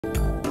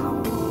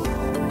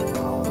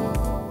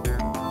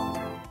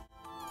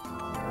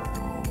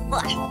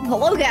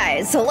Hello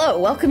guys, hello,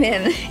 welcome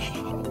in.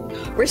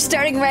 We're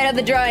starting right on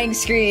the drawing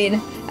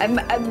screen.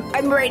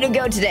 I'm ready to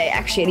go today.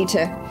 Actually, I need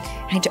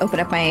to open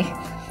up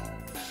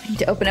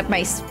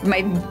my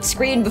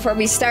screen before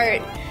we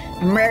start.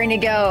 I'm ready to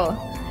go.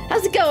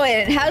 How's it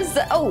going? How's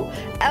the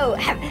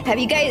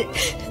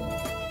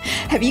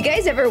have you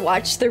guys ever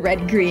watched the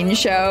Red Green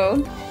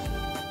show?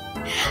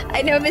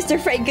 I know, Mr.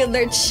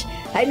 Frankenlurch,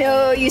 I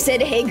know you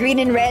said hey green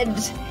and red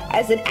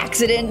as an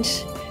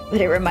accident, but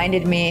it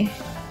reminded me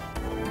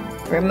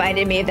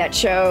of that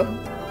show.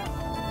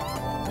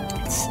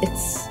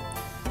 It's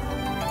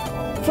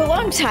for a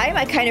long time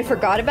I kind of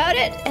forgot about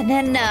it, and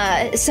then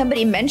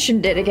somebody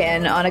mentioned it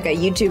again on like a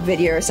YouTube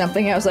video or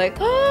something. I was like,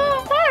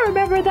 oh, I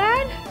remember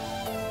that.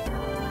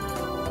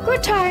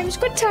 Good times,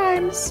 good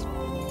times.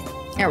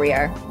 There we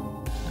are.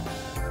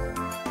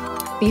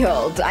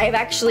 Behold, I've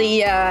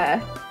actually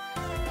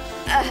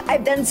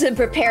I've done some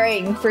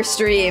preparing for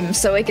stream,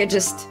 so I could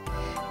just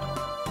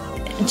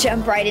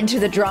jump right into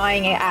the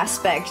drawing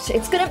aspect.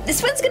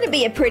 This one's gonna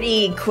be a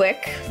pretty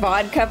quick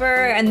VOD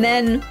cover, and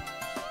then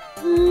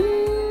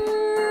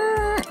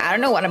I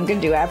don't know what I'm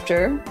gonna do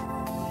after.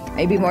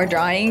 Maybe more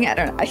drawing. I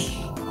don't know.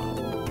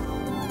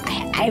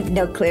 I have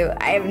no clue.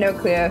 I have no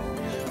clue.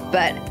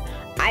 But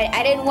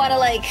I didn't want to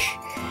like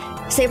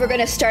say we're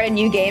gonna start a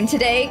new game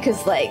today,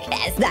 because like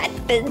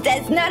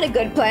that's not a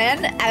good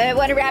plan. I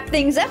want to wrap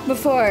things up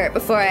before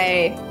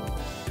I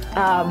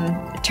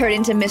turn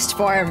into mist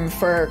form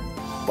for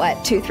what,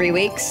 2-3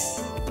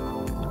 weeks?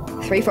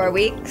 3-4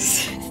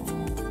 weeks?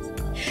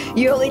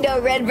 You only know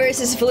red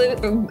versus blue?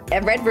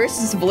 Red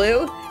versus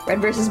blue?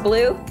 Red versus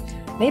blue?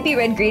 Maybe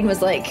red green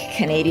was like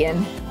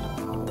Canadian.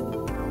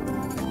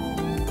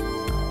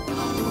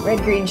 Red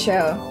green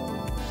show.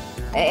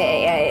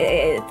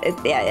 Yeah,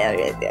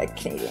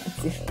 Canadian.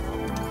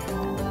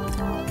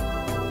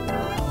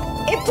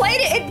 It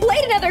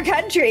played in other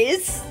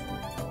countries.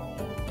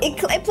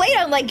 It played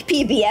on like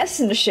PBS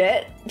and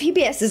shit.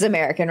 PBS is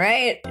American,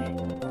 right?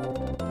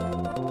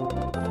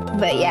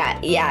 But yeah,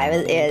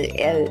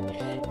 it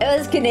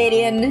was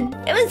Canadian.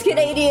 It was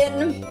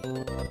Canadian.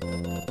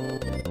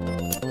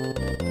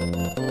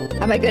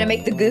 Am I gonna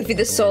make the Goofy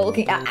the Soul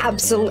looking?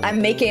 Absolutely.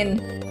 I'm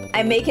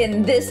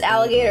making this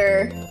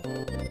alligator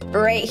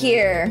right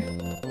here.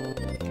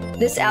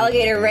 This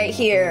alligator right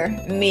here,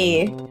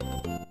 me.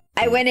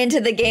 I went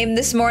into the game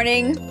this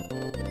morning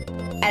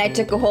and I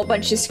took a whole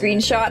bunch of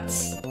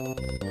screenshots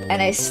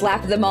and I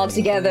slapped them all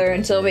together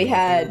until we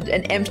had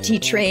an empty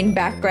train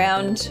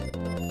background.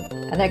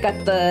 And I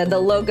got the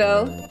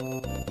logo,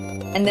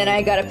 and then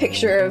I got a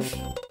picture of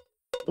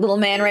little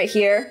man right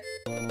here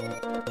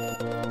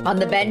on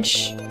the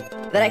bench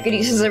that I could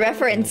use as a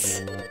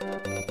reference.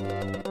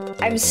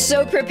 I'm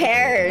so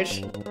prepared.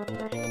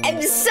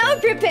 I'm so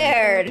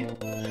prepared.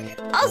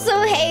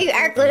 Also, hey,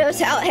 Arclados,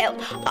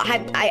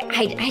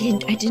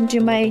 I didn't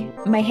do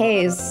my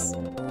haze.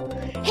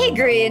 Hey,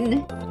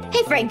 Green.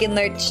 Hey,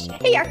 Frankenlurch.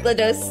 Hey,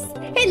 Arclados.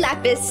 Hey,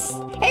 Lapis.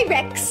 Hey,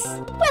 Rex.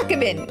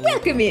 Welcome in.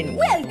 Welcome in.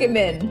 Welcome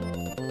in.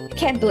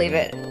 Can't believe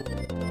it.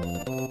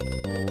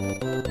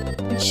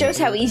 It shows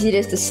how easy it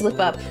is to slip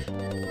up.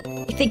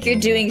 You think you're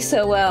doing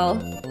so well,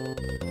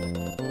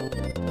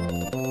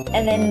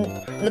 and then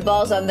the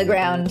ball's on the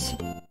ground.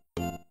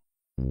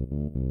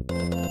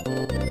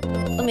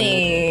 Let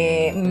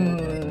me...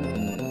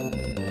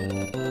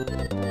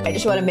 I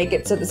just want to make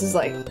it so this is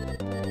like...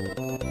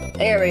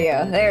 There we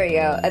go, there we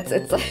go. It's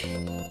like...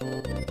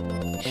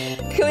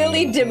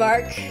 Clearly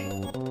demarc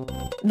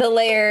the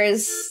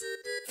layers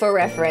for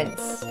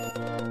reference.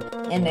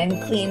 And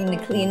then clean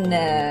it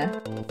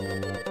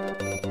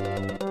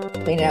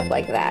up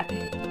like that.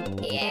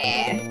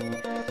 Yeah.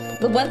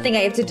 The one thing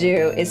I have to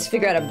do is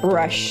figure out a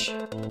brush.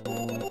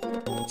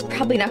 It's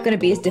probably not going to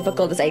be as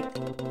difficult as I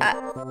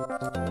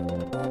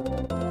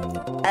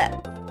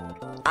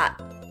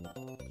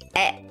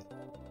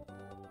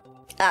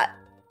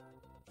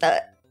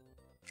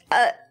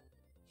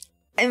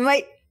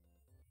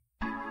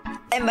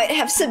might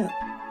have some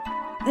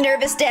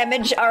nervous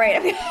damage. All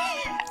right,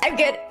 I'm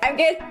good. I'm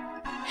good.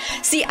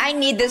 See, I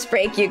need this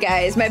break, you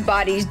guys. My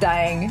body's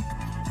dying.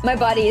 My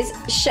body is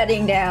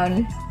shutting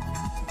down.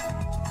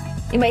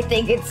 You might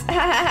think it's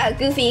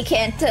Goofy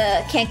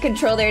can't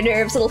control their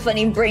nerves. Little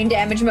funny brain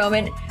damage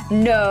moment.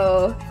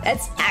 No,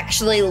 that's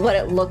actually what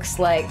it looks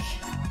like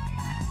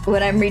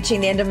when I'm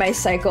reaching the end of my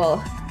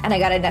cycle and I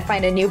gotta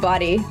find a new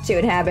body to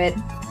inhabit.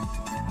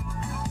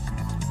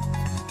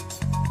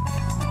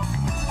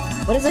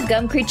 What does a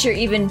gum creature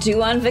even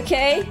do on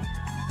vacay?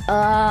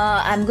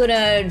 I'm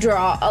gonna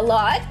draw a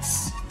lot.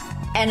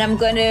 And I'm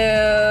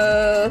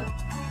gonna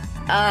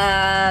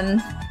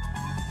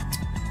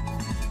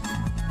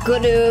go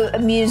to a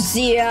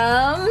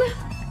museum,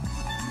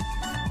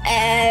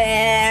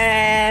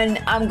 and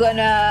I'm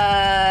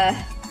gonna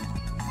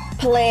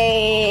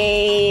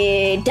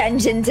play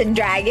Dungeons and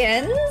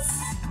Dragons.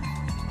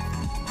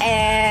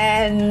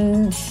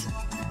 And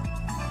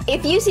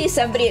if you see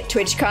somebody at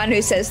TwitchCon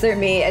who says they're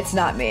me, it's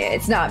not me.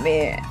 It's not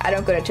me. I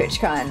don't go to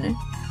TwitchCon.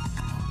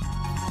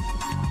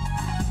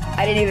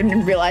 I didn't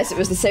even realize it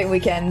was the same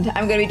weekend.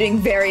 I'm gonna be doing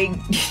very,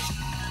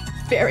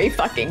 very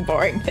fucking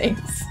boring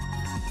things.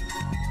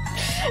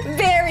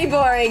 Very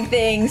boring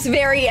things,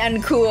 very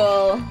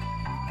uncool.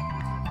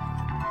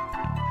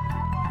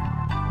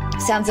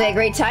 Sounds like a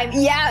great time.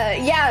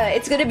 Yeah,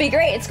 it's gonna be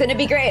great. It's gonna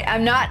be great.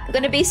 I'm not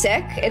gonna be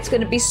sick. It's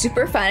gonna be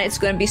super fun. It's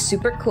gonna be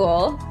super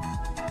cool.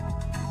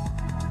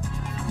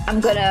 I'm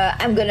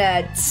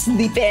gonna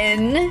sleep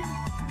in.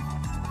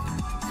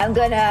 I'm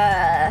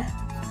gonna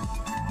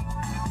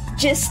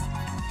just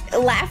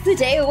laugh the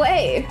day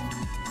away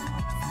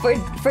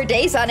for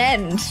days on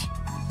end.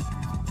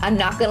 I'm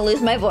not gonna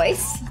lose my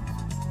voice.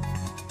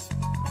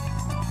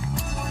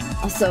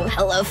 Also,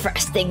 hello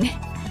Frosting.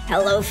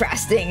 Hello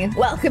Frosting.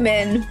 Welcome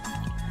in.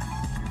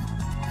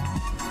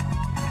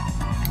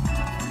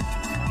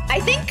 I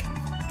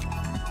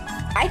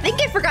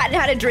think I've forgotten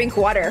how to drink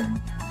water.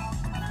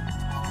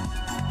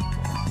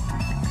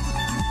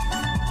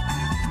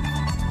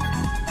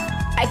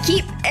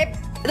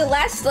 The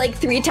last like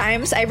 3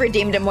 times I've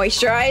redeemed a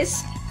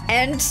moisturize,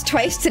 and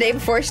twice today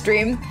before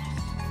stream,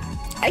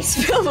 I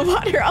spilled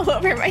water all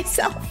over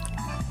myself.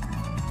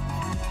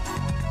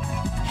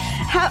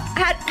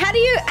 How do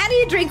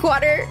you drink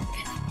water?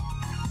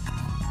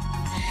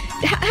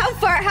 How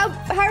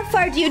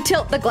far do you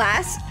tilt the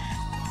glass?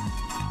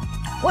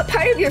 What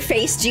part of your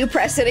face do you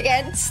press it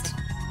against?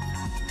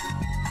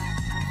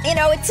 You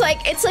know, it's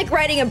like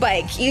riding a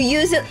bike. You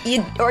use it,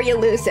 or you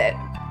lose it.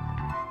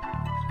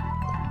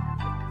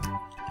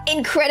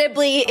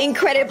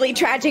 Incredibly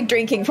tragic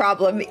drinking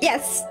problem.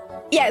 Yes.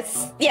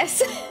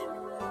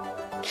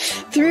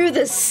 Through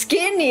the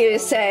skin, you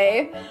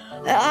say?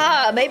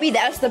 Ah, maybe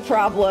that's the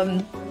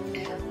problem.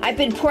 I've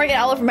been pouring it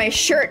all over my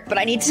shirt, but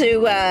I need to,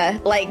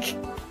 like,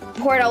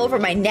 pour it all over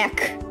my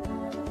neck.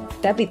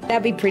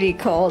 That'd be pretty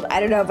cold. I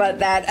don't know about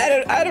that.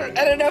 I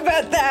don't know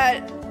about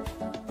that.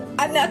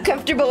 I'm not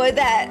comfortable with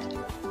that.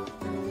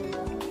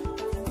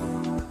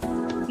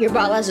 Your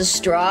bottle has a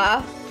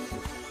straw.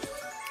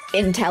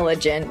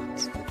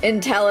 Intelligent.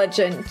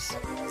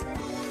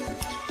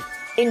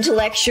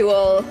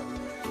 Intellectual.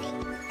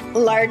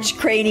 Large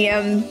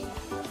cranium.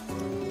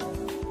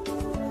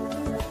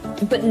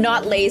 But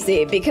not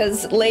lazy,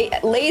 because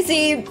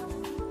lazy,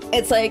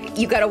 it's like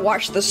you gotta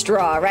wash the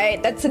straw,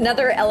 right? That's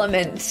another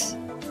element.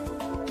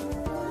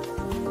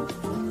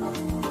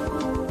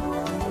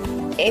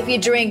 If you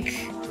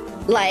drink,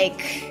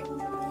 like,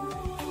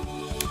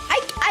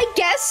 I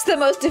guess the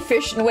most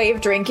efficient way of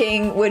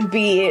drinking would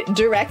be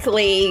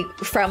directly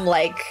from,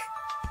 like,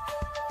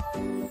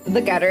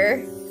 the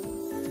gutter.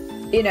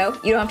 You know,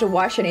 you don't have to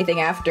wash anything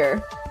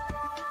after.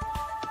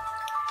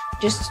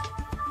 Just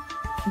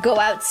go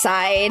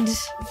outside,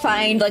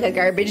 find, like, a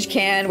garbage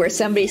can where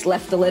somebody's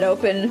left the lid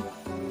open,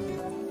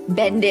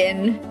 bend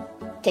in,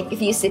 take a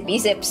few sippy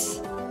sips.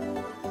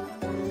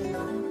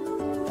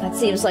 That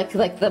seems like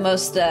the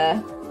most,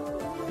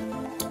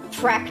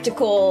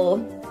 practical,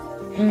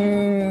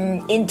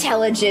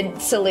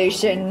 intelligent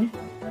solution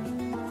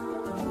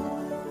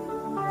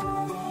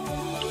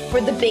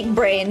for the big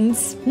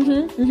brains.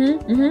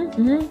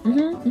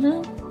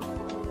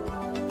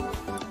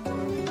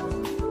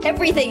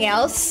 Everything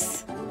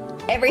else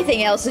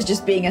is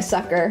just being a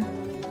sucker.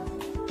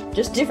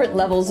 Just different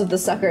levels of the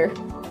sucker.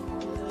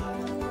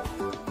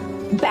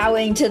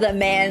 Bowing to the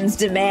man's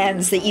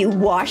demands that you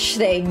wash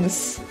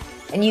things.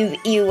 And you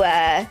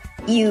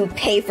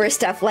pay for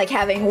stuff like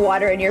having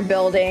water in your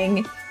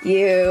building.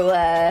 You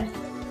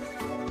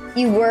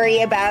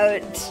worry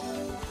about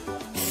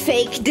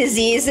fake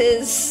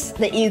diseases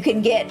that you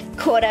can get,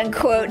 quote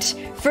unquote,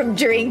 from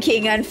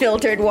drinking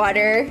unfiltered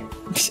water.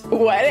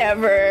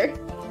 Whatever.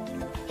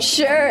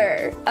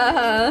 Sure.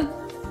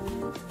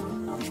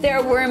 If there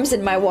are worms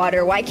in my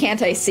water, why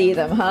can't I see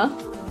them, huh?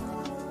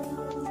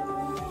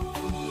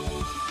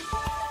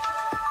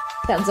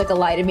 Sounds like a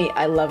lie to me.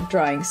 I love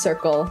drawing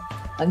circle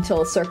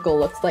until circle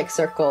looks like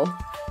circle.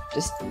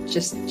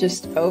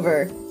 Just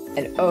over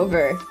and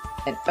over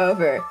and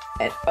over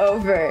and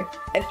over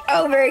and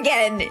over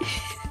again.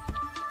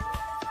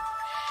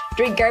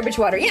 Drink garbage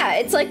water. Yeah,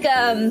 it's like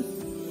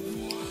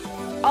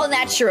all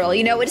natural,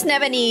 you know, it doesn't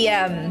have any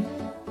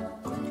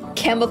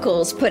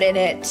chemicals put in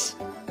it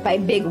by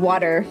big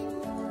water.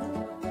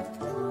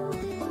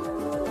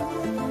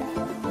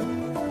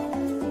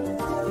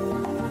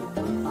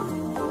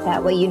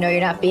 That way you know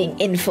you're not being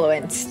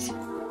influenced.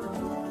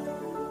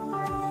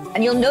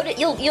 And you'll notice,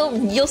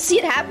 you'll see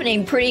it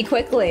happening pretty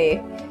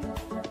quickly.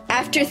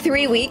 After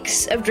 3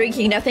 weeks of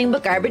drinking nothing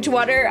but garbage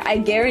water, I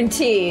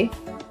guarantee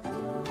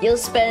you'll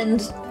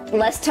spend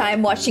less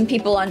time watching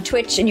people on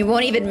Twitch and you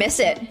won't even miss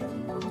it.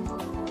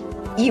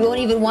 You won't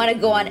even want to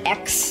go on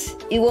X.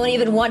 You won't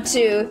even want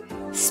to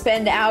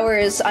spend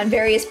hours on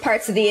various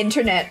parts of the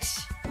internet.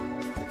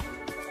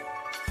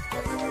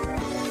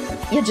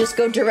 You'll just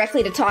go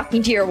directly to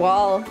talking to your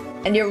wall,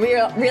 and you'll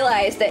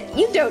realize that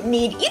you don't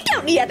need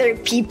other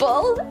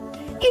people.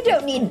 You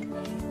don't need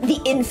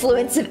the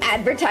influence of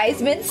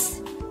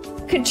advertisements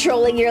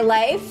controlling your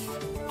life.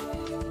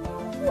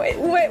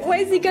 Why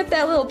has he got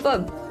that little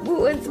bump?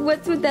 What's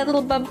with that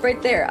little bump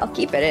right there? I'll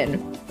keep it in.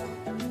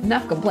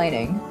 Enough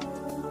complaining.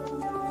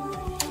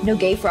 No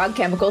gay frog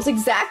chemicals.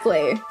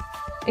 Exactly.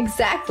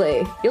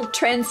 Exactly. You'll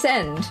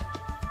transcend.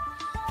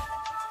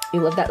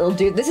 You love that little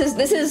dude. This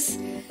is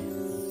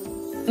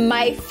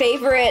my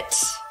favorite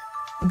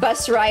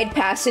bus ride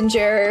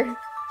passenger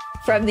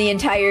from the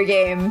entire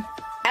game. And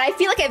I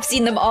feel like I've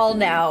seen them all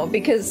now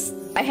because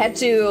I had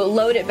to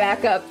load it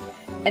back up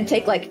and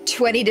take like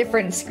 20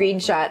 different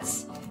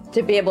screenshots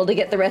to be able to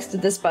get the rest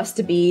of this bus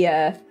to be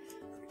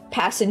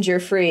passenger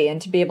free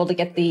and to be able to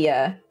get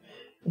the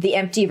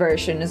empty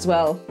version as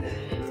well.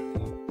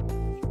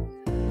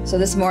 So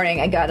this morning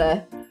I got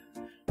a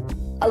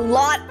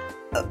lot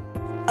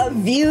of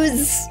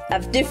views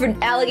of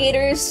different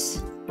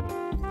alligators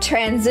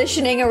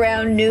transitioning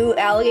around New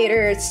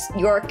Alligators,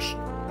 York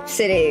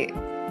City.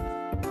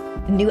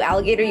 New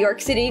Alligator, York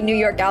City, New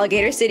York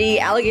Alligator City,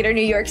 Alligator,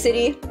 New York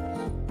City.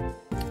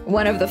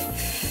 One of the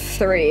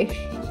three.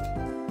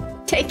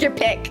 Take your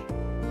pick.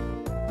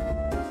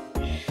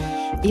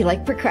 You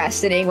like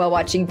procrastinating while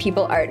watching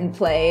people art and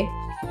play.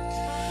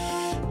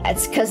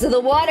 That's because of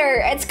the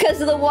water. It's because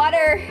of the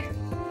water.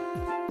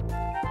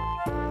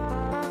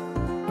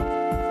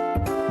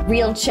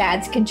 Real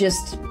Chads can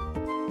just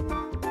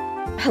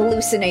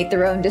hallucinate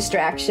their own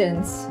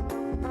distractions.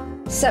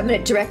 Summon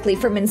it directly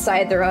from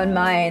inside their own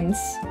minds.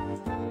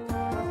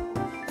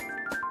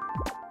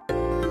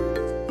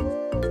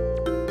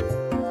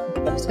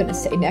 I was gonna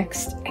say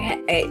next.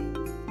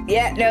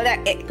 Yeah, no,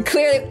 that it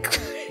clearly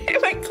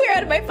it went clear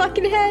out of my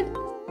fucking head.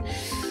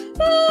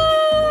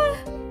 Ah.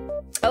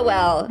 Oh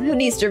well, who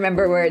needs to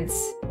remember words?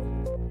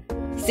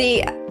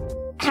 See,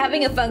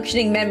 having a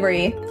functioning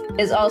memory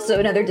is also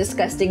another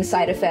disgusting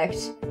side effect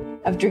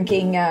of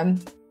drinking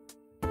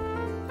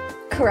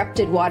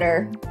corrupted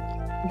water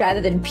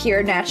rather than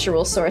pure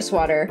natural source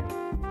water.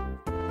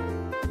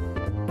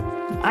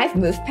 I've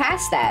moved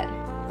past that.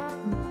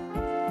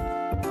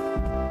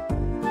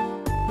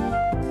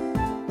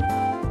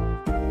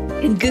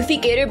 Can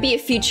goofygator be a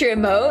future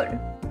emote?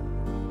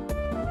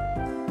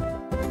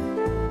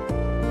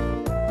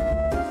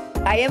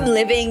 I am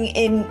living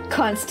in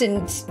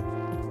constant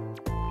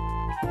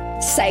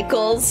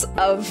cycles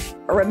of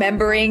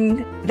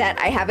remembering that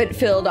I haven't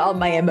filled all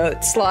my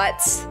emote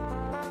slots.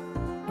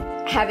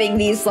 Having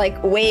these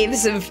like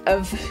waves of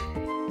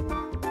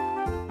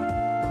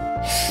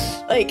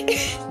like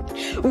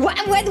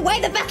why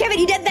the fuck haven't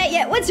you done that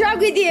yet? What's wrong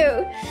with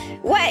you?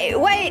 Why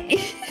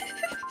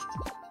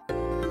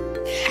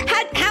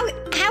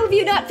how have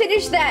you not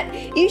finished that?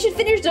 You should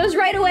finish those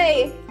right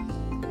away.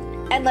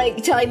 And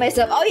like telling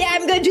myself, oh yeah,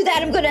 I'm gonna do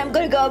that. I'm gonna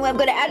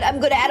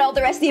add all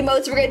the rest of the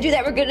emotes. We're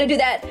gonna do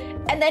that.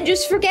 And then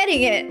just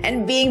forgetting it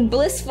and being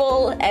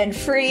blissful and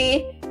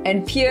free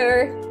and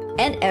pure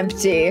and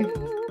empty.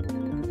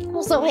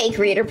 Also, hey,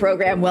 creator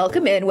program,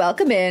 welcome in,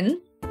 welcome in.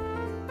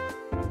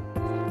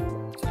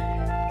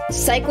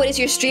 Psych, what is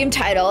your stream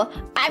title?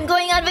 I'm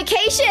going on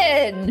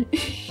vacation!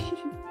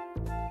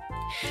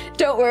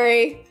 Don't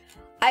worry,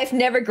 I've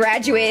never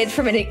graduated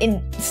from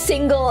a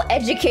single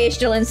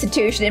educational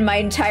institution in my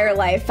entire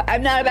life.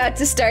 I'm not about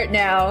to start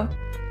now.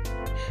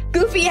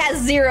 Goofy has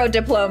 0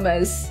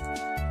 diplomas.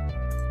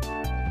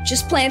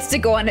 Just plans to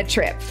go on a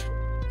trip.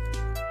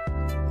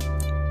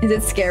 Is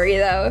it scary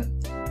though?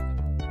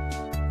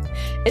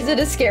 Is it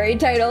a scary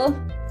title?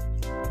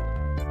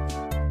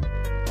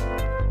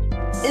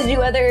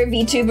 Do other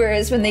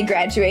VTubers, when they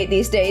graduate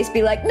these days,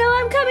 be like, no,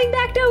 I'm coming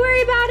back, don't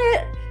worry about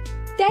it.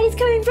 Daddy's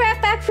coming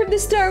back from the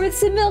store with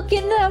some milk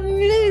and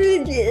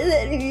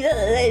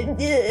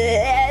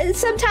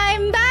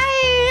sometime,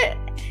 bye!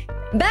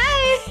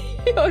 Bye!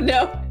 Oh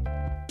no.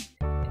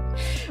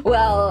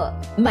 Well,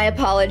 my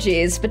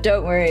apologies, but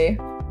don't worry.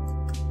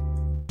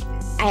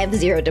 I have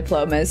 0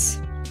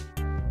 diplomas.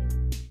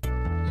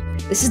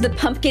 This is the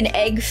pumpkin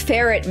egg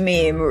ferret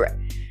meme.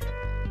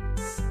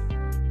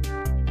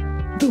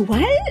 The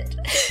what?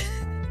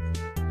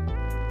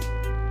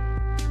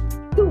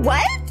 The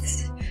what?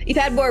 You've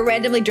had more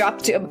randomly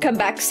drop to come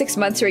back 6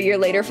 months or a year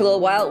later for a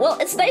little while. Well,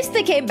 it's nice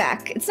they came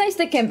back. It's nice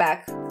they came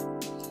back.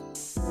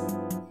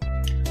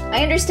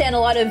 I understand a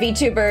lot of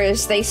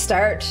VTubers, they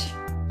start...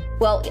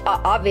 Well,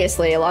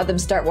 obviously, a lot of them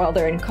start while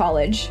they're in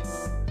college.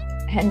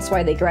 Hence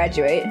why they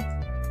graduate.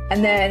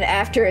 And then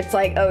after it's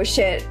like, oh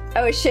shit,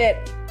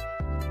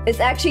 this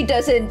actually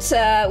doesn't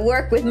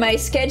work with my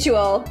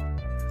schedule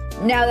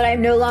now that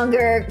I'm no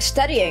longer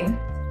studying.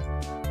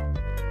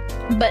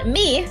 But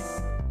me,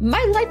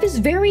 my life is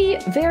very,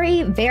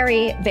 very,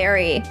 very,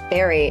 very,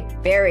 very,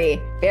 very,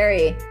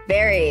 very,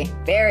 very,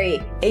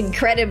 very,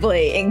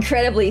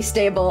 incredibly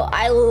stable.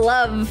 I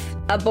love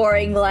a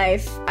boring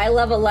life. I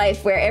love a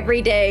life where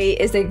every day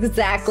is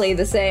exactly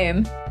the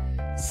same.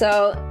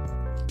 So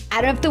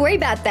I don't have to worry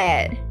about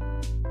that.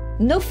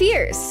 No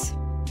fears.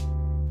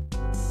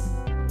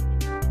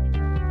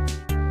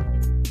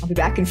 I'll be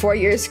back in 4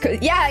 years.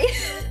 Yeah,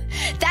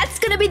 that's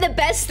gonna be the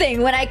best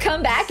thing when I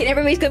come back and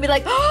everybody's gonna be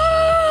like,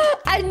 oh,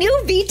 a new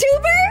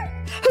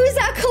VTuber who's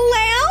a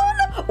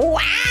clown?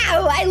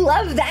 Wow, I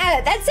love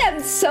that. That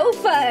sounds so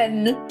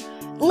fun.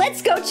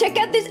 Let's go check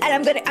out this,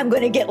 and I'm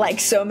gonna get like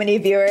so many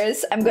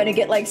viewers. I'm gonna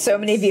get like so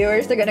many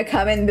viewers. They're gonna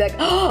come in and be like,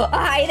 oh,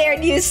 hi there,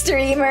 new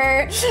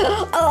streamer.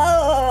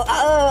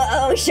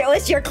 Oh, show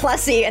us your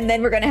clussy, and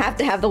then we're gonna have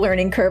to have the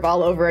learning curve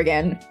all over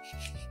again.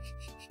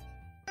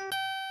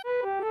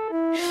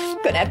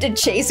 Gonna have to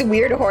chase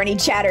weird horny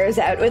chatters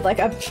out with like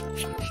a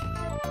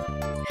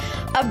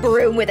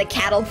broom with a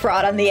cattle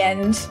prod on the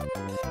end.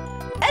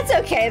 That's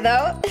okay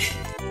though.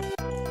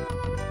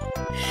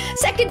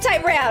 Second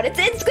time round,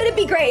 it's gonna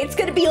be great. It's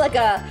gonna be like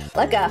a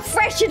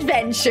fresh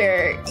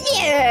adventure.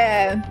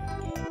 Yeah.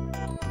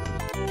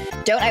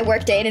 Don't I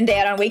work day in and day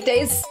out on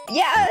weekdays?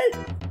 Yeah.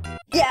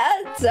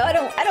 So I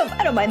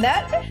don't mind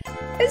that.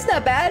 It's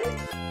not bad.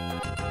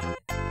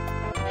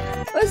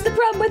 What's the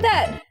problem with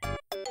that?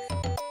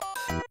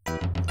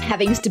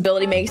 Having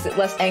stability makes it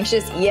less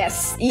anxious.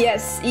 Yes.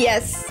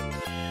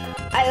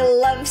 I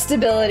love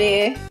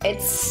stability.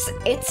 It's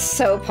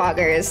so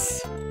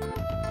poggers.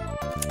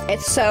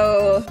 It's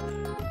so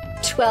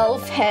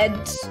 12 head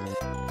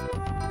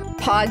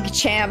pog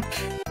champ.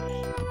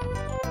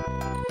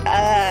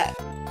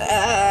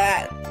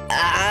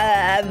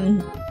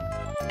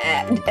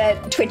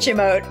 Twitch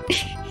emote.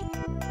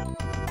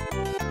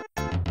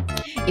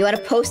 You want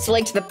to post a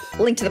link to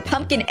the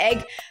pumpkin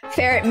egg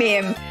ferret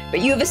meme,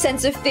 but you have a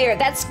sense of fear.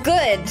 That's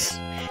good.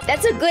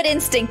 That's a good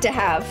instinct to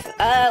have.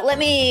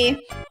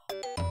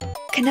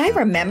 Can I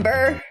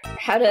remember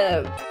how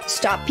to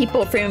stop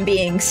people from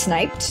being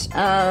sniped?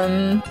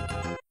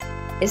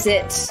 Is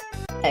it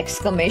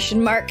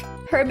exclamation mark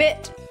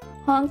Herbit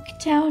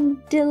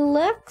Honktown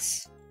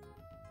Deluxe?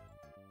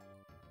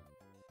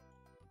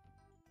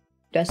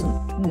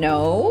 Doesn't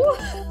know.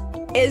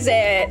 Is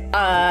it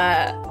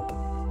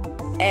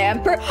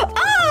Amper?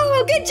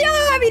 Oh, good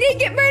job! He didn't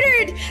get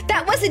murdered.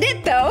 That wasn't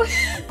it though.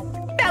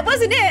 That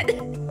wasn't it.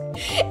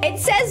 It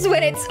says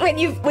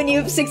when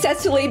you've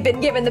successfully been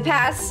given the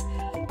pass.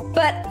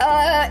 But,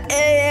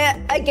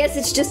 I guess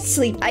it's just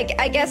sleep. I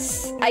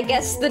guess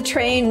the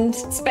trained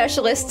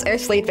specialists are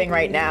sleeping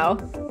right now.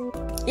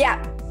 Yeah.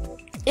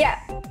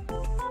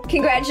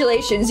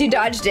 Congratulations, you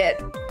dodged it.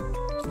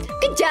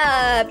 Good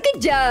job.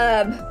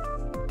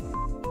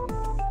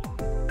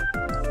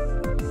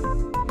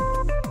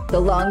 The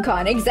long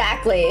con,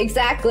 exactly.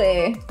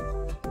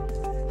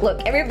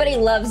 Look, everybody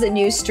loves a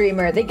new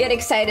streamer. They get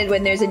excited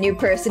when there's a new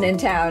person in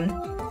town.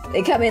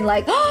 They come in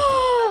like, oh!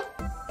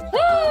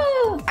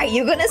 Are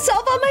you gonna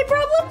solve all my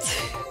problems?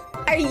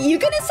 Are you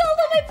gonna solve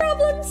all my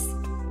problems?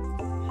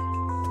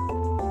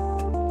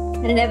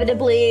 And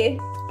inevitably,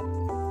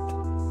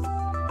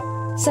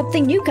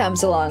 something new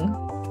comes along.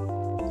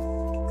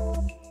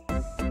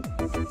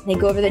 They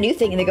go over the new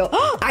thing and they go,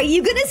 oh, are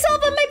you gonna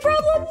solve all my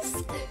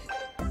problems?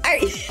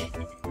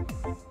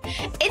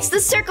 It's the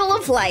circle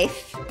of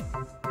life.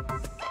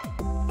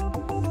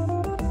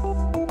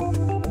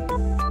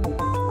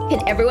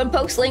 Can everyone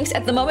post links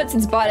at the moment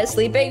since bot is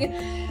sleeping?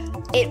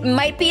 It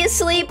might be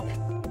asleep,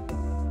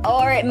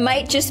 or it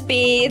might just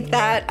be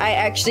that I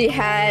actually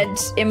had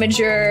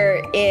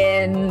Imager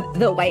in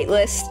the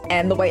whitelist,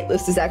 and the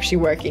whitelist is actually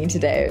working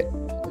today.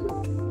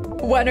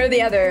 One or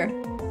the other.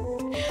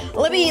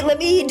 Let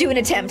me do an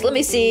attempt. Let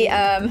me see.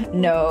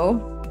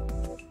 No.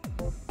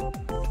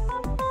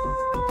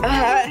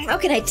 How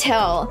can I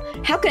tell?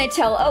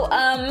 Oh,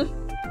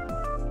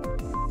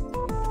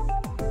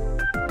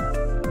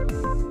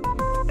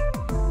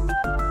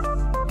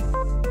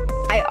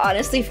 I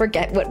honestly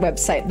forget what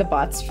website the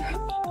bot's from.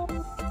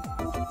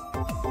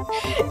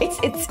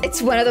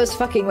 It's one of those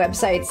fucking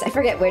websites. I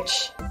forget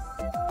which.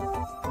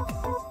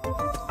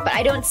 But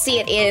I don't see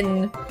it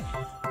in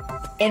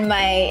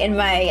my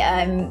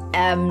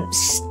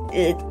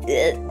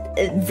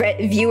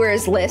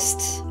viewers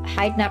list.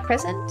 Hide not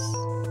present.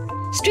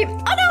 Stream.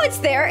 Oh no, it's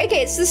there.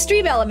 Okay, it's the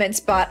stream elements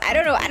bot. I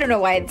don't know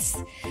why it's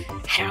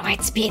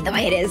being the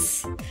way it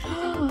is.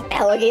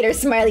 Alligator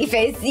smiley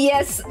face.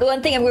 Yes, the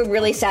one thing I'm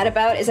really sad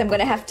about is I'm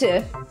gonna have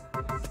to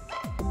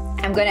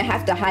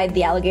hide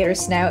the alligator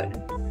snout.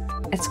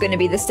 That's gonna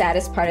be the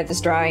saddest part of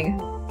this drawing.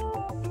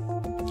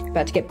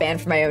 About to get banned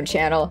from my own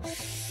channel.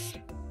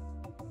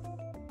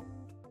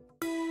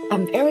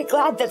 I'm very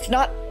glad that's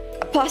not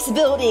a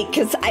possibility,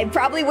 because I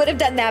probably would have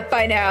done that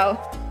by now.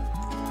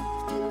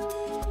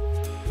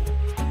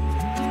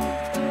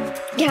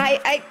 Yeah,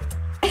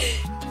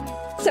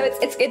 so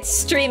it's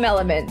stream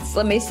elements.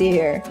 Let me see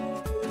here.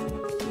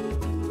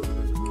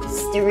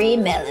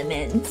 Stream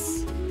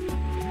elements.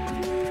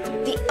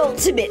 The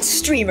ultimate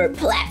streamer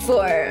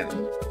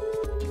platform.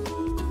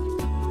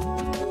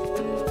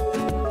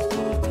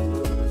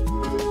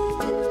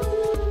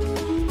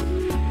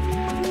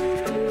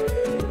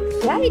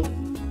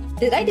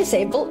 Did I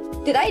disable?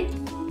 I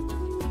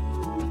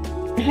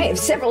have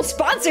several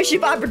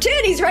sponsorship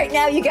opportunities right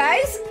now, you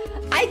guys.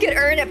 I could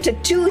earn up to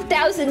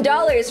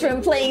 $2,000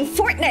 from playing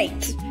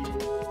Fortnite.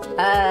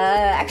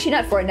 Actually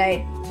not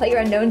Fortnite.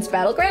 PlayerUnknown's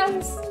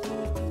Battlegrounds?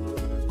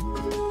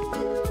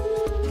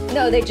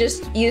 No, they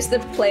just use the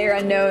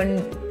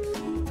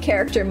PlayerUnknown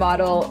character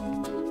model,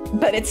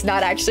 but it's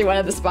not actually one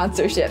of the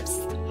sponsorships.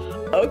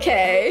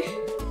 Okay.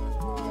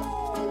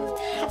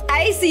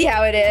 I see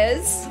how it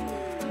is.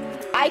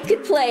 I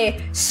could play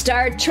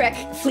Star Trek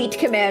Fleet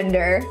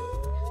Commander.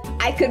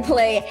 I could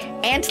play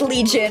Ant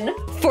Legion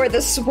for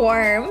the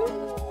Swarm.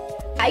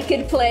 I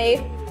could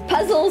play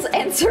Puzzles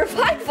and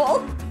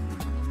Survival.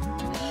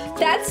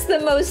 That's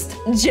the most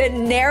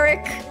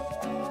generic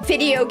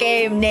video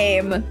game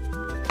name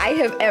I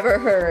have ever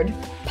heard.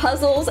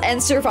 Puzzles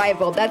and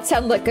Survival. That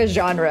sounds like a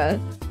genre.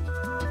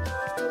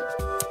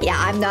 Yeah,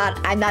 I'm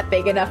not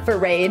big enough for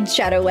Raid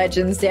Shadow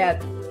Legends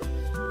yet.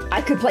 I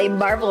could play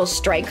Marvel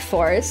Strike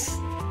Force.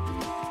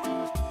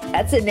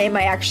 That's a name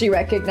I actually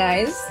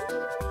recognize.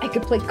 I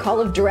could play Call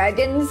of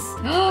Dragons.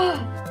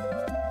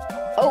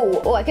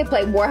 Oh, I could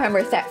play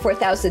Warhammer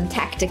 4000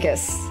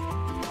 Tacticus.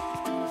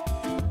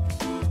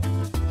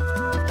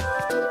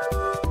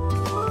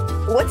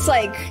 What's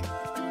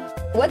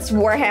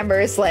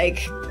Warhammer's like?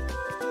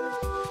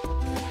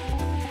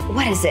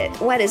 What is it?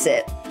 What is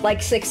it?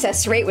 Like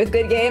success rate with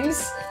good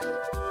games?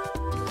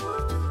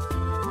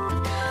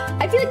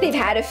 I feel like they've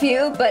had a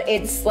few, but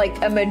it's like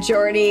a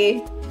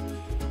majority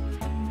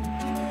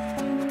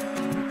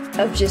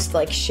of just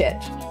like shit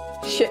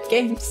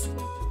games.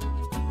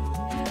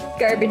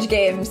 Garbage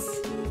games.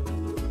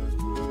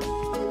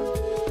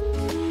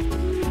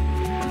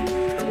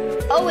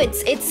 Oh,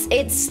 it's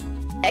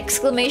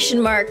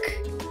exclamation mark.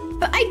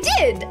 But I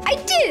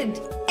did!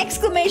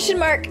 Exclamation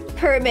mark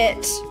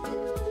permit.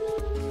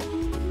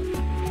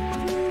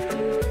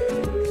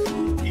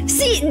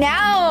 See,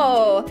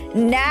 now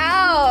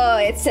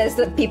it says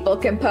that people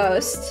can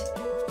post.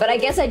 But I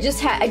guess I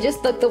just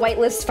looked, the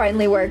whitelist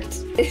finally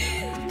worked.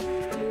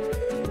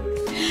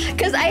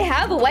 Cause I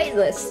have a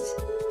whitelist.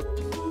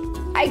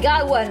 I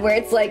got one where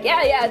it's like,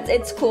 yeah,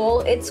 it's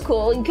cool. You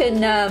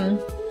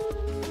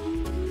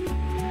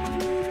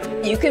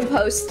can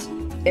post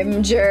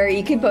Imgur,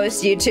 you can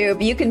post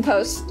YouTube, you can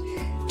post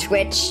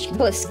Twitch, you can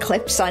post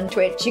clips on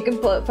Twitch, you can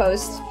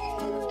post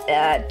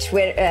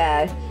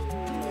Twitter.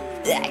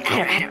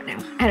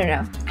 I don't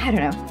know.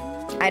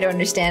 I don't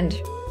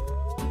understand.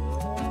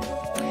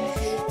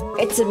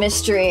 It's a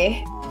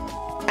mystery.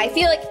 I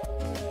feel like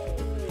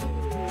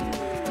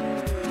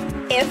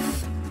if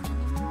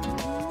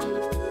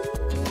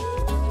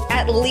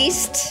at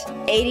least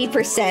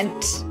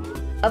 80%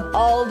 of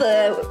all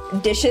the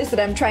dishes that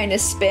I'm trying to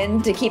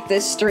spin to keep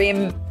this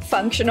stream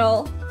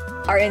functional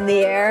are in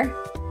the air,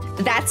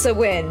 that's a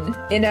win,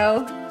 you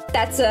know?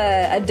 That's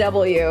a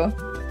W.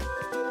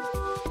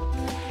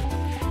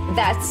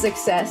 That's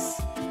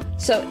success.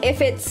 So if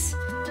it's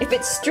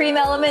stream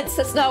elements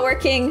that's not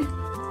working,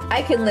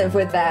 I can live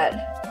with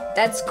that.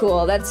 That's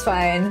cool, that's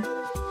fine.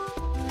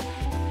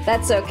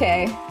 That's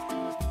okay.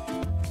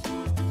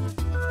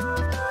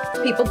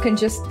 People can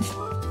just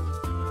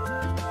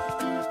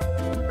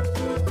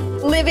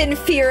live in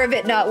fear of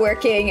it not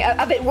working,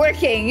 of it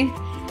working,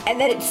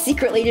 and then it's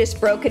secretly just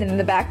broken in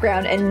the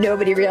background and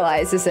nobody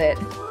realizes it.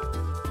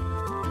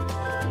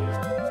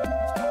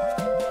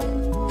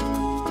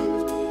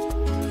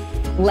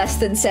 Less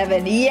than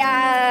 7.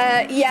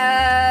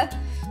 Yeah.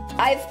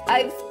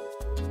 I've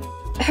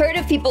heard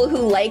of people who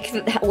like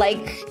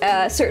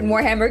certain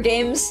Warhammer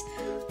games,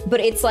 but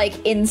it's like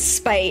in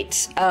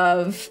spite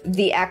of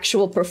the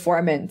actual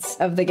performance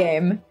of the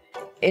game.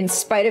 In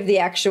spite of the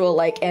actual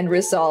like end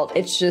result,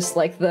 it's just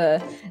like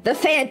the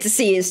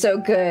fantasy is so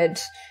good.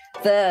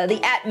 The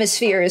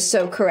atmosphere is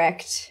so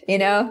correct, you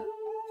know?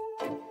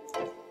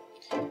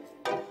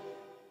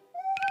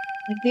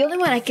 The only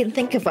one I can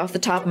think of off the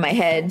top of my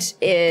head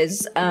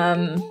is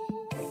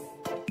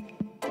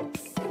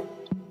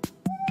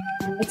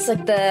it's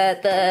like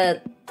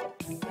the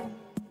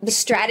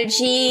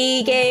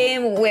strategy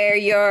game where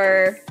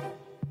you're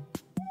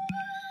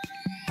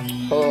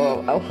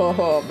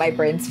oh, my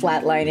brain's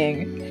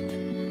flatlining.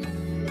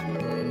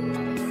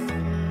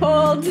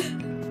 Hold.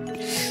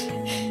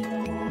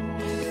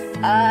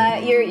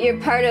 You're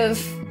part of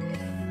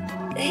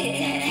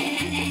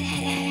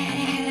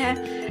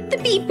the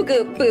beep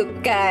goop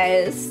boop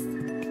guys.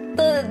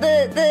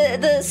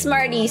 The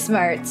smarty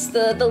smarts.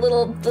 The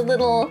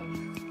little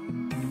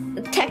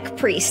tech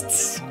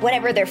priests.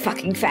 Whatever their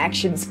fucking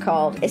faction's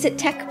called. Is it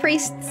tech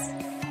priests?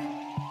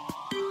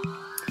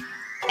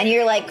 And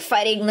you're like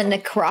fighting the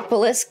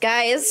Necropolis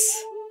guys.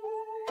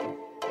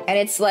 And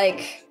it's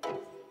like,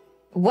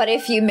 what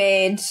if you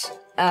made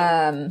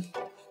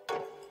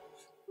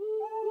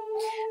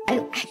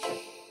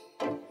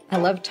I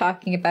love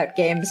talking about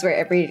games where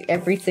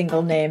every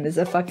single name is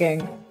a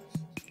fucking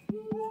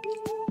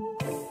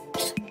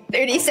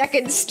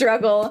 30-second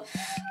struggle.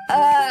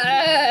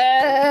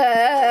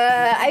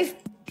 I've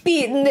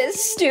beaten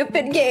this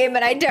stupid game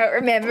and I don't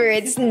remember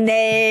its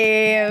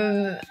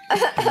name.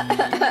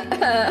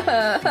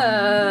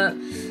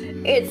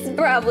 It's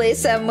probably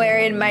somewhere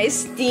in my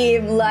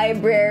Steam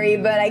library,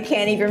 but I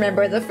can't even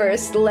remember the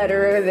first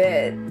letter of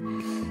it.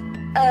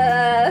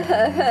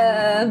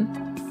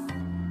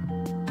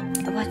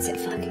 What's it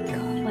fucking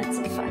called? What's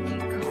it fucking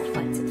called?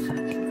 What's it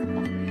fucking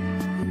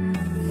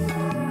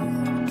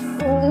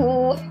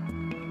called? Ooh.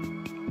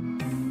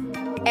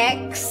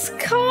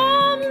 XCOM?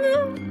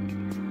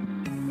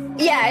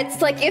 Yeah, it's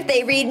It's like if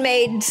they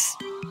remade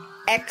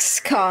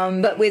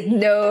XCOM, but with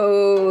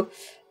no,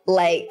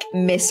 like,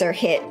 miss or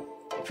hit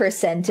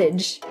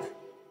percentage.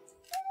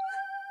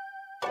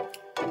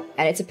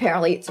 And it's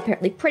apparently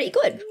pretty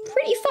good.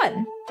 Pretty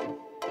fun.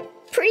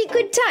 Pretty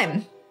good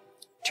time.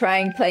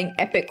 Playing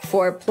Epic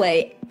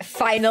 4-play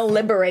Final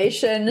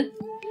Liberation.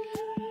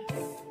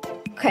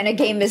 What kind of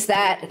game is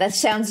that? That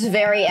sounds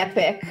very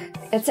epic.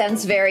 That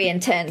sounds very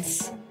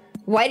intense.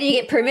 Why did you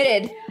get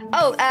permitted?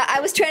 Oh, I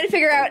was trying to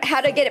figure out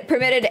how to get it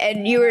permitted,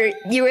 and you were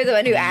the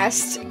one who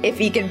asked if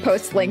you can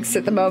post links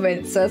at the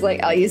moment, so I was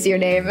like, I'll use your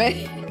name.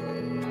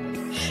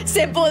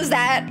 Simple as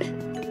that.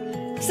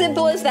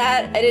 Simple as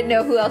that. I didn't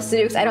know who else to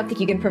do, because I don't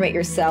think you can permit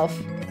yourself.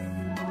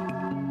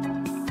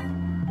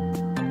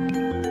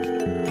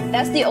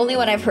 That's the only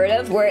one I've heard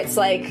of where it's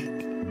like,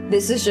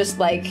 this is just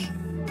like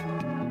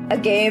a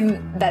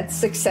game that's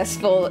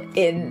successful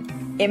in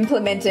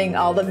implementing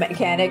all the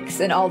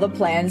mechanics and all the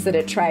plans that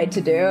it tried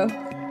to do.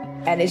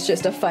 And it's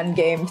just a fun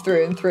game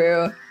through and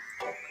through.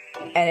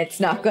 And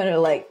it's not gonna,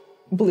 like,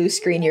 blue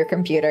screen your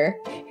computer.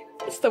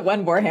 It's the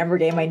one Warhammer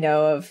game I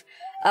know of.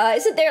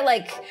 Isn't there,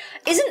 like...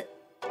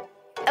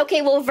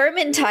 Okay, well,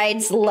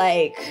 Vermintide's,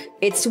 like...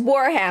 It's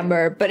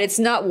Warhammer, but it's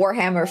not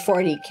Warhammer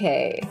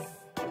 40k.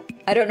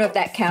 I don't know if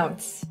that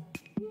counts.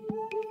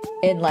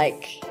 In,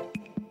 like...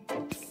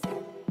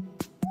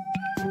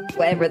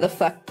 whatever the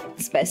fuck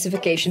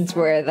specifications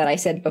were that I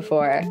said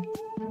before.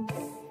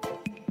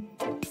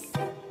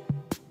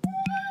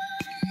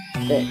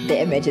 The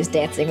image is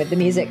dancing with the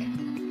music.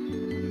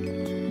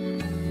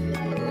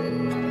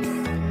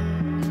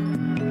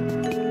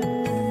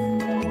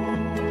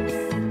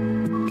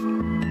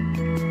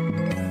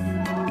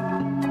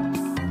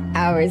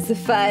 Hours of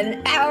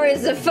fun.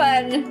 Hours of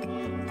fun!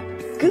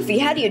 Goofy,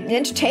 how do you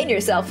entertain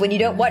yourself when you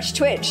don't watch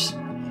Twitch?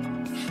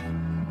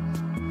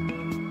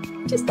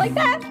 Just like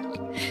that.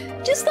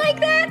 Just like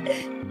that.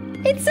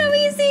 It's so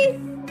easy.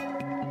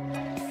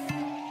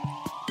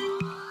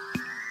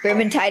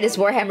 Vermintide is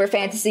Warhammer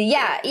Fantasy.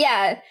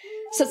 Yeah.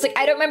 So it's like,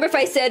 I don't remember if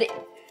I said,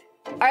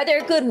 are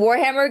there good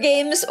Warhammer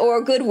games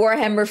or good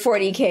Warhammer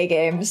 40k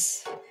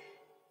games?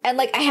 And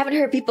like, I haven't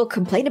heard people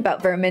complain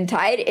about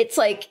Vermintide. It's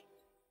like,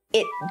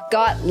 it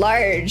got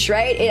large,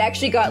 right? It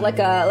actually got like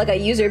a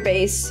user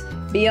base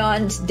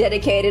beyond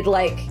dedicated,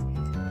 like,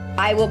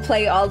 I will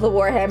play all the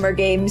Warhammer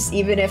games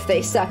even if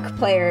they suck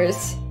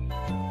players.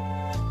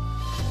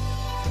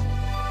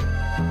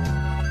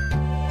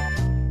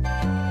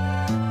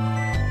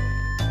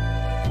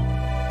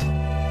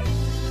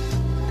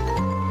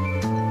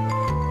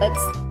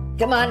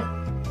 Come on.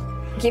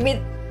 Give me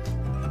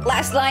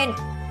last line.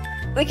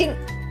 We can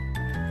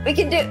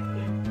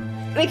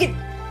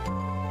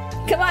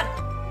come on.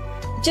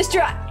 Just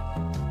draw.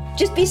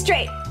 Just be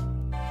straight.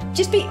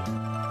 Just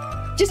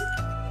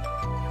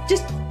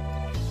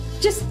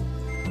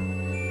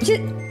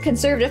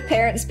conservative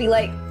parents be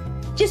like,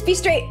 just be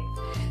straight.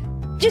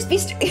 Just be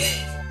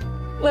straight.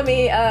 Let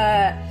me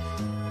add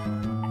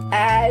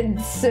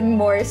some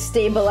more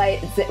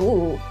stabilize.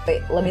 Ooh,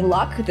 wait, let me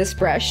lock this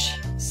brush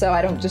so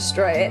I don't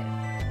destroy it,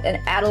 and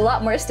add a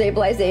lot more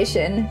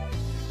stabilization.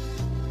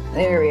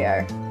 There we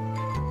are.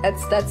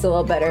 That's a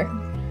little better.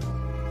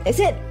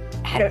 Is it?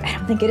 I don't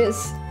think it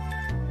is.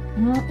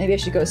 Well, maybe I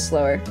should go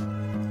slower.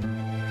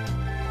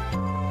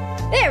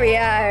 There we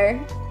are.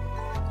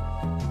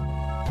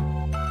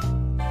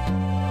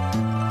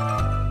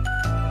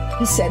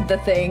 He said the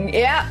thing.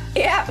 Yeah.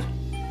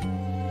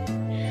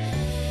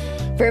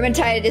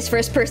 Vermintide is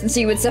first person, so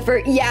you would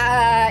suffer.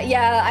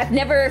 Yeah. I've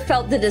never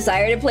felt the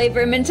desire to play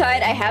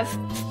Vermintide. I have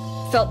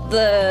felt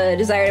the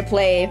desire to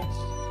play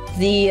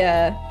the,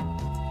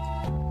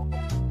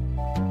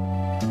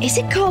 is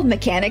it called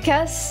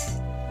Mechanicus?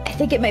 I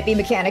think it might be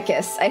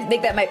Mechanicus. I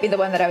think that might be the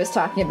one that I was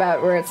talking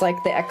about, where it's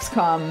like the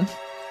XCOM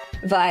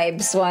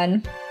vibes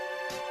one.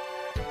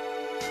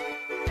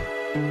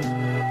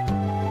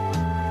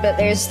 But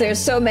there's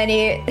so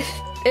many.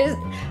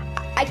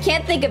 I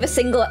can't think of a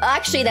single.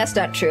 Actually, that's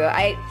not true.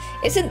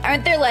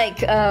 Aren't there like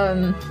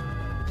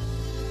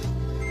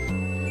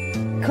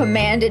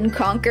Command and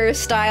Conquer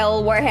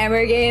style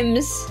Warhammer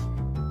games?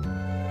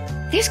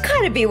 There's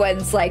gotta be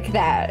ones like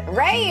that,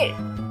 right?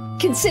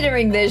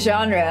 Considering the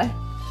genre.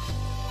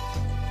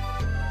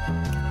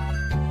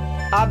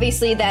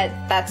 Obviously,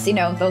 that's you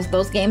know,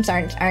 those games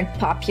aren't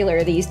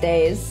popular these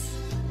days.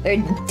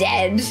 They're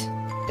dead.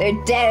 They're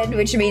dead,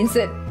 which means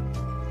that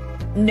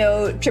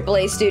no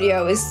AAA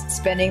studio is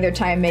spending their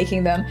time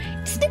making them.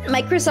 Didn't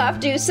Microsoft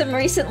do some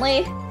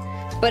recently?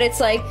 But it's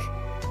like,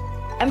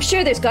 I'm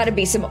sure there's got to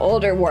be some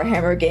older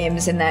Warhammer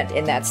games in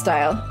that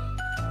style.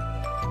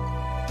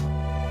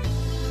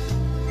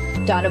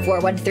 Dawn of War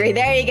 1-3.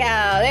 There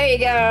you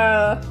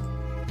go.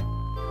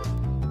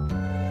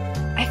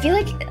 I feel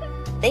like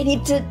they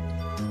need to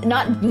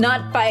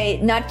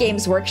not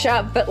Games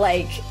Workshop, but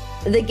like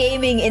the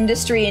gaming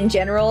industry in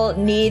general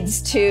needs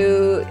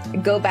to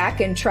go back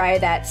and try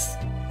that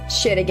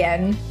shit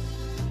again.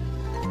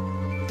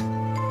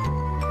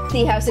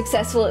 See how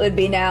successful it would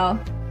be now.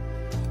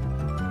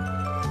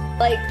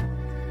 Like,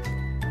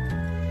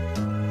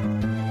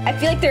 I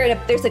feel like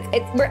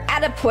we're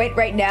at a point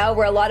right now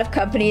where a lot of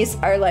companies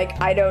are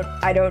like, I don't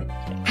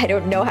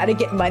know how to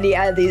get money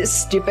out of these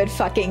stupid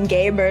fucking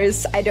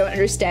gamers. I don't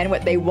understand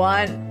what they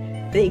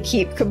want. They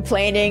keep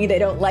complaining they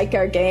don't like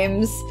our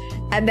games.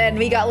 And then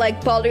we got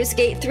like Baldur's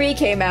Gate 3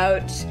 came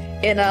out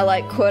in a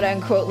like quote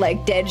unquote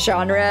like dead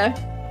genre,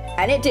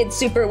 and it did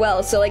super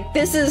well. So like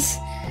this is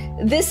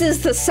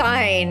the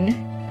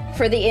sign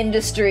for the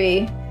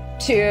industry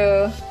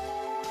to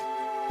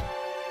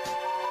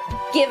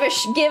give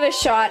a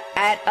shot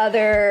at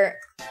other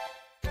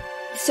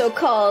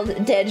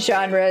so-called dead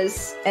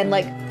genres and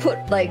like put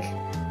like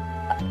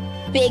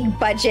big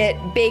budget,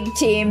 big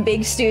team,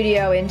 big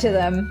studio into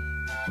them.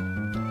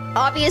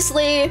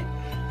 Obviously,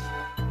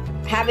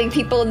 having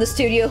people in the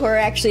studio who are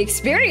actually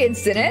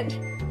experienced in it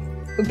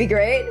would be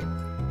great.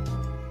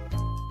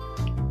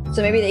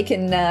 So maybe they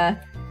can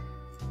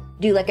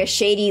do like a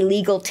shady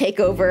legal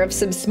takeover of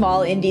some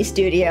small indie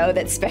studio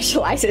that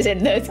specializes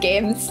in those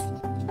games.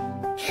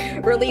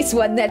 Release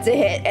one that's a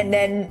hit and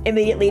then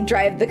immediately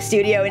drive the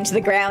studio into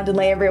the ground and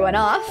lay everyone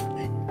off.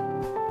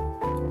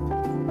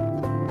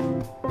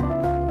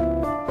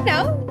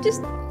 No,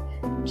 just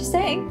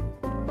saying.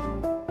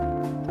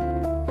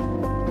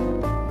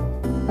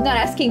 I'm not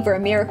asking for a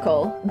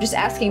miracle. I'm just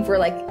asking for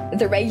like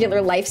the regular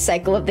life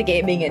cycle of the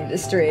gaming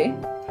industry.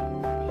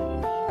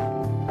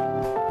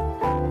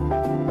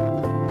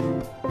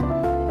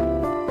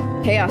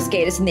 Chaos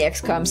Gate is in the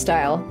XCOM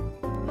style.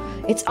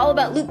 It's all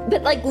about loot,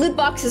 but like loot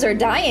boxes are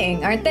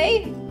dying, aren't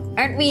they?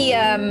 Aren't we,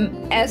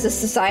 as a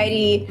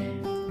society,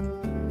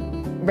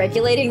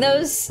 regulating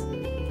those?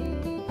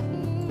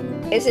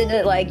 Isn't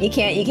it like you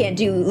can't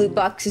do loot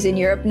boxes in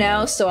Europe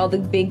now? So all the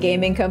big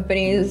gaming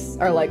companies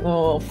are like,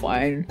 oh,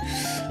 fine,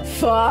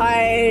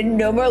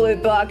 no more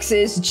loot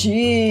boxes.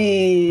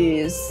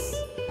 Jeez,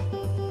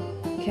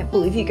 can't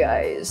believe you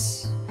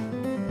guys.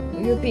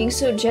 You're being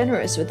so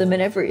generous with them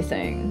and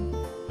everything.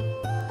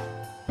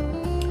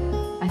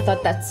 I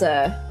thought that's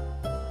a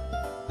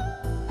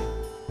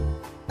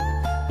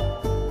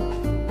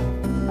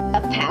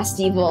past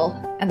evil,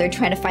 and they're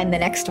trying to find the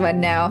next one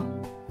now.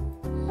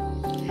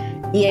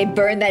 EA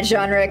burned that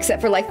genre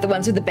except for like the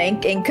ones with the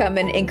bank income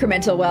and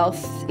incremental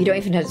wealth. You don't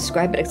even know how to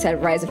describe it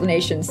except Rise of the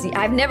Nations. See,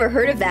 I've never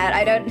heard of that.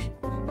 I don't...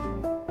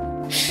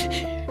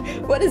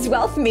 What does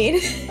wealth mean?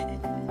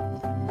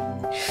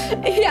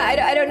 Yeah,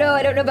 I don't know.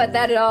 I don't know about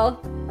that at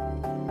all.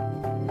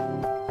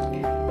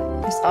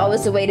 There's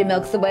always a way to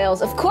milk the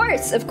whales. Of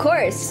course, of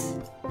course.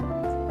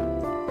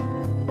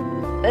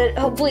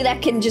 Hopefully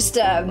that can just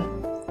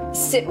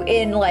sit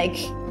in like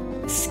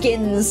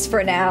skins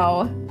for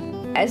now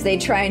as they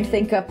try and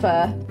think up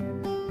a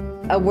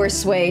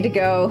worse way to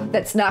go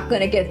that's not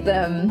going to get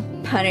them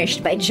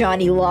punished by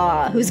Johnny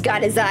Law, who's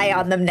got his eye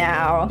on them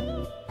now.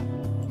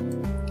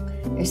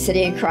 They're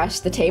sitting across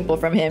the table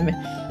from him,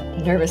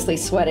 nervously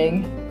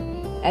sweating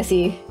as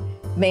he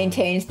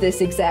maintains this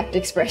exact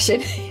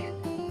expression.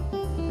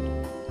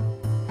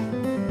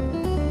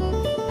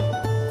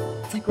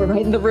 We're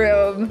right in the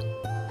room.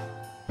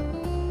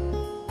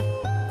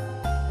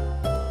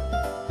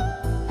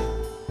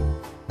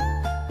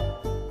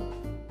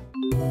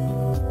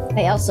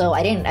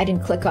 I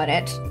didn't click on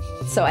it,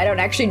 so I don't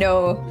actually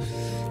know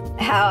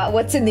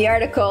what's in the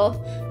article,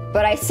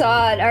 but I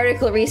saw an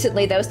article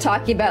recently that was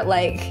talking about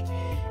like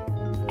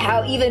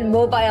how even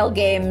mobile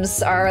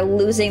games are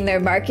losing their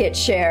market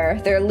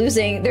share.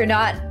 They're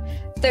not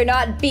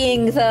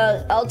being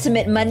the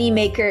ultimate money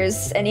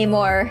makers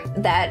anymore.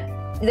 That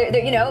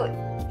they're you know,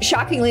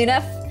 shockingly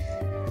enough,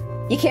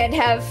 you can't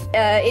have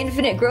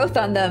infinite growth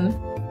on them,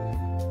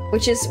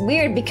 which is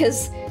weird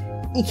because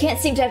you can't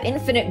seem to have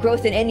infinite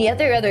growth in any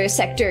other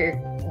sector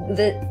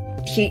that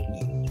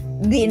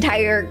the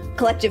entire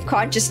collective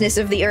consciousness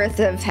of the Earth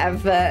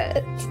have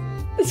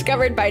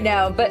discovered by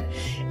now. But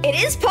it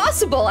is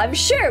possible, I'm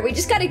sure. We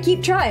just gotta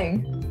keep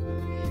trying.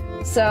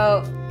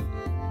 So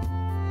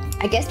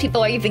I guess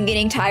people are even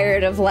getting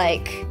tired of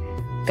like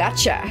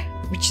gacha,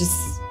 which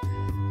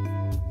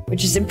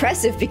is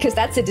impressive because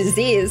that's a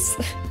disease.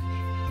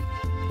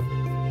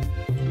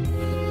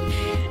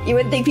 You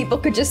wouldn't think people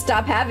could just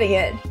stop having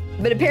it,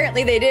 but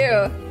apparently they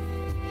do.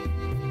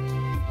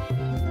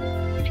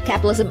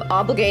 Capitalism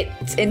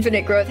obligates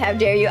infinite growth, how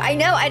dare you? I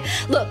know,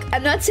 look,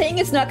 I'm not saying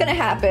it's not gonna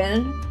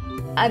happen.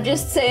 I'm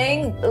just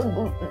saying,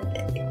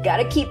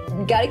 gotta keep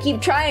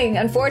trying.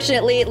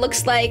 Unfortunately, it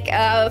looks like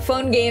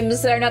phone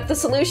games are not the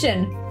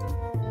solution.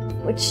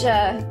 Which,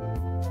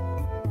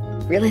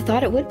 really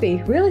thought it would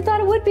be. Really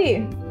thought it would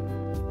be.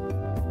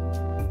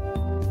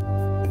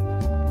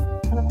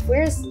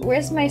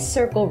 Where's my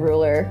circle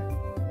ruler?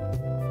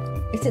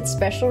 Is it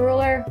special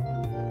ruler?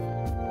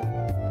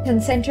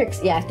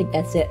 Concentrics? Yeah, I think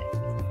that's it.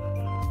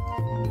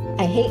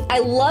 I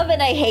love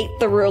and I hate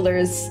the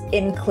rulers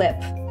in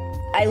Clip.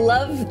 I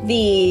love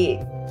the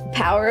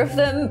power of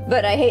them,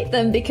 but I hate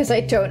them because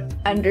I don't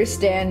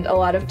understand a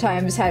lot of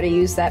times how to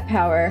use that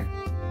power.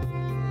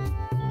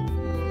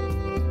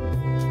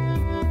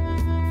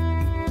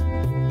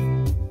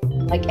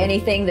 Like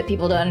anything that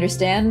people don't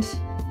understand,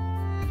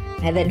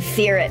 I then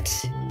fear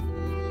it.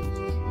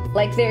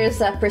 Like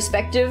there's a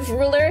perspective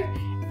ruler,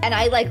 and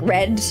I like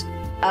read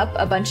up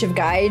a bunch of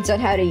guides on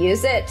how to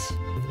use it.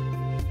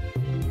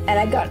 And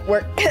I got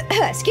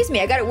excuse me,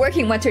 I got it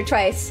working once or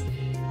twice.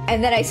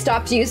 And then I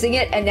stopped using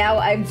it, and now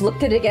I've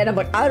looked at it again. I'm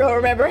like, I don't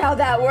remember how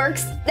that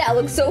works. That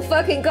looks so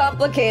fucking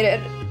complicated.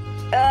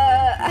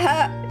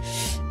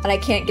 And I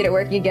can't get it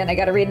working again. I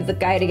gotta read the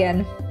guide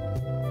again.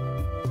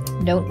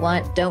 Don't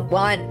want.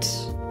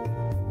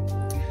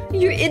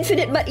 Your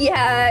infinite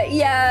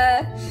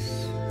yeah.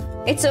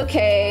 It's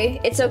okay.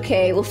 It's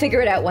okay. We'll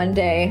figure it out one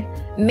day.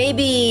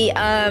 Maybe,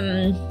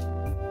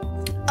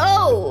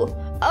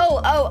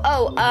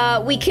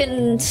 we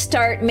can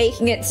start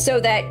making it so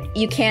that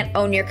you can't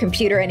own your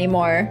computer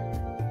anymore.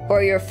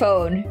 Or your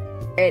phone.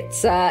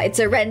 It's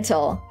a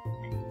rental.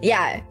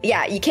 Yeah,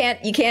 you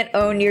can't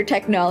own your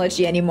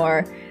technology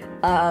anymore.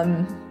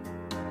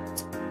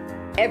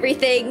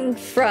 Everything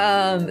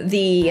from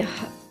the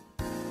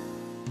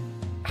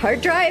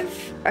hard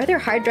drive? Are there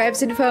hard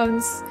drives in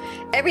phones?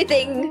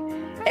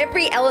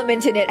 Every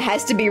element in it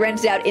has to be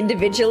rented out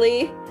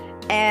individually,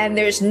 and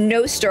there's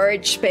no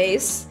storage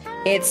space.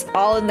 It's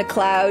all in the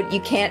cloud. You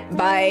can't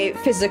buy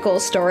physical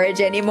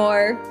storage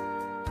anymore.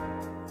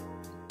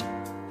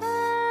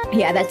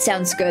 Yeah, that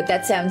sounds good.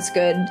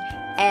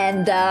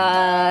 And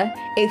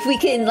if we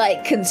can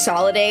like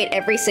consolidate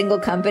every single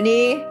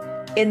company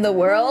in the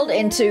world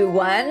into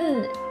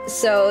one,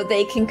 so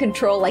they can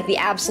control like the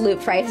absolute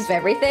price of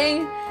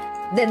everything,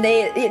 then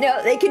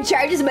they can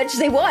charge as much as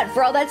they want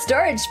for all that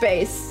storage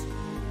space.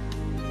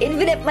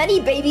 Infinite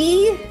money,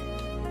 baby.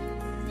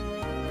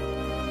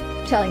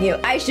 I'm telling you,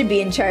 I should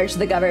be in charge of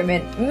the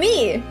government.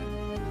 Me.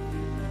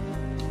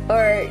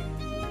 Or,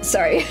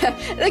 sorry,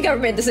 the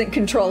government doesn't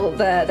control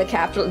the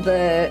capital,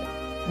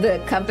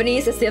 the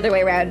companies. It's the other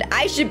way around.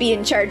 I should be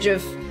in charge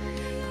of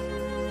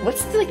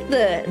what's like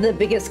the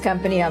biggest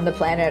company on the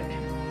planet.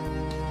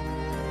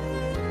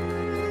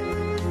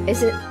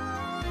 Is it?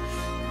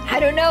 I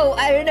don't know.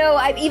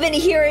 I'm even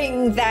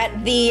hearing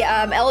that the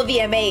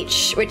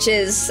LVMH, which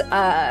is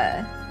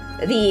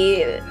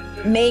the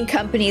main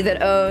company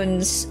that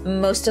owns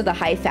most of the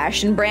high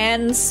fashion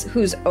brands,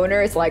 whose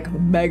owner is like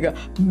mega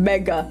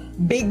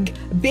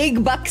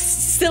big bucks,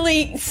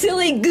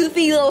 silly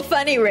goofy little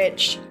funny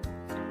rich,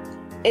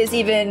 is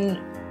even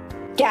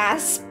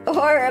gasp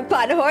horror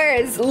upon horror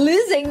is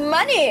losing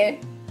money.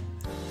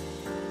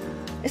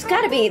 There's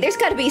gotta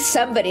be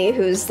somebody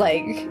who's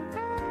like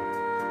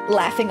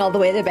laughing all the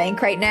way to the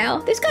bank right now.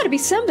 There's gotta be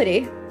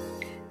somebody.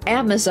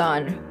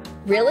 Amazon.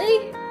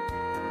 Really?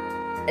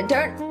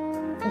 Don't.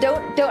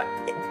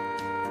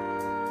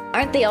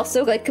 Aren't they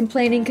also like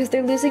complaining because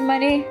they're losing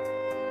money?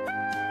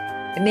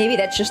 Maybe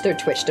that's just their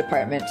Twitch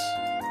department.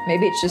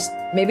 Maybe it's just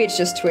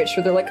Twitch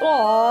where they're like,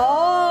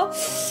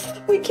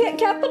 "Aww, we can't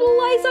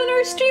capitalize on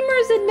our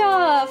streamers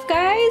enough,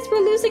 guys. We're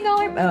losing all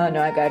our." Oh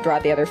no, I gotta draw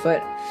the other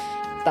foot.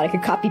 Thought I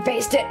could copy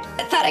paste it.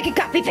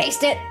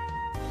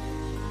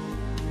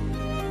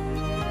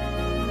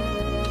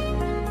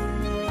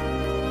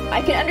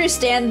 I can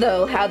understand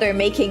though how they're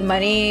making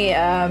money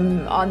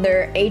on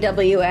their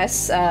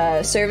AWS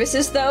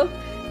services though,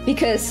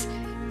 because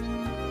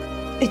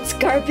it's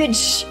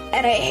garbage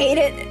and I hate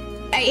it.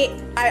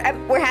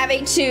 We're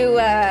having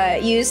to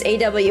use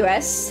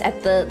AWS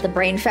at the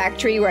Brain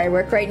Factory where I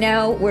work right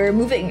now. We're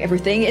moving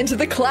everything into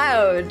the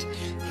cloud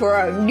for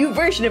our new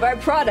version of our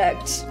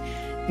product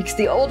because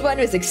the old one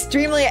was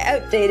extremely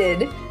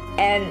outdated,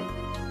 and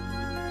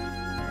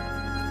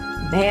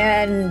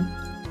man,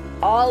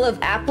 all of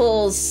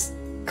Apple's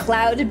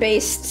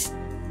cloud-based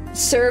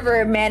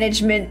server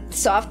management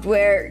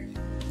software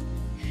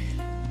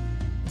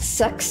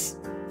sucks.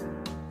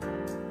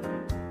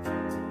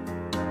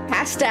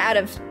 Pasta out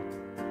of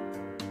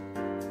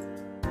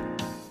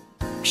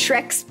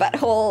Shrek's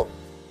butthole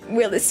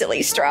with a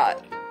silly straw.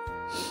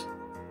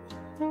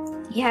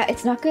 Yeah,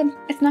 it's not good.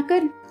 It's not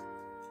good.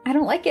 I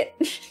don't like it.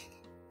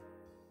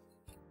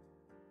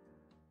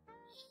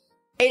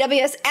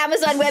 AWS,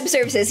 Amazon Web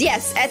Services.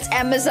 Yes, that's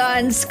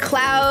Amazon's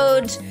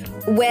cloud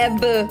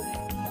web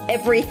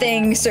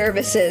everything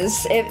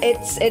services.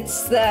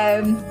 It's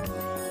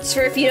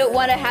for if you don't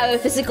want to have a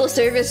physical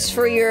service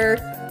for your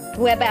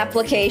web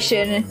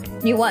application,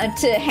 you want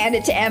to hand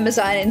it to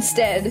Amazon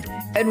instead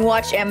and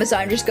watch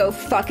Amazon just go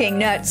fucking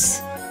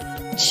nuts,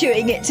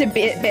 chewing it to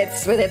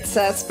bits with its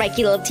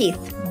spiky little teeth.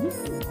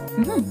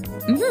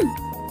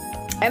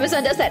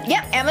 Amazon does that.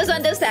 Yep,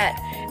 Amazon does that.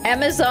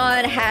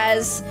 Amazon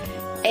has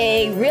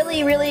a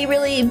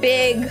really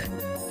big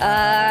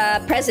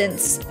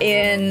presence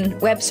in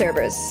web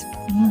servers.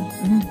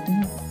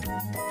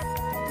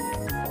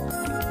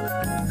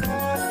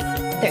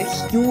 They're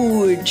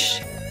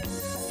huge.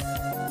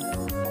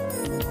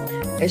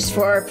 There's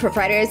 4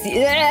 providers.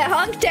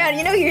 Honk down.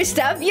 You know your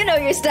stuff. You know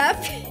your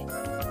stuff.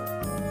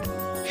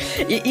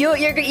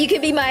 You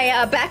can be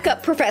my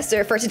backup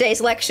professor for today's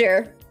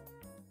lecture.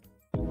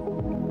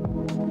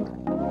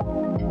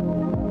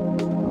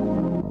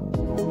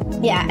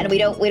 Yeah, and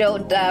we're not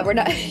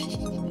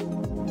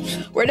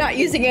we're not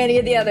using any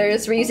of the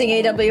others. We're using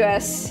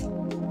AWS.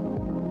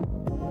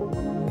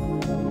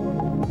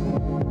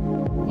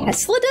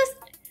 Tesla does?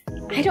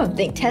 I don't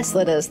think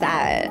Tesla does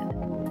that.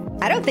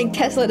 I don't think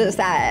Tesla does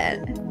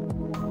that.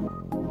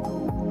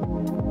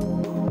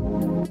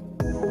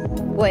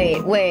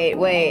 Wait.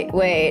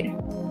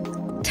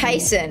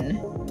 Tyson.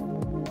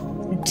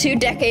 2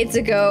 decades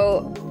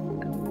ago.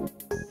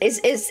 Is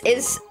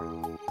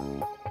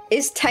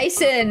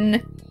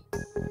Tyson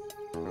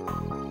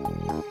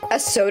a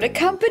soda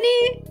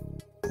company?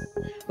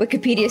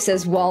 Wikipedia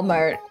says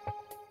Walmart.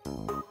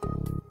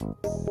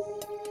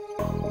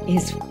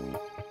 Is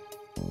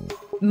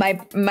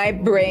my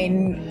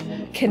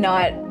brain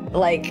cannot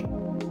like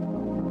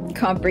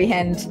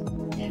comprehend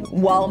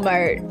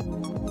Walmart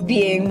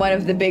being one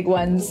of the big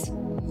ones.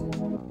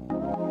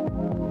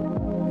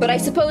 But I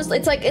suppose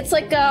it's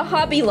like a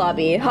Hobby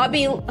Lobby.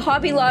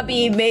 Hobby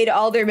Lobby made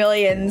all their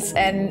millions,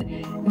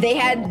 and they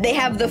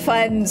have the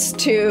funds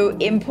to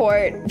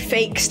import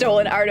fake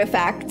stolen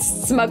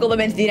artifacts, smuggle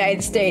them into the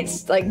United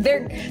States. Like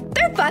they're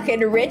fucking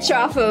rich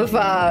off of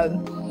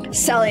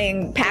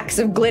selling packs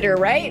of glitter,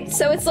 right?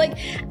 So it's like,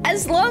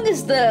 as long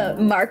as the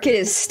market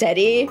is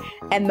steady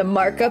and the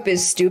markup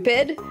is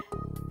stupid,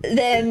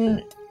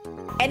 then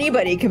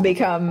anybody can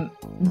become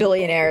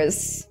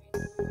billionaires.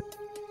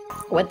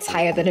 What's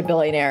higher than a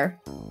billionaire?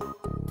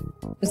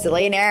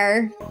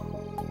 Zillionaire?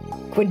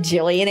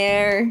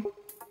 Quadrillionaire?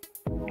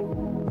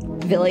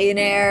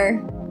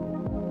 Billionaire?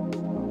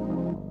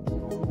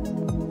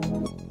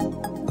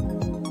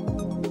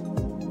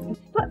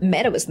 But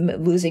Meta was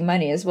losing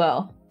money as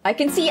well. I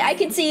can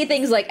see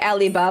things like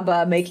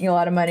Alibaba making a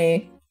lot of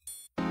money.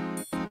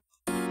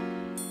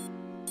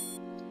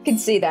 Can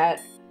see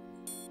that.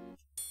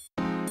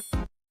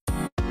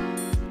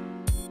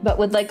 But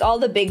with like all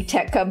the big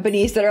tech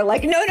companies that are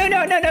like, no,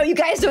 you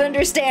guys don't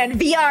understand.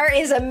 VR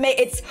is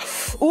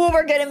ooh,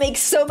 we're gonna make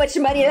so much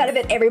money out of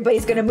it.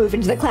 Everybody's gonna move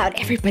into the cloud.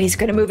 Everybody's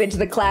gonna move into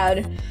the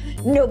cloud.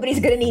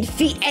 Nobody's gonna need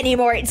feet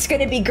anymore. It's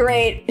gonna be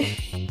great.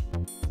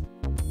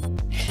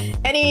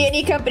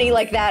 Any company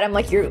like that, I'm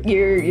like, you're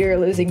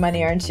losing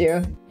money, aren't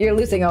you? You're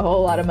losing a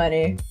whole lot of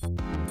money.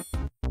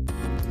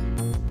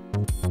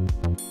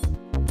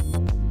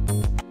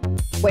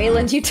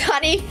 Wayland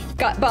Yutani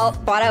got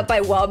bought out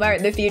by Walmart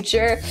in the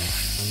future.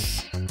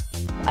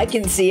 I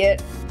can see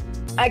it.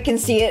 I can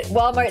see it.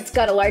 Walmart's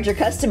got a larger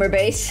customer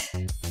base.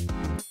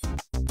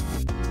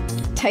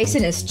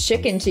 Tyson is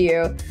chicken to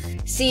you.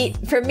 See,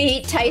 for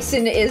me,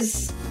 Tyson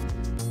is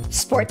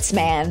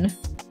sportsman.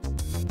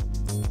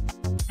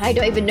 I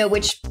don't even know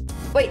which.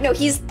 Wait, no,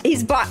 he's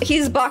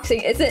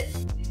boxing. Is it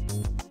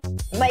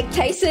Mike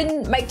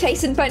Tyson? Mike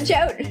Tyson Punch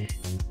Out?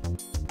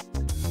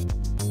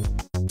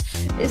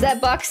 Is that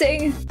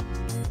boxing?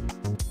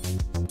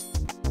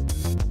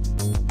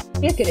 I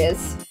think it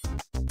is.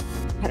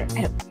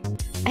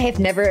 I have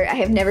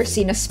never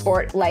seen a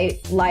sport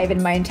live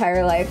in my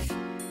entire life.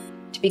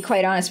 To be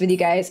quite honest with you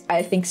guys,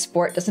 I think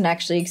sport doesn't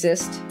actually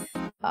exist.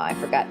 Oh, I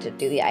forgot to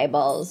do the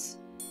eyeballs.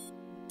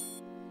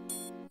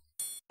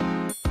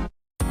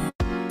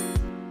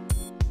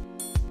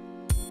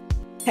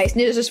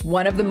 Tyson is just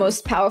one of the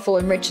most powerful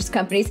and richest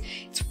companies.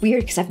 It's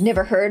weird because I've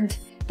never heard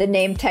the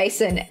name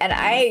Tyson, and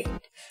I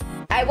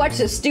watched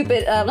a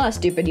stupid, not a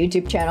stupid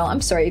YouTube channel. I'm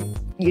sorry,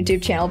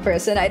 YouTube channel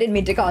person. I didn't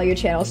mean to call your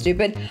channel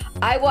stupid.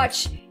 I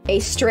watch a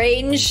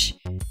strange,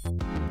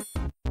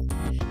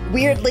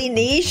 weirdly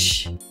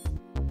niche.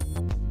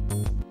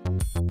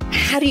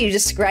 How do you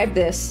describe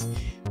this?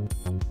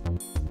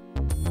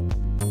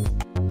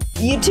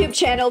 YouTube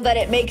channel that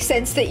it makes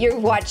sense that you're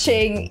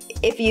watching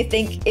if you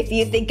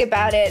think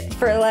about it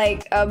for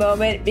like a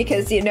moment,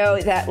 because you know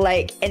that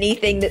like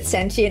anything that's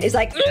sentient is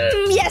like,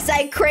 yes,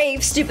 I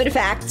crave stupid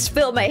facts,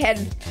 fill my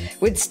head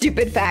with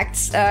stupid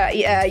facts.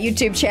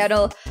 YouTube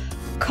channel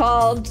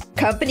called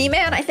Company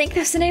Man, I think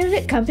that's the name of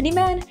it, Company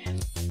Man,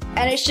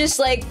 and it's just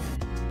like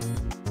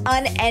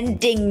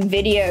unending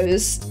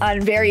videos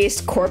on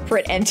various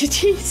corporate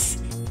entities.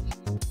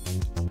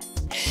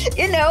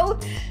 You know,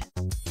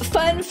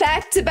 fun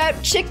facts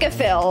about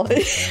Chick-fil.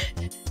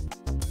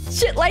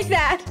 Shit like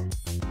that.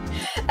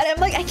 And I'm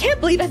like, I can't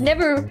believe I've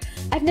never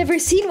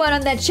seen one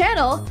on that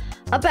channel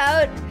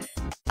about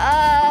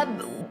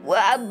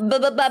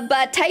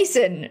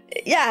Tyson.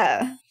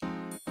 Yeah.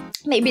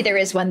 Maybe there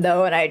is one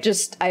though, and I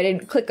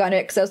didn't click on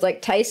it because I was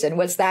like, Tyson,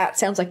 what's that?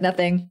 Sounds like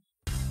nothing.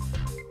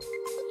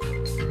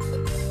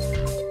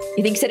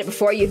 You think you said it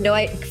before? You have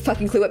no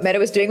fucking clue what Meta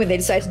was doing when they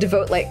decided to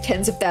devote like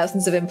tens of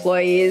thousands of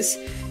employees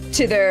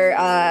to their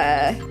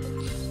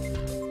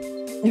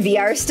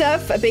VR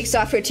stuff. A big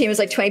software team is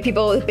like 20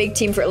 people, with a big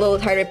team for a little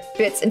harder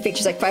bits and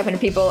features like 500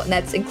 people, and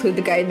that's include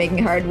the guy making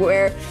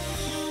hardware.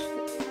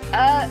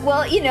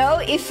 Well, you know,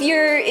 if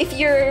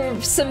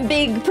you're some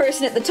big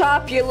person at the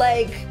top, you're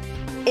like,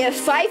 if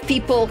 5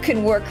 people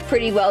can work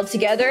pretty well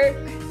together,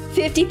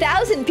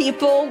 50,000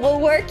 people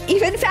will work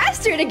even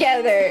faster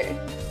together.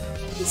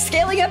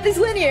 Scaling up is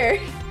linear,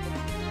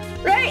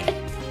 right?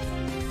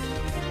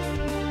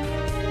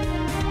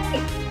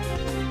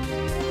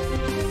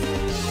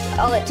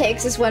 All it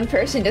takes is one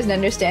person who doesn't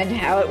understand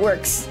how it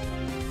works,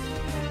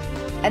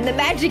 and the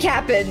magic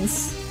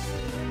happens.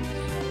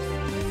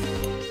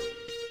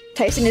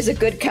 Tyson is a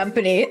good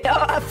company.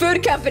 Oh, a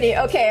food company.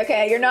 Okay,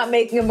 okay. You're not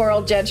making a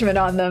moral judgment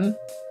on them.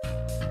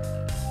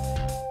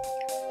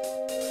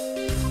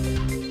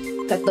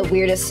 Got the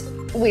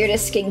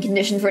weirdest skin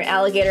condition for an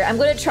alligator. I'm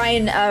gonna try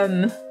and,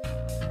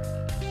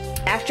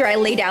 after I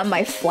lay down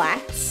my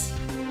flats,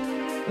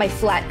 my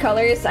flat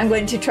colors, I'm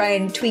going to try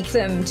and tweak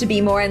them to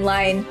be more in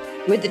line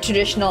with the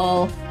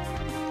traditional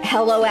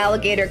Hello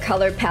Alligator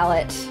color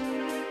palette.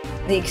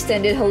 The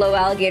extended Hello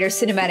Alligator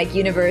Cinematic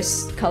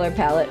Universe color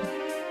palette.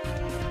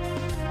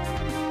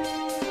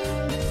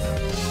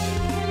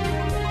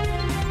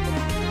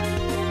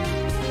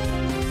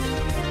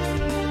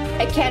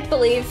 I can't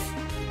believe...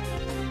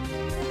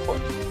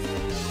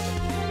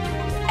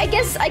 I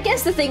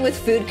guess the thing with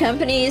food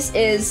companies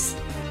is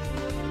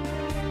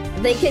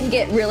they can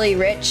get really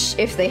rich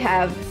if they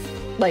have,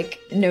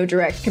 like, no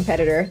direct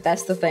competitor.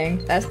 That's the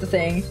thing. That's the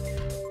thing.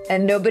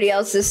 And nobody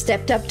else has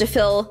stepped up to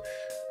fill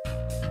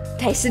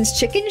Tyson's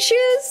chicken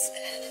shoes?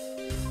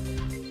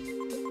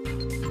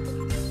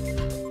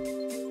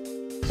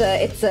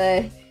 It's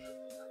a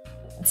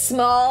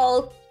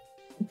small,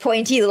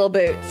 pointy little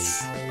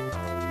boots.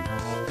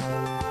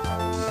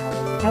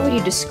 How would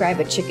you describe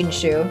a chicken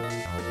shoe?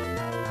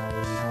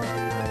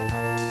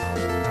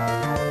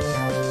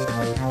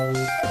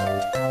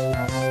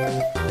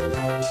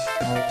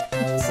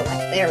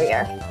 Select, there we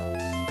are.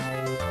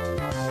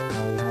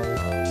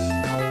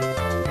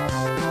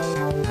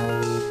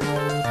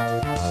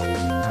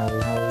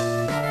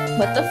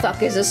 What the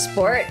fuck is a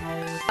sport?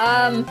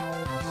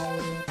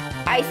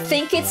 I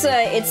think it's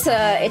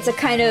a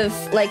kind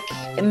of like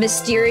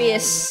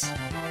mysterious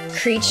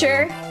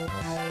creature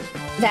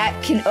that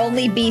can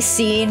only be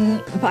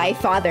seen by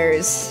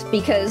fathers,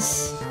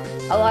 because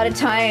a lot of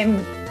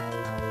time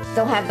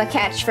they'll have the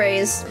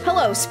catchphrase,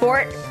 "Hello,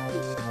 sport."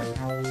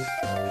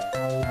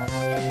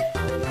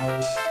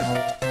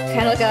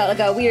 Kind of like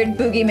a weird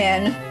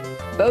boogeyman.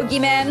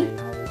 Bogeyman?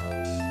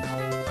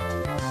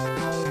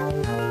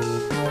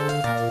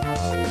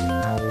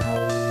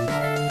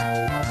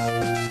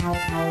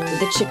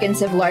 The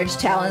chickens have large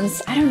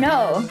talons. I don't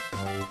know.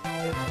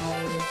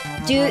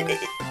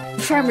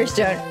 Farmers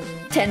don't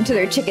tend to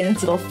their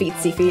chickens' little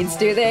feetsy feeds,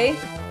 do they?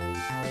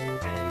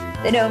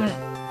 They don't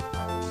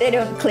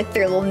clip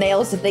their little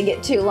nails if they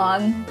get too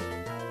long.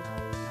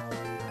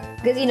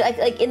 Because, you know,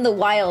 like in the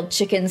wild,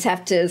 chickens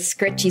have to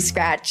scratchy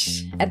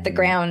scratch at the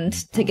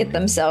ground to get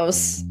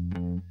themselves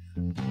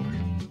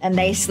a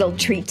nice little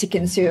treat to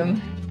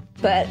consume.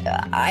 But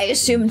I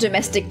assume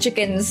domestic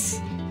chickens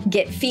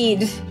get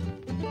fed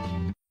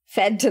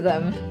to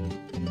them.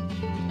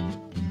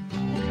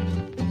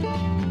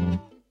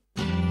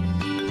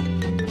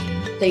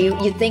 So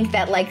you think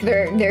that, like,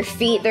 their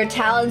feet, their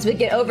talons would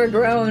get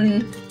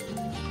overgrown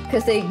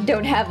because they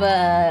don't have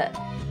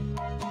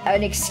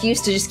an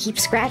excuse to just keep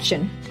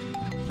scratching.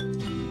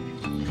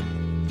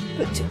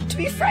 But to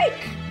be frank,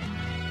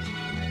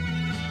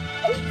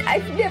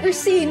 I've never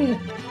seen...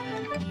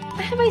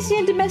 Have I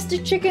seen a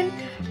domestic chicken?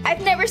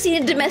 I've never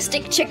seen a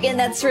domestic chicken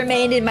that's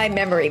remained in my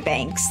memory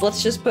banks.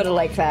 Let's just put it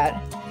like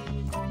that.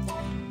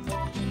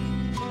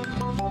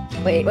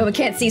 Wait, when we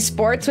can't see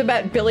sports, what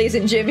about Billy's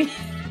and Jimmy?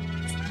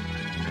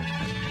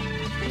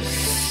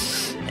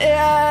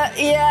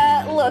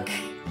 Yeah, look.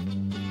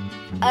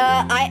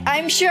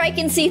 I'm sure I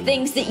can see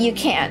things that you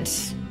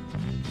can't.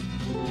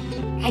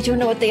 I don't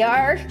know what they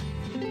are,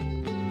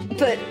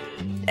 but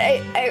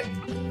I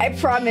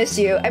promise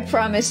you,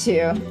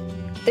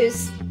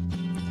 there's...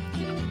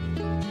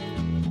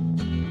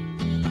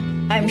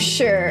 I'm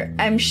sure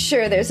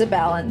there's a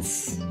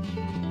balance.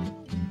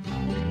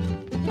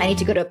 I need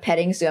to go to a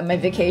petting zoo on my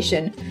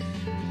vacation.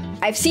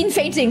 I've seen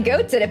fainting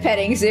goats at a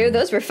petting zoo.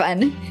 Those were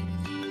fun.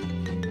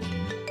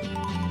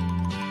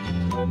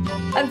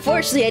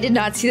 Unfortunately, I did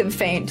not see them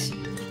faint.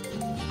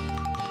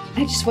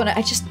 I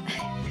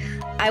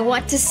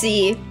want to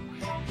see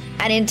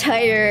an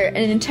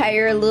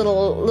entire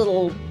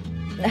little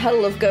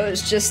huddle of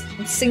goats just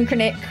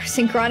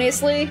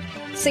synchronously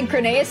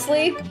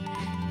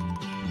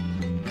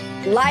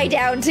lie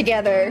down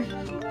together,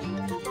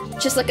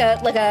 just like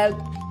a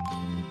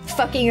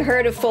fucking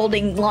herd of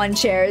folding lawn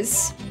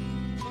chairs.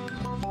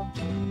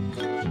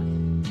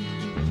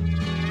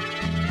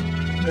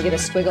 Can I get a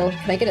squiggle?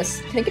 Can I get a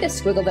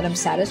squiggle that I'm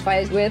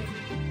satisfied with?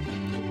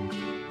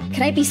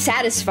 Can I be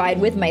satisfied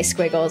with my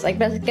squiggles? I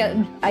guess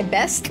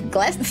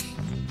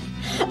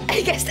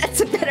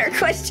that's a better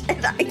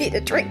question. I need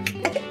a drink.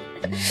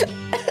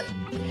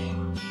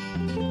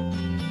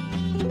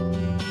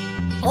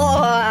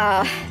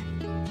 Oh.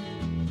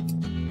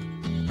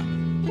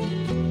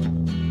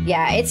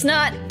 Yeah, it's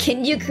not,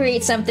 can you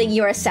create something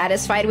you are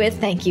satisfied with?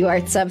 Thank you,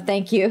 Art Sub,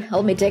 thank you.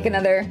 Let me take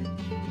another.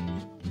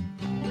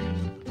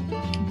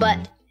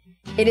 But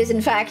it is,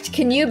 in fact,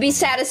 can you be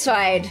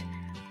satisfied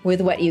with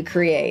what you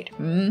create?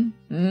 Big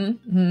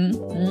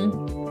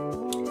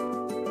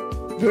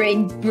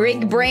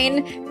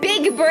brain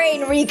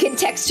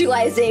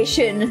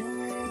recontextualization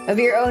of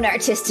your own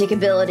artistic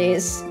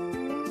abilities.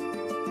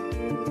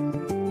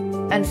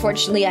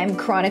 Unfortunately, I'm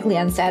chronically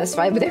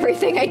unsatisfied with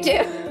everything I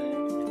do.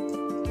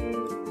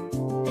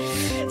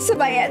 So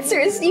my answer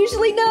is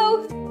usually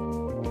no.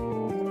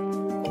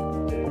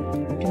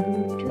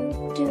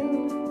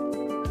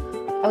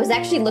 I was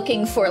actually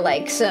looking for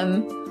like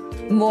some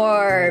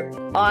more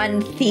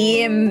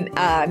on-theme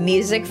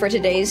music for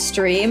today's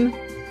stream.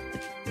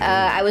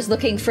 I was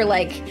looking for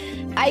like,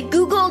 I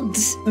googled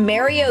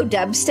Mario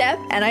dubstep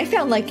and I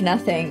found like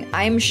nothing.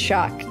 I'm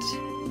shocked.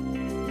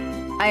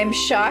 I am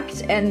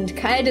shocked and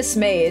kind of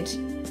dismayed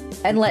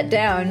and let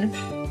down.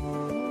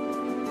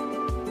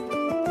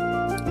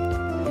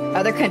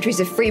 Other countries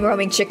have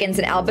free-roaming chickens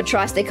and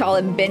albatross, they call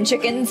them bin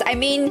chickens. I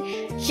mean,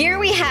 here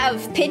we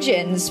have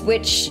pigeons,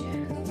 which,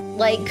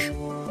 like,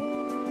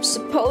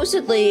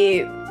 supposedly,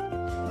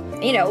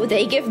 you know,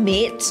 they give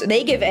meat,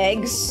 they give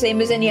eggs,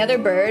 same as any other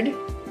bird.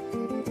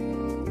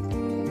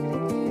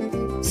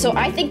 So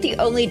I think the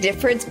only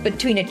difference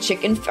between a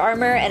chicken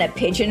farmer and a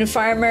pigeon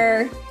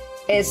farmer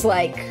is,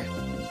 like,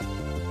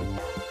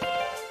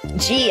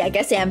 gee, I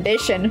guess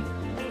ambition.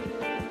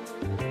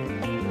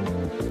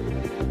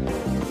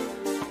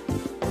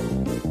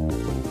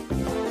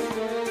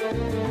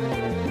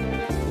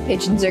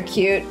 Pigeons are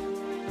cute.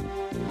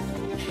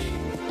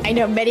 I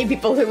know many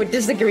people who would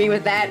disagree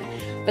with that,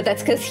 but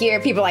that's because here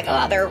people are like,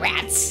 oh, they're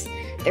rats.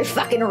 They're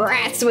fucking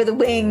rats with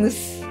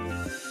wings.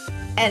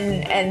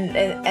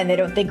 And they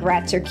don't think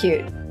rats are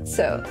cute.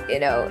 So, you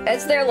know,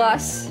 it's their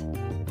loss.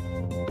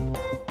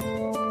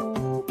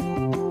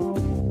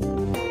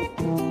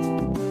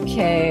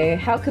 Okay,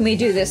 how can we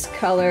do this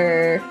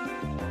color?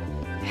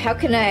 How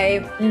can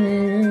I...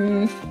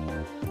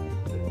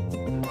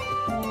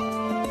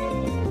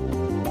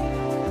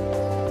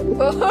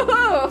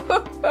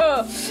 Whoa!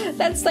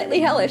 That's slightly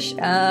hellish. So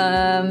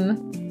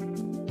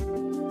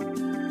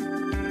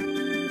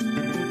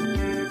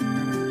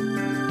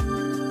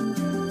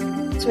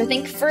I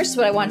think first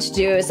what I want to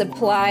do is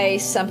apply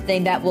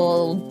something that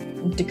will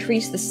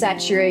decrease the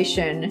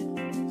saturation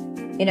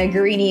in a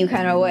greeny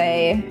kind of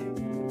way.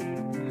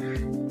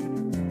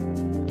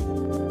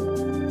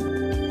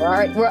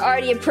 We're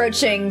already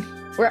approaching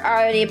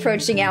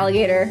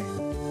alligator.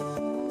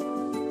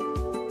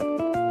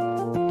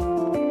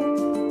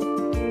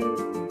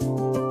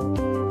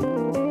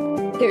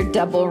 They're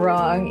double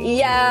wrong.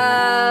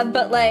 Yeah,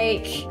 but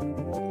like...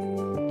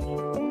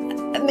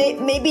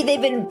 Maybe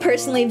they've been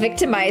personally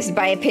victimized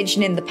by a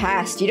pigeon in the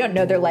past. You don't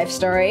know their life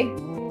story.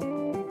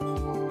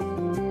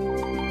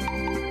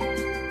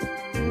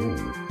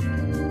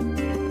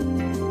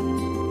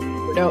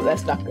 No,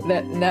 that's not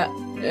good. No.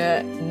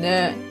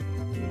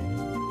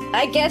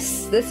 I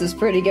guess this is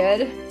pretty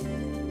good.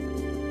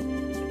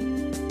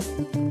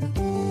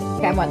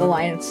 Okay, I want the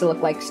lines to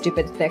look like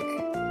stupid thick.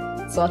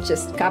 So I'll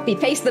just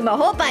copy-paste them a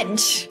whole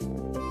bunch!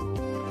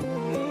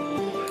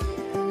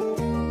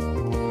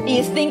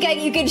 You think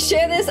you can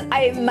share this?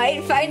 I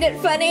might find it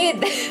funny.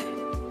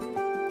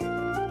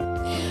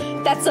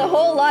 That's a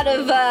whole lot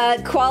of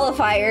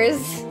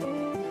qualifiers.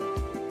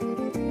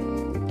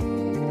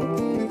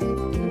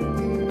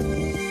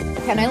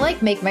 Can I,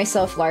 like, make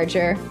myself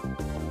larger?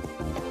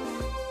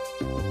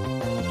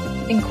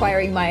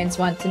 Inquiring minds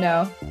want to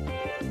know.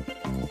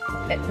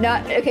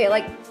 Not- okay,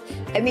 like,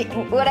 I mean,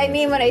 what I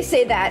mean when I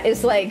say that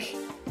is like,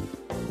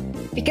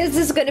 because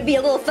this is gonna be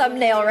a little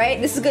thumbnail, right?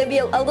 This is gonna be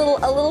a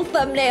little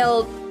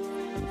thumbnail.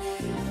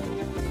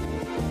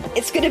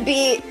 It's gonna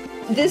be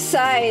this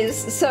size,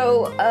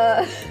 so,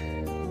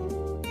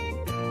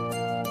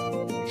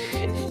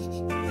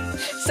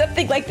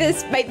 something like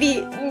this might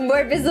be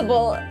more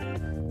visible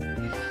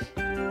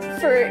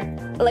for,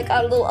 like,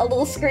 a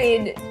little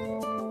screen,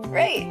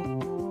 right?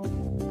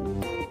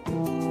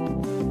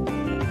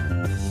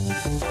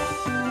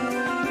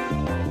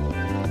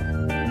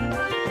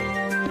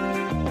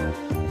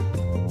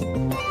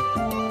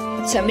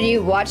 Somebody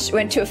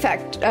went to a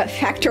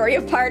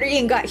Factorio party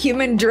and got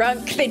human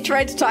drunk. They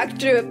tried to talk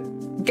to a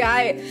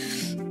guy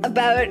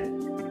about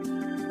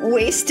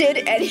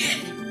wasted and...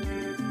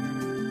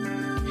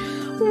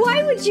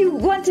 Why would you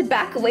want to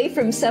back away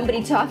from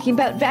somebody talking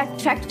about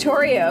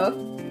Factorio?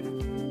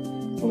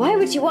 Why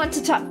would you want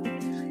to talk...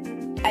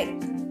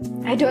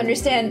 I don't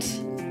understand.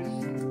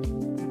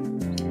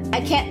 I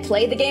can't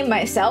play the game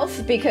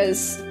myself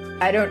because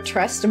I don't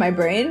trust my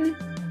brain.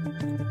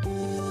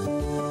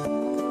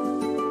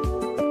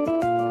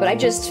 But I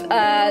just,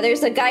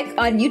 there's a guy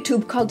on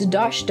YouTube called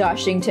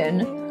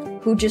Doshington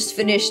who just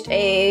finished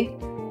a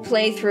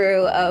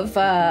playthrough of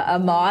a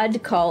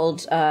mod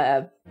called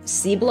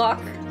C-Block.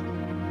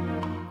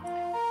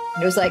 And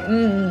it was like,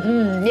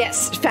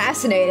 yes,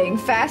 fascinating.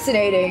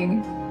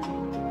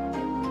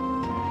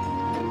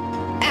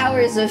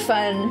 Hours of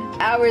fun,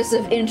 hours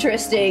of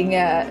interesting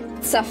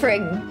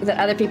suffering that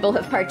other people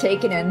have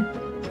partaken in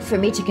for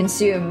me to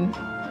consume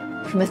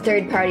from a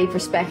third-party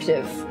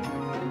perspective.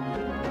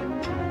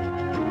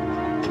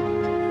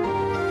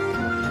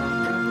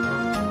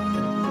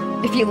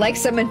 If you like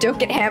someone, don't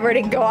get hammered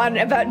and go on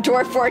about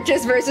Dwarf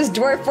Fortress versus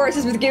Dwarf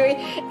Fortress with Gooey.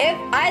 If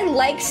I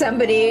like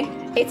somebody,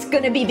 it's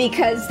gonna be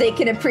because they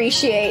can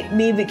appreciate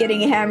me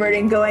getting hammered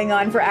and going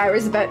on for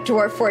hours about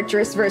Dwarf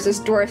Fortress versus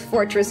Dwarf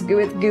Fortress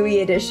with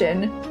Gooey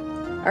Edition.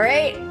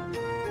 Alright?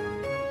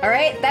 All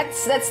right,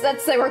 that's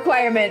the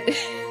requirement.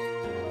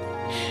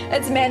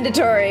 That's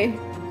mandatory.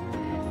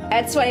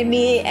 That's why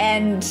me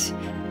and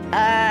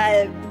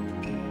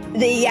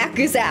the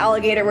Yakuza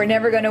alligator were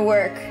never gonna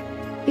work.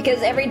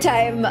 Because every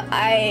time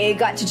I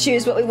got to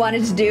choose what we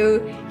wanted to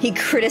do, he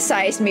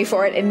criticized me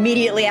for it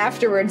immediately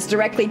afterwards,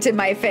 directly to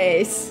my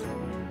face.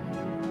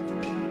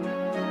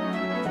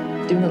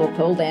 Doing a little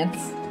pole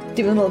dance.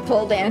 Doing a little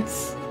pole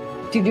dance.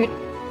 Do-do-it.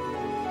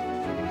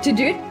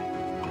 Do-do-it.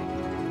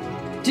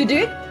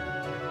 Do-do-it.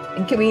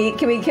 And can we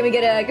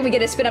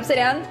get a spin upside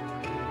down?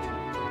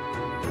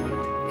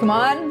 Come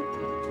on.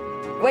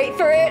 Wait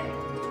for it.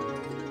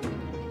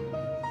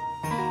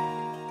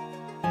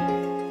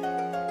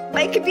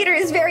 My computer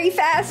is very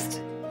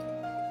fast.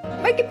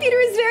 My computer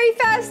is very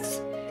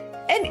fast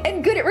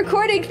and good at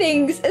recording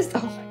things.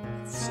 Oh,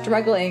 it's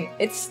struggling.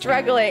 It's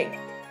struggling.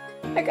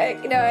 Okay,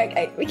 you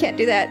know, we can't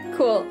do that.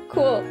 Cool.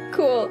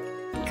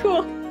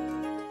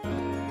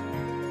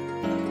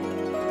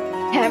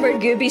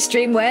 Hammered Gooby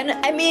stream when?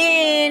 I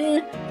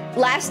mean,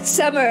 last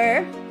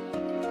summer.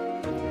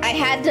 I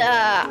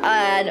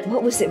had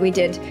what was it we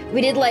did? We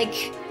did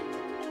like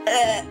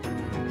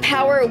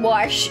power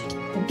wash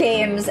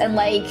games and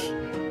like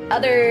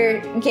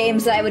other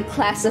games that I would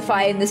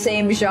classify in the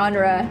same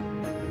genre,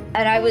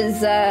 and I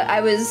was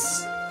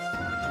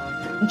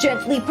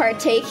gently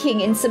partaking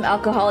in some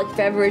alcoholic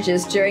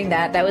beverages during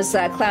that. That was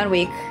Clown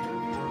Week.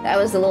 That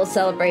was a little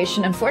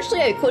celebration.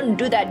 Unfortunately, I couldn't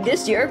do that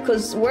this year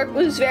because work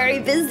was very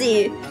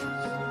busy.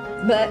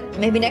 But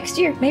maybe next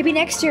year. Maybe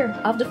next year.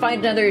 I'll have to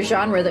find another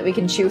genre that we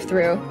can chew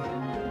through.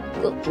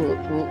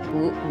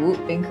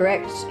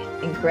 Incorrect.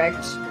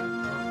 Incorrect.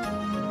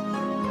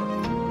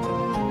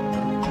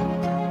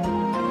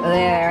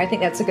 There, I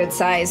think that's a good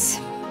size.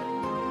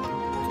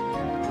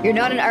 You're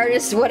not an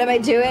artist, what am I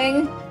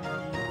doing?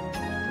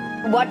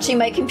 Watching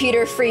my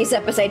computer freeze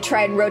up as I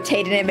try and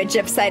rotate an image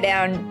upside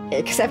down,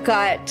 because I've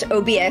got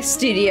OBS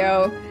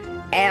Studio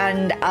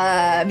and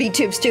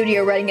VTube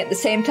Studio running at the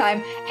same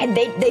time, and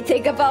they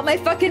take up all my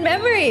fucking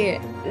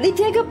memory! They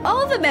take up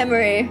all the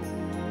memory!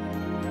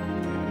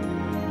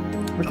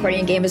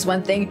 Recording a game is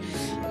one thing,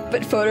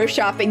 but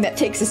photoshopping that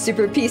takes a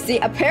super PC,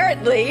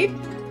 apparently!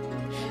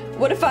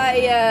 What if I,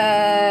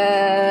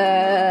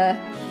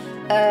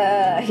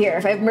 here,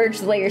 if I've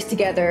merged the layers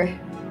together,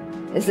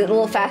 is it a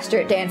little faster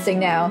at dancing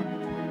now?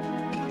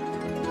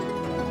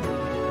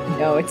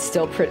 No, it's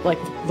still pretty, like,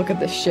 look at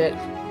this shit.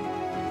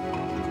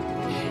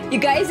 You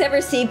guys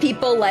ever see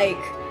people, like,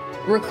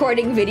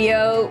 recording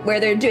video where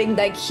they're doing,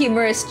 like,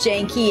 humorous,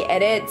 janky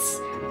edits,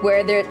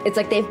 where it's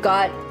like they've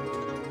got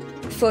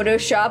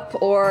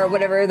Photoshop or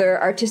whatever their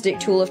artistic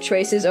tool of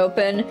choice is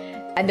open,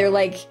 and they're,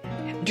 like,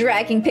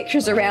 dragging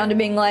pictures around and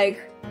being like,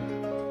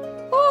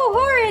 oh,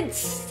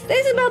 Horrence,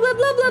 this is blah blah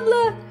blah blah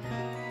blah.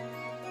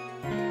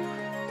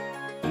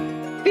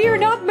 Fear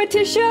not,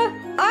 Matisha,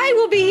 I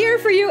will be here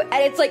for you. And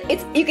it's like,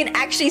 you can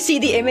actually see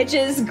the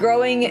images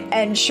growing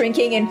and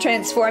shrinking and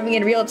transforming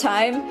in real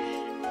time.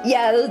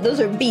 Yeah, those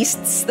are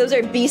beasts. Those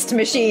are beast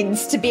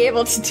machines to be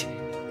able to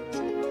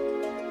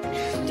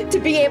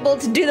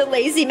do the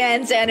lazy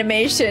man's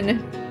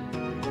animation.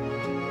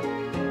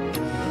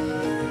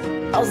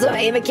 Also,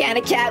 hey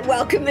Mechanicat,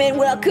 welcome in,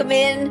 welcome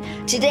in.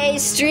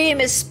 Today's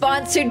stream is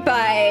sponsored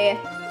by,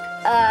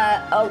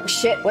 oh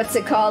shit, what's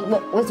it called?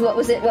 What was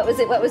it?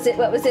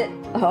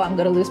 Oh, I'm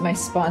gonna lose my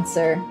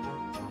sponsor.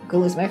 I'm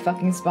gonna lose my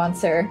fucking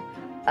sponsor.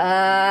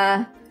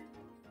 Ant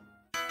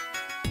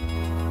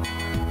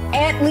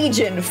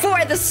Legion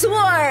for the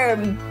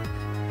Swarm!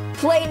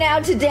 Play now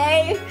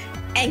today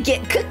and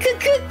get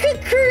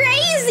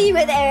crazy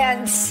with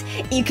ants!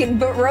 You can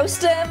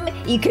roast them,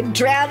 you can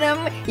drown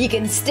them, you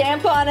can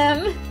stamp on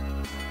them.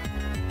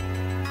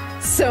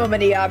 So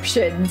many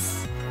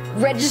options.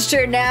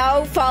 Register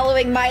now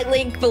following my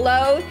link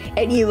below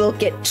and you will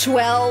get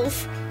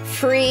 12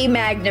 free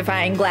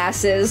magnifying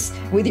glasses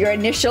with your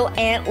initial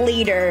ant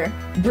leader,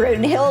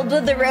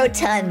 Brunhilde the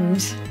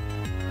Rotund.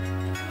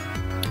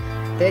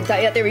 They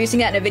thought they were using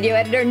that in a video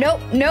editor?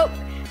 Nope, nope.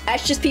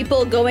 That's just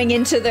people going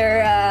into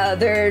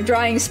their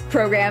drawings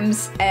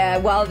programs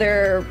while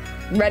they're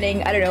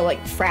running, I don't know,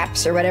 like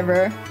fraps or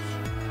whatever,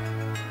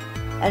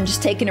 and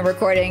just taking a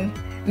recording.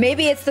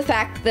 Maybe it's the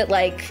fact that,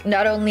 like,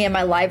 not only am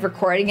I live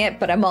recording it,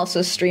 but I'm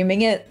also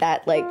streaming it.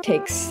 That, like,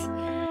 takes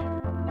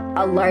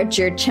a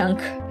larger chunk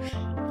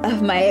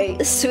of my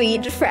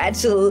sweet,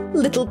 fragile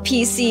little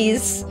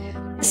PC's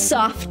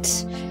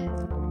soft,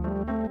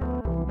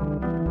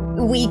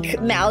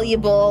 weak,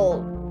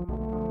 malleable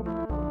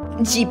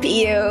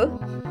GPU.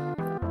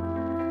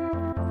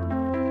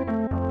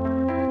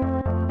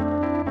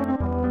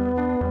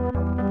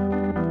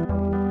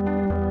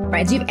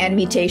 Reminds you of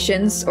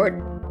Animations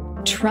or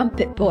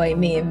Trumpet Boy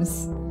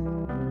memes.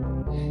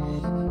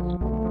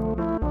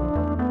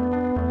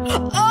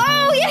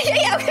 Oh,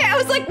 yeah, okay, I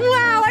was like,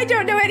 wow, I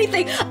don't know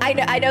anything.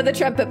 I know the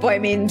Trumpet Boy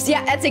memes.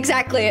 Yeah, that's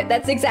exactly it,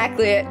 that's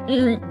exactly it.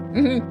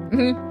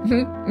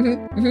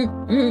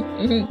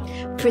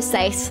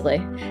 Precisely,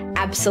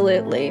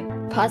 absolutely,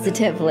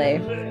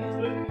 positively.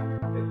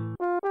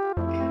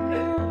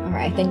 All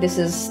Alright, I think this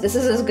is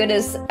as good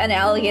as an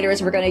alligator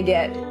as we're gonna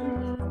get.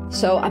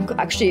 So I'm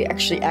actually, I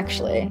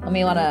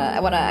wanna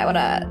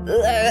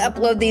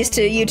upload these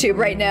to YouTube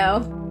right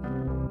now.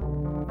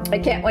 I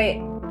can't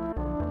wait.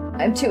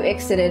 I'm too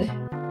excited.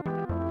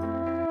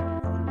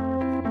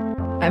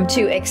 I'm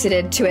too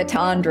excited to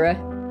attendre.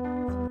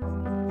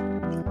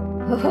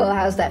 Oh,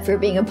 how's that for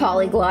being a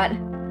polyglot?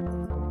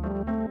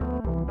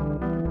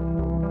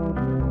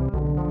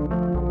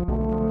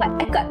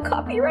 I got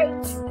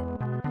copyrights.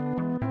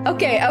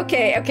 Okay,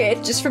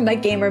 it's just from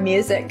that gamer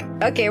music.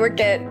 Okay, we're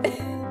good.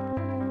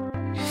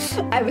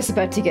 I was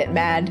about to get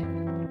mad.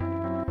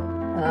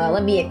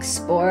 Let me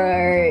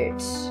export...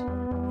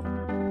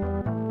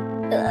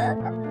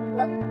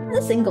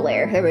 the single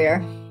layer. There we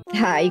are.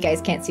 Ha, you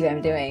guys can't see what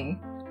I'm doing.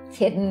 It's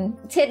hidden.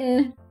 It's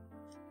hidden.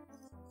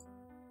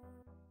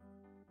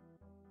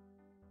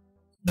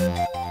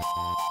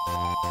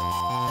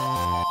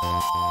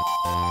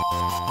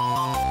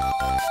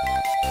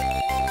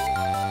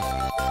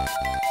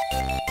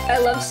 I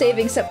love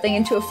saving something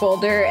into a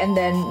folder and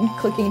then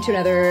clicking to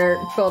another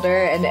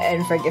folder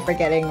and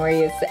forgetting where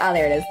you... Oh,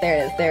 there it is, there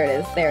it is, there it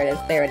is, there it is,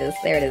 there it is,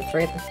 there it is.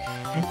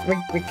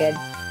 We're good.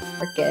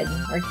 We're good.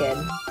 We're good.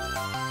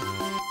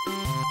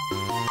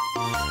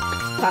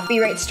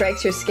 Copyright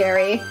strikes are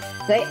scary.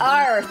 They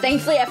are!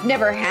 Thankfully, I've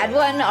never had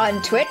one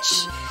on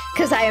Twitch,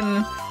 because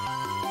I'm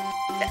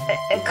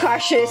a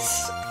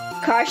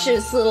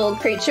cautious little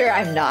creature.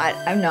 I'm not.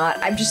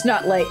 I'm just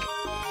not, like,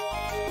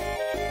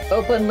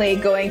 openly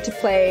going to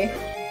play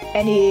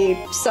any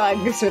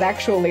songs with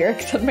actual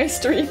lyrics on my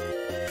stream.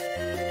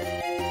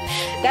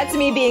 That's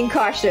me being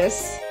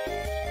cautious.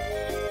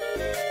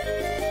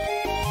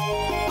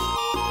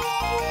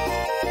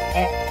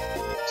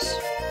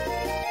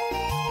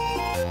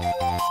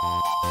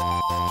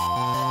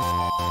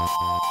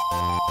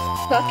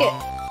 Fuck it.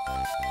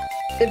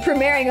 They're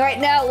premiering right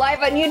now,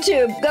 live on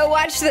YouTube. Go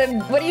watch them.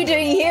 What are you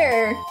doing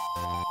here?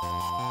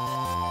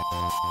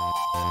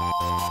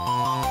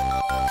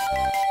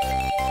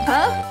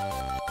 Huh?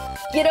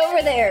 Get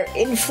over there.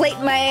 Inflate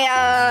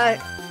my,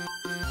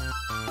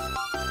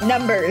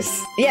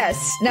 numbers.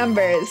 Yes,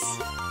 numbers.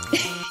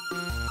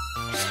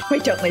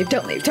 Wait, don't leave,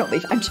 don't leave, don't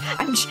leave. I'm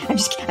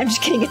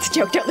just kidding. It's a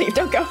joke. Don't leave,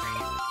 don't go.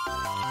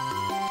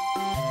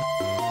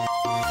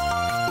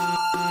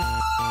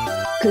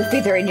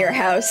 Goofy, they're in your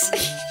house.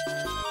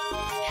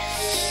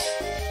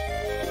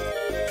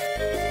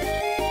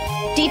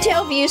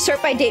 Detail view,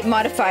 sort by date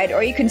modified,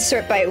 or you can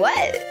sort by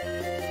what?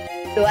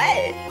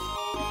 What?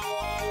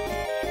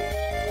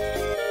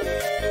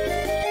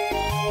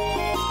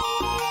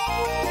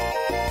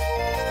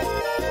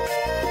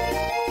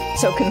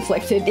 So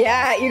conflicted.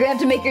 Yeah, you're gonna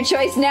have to make your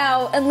choice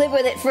now and live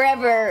with it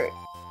forever.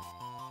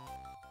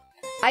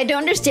 I don't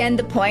understand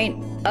the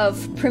point of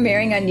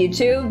premiering on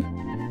YouTube,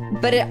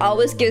 but it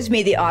always gives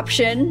me the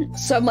option.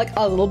 So I'm like,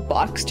 a little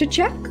box to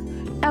check?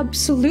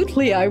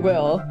 Absolutely I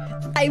will.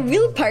 I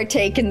will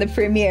partake in the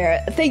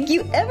premiere. Thank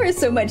you ever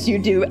so much,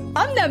 YouTube.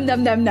 Num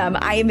num num num.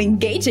 I am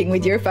engaging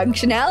with your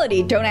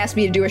functionality. Don't ask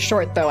me to do a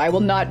short though. I will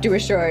not do a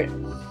short.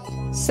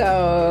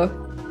 So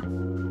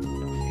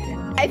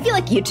I feel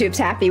like YouTube's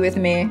happy with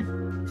me.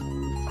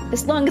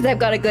 As long as I've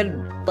got a good,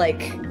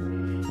 like,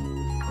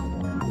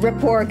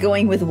 rapport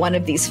going with one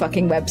of these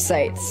fucking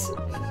websites.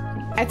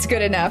 That's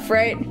good enough,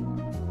 right?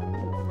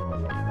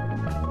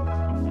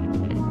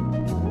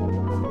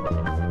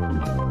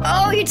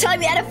 Oh, you're telling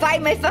me how to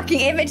find my fucking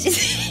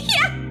images?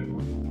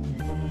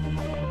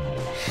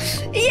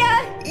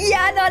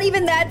 Yeah, not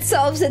even that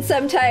solves it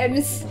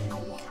sometimes.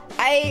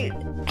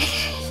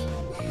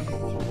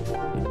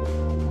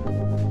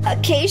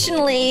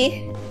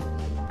 Occasionally,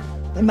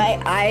 my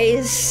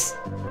eyes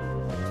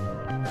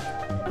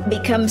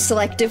become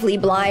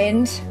selectively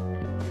blind.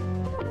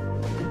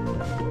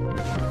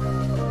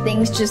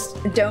 Things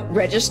just don't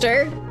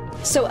register.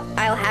 So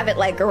I'll have it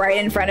like right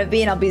in front of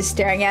me and I'll be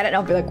staring at it and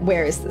I'll be like,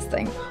 where is this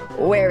thing?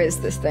 Where is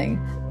this thing?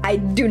 I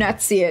do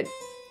not see it.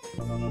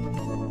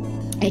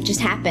 It just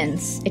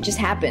happens. It just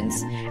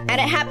happens. And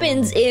it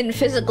happens in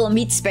physical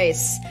meat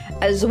space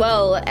as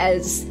well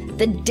as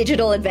the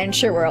digital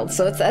adventure world.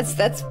 So that's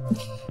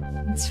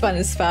it's fun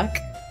as fuck.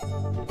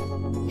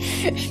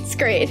 It's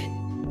great.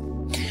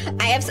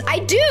 I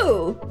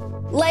do!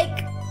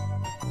 Like,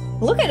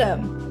 look at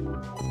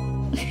them.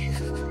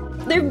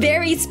 They're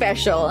very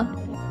special.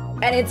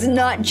 And it's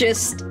not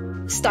just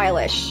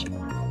stylish.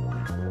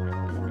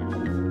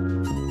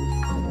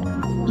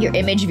 Your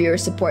image viewer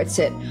supports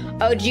it.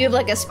 Oh, do you have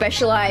like a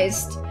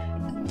specialized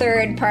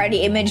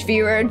third-party image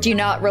viewer? Do you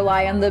not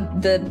rely on the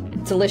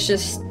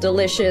delicious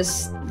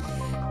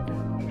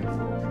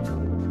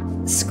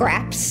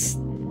scraps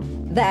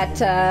that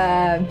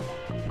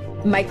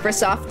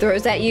Microsoft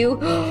throws at you?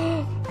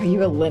 Are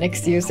you a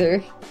Linux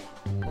user?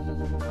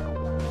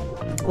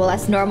 Well,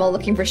 that's normal,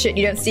 looking for shit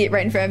you don't see it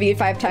right in front of you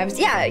 5 times.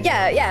 Yeah.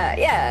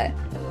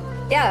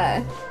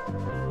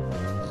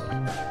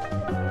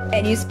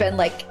 And you spend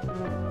like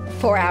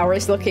 4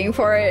 hours looking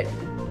for it,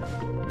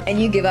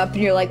 and you give up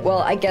and you're like, well,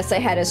 I guess I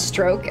had a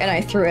stroke and I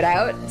threw it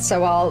out,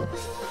 so I'll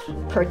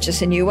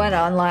purchase a new one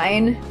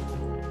online.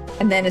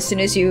 And then as soon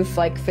as you've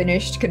like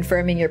finished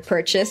confirming your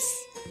purchase,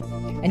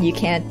 and you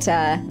can't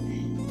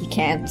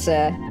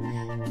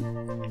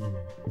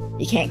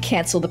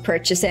cancel the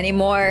purchase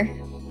anymore,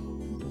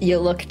 you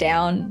look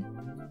down,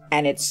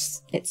 and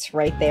it's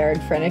right there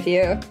in front of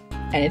you,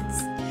 and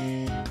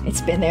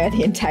it's been there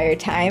the entire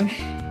time.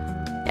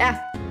 Yeah.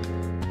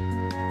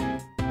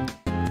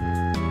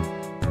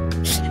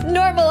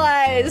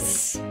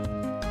 Normalize!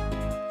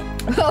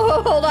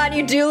 Oh, hold on,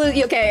 you do lose.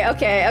 Okay.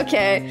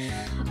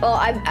 Well,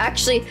 I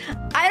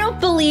don't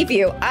believe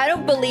you. I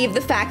don't believe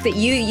the fact that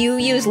you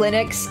use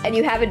Linux and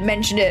you haven't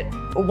mentioned it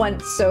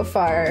once so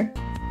far.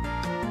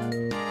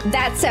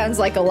 That sounds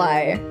like a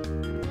lie.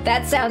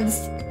 That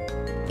sounds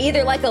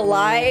either like a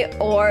lie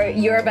or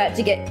you're about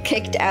to get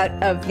kicked out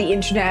of the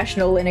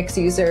International Linux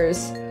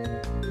Users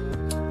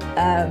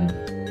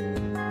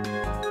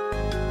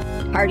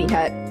Party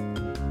Hut.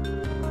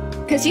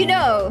 Because you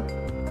know,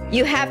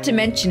 you have to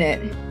mention it.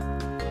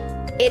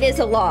 It is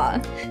a law.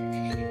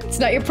 It's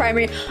not your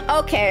primary.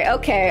 Okay.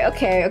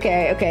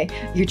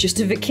 You're just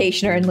a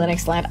vacationer in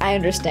Linux land. I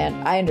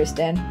understand.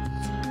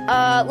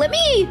 Let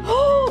me.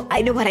 Oh,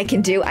 I know what I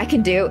can do. I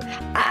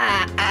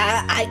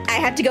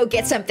have to go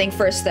get something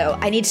first, though.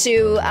 I need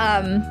to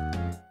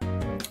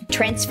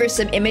transfer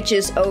some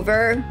images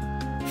over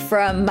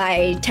from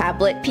my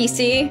tablet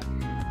PC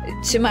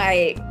to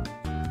my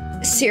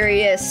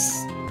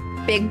serious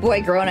big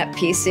boy grown-up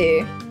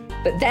PC.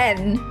 But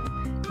then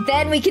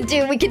we could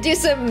do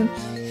some.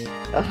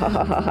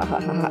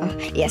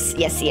 Yes.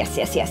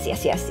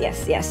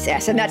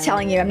 I'm not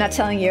telling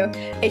you.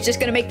 It's just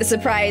gonna make the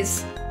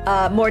surprise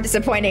more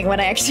disappointing when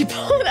I actually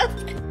pull it up.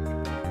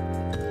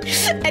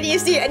 and you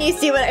see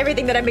what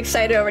everything that I'm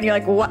excited over, and you're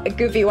like, "What,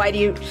 Goofy? Why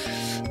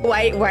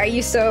are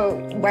you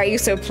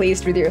so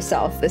pleased with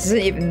yourself? This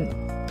isn't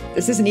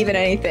even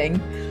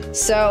anything."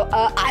 So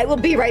I will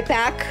be right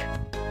back,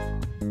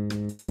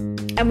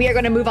 and we are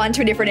going to move on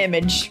to a different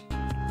image.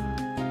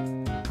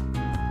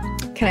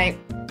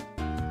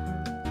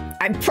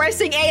 I'm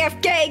pressing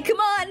AFK, come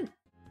on!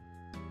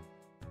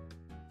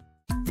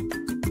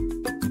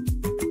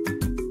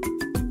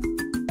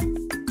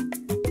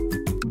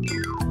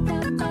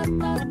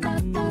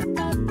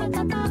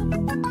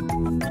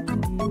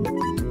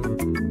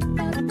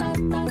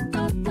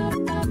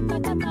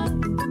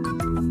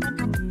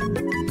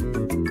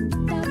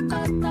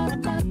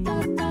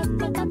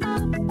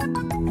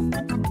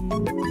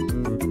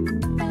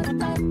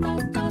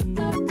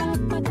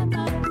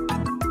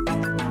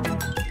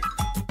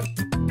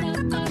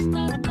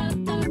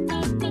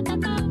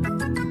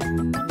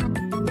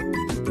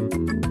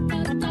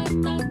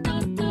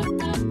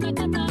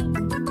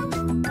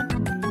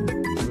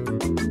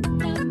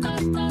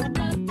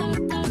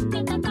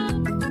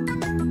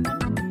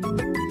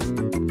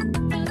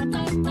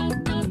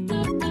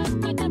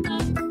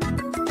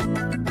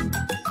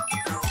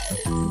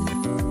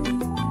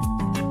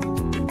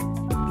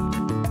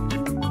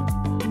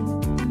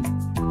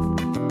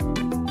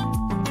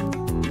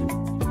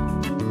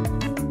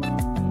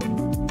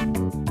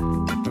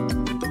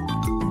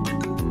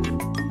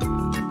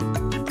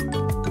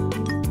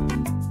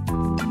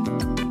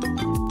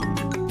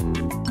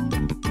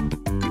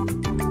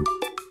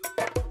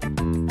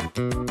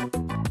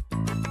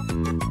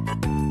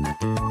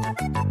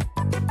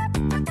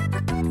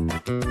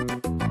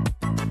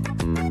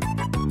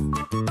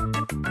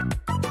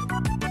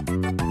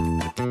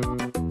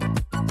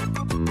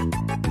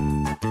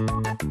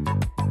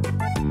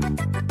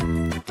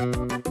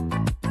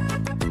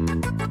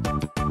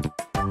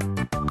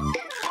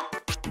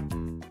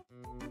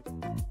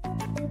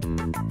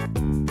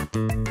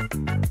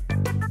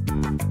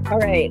 All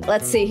right,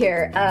 let's see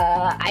here.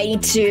 I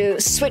need to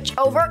switch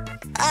over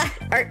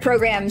art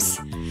programs.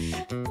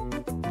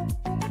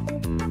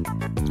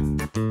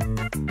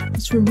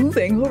 We're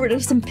moving over to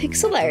some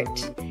pixel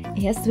art.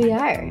 Yes, we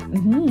are.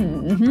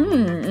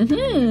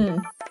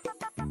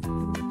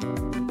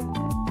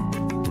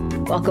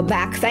 Welcome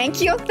back. Thank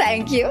you.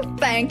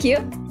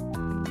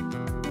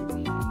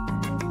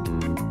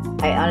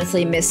 I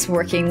honestly miss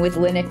working with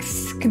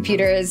Linux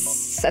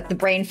computers at the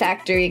Brain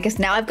Factory because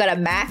now I've got a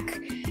Mac,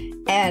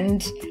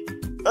 and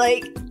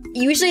like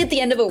usually at the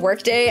end of a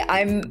workday,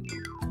 I'm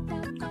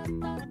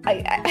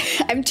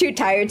too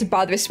tired to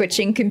bother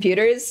switching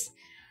computers.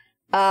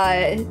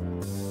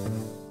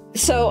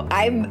 So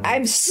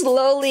I'm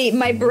slowly,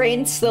 my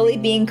brain's slowly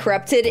being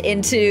corrupted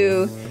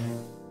into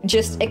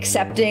just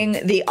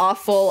accepting the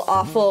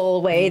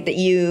awful way that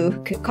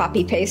you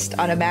copy paste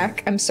on a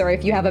Mac. I'm sorry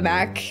if you have a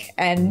Mac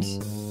and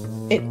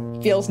it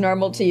feels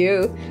normal to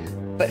you,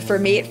 but for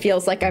me it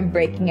feels like I'm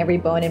breaking every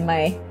bone in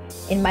my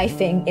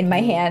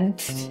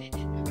hand.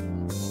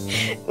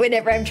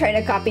 Whenever I'm trying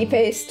to copy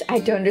paste, I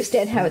don't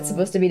understand how it's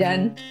supposed to be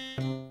done.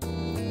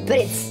 But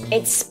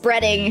it's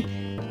spreading.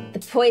 The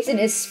poison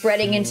is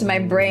spreading into my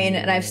brain,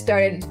 and I've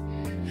started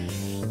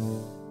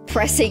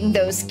pressing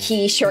those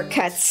key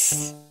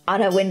shortcuts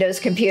on a Windows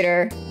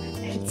computer.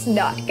 It's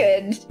not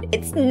good.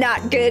 It's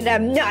not good.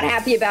 I'm not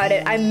happy about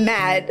it. I'm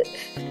mad.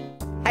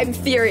 I'm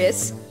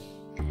furious.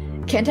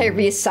 Can't I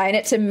reassign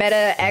it to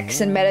meta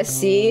X and meta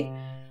C?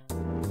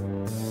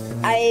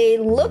 I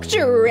looked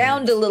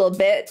around a little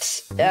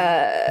bit,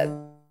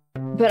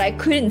 but I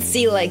couldn't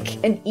see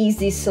like an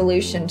easy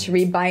solution to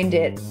rebind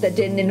it that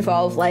didn't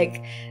involve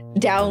like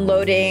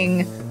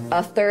downloading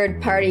a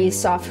third-party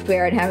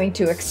software and having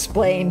to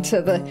explain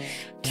to the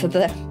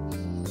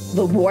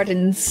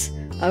wardens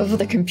of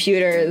the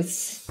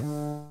computers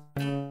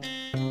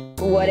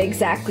what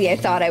exactly I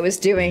thought I was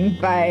doing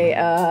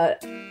by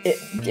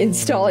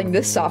installing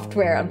this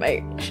software on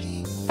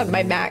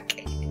my Mac.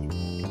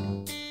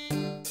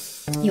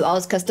 You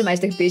always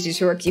customize the computer's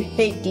work. You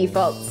hate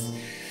defaults.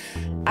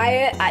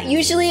 I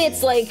usually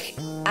it's like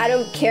I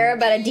don't care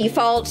about a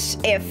default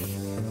if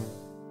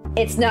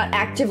it's not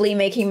actively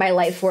making my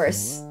life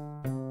worse.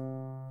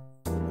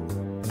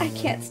 I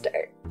can't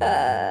start.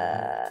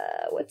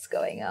 What's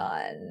going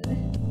on?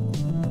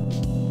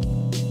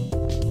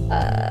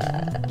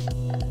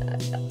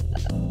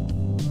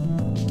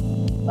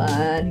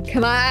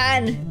 Come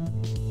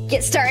on!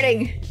 Get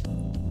starting!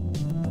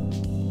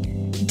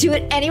 Do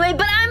it anyway,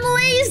 but I'm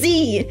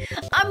lazy!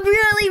 I'm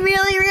really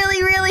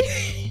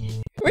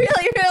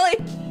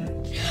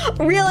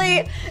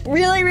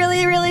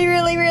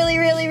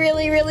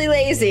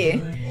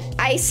lazy.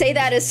 I say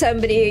that as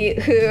somebody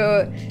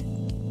who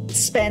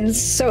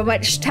spends so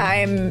much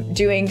time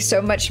doing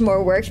so much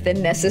more work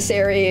than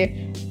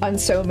necessary on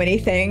so many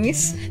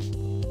things.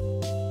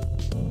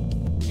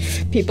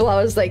 People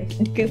always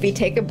like, Goofy,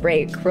 take a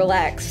break,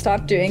 relax,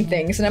 stop doing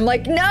things. And I'm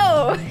like,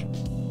 no!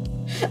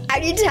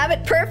 I need to have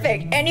it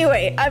perfect.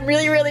 Anyway, I'm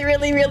really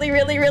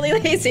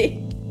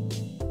lazy.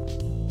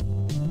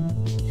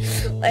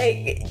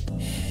 Like,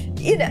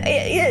 you know,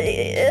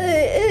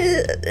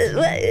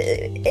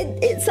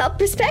 it's all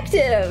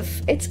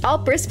perspective. It's all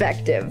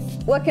perspective.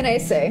 What can I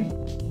say?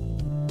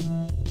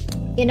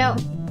 You know,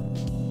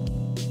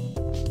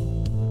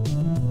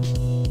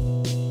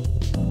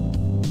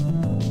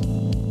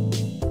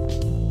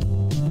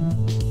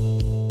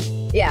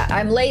 yeah,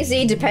 I'm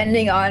lazy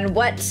depending on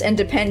what and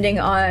depending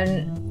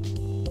on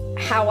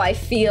how I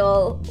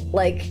feel,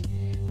 like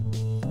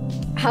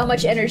how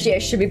much energy I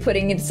should be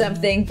putting into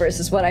something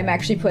versus what I'm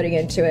actually putting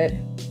into it.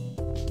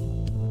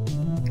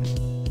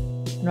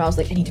 And I was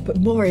like, I need to put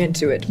more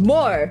into it.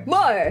 More!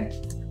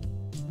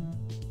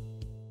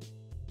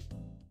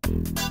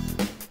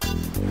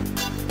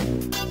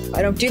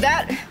 I don't do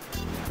that.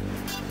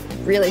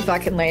 Really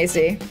fucking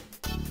lazy.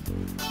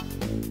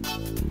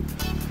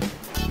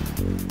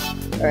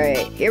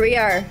 Alright, here we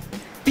are.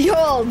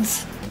 Behold!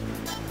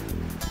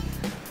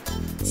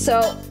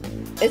 So,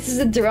 this is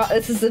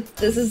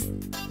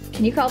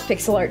can you call it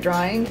pixel art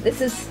drawing?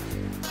 This is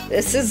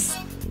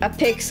a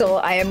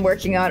pixel I am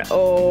working on.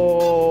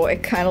 Oh,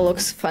 it kind of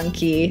looks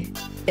funky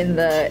in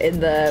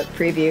the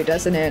preview,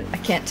 doesn't it? I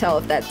can't tell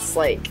if that's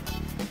like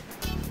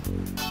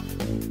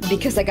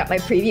because I got my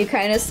preview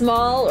kind of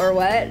small or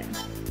what.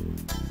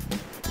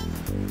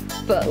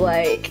 But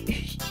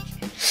like,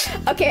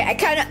 okay,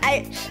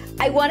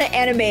 I want to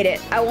animate it.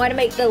 I want to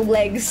make the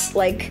legs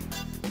like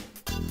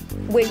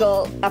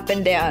wiggle up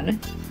and down.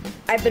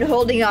 I've been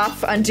holding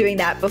off on doing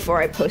that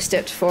before I post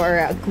it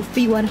for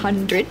Goofy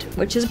 100,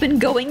 which has been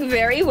going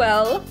very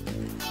well.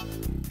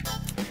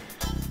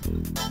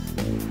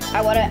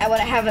 I wanna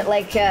have it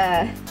like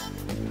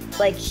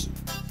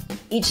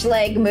each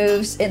leg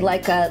moves in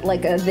like a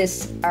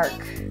this arc,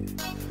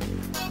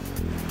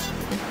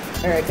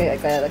 or like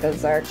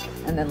this arc,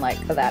 and then like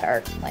that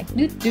arc, like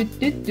doot doot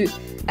doot doot.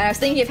 And I was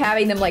thinking of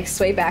having them like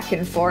sway back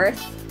and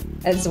forth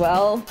as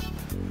well.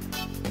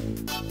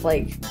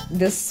 Like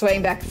this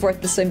swaying back and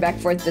forth, this swaying back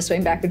and forth, this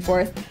swaying back and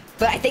forth.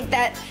 But I think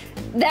that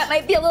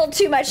might be a little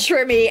too much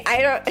for me.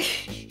 I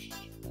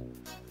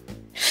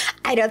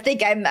don't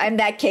think I'm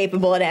that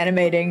capable at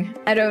animating.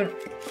 I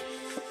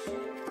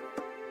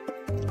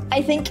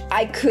think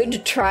I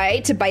could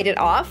try to bite it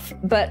off,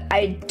 but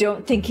I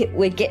don't think it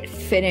would get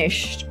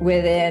finished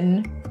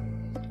within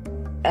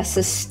a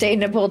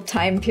sustainable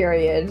time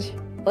period.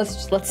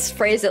 Let's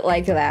phrase it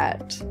like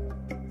that.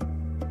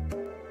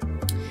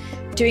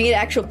 Doing it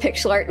actual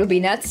pixel art would be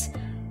nuts.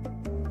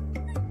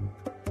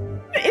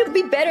 It would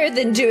be better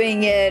than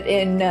doing it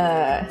in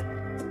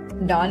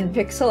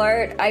non-pixel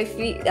art. I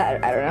don't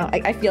know.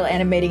 I feel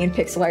animating in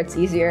pixel art's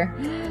easier.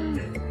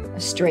 A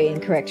stray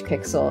incorrect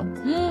pixel.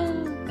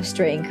 A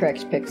stray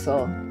incorrect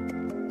pixel.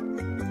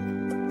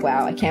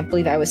 Wow, I can't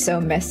believe I was so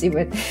messy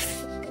with this.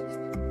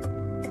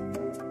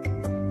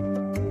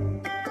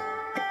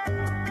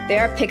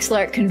 There are pixel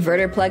art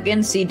converter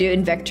plugins, so you do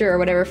in vector or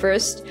whatever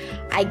first.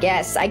 I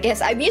guess.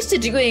 I'm used to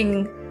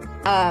doing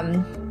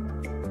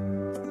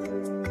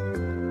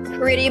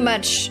pretty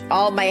much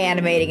all my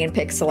animating in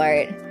pixel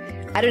art.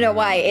 I don't know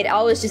why. It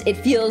always just, it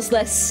feels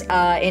less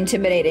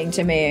intimidating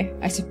to me.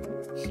 I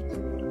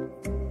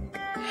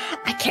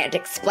can't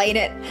explain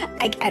it.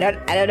 I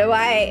don't know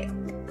why.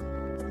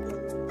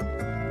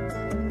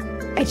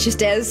 It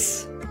just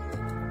is.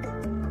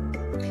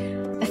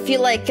 I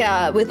feel like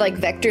with like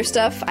vector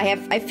stuff,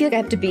 I feel like I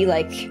have to be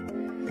like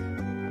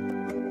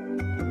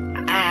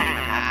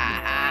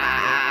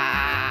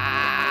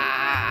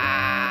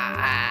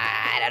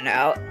don't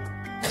know,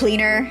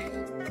 cleaner.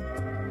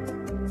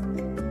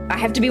 I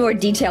have to be more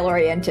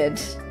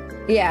detail-oriented.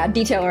 Yeah,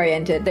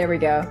 detail-oriented, there we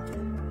go.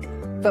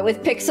 But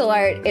with pixel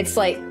art, it's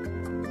like...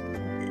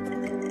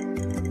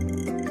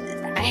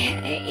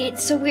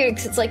 it's so weird,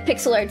 because it's like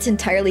pixel art's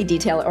entirely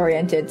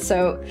detail-oriented,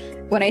 so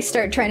when I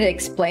start trying to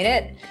explain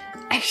it,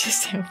 I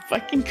just am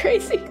fucking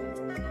crazy.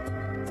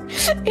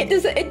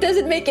 It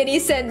doesn't make any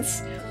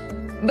sense.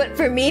 But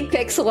for me,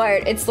 pixel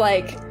art, it's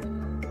like...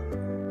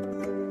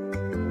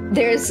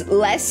 there's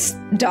less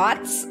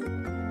dots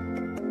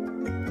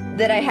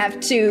that I have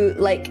to,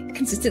 like,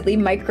 consistently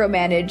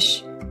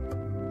micromanage.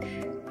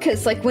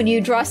 Because, like, when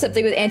you draw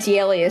something with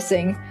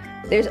anti-aliasing,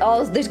 there's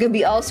gonna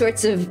be all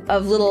sorts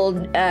of little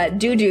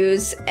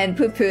doo-doos and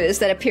poo-poos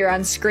that appear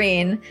on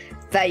screen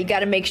that you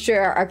gotta make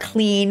sure are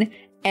clean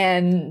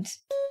and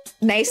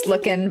nice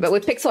looking. But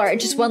with pixel art,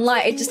 it's just one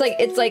line. It's just like,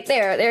 it's like,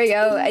 there you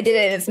go, I did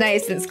it, and it's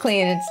nice, and it's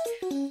clean,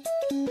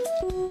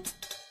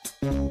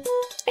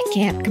 I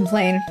can't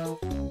complain.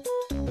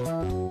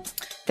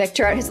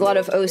 Vector art has a lot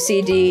of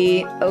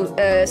OCD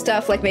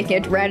stuff, like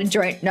making a random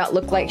joint not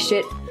look like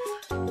shit.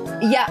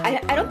 Yeah,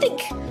 I don't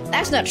think...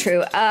 that's not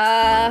true.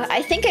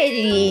 I think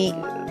I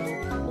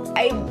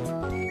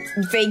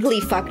vaguely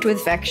fucked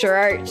with vector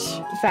art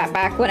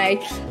back when I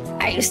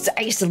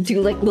used to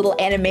do like little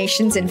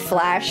animations in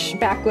Flash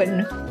back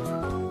when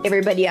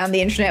everybody on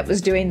the internet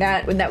was doing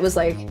that, when that was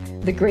like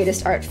the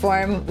greatest art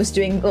form, was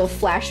doing little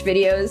Flash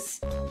videos.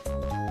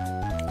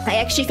 I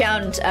actually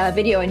found a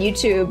video on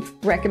YouTube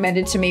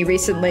recommended to me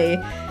recently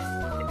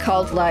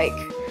called like,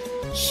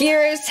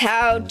 here's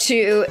how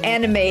to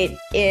animate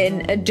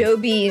in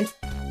Adobe...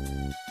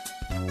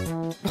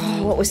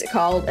 oh, what was it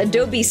called?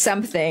 Adobe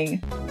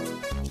something.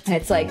 And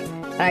it's like,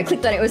 and I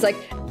clicked on it, it was like,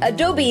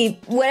 Adobe,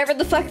 whatever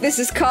the fuck this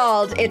is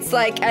called, it's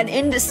like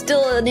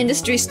still an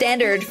industry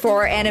standard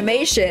for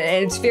animation,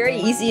 and it's very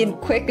easy and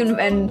quick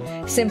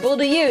and simple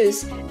to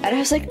use. And I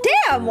was like,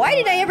 damn, why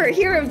did I ever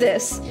hear of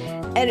this?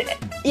 And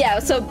yeah,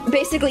 so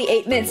basically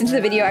 8 minutes into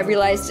the video, I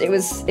realized it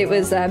was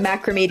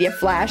Macromedia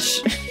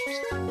Flash.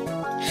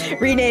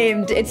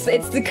 Renamed. It's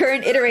the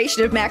current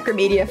iteration of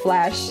Macromedia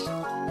Flash,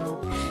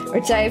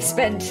 which I have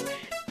spent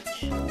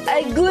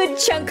a good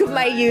chunk of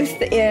my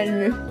youth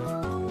in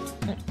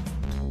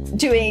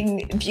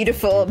doing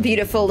beautiful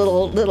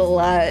little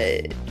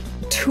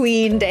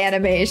tweened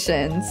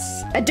animations.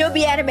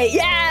 Adobe Animate,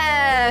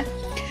 yeah!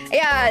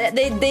 Yeah,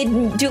 they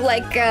do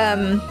like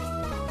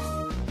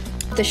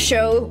the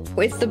show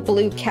with the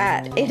blue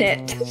cat in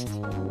it.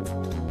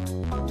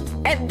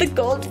 And the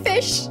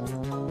goldfish.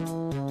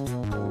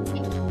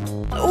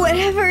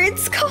 Whatever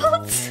it's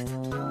called,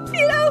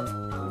 you know?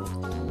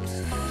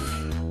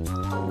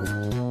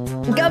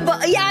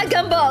 Gumball, yeah,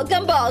 Gumball,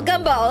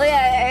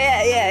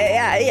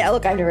 yeah.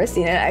 Look, I've never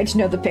seen it. I just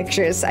know the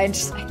pictures. I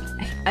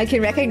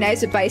can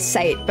recognize it by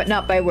sight, but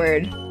not by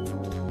word.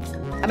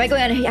 Am I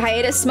going on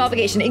hiatus? Small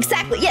vacation.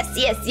 Exactly.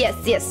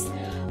 Yes.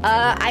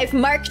 I've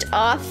marked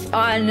off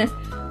on.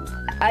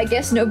 I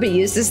guess nobody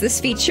uses this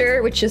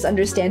feature, which is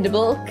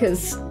understandable,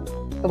 because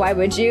why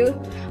would you?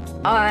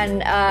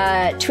 On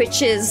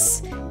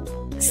Twitch's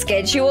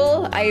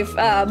schedule, I've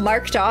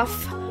marked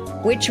off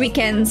which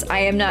weekends I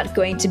am not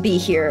going to be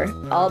here.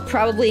 I'll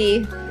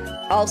probably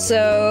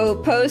also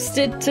post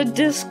it to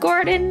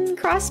Discord and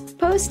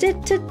cross-post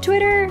it to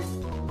Twitter.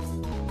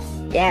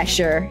 Yeah,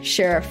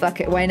 sure,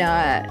 fuck it, why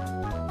not?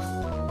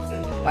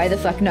 Why the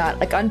fuck not?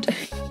 Like on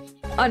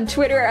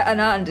Twitter,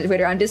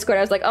 on Discord,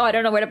 I was like, oh, I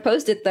don't know where to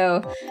post it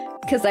though,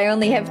 because I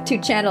only have 2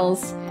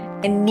 channels,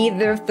 and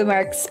neither of them are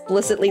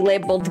explicitly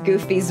labeled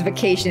Goofy's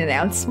vacation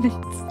announcements.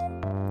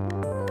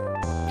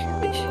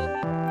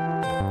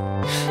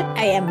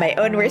 I am my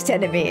own worst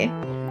enemy.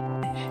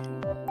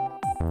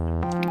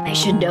 I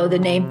should know the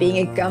name being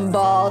a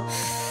gumball.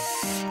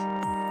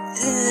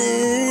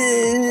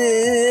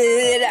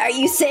 Are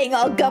you saying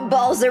all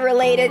gumballs are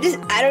related?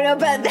 I don't know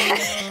about that.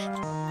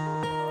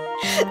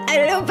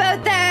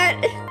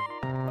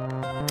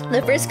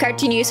 The first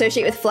cartoon you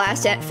associate with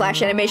Flash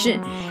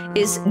animation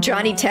is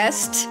Johnny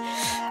Test.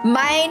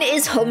 Mine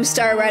is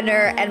Homestar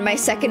Runner, and my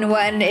second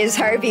one is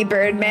Harvey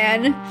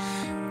Birdman.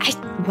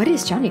 What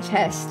is Johnny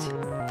Test?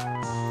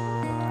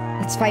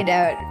 Let's find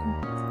out.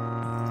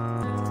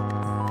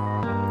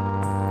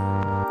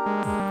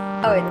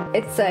 Oh,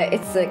 it's a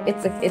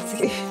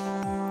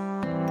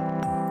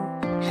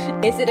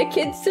Is it a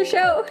kids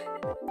show?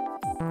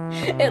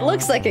 It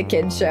looks like a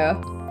kids show.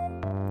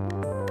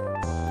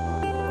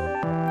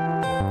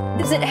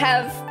 Does it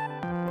have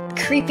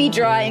creepy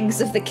drawings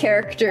of the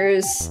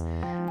characters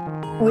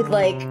with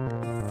like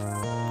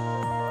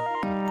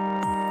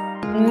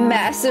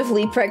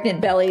massively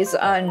pregnant bellies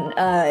on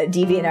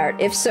DeviantArt?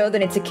 If so,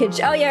 then it's a kid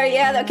show. Oh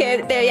yeah,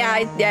 okay, there, yeah,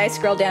 I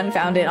scrolled down and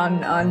found it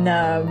on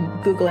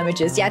Google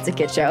Images. Yeah, it's a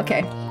kid show.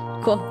 Okay,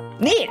 cool,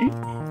 neat.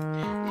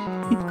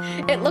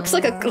 It looks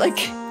like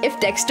if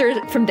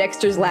Dexter from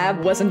Dexter's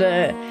Lab wasn't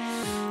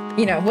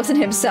wasn't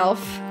himself.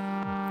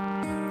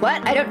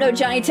 What? I don't know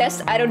Johnny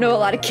Test. I don't know a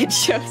lot of kid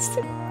shows.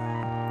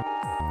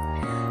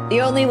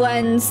 The only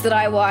ones that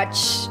I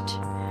watched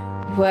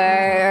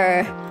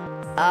were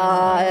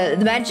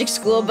The Magic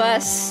School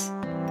Bus,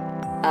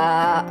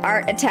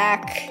 Art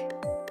Attack,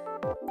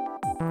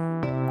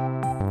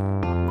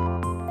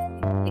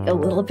 like a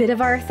little bit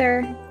of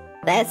Arthur.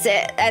 That's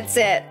it. That's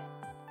it.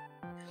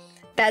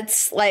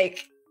 That's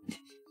like,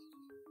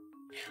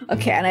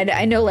 okay. And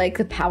I know like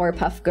the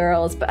Powerpuff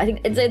Girls, but I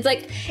think it's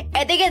like,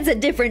 I think it's a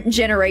different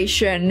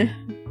generation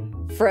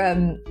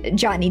from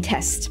Johnny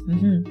Test.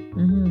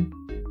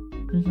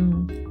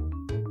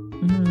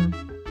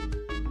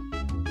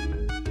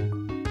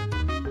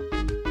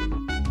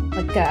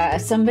 Like,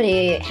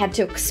 somebody had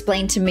to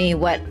explain to me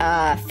what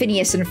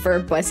Phineas and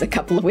Ferb was a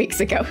couple of weeks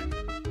ago.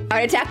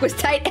 Art Attack was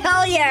tight.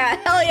 Hell yeah!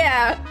 Hell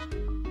yeah!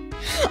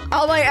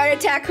 All my Art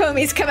Attack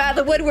homies come out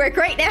of the woodwork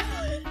right now.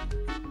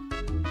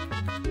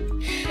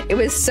 It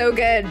was so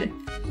good.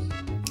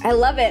 I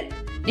love it.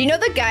 Do you know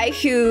the guy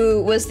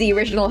who was the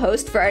original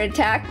host for Art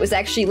Attack was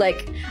actually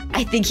like,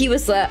 I think he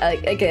was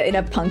in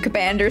a punk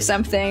band or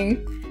something,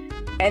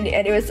 and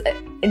he was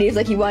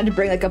like, he wanted to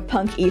bring like a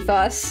punk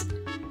ethos,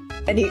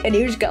 and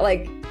he just got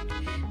like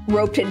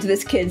roped into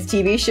this kid's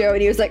TV show,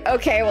 and he was like,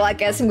 okay, well I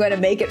guess I'm gonna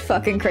make it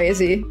fucking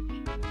crazy.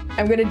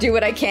 I'm gonna do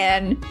what I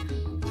can.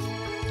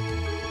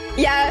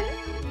 Yeah.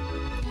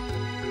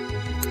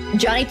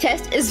 Johnny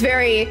Test is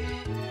very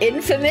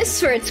infamous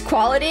for its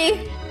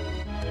quality.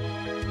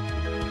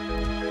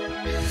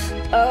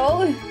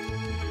 Oh,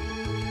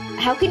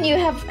 how can you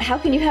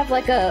have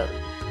like a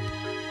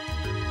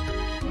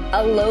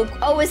low?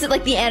 Oh, is it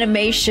like the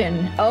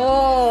animation?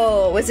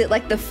 Oh, was it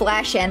like the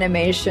Flash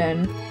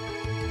animation?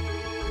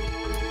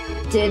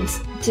 Did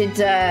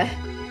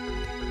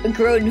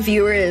grown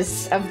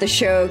viewers of the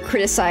show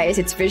criticize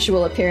its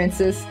visual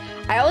appearances?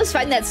 I always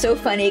find that so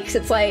funny because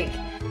it's like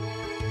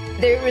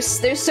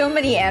there's so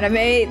many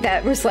anime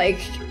that was like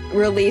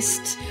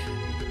released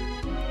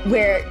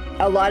where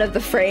a lot of the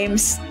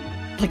frames,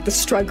 like the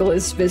struggle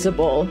is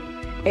visible.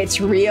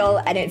 It's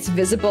real and it's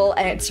visible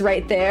and it's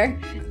right there.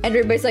 And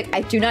everybody's like,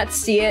 I do not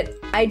see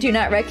it. I do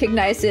not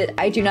recognize it.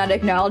 I do not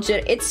acknowledge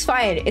it. It's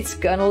fine. It's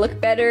gonna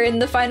look better in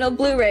the final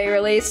Blu-ray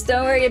release.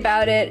 Don't worry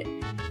about it.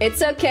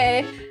 It's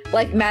okay.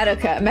 Like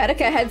Madoka.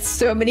 Madoka had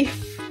so many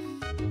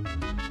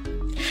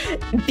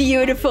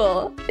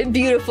beautiful,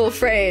 beautiful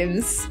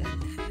frames.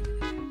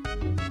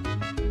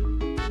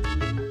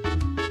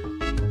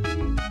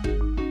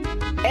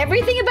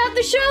 Everything about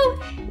the show?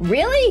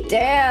 Really?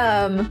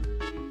 Damn.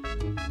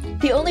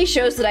 The only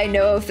shows that I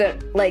know of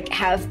that like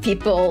have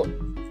people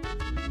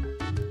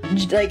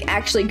like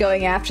actually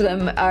going after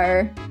them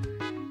are,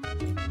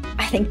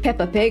 I think,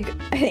 Peppa Pig.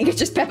 I think it's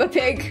just Peppa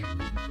Pig.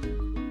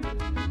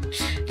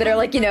 That are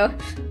like, you know,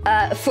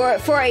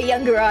 for a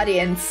younger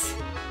audience.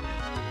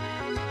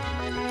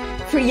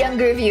 For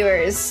younger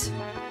viewers.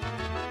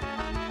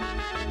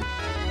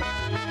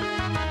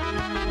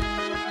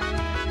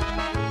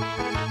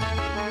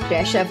 Okay,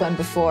 I should have one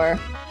before.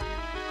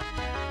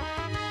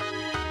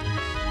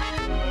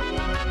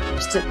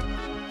 Just to...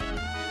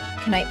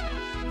 Can I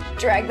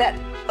drag that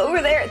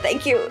over there?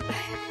 Thank you.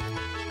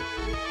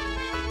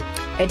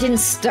 It didn't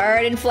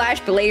start in Flash,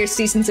 but later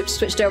seasons have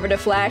switched over to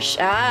Flash.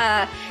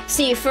 Ah,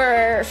 see,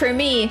 for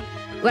me,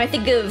 when I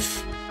think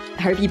of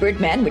Harvey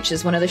Birdman, which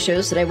is one of the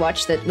shows that I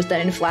watched that was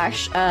done in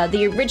Flash,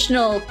 the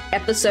original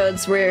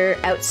episodes were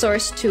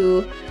outsourced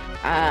to,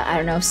 I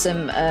don't know,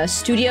 some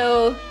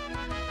studio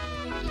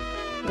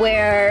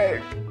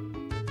where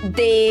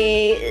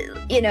they,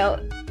 you know,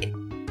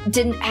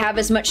 didn't have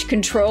as much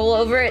control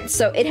over it,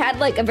 so it had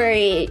like a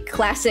very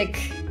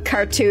classic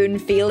cartoon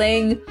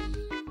feeling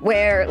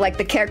where like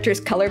the characters'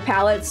 color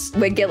palettes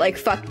would get like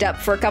fucked up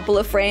for a couple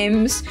of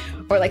frames,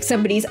 or like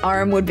somebody's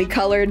arm would be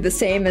colored the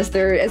same as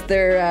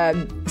their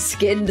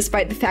skin,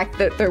 despite the fact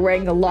that they're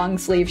wearing a long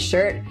sleeve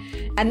shirt.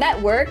 And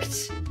that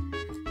worked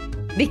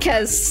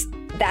because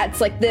that's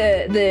like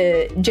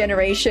the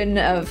generation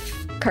of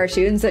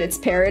cartoons that it's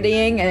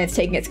parodying and it's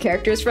taking its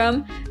characters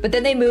from. But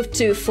then they moved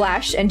to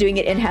Flash and doing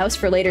it in-house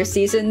for later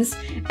seasons,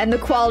 and the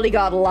quality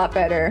got a lot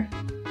better.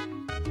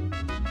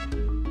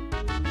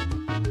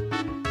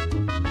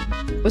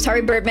 Was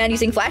Harvey Birdman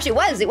using Flash? It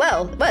was. It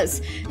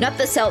was. Not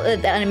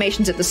the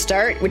animations at the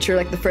start, which are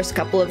like the first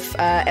couple of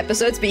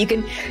episodes, but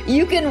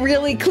you can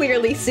really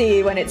clearly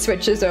see when it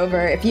switches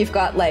over if you've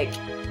got like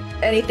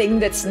anything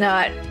that's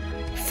not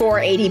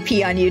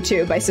 480p on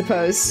YouTube, I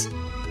suppose.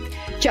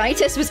 Johnny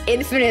Test was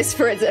infamous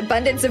for its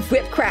abundance of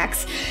whip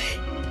cracks.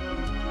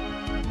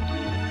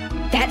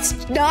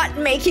 That's not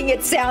making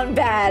it sound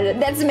bad.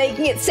 That's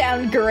making it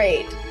sound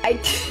great.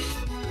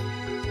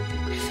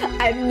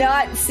 I'm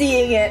not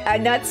seeing it.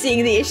 I'm not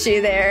seeing the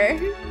issue there.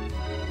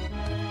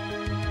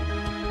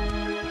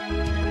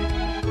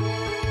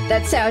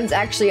 That sounds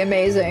actually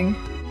amazing.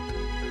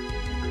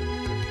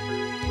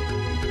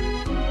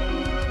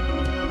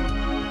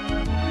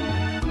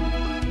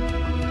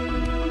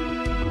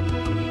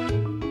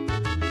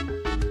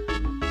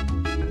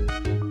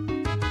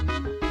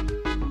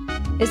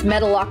 Is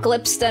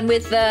Metalocalypse done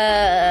with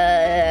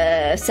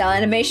cell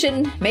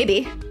animation?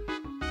 Maybe.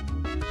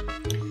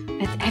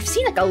 I've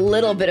seen like a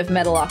little bit of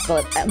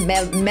Metalocalypse.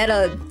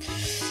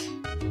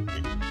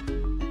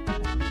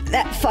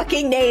 that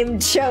fucking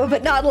named show,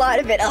 but not a lot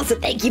of it. Also,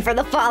 thank you for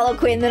the follow,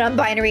 Quinn, the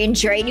non-binary.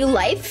 Enjoy new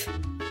life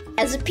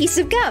as a piece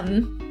of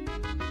gum.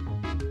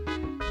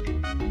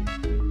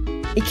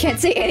 You can't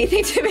say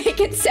anything to make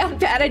it sound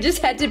bad. I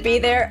just had to be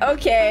there.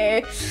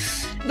 Okay.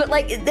 But,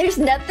 like, there's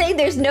nothing.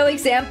 There's no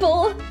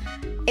example.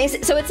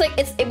 So it's like,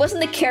 it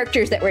wasn't the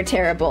characters that were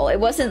terrible. It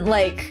wasn't,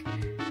 like,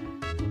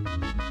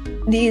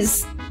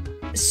 these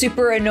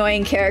super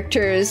annoying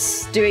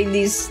characters doing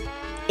these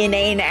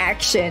inane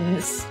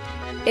actions.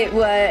 It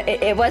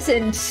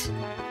wasn't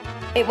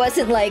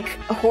like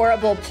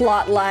horrible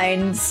plot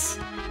lines.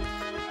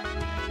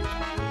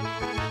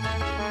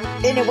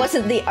 And it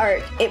wasn't the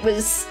art. It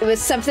was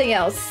something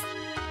else.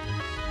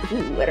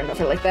 Ooh, I don't know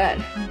if I like that.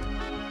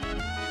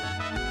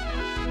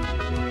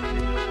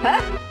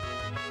 Huh?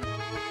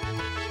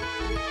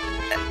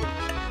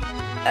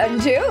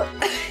 Undo?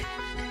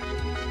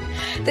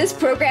 This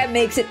program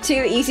makes it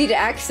too easy to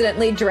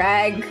accidentally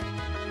drag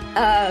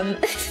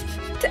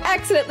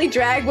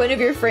one of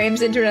your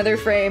frames into another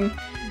frame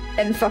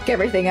and fuck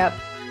everything up.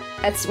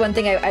 That's one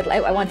thing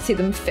I want to see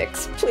them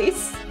fix.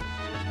 Please.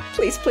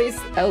 Please, please.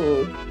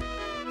 Oh.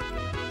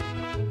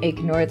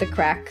 Ignore the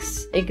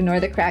cracks. Ignore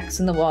the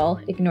cracks in the wall.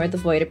 Ignore the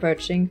void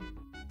approaching.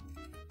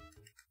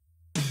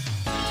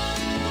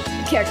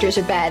 The characters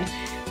are bad.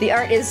 The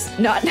art is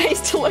not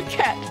nice to look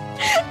at.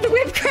 The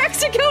whip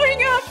cracks are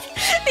going up!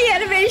 The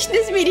animation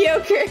is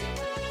mediocre.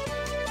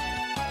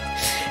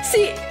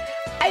 See,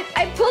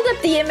 I pulled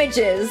up the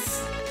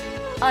images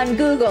on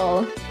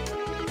Google,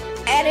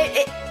 and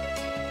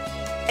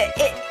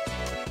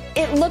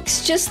it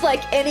looks just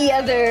like any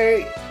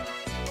other,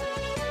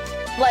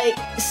 like,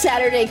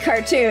 Saturday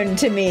cartoon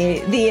to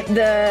me.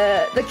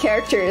 The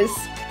characters,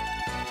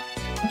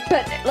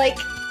 but like,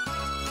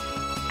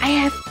 I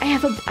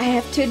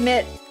have to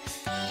admit,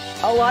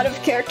 a lot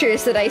of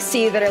characters that I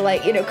see that are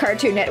like, you know,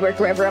 Cartoon Network,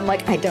 wherever, I'm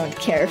like, I don't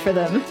care for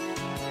them.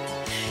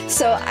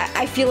 So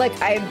I feel like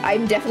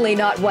I'm definitely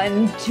not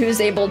one who's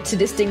able to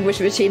distinguish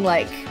between,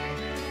 like,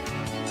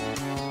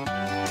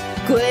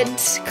 good,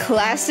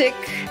 classic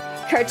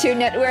Cartoon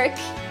Network,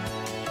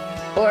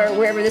 or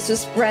wherever this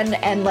was run,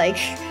 and, like,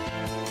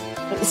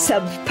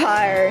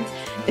 subpar,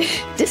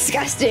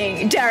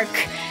 disgusting, dark,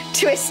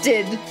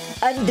 twisted,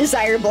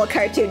 undesirable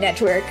Cartoon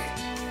Network.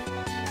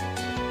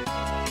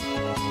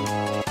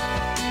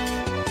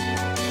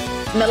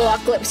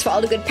 Metalocalypse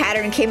followed a good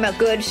pattern, came out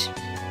good.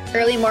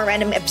 Early, more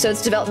random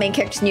episodes developed main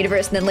characters in the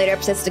universe, and then later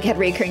episodes had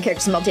recurring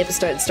characters and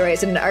multi-episode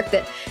stories in an arc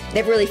that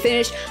never really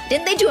finished.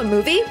 Didn't they do a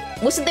movie?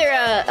 Wasn't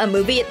there a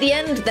movie at the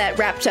end that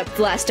wrapped up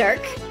the last arc?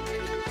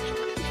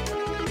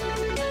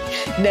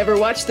 Never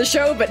watched the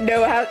show, but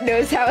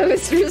knows how it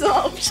was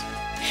resolved.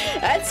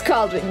 That's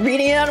called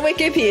reading it on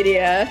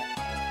Wikipedia.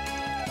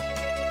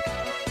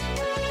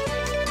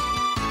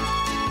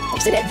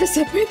 There's an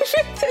episode where the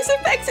Victor's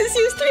effects is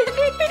used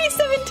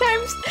 337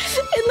 times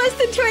in less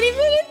than 20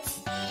 minutes.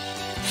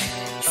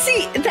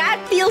 See,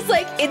 that feels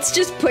like it's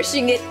just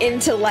pushing it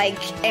into,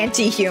 like,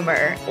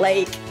 anti-humor.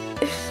 Like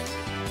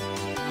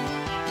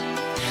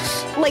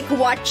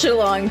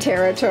watch-along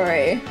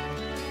territory.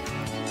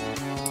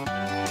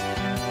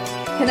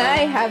 Can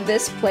I have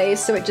this play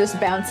so it just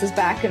bounces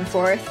back and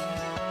forth?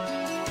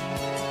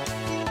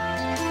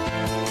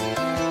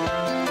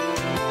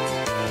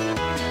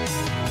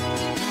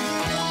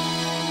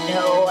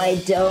 No, I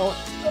don't.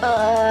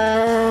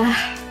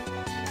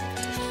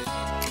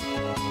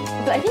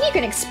 But I think you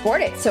can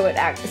export it so it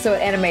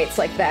animates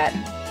like that.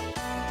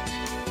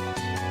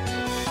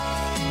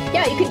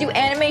 Yeah, you can do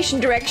animation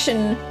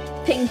direction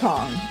ping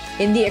pong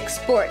in the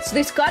export. So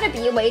there's got to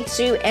be a way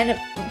to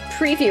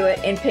preview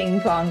it in ping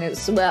pong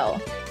as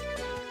well,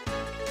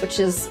 which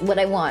is what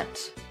I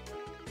want.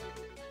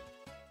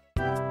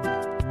 Da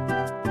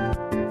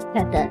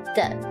da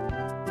da.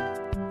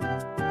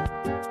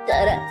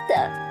 Da da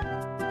da.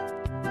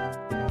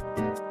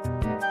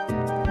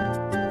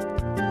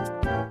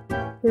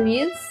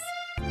 Reviews?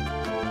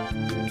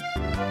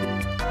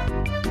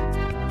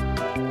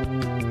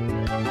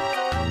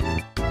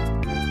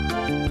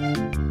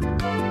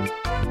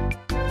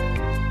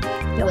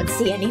 Don't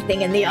see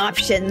anything in the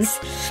options.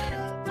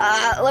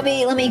 Let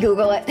me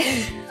Google it.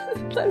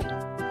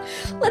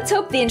 Let's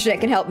hope the internet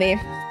can help me.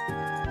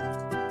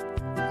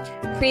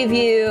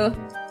 Preview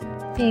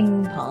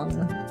ping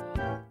pong.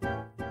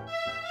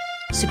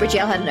 Super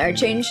Jail had an art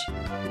change.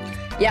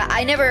 Yeah,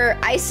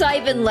 I saw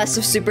even less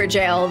of Super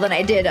Jail than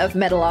I did of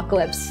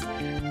Metalocalypse.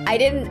 I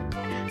didn't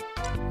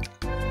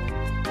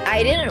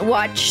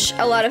watch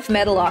a lot of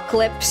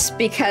Metalocalypse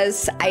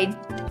because I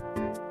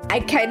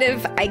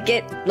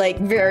get, like,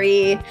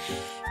 very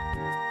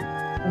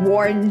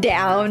worn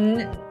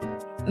down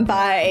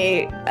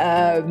by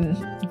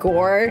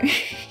gore.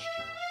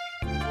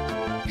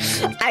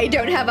 I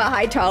don't have a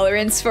high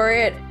tolerance for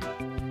it.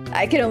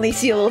 I can only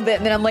see a little bit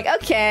and then I'm like,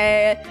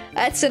 okay,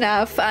 that's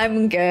enough,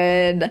 I'm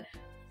good.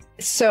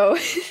 So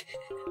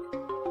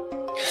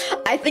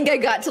I think I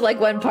got to, like,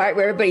 one part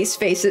where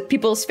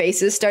people's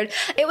faces started.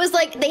 It was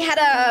like they had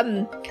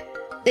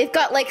they've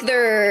got, like,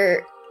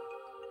 their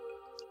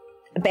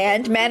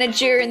band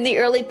manager in the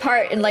early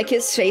part, and like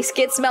his face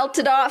gets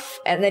melted off,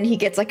 and then he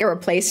gets like a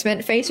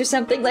replacement face or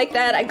something like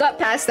that. I got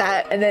past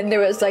that, and then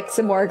there was like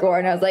some more gore,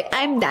 and I was like,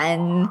 I'm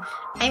done.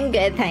 I'm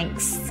good,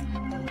 thanks.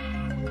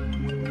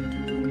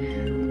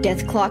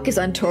 Death Clock is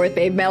on tour with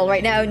Babe Metal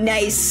right now.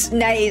 Nice,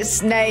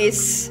 nice,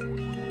 nice.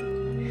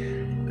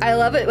 I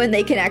love it when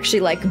they can actually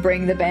like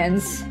bring the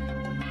bands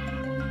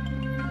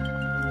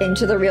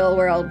into the real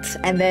world,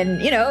 and then,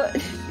 you know,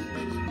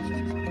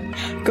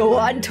 go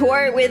on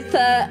tour with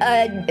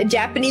a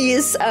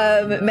Japanese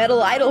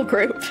metal idol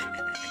group.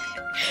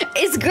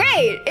 It's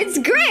great! It's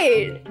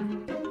great!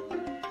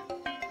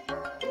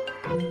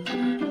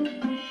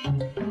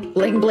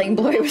 Bling Bling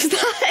Boy was the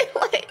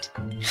highlight.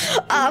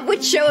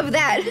 Which show of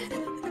that?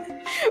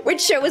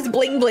 Which show was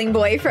Bling Bling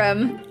Boy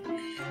from?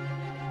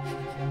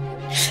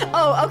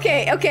 Oh,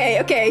 okay, okay,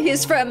 okay.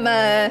 He's from,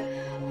 the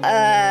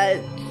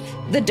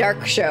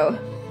Dark show.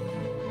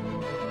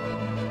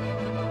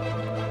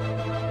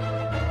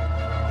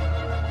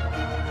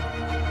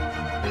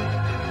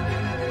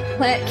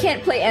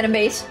 Can't play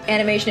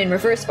animation in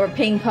reverse or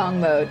ping pong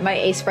mode. My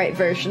A-Sprite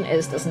version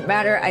doesn't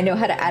matter. I know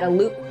how to add a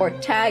loop or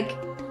tag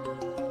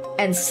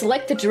and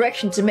select the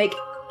direction to make...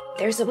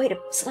 There's a way to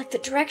select the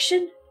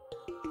direction?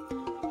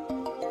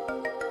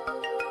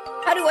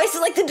 How do I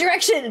select the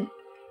direction?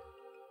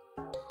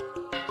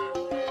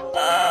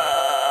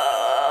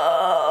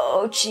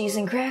 Oh, cheese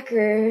and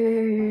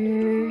crackers.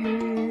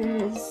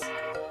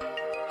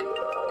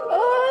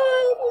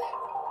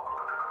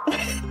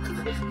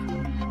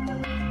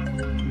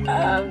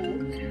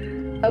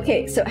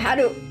 Okay, so how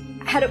do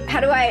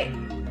I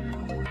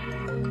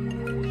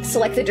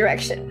select the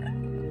direction?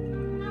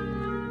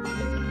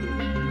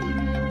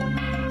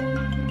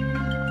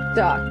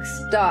 Docks,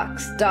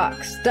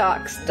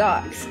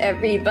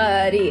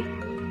 everybody.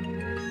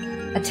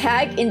 A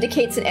tag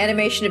indicates an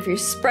animation of your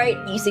sprite.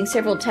 Using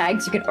several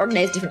tags, you can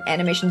organize different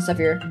animations of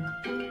your...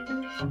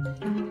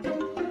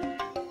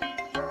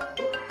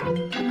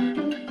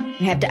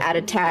 I have to add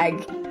a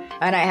tag,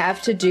 and I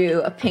have to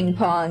do a ping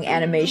pong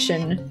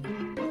animation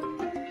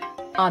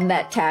on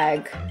that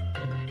tag.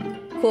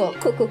 Cool,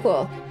 cool, cool,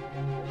 cool.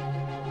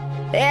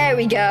 There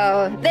we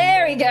go.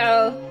 There we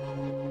go.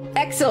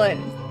 Excellent.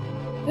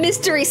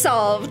 Mystery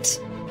solved.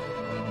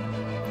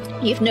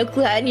 You have no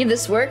clue how any of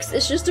this works.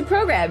 It's just a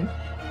program.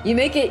 You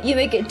make it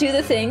do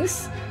the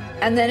things,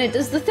 and then it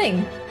does the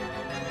thing.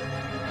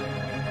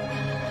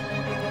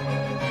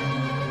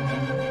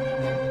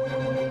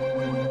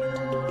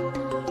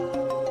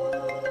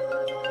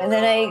 And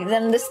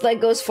then this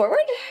like goes forward?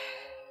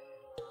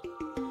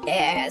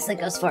 Yeah, this like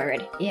goes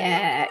forward.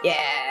 Yeah.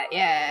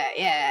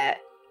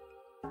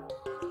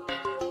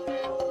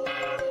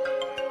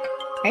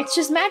 It's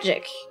just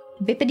magic.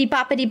 Bippity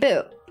boppity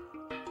boo.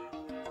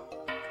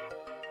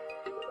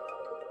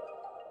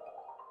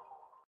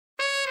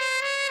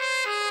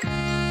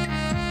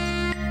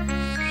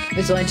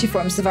 There's only two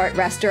forms of art,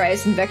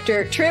 rasterized and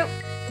vector. True.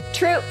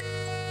 True.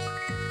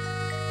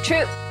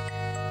 True.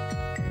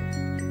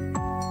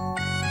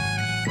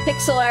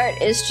 Pixel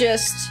art is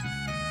just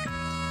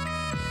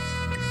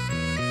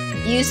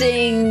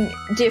using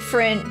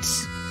different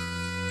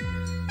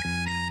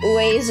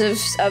ways of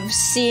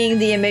seeing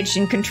the image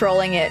and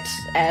controlling it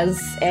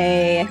as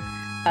a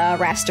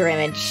raster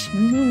image.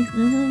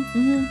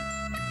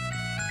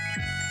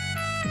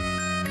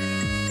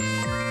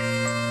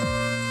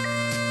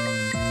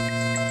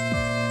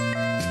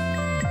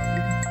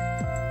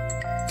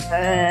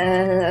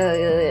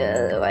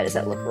 Why does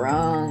that look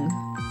wrong?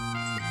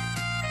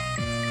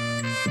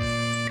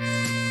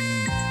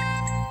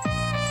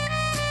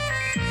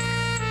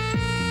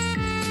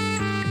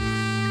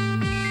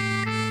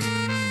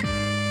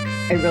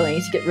 I really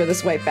need to get rid of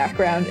this white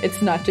background.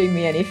 It's not doing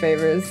me any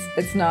favors.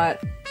 It's not.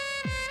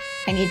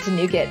 I need to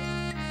nuke it.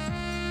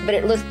 But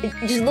it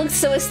just looks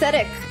so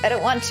aesthetic. I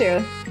don't want to.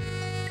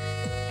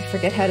 I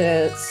forget how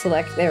to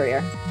select. There we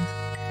are.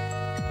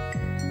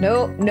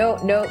 No, no,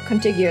 no.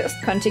 Contiguous.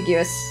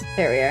 Contiguous.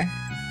 There we are.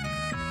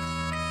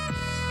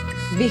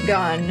 Be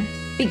gone.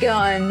 Be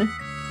gone.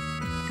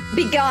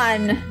 Be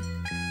gone.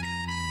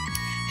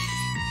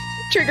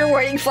 Trigger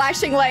warning,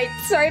 flashing light.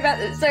 Sorry about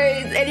this.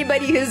 Sorry,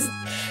 anybody who's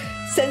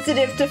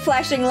sensitive to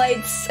flashing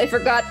lights. I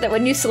forgot that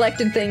when you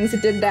selected things,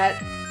 it did that.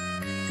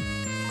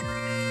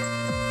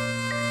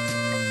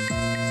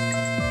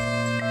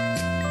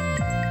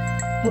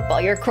 Hope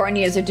all your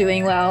corneas are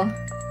doing well.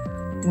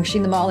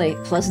 Wishing them all a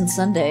pleasant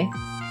Sunday.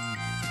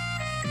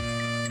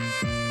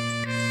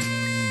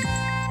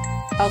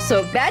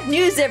 Also, bad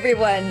news,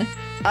 everyone!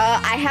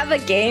 I have a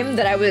game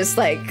that I was,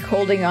 like,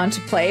 holding on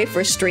to play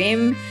for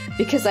stream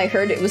because I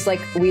heard it was,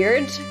 like,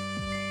 weird.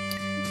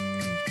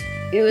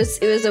 It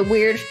was a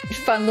weird,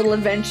 fun little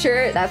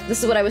adventure.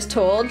 This is what I was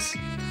told.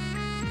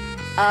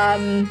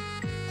 And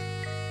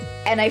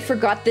I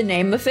forgot the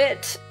name of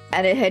it,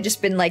 and it had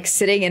just been like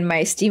sitting in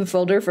my Steam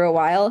folder for a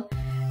while.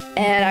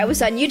 And I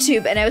was on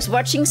YouTube, and I was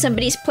watching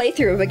somebody's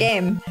playthrough of a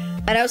game,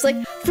 and I was like,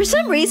 for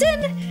some reason,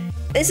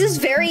 this is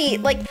very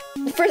like,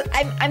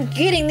 I'm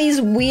getting these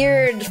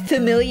weird,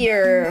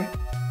 familiar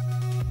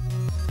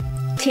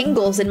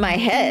tingles in my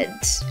head.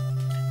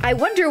 I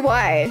wonder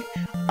why.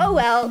 Oh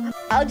well,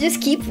 I'll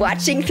just keep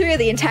watching through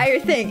the entire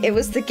thing. It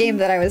was the game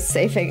that I was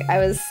saving.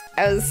 I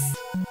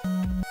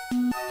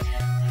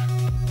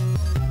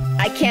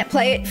can't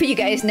play it for you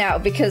guys now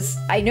because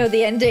I know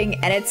the ending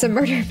and it's a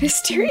murder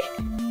mystery.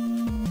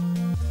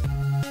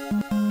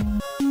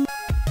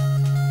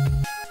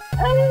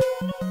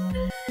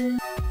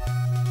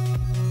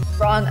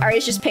 Wrong, art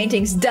is just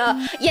paintings,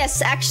 duh.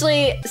 Yes,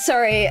 actually,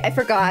 sorry, I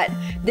forgot.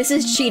 This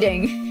is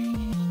cheating.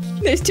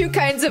 There's two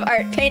kinds of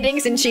art,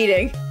 paintings and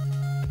cheating.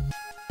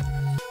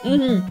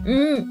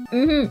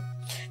 The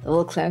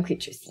little clown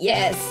creatures.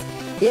 Yes,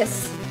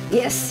 yes,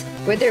 yes.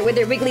 With their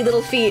wiggly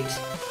little feet.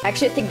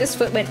 Actually, I think this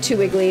foot went too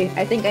wiggly.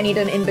 I think I need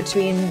an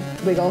in-between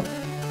wiggle.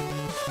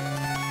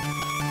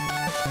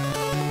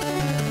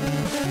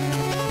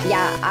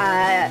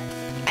 Yeah,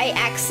 I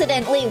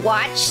accidentally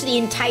watched the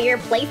entire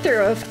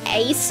playthrough of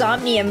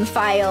Ha0nk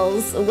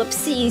Files.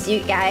 Whoopsies,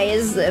 you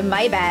guys.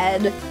 My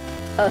bad.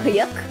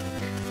 Yuck.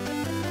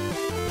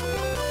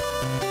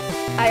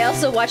 I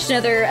also watched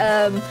another,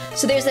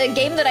 so there's a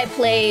game that I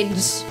played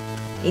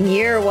in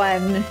year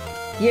one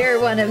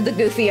of the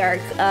Goofy arc,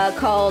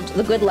 called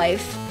The Good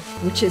Life,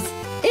 which is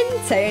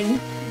insane.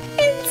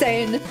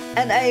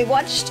 And I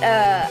watched,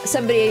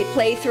 somebody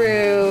play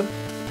through,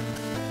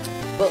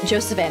 well,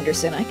 Joseph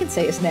Anderson, I can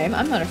say his name,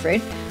 I'm not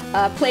afraid,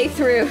 play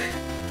through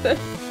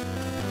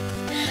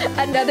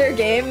another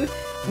game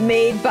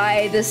made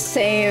by the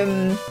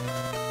same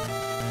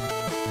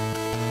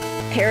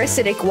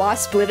parasitic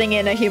wasp living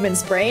in a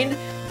human's brain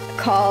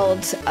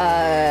called,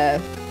 yeah,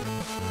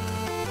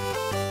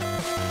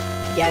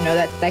 no,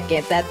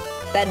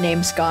 that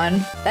name's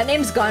gone. That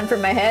name's gone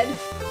from my head.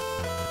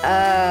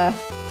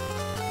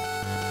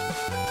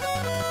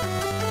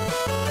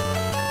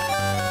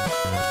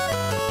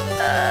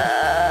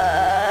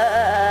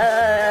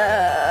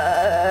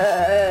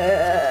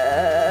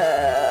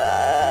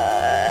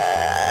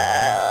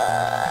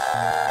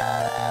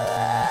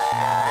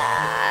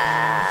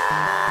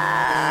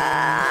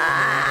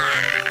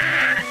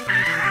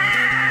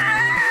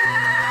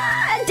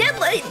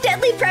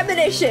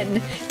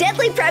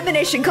 Deadly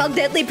Premonition, called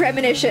Deadly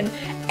Premonition,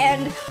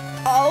 and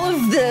all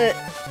of the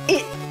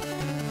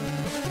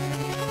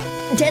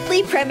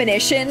Deadly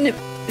Premonition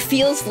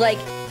feels like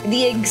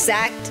the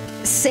exact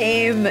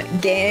same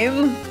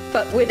game,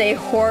 but with a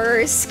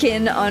horror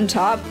skin on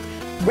top,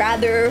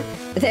 rather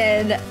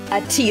than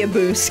a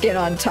Tiaboo skin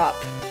on top.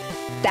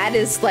 That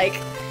is like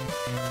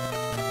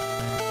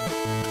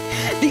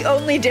the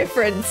only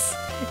difference.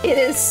 It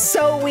is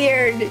so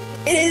weird. It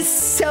is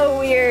so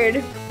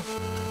weird.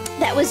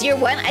 That was year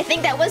one? I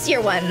think that was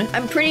year one.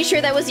 I'm pretty sure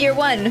that was year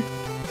one.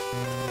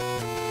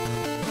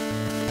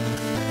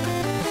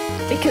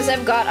 Because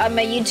I've got on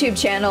my YouTube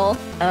channel,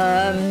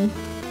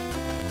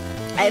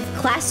 I've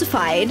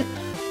classified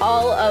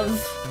all of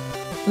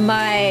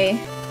my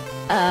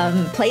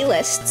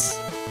playlists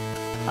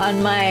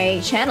on my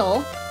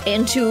channel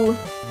into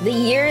the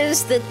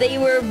years that they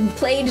were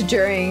played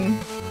during.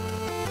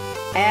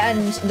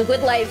 And The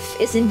Good Life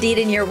is indeed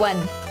in year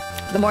one.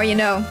 The more you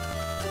know.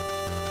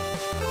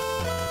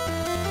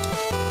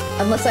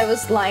 Unless I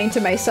was lying to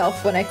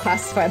myself when I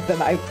classified them,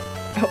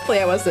 hopefully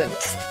I wasn't.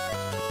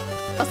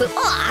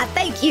 Ah,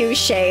 thank you,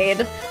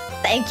 Shade.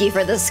 Thank you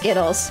for the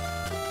Skittles.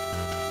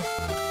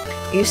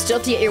 You still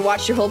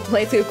watch your whole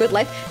playthrough of Good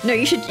Life? No,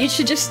 you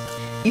should just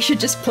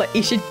play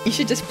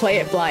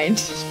it blind.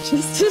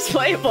 just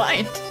play it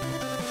blind.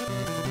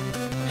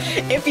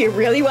 If you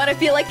really want to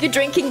feel like you're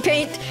drinking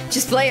paint,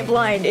 just play it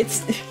blind.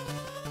 It's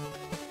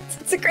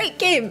a great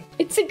game.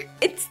 It's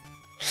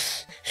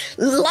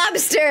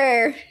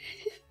Lobster.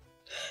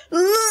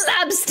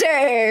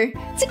 Lobster!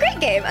 It's a great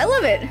game. I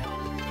love it.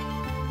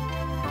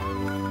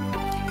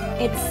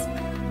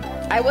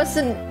 I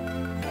wasn't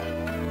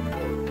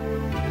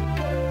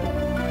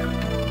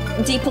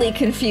deeply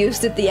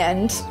confused at the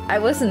end. I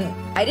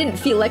didn't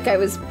feel like I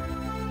was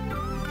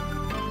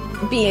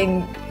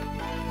being,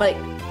 like,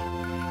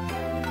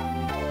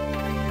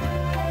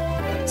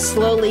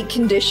 slowly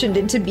conditioned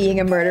into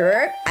being a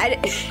murderer.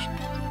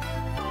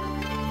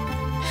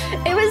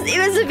 It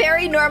was a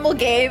very normal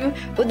game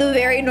with a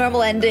very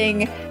normal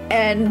ending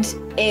and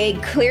a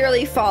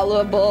clearly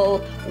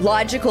followable,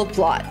 logical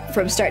plot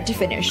from start to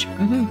finish.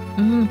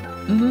 You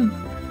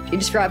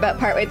just forgot about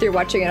partway through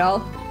watching it all.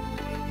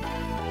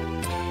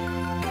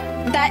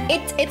 That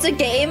it's a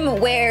game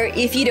where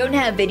if you don't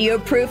have video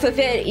proof of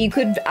it,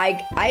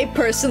 I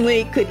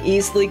personally could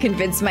easily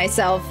convince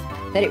myself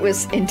that it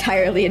was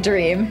entirely a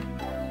dream.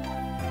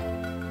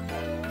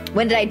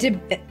 When did I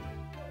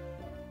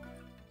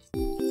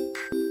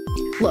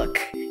Look.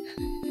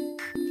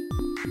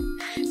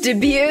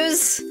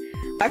 Debuts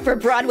are for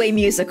Broadway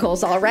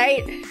musicals, all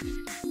right?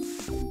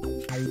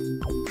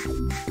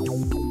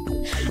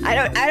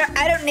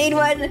 I don't need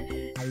one,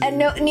 and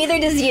no, neither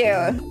does you.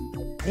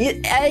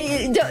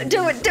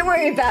 Don't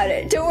worry about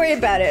it. Don't worry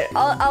about it.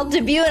 I'll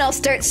debut and I'll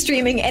start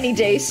streaming any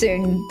day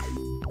soon.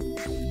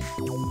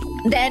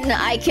 Then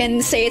I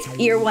can say it's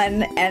year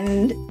one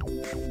and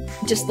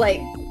just like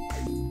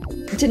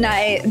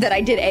deny that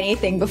I did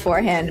anything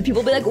beforehand.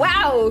 People will be like,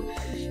 wow,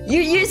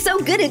 you're so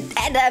good at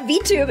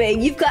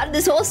VTubing. You've got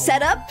this whole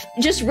setup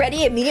just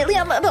ready immediately.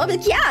 I'm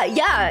like,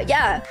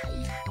 yeah.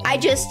 I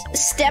just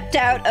stepped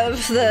out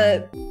of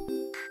the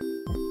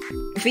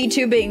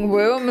VTubing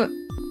womb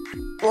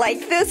like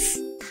this.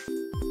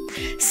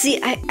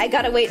 See, I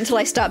gotta wait until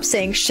I stop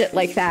saying shit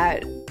like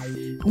that.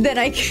 Then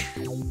I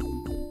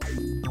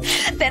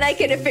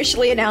can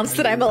officially announce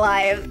that I'm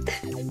alive.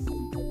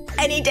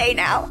 Any day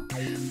now.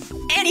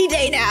 Any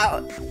day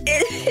now.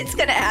 It's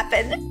gonna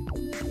happen.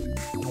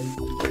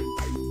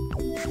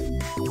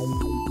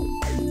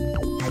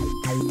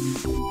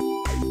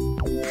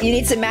 You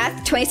need some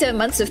math? 27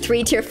 months of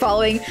 3-tier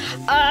following.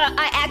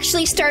 I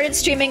actually started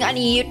streaming on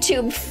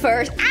YouTube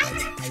first.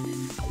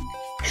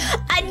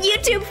 On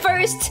YouTube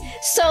first,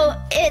 so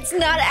it's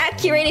not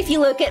accurate if you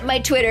look at my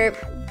Twitter.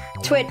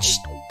 Twitch.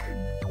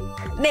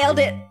 Nailed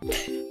it.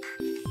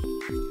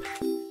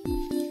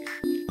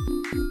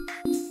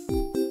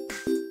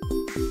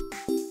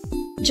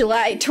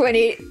 July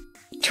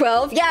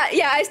 2012.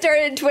 Yeah, I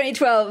started in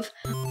 2012.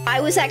 I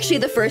was actually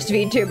the first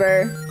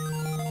VTuber.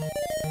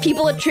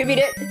 People attribute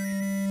it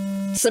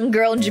to some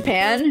girl in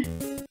Japan,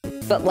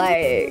 but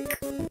like,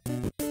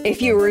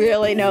 if you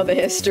really know the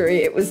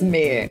history, it was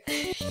me.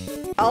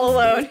 All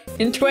alone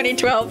in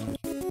 2012.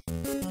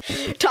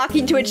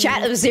 Talking to a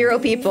chat of 0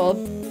 people.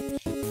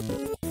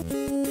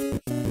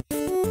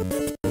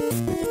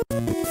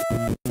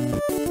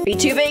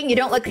 VTubing? You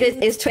don't look at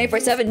it as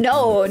 24/7?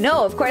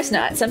 No, of course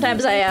not.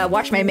 Sometimes I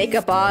wash my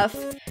makeup off.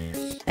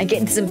 I get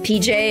into some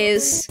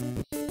PJs.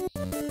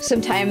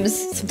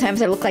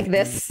 Sometimes I look like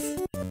this.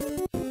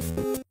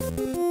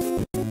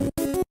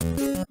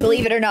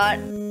 Believe it or not,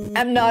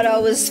 I'm not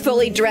always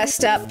fully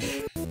dressed up.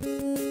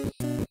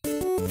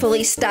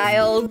 Fully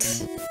styled.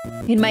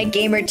 In my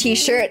gamer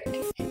t-shirt.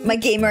 My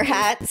gamer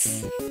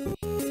hats.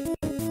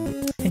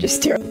 I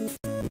just stare.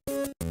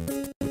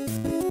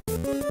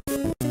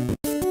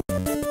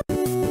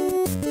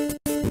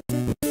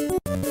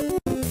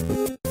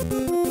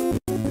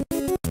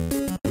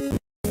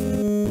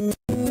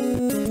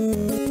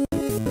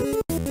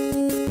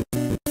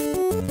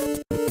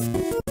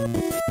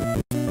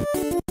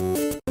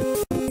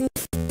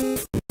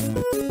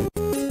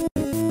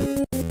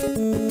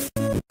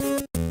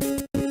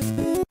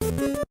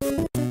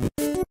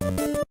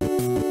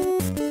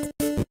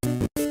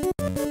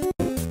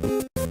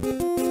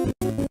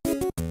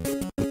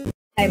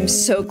 I'm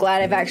so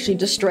glad I've actually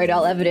destroyed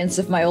all evidence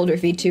of my older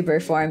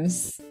VTuber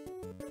forms.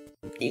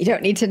 You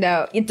don't need to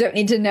know. You don't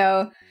need to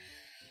know.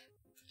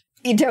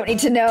 You don't need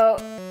to know.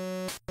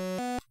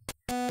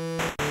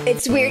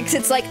 It's weird because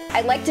it's like,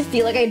 I like to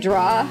feel like I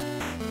draw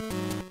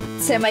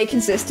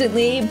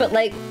semi-consistently, but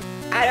like,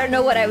 I don't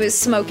know what I was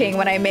smoking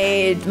when I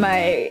made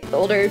my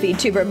older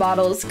VTuber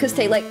models, because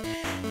they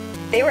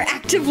were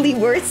actively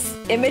worse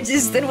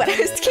images than what I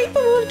was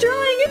capable of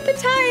drawing at the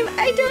time.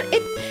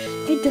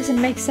 It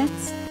doesn't make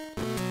sense.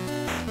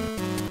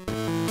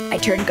 I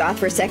turned goth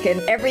for a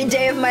second. Every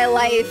day of my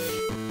life,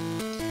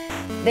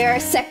 there are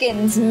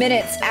seconds,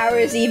 minutes,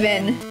 hours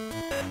even,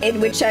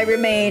 in which I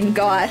remain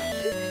goth.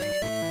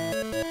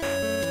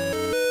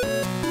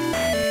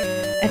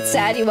 That's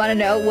sad, you want to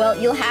know? Well,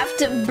 you'll have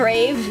to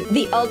brave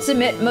the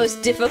ultimate,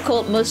 most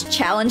difficult, most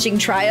challenging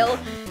trial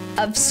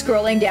of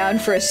scrolling down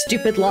for a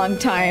stupid long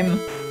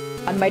time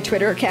on my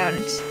Twitter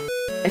account,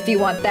 if you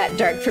want that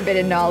dark,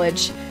 forbidden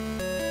knowledge.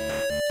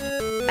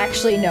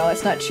 Actually, no,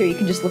 it's not true. You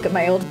can just look at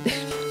my old...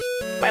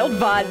 my old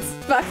VODs.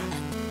 Fuck.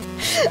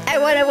 I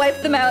want to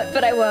wipe them out,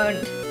 but I won't.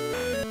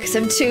 Because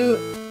I'm too...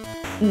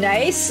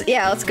 nice?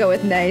 Yeah, let's go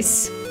with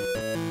nice.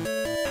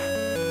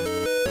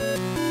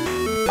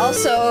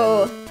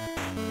 Also,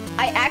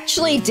 I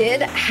actually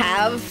did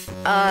have,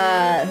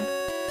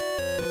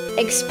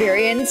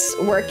 experience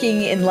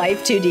working in Live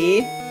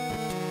 2D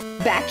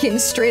back in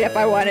straight up,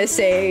 I want to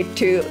say,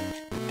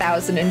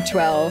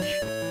 2012.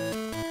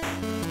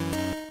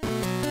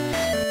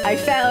 I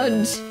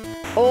found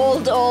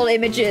old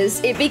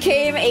images. It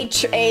became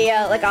like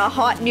a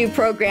hot new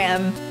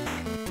program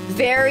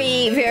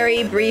very,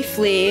 very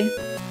briefly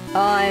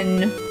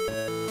on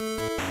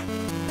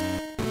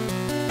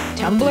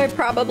Tumblr,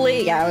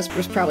 probably. Yeah, it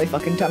was probably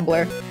fucking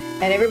Tumblr,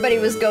 and everybody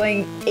was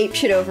going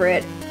apeshit over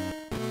it.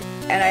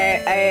 And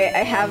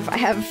I have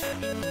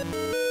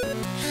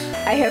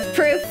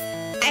proof.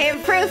 I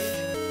have proof.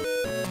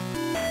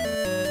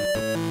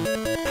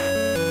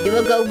 You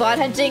will go VOD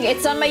hunting.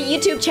 It's on my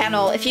YouTube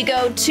channel. If you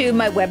go to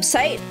my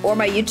website or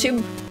my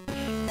YouTube,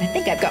 I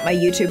think I've got my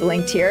YouTube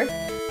linked here.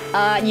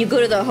 And you go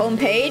to the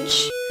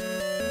homepage.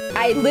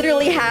 I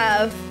literally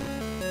have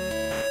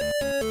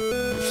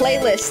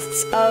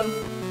playlists of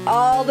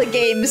all the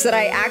games that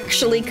I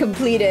actually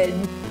completed,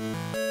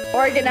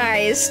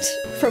 organized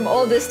from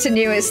oldest to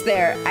newest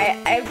there.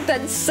 I've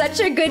done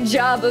such a good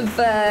job of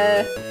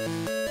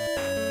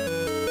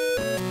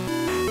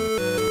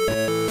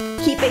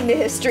keeping the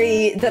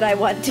history that I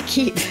want to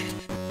keep.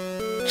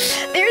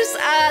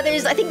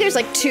 I think there's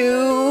like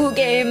 2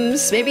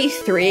 games, maybe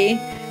 3,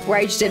 where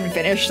I just didn't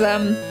finish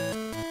them.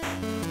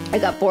 I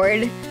got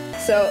bored.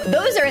 So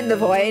those are in the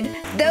void.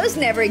 Those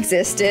never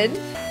existed.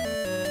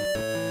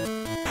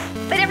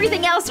 But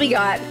everything else we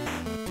got.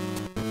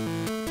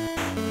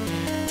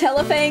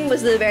 Telefang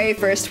was the very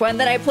first one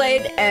that I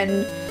played,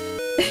 and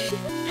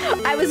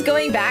I was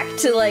going back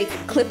to like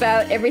clip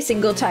out every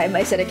single time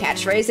I said a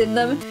catchphrase in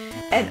them,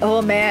 and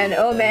oh man,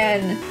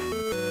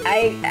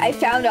 I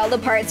found all the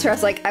parts where I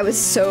was like, I was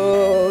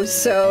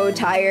so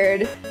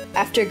tired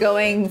after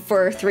going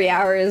for 3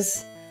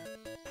 hours.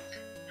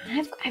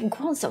 I've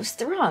grown so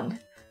strong.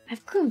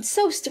 I've grown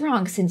so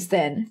strong since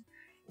then.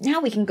 Now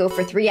we can go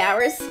for 3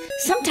 hours,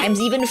 sometimes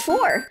even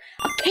 4,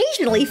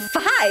 occasionally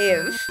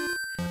 5.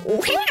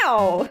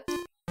 Wow!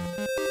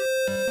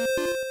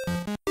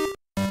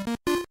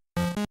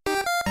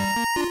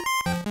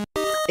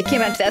 It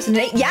came out in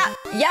 2008. Yep.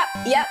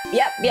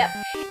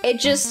 It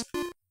just,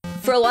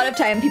 for a lot of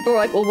time, people were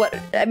like, well, what?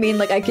 I mean,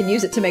 like, I can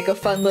use it to make a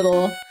fun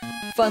little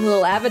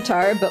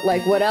avatar, but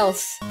like, what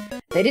else?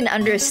 They didn't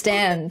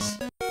understand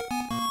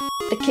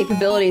the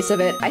capabilities of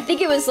it. I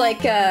think it was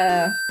like,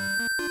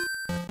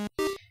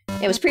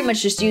 it was pretty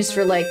much just used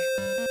for like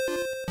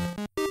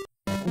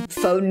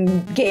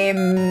phone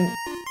game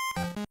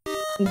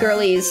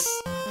girlies.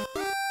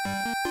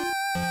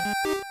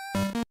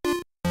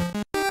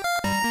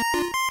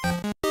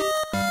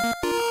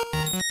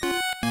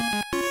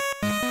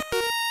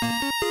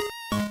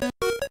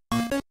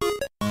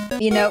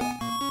 You know,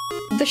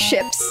 the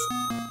ships,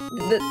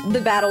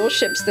 the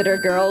battleships that are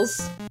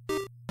girls.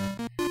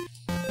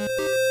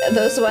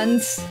 Those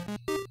ones.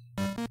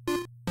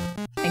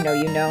 I know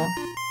you know.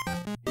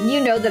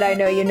 You know that I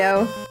know you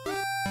know.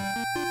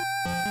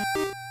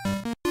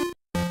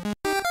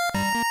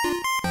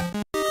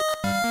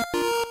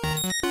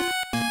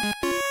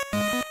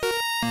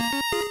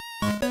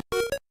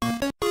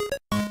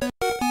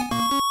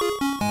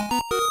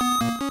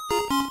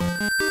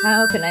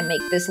 How can I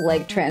make this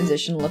leg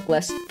transition look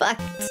less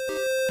fucked?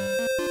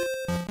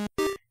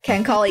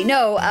 Kankali,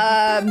 no,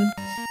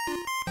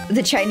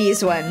 the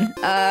Chinese one.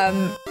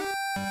 I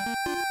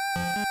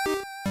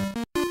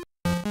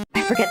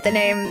forget the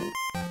name.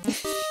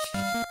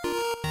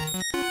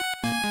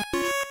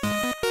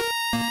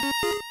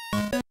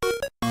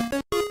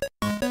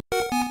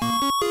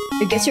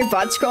 I guess you're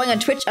VOD scrolling on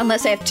Twitch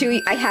unless I have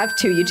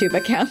two YouTube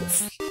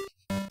accounts.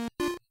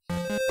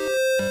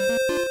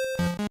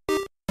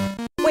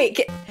 Wait,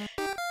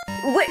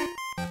 what?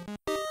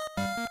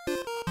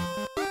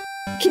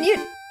 Can you?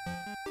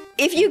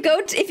 If you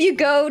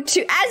go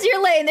to as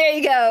you're laying, there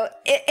you go.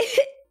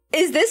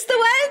 Is this the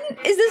one?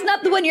 Is this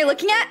not the one you're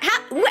looking at? How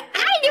did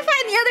you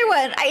find the other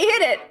one? I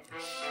hit it.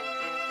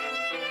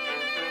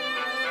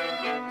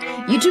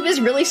 YouTube is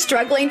really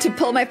struggling to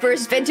pull my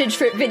first vintage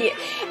fruit video.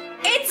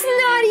 It's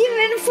not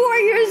even 4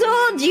 years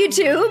old,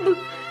 YouTube.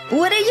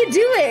 What are you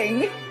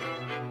doing?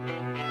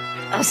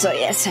 Also,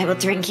 yes, I will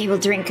drink. I will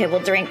drink. I will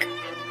drink.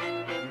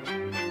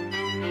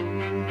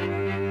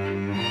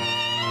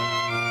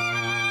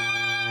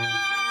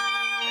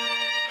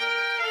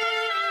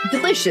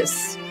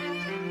 Delicious.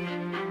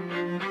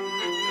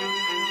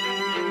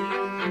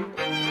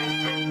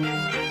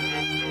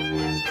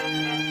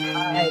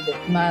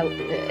 My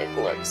leg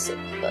looks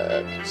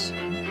bugged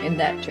in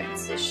that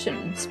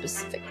transition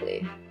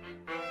specifically.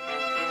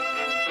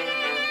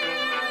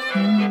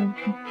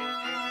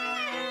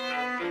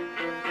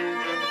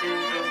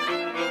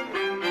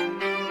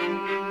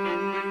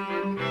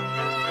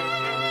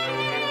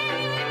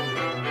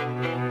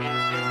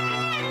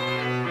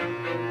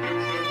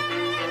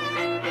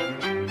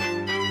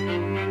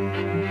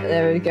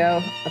 There we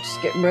go. I'll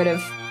just get rid of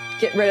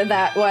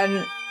that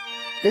one.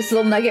 This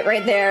little nugget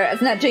right there.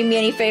 It's not doing me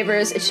any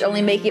favors. It should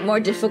only make it more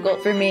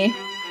difficult for me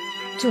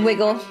to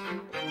wiggle.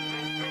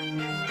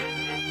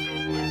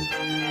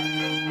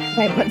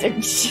 My mother.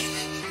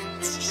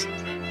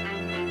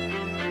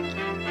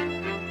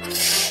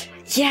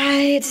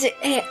 Yeah, it's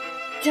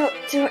don't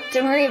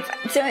worry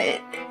about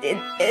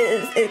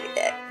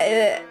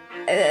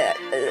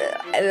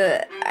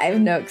I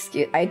have no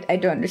excuse. I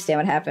don't understand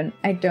what happened.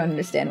 I don't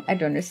understand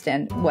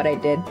what I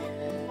did.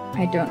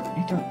 I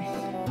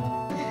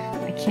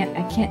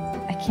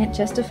can't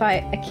justify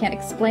it. I can't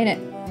explain it.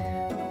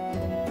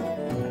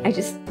 I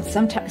just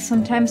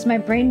sometimes my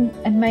brain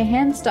and my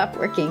hands stop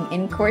working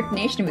in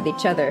coordination with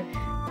each other.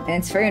 And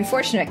it's very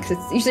unfortunate because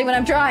it's usually when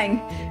I'm drawing,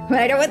 when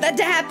I don't want that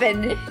to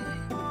happen.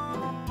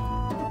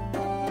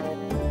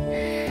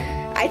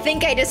 I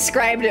think I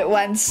described it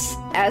once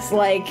as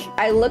like,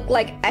 I looked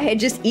like I had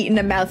just eaten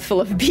a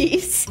mouthful of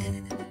bees.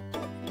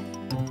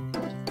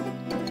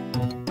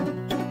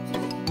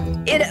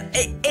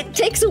 It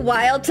takes a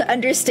while to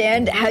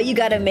understand how you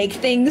gotta make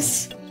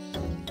things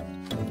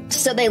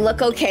so they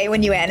look okay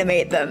when you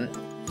animate them.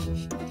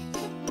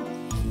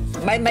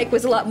 My mic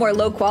was a lot more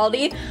low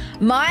quality.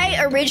 My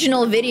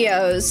original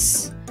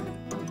videos...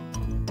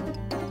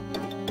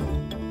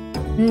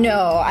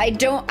 No, I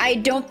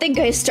don't think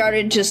I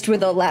started just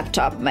with a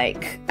laptop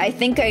mic. I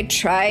think I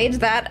tried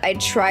that. I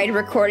tried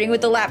recording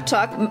with the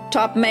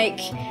laptop mic,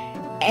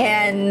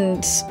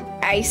 and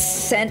I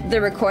sent the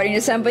recording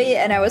to somebody,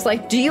 and I was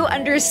like, do you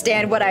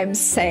understand what I'm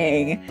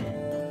saying?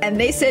 And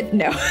they said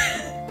no.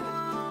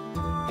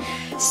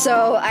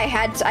 So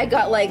I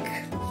got like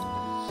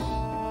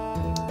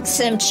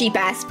some cheap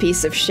ass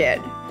piece of shit.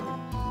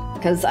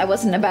 Because I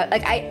wasn't about,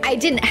 like, I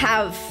didn't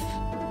have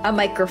a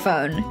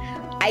microphone.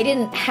 I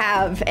didn't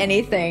have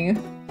anything.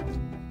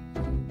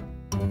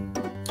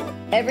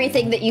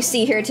 Everything that you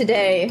see here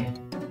today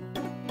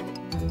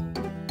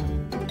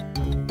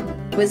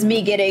was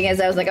me getting as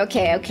I was like,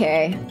 okay.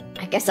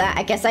 I guess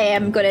I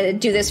am gonna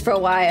do this for a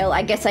while.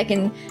 I guess I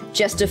can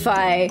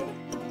justify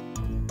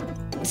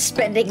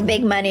spending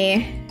big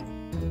money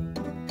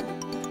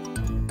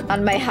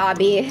on my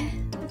hobby.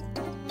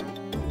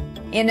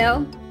 You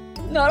know?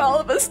 Not all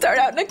of us start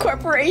out in a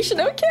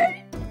corporation,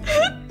 okay?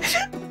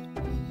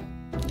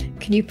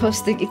 Can you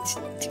post the...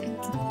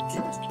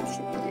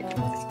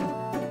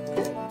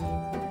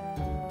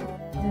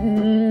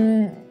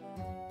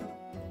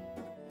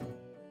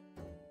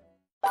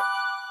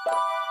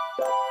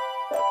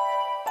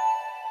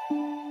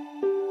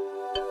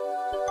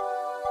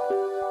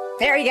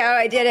 There we go,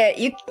 I did it.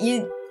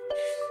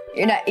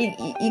 You're not, you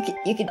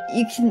can,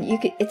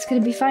 it's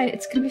gonna be fine,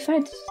 it's gonna be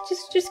fine.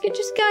 Just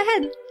go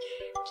ahead.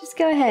 Just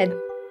go ahead.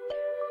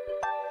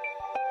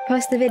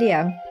 Post the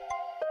video.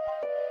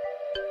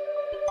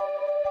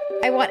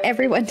 I want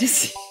everyone to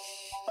see.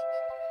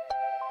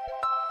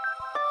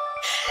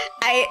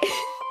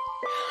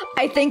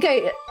 I think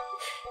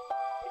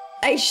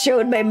I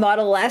showed my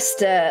model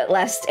last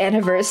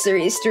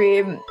anniversary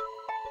stream,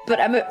 but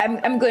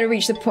I'm going to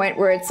reach the point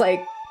where it's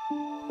like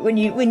when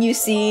you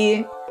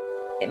see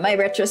in my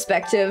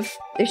retrospective,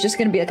 there's just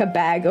going to be like a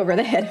bag over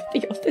the head of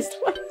the oldest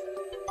one.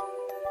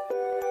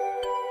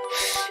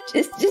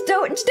 Just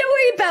don't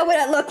worry about what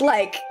I look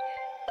like.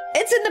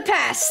 It's in the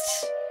past.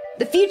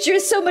 The future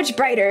is so much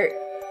brighter.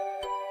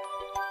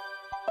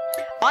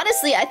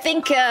 Honestly, I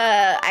think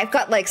I've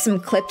got like some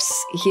clips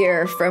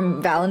here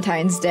from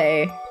Valentine's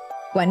Day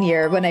one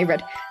year when I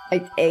read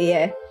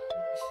a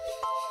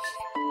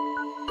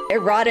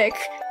erotic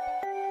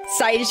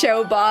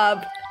Sideshow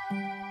Bob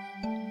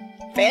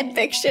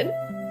fanfiction.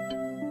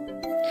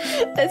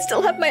 I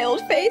still have my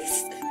old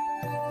face.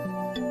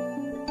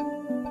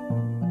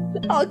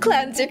 All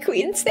clowns are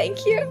queens,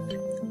 thank you.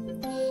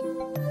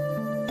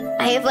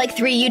 I have like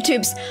 3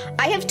 YouTubes.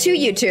 I have 2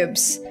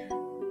 YouTubes.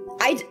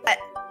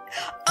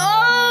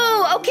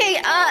 Oh,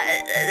 okay.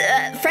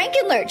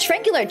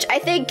 Frankenlurch, I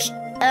think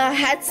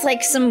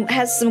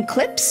has some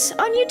clips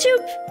on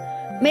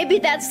YouTube. Maybe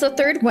that's the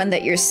 3rd one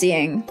that you're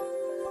seeing.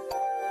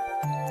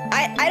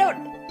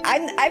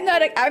 I'm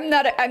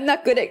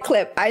not good at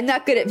clip. I'm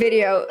not good at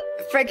video.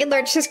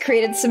 Frankenlurch has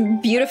created some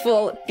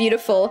beautiful,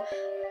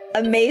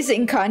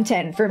 amazing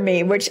content for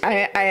me, which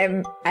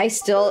I'm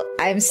still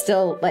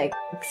like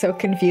so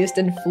confused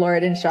and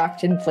floored and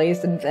shocked and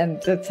pleased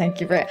and so thank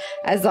you for,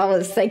 as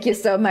always, thank you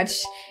so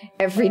much.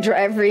 Every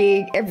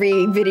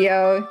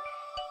video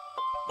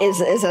is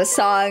a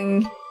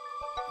song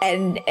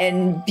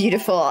and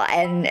beautiful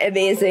and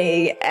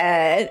amazing,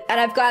 and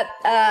I've got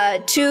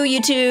 2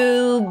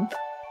 YouTube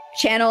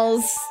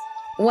channels.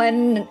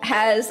 One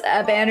has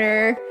a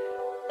banner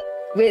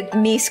with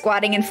me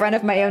squatting in front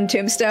of my own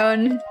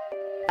tombstone,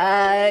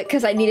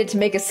 because I needed to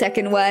make a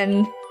 2nd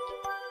one.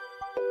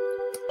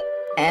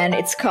 And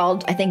it's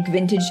called, I think,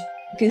 Vintage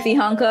Goofy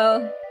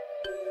Honko.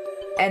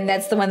 And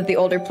that's the one that the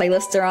older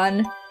playlists are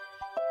on.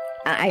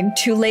 I'm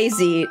too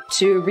lazy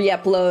to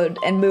re-upload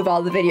and move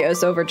all the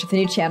videos over to the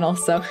new channel,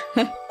 so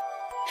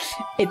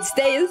it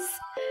stays.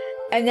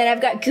 And then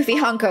I've got Goofy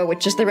Honko,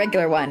 which is the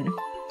regular one,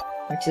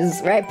 which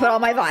is where I put all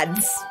my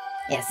VODs.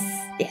 Yes.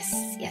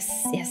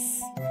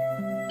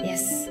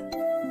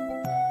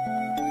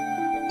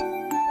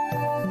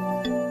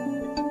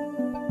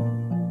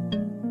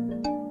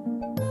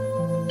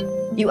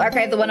 You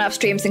archive the one-off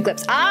streams and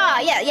clips. Ah,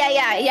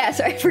 yeah.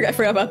 Sorry, I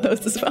forgot about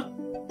those as well.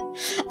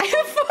 I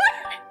have 4.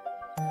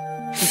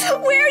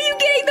 Where are you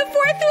getting the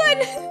 4th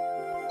one?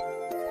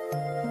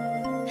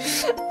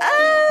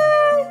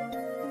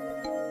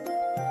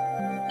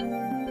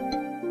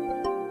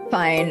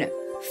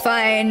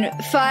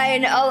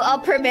 Fine. I'll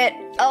permit.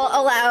 I'll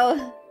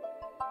allow.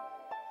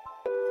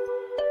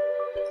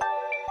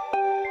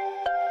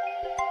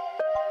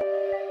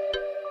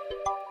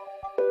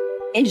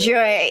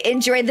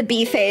 Enjoy the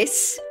bee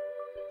face.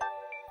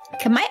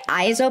 Can my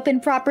eyes open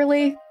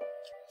properly?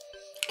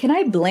 Can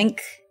I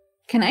blink?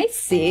 Can I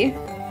see?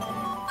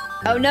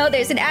 Oh no,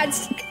 there's an ad.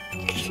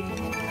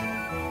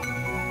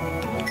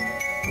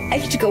 I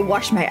have to go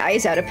wash my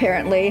eyes out,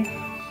 apparently.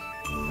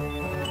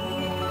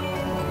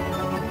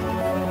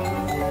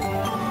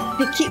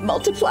 They keep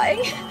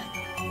multiplying.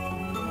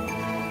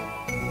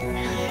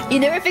 You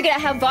never figured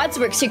out how VODs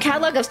works. Your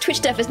catalog of Twitch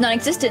stuff is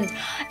non-existent.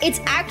 It's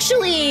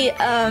actually,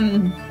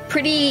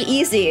 pretty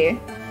easy.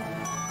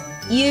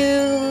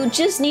 You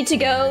just need to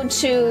go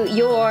to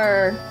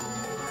your,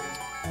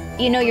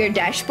 your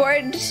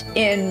dashboard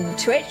in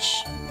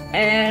Twitch,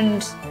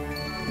 and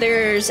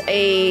there's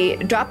a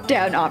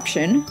drop-down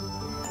option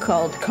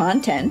called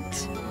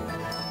Content.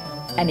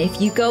 And if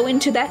you go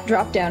into that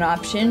drop-down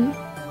option,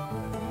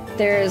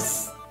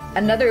 there's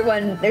another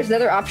one, there's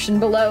another option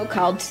below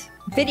called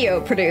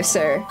Video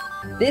Producer.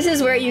 This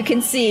is where you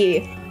can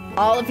see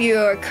all of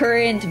your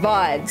current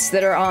VODs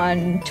that are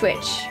on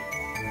Twitch.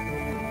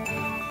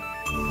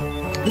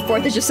 The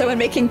fourth is just someone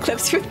making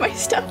clips with my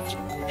stuff.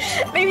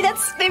 maybe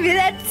that's maybe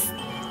that's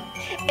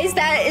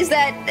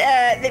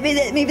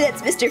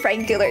Mr.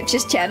 Frank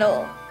Gillerch's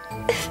channel.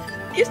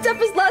 Your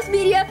stuff is lost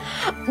media.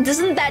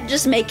 Doesn't that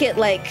just make it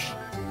like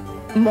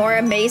more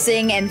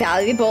amazing and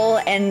valuable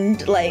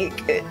and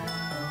like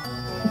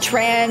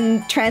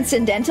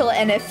transcendental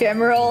and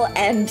ephemeral,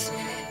 and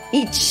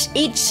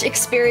each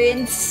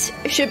experience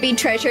should be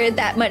treasured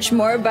that much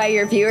more by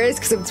your viewers,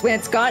 because when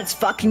it's gone, it's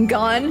fucking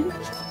gone.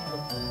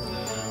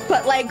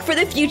 But like for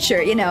the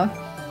future, you know,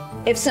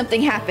 if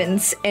something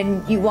happens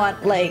and you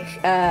want like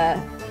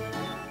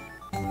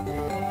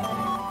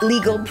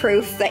legal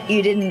proof that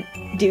you didn't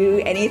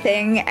do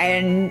anything,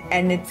 and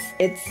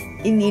it's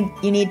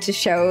you need to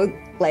show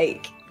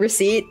like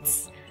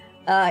receipts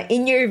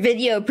in your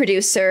video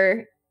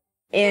producer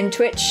in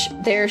Twitch,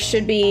 there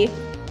should be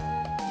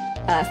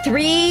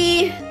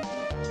 3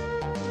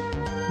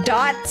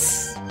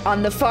 dots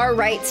on the far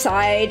right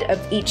side of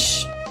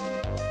each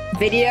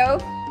video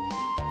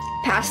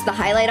past the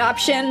highlight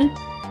option,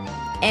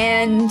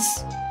 and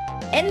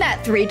in that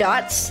 3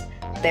 dots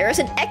there's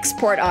an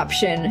export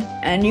option,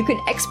 and you can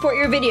export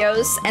your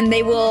videos, and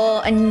they will,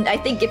 and I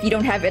think if you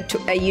don't have a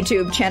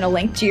YouTube channel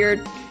linked to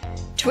your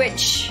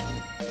Twitch,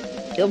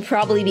 you'll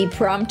probably be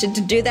prompted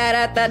to do that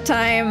at that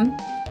time.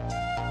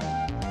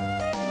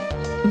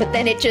 But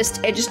then it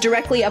just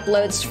directly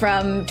uploads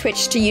from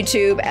Twitch to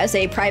YouTube as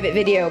a private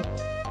video,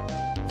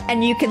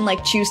 and you can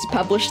like choose to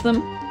publish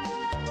them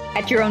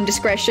at your own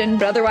discretion,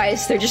 but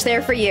otherwise they're just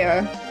there for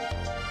you.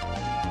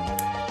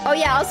 Oh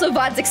yeah, also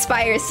VODs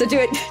expires, so do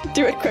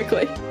it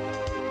quickly.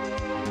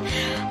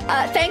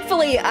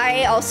 Thankfully,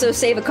 I also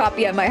save a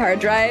copy on my hard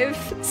drive,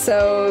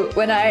 so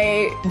when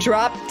I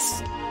dropped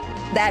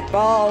that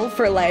ball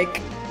for like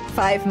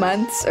 5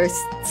 months or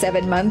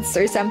 7 months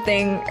or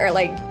something, or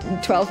like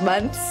 12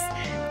 months,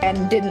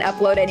 and didn't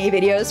upload any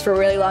videos for a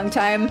really long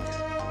time,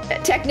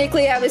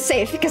 technically I was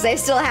safe because I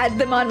still had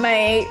them on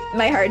my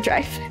hard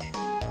drive.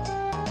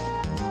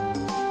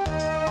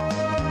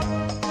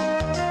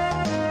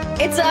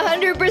 It's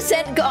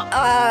 100% gone.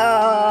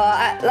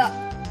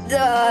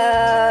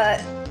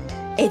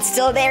 It's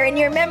still there in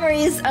your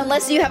memories,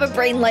 unless you have a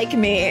brain like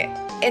me.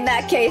 In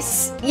that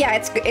case, yeah,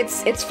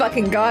 it's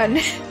fucking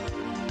gone.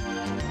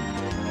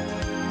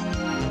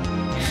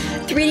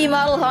 3D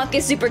model Ha0nk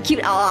is super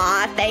cute.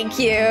 Aw, thank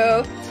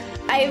you.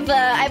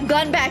 I've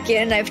gone back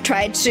in. I've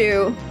tried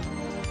to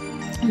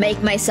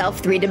make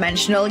myself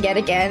 3-dimensional yet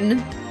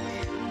again,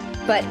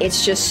 but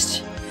it's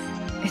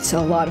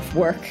a lot of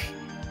work.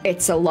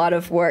 It's a lot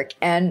of work,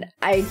 and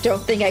I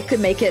don't think I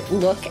could make it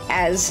look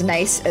as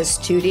nice as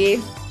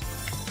 2D.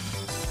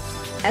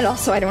 And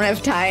also, I don't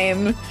have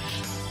time.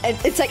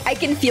 It's like I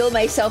can feel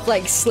myself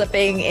like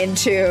slipping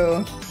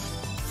into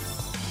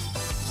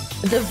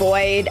the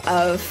void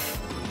of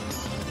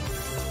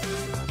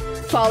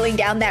falling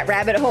down that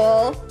rabbit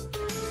hole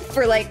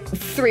for like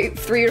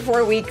three or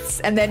 4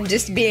 weeks, and then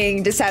just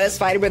being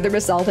dissatisfied with the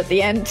result at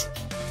the end.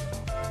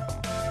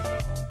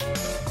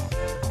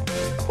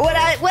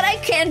 What I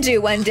can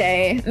do one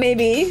day,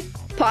 maybe,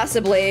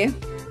 possibly,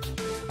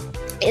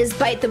 is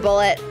bite the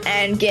bullet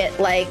and get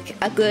like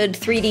a good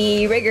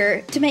 3D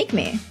rigger to make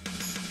me.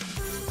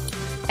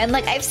 And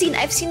like I've seen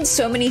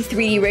so many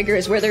 3D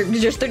riggers where they're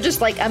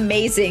just like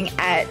amazing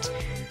at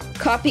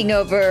copying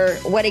over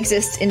what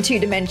exists in 2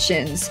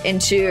 dimensions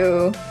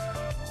into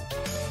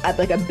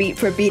like a beat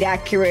for beat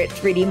accurate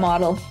 3D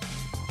model.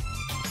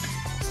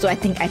 So I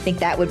think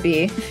that would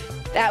be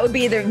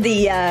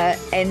the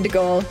end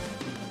goal.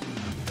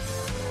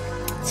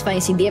 It's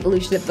funny seeing the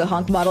evolution of the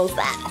Ha0nk models.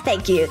 Ah,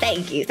 thank you.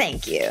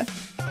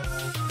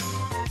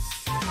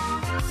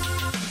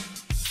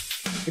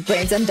 Your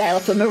brain's on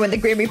dial-up. Remember when the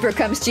Grim Reaper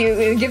comes to you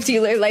and gives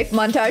you a life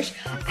montage?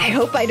 I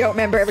hope I don't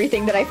remember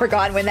everything that I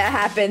forgot when that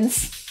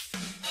happens.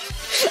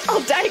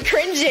 I'll die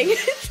cringing.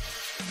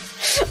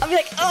 I'll be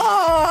like,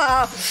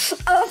 oh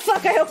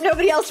fuck, I hope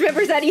nobody else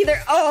remembers that either.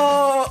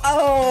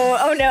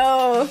 Oh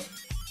no.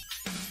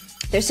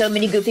 There's so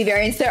many goofy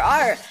variants. There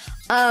are.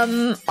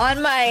 On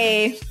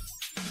my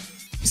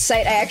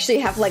site, I actually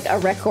have like a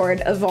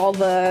record of all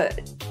the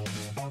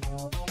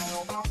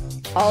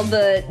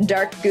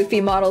dark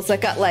goofy models. I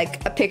got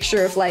like a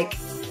picture of like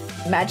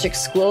Magic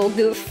Squirrel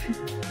Goof.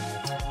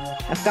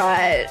 I've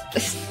got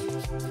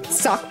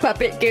Sock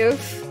Puppet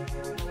Goof.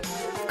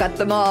 I've got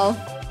them all.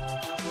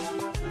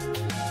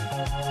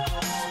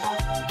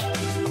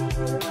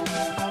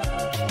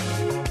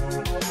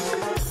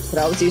 But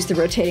I always use the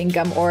rotating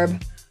gum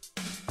orb.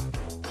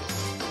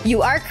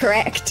 You are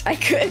correct. I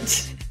could.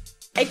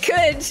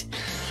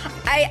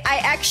 I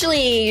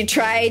actually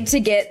tried to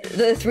get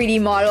the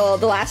 3D model,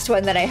 the last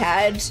one that I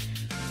had,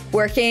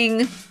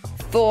 working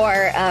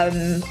for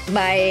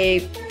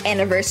my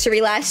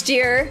anniversary last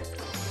year,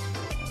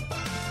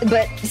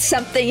 but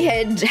something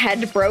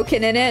had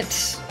broken in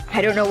it.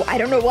 I don't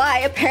know why.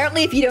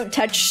 Apparently, if you don't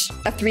touch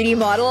a 3D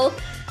model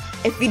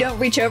if you don't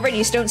reach over and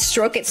you just don't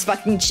stroke its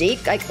fucking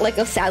cheek like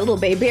a sad little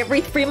baby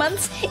every 3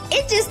 months,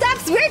 it just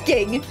stops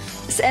working.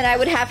 And I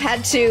would have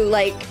had to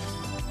like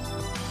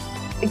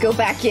go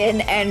back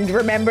in and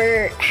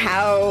remember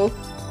how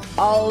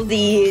all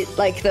the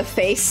like the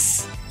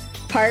face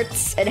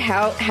parts and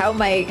how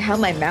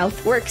my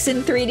mouth works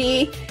in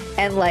 3D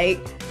and like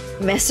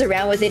mess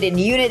around with it in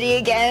Unity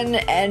again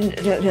and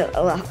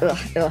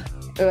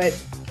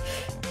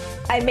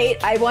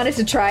I wanted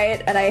to try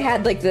it and I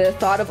had like the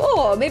thought of,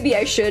 oh, maybe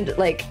I should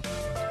like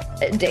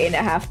a day and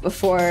a half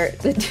before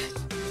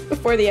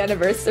the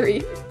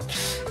anniversary.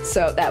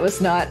 So that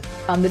was not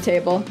on the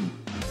table.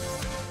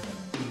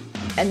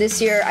 And this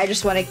year I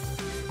just want to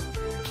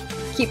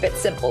keep it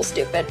simple,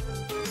 stupid.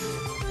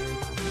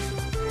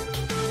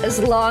 As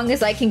long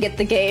as I can get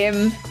the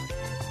game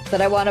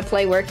that I want to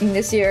play working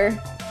this year,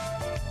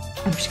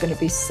 I'm just gonna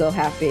be so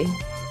happy.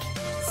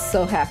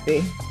 So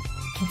happy.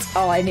 That's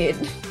all I need.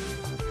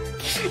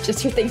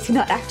 Just for things to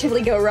not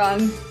actively go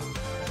wrong.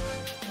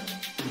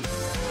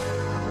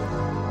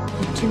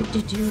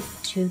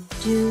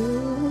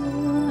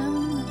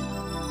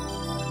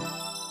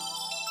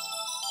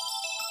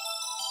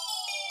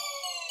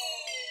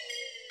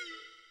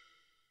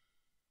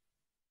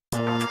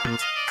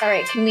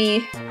 Alright, can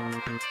we...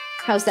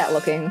 How's that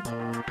looking?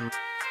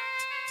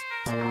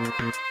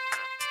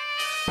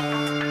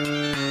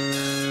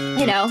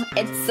 You know,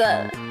 it's,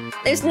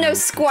 there's no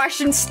squash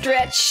and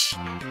stretch.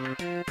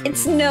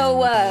 It's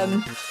no,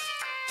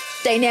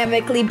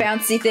 dynamically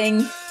bouncy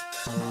thing.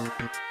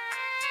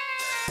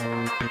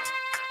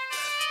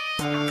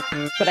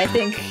 But I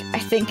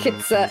think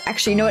it's,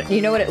 actually,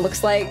 you know what it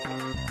looks like?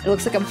 It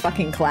looks like I'm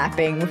fucking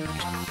clapping.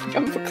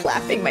 I'm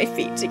clapping my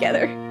feet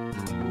together.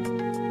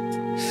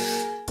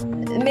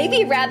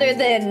 Maybe rather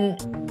than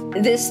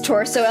this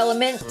torso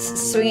element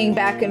swinging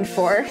back and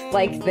forth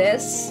like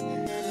this,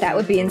 that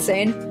would be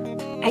insane.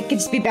 I could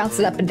just be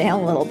bouncing up and down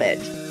a little bit.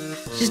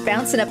 Just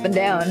bouncing up and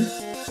down.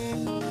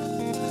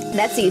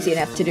 That's easy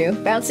enough to do.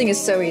 Bouncing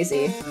is so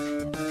easy.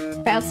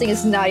 Bouncing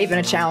is not even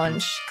a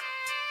challenge.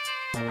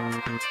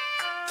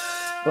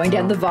 Going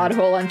down the VOD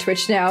hole on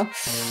Twitch now.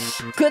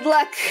 Good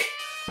luck!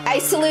 I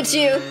salute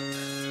you!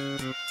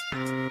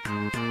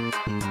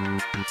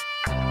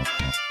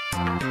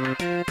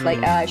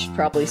 Like, I should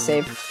probably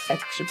save. I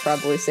should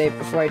probably save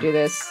before I do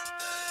this.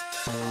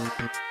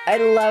 I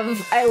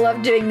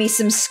love doing me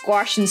some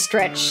squash and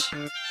stretch.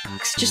 It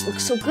just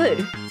looks so good.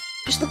 It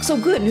just looks so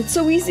good and it's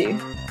so easy.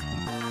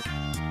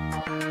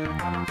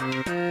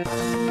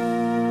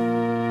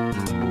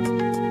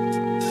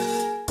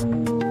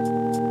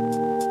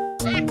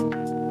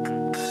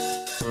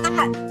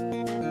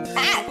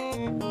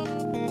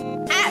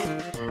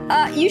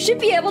 You should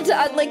be able to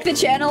unlink the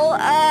channel.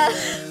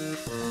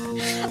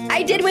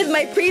 I did with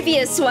my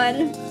previous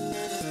one.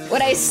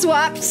 When I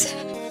swapped.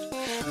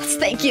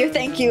 Thank you,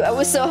 thank you. I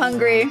was so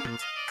hungry.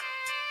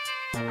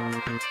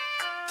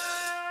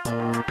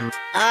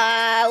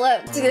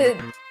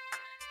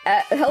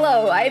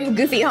 Hello, I'm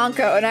Goofy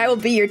Ha0nk and I will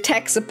be your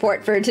tech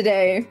support for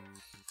today.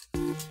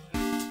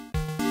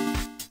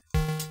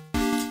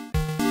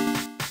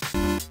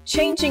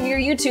 Changing your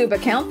YouTube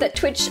account that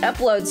Twitch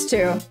uploads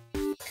to.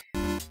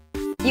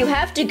 You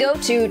have to go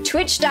to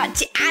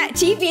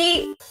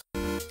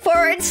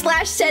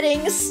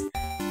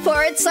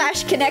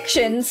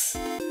twitch.tv/settings/connections.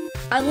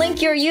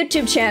 Unlink your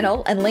YouTube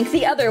channel and link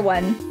the other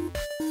one.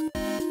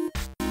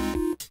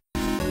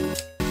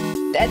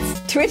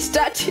 That's twitch.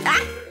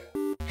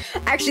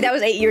 Actually, that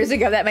was 8 years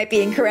ago. That might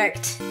be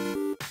incorrect.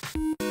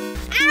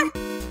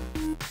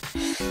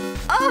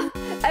 Oh,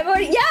 I've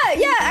already.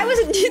 Yeah. I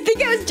wasn't. Do you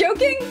think I was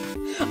joking?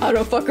 I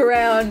don't fuck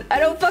around. I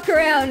don't fuck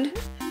around.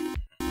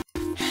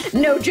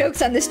 No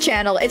jokes on this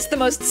channel. It's the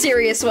most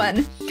serious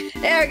one.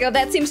 There we go.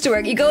 That seems to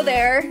work. You go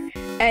there,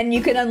 and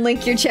you can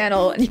unlink your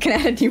channel, and you can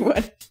add a new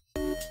one.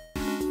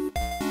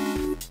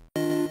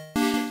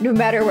 No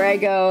matter where I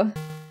go,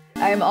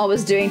 I am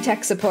always doing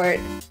tech support.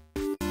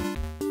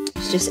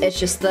 It's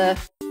just the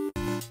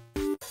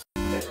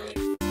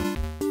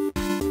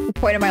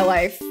point of my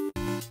life.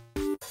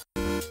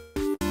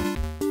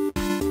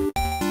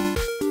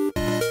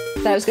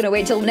 I was gonna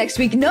wait till next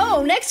week.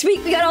 No, next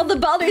week we got all the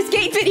Baldur's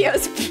Gate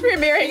videos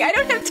premiering. I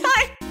don't have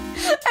time.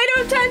 I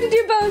don't have time to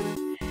do both.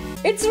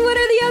 It's one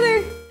or the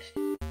other.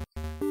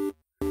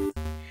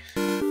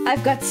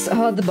 I've got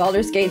the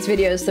Baldur's Gates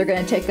videos. They're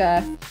gonna take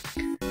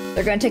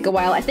a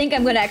while. I think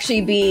I'm gonna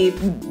actually be.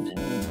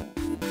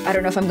 I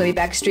don't know if I'm gonna be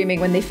back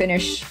streaming when they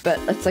finish, but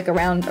it's like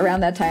around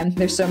that time.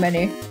 There's so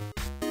many.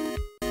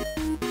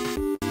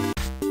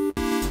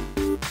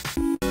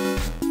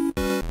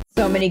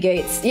 So many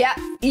gates. Yeah,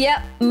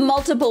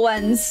 multiple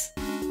ones.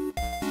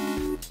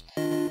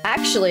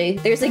 Actually,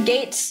 there's a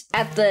gate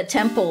at the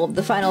temple of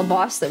the final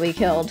boss that we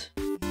killed.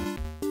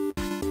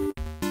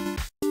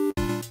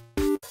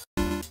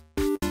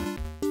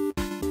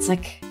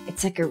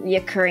 It's like a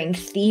reoccurring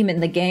theme in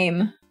the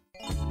game.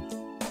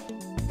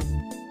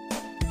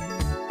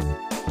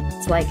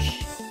 It's like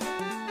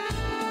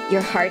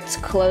your heart's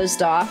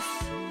closed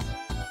off.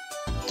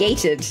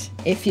 Gated,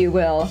 if you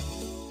will.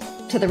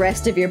 to the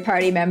rest of your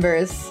party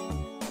members.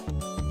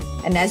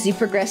 And as you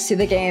progress through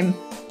the game,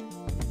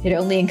 it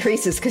only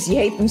increases because you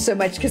hate them so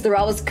much because they're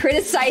always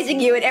criticizing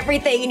you and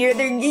everything, and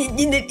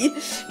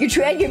you're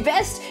trying your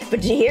best,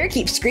 but Jahir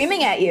keeps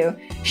screaming at you.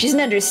 She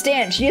doesn't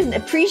understand. She doesn't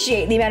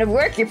appreciate the amount of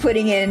work you're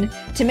putting in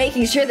to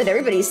making sure that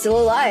everybody's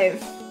still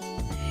alive.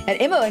 And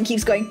Imoen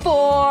keeps going,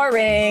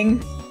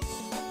 boring.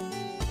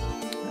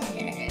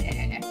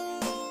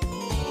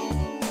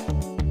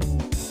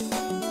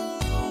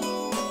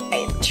 I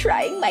am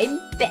trying my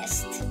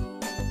best.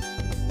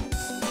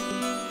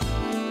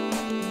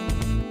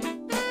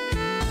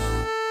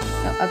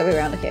 Oh, other way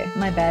around, okay,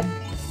 my bad.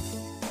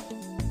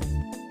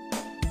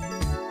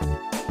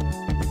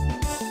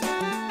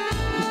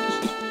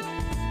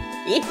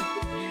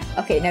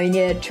 Okay, now you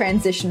need a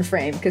transition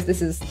frame, because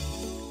this is...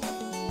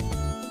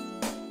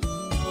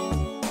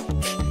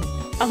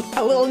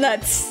 a little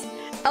nuts.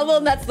 A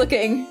little nuts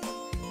looking.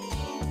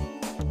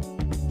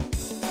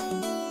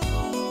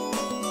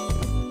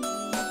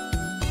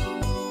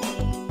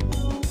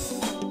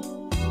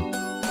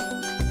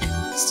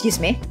 Excuse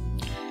me.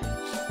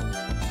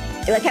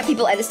 I like how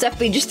people edit stuff,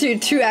 but you just threw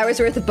 2 hours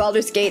worth of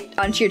Baldur's Gate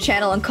onto your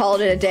channel and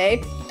called it a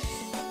day.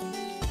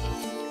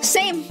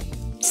 Same.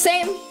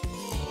 Same.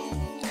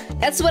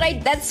 That's what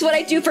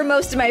I do for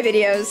most of my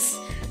videos.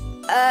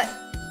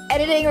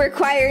 Editing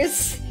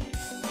requires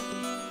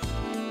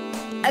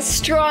a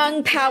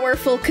strong,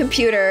 powerful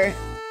computer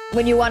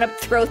when you want to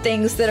throw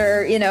things that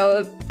are, you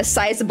know, a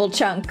sizable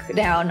chunk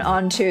down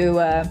onto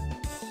the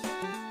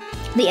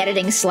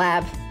editing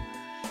slab.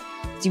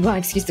 Do you want to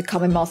excuse the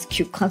common mouth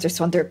cute clowns are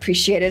so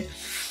underappreciated?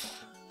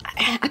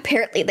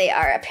 Apparently they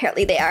are.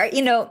 Apparently they are.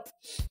 You know,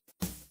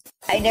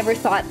 I never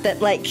thought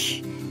that, like,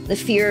 the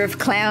fear of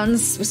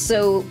clowns was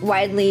so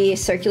widely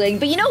circulating.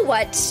 But you know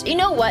what? You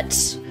know what?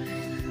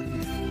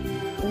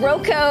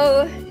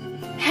 Roko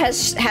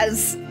has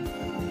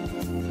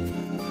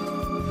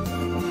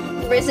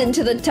risen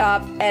to the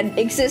top and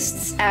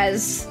exists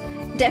as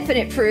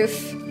definite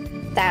proof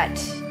that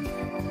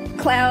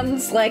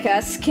clowns like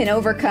us can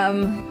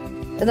overcome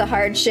the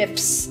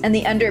hardships and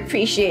the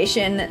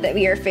underappreciation that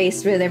we are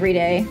faced with every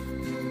day.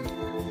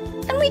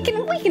 And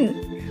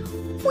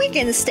we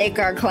can stake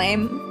our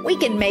claim. We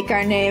can make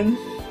our name.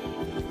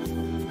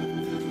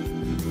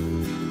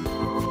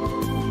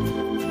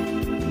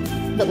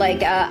 But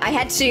like, I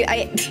had to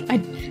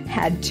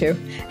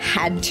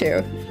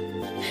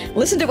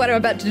listen to what I'm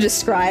about to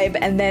describe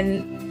and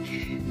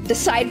then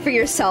decide for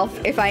yourself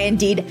if I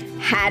indeed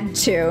had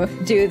to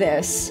do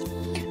this.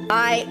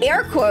 I,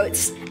 air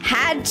quotes,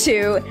 had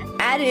to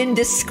add in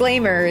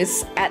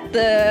disclaimers at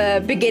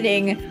the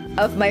beginning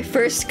of my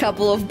first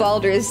couple of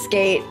Baldur's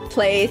Gate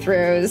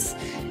playthroughs,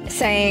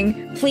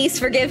 saying, please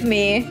forgive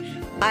me,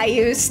 I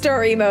used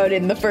story mode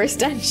in the first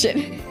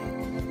dungeon.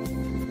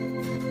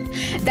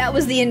 That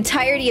was the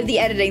entirety of the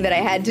editing that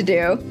I had to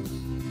do.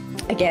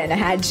 Again, I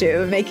had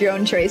to make your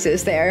own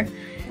choices there.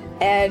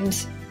 And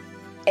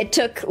it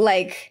took,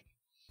 like,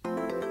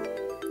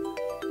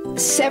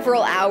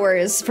 several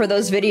hours for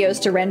those videos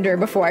to render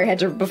before I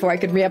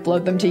could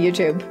re-upload them to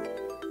YouTube.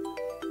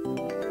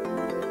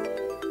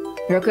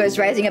 Roko is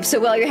rising up so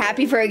well. You're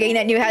happy for her getting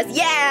that new house?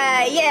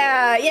 Yeah.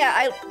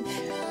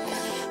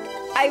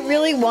 I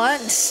really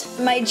want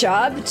my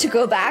job to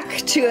go back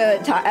to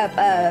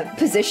a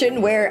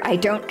position where I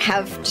don't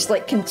have just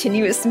like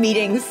continuous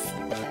meetings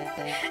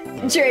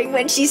during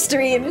when she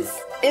streams.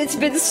 It's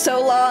been so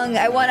long.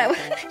 I want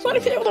to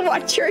be able to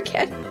watch her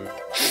again.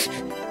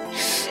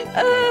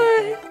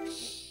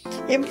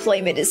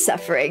 Employment is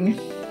suffering.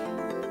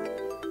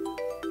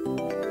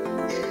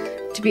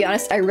 To be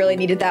honest, I really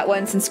needed that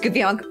one since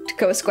Ha0nk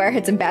Esquire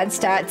had some bad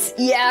stats.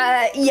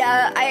 Yeah,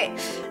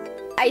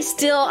 I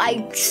still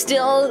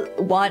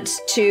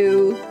want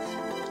to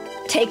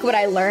take what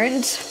I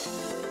learned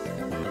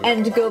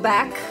and go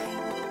back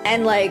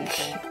and like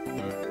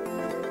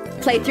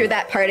play through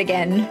that part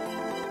again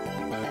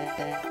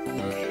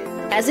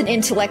as an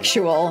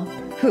intellectual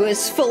who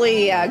has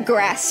fully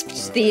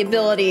grasped the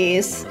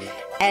abilities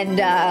and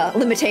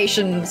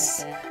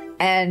limitations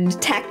and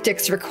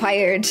tactics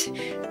required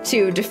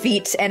to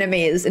defeat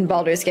enemies in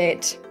Baldur's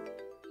Gate.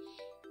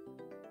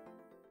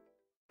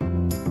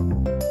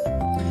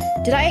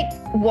 Did I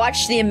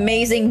watch the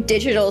amazing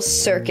digital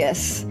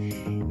circus?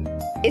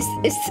 Is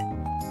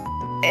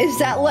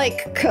that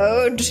like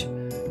code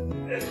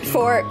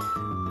for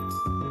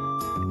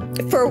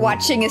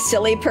watching a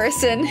silly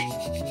person?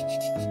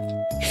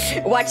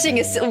 watching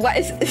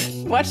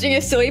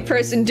a silly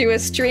person do a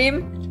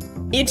stream?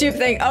 YouTube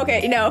thing.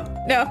 Okay, no.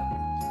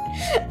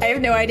 I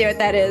have no idea what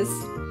that is.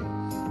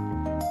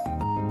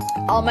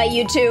 All my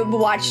YouTube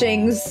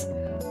watchings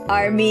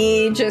are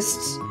me just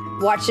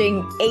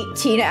watching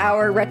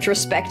 18-hour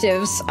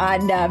retrospectives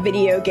on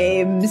video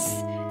games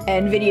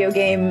and video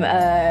game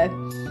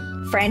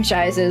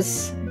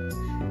franchises.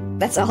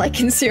 That's all I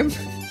consume.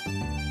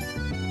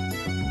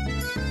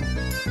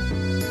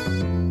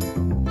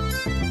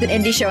 It's an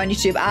indie show on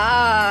YouTube.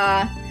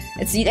 Ah,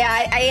 it's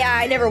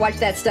I never watched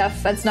that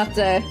stuff. That's not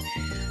the.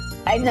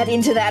 I'm not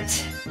into that.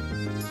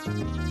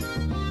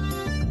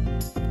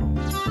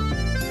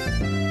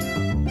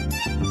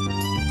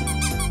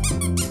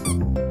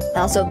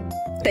 Also,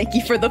 thank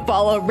you for the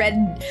follow,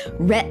 Reville.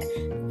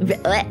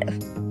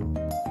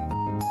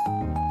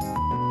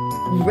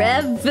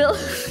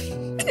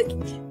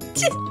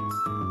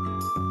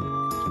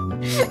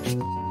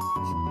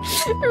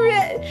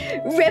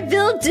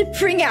 Reville de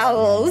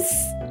Pringowls.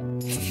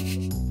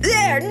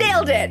 There,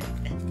 nailed it.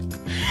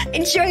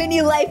 Enjoying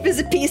your life as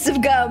a piece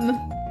of gum.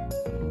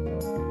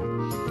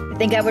 I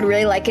think I would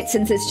really like it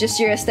since it's just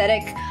your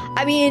aesthetic.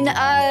 I mean,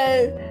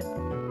 I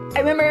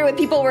remember when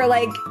people were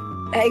like,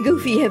 "Hey,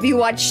 Goofy, have you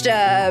watched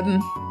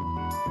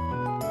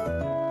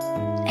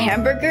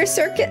Hamburger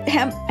Circuit?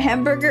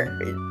 Hamburger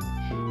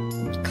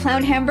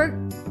Clown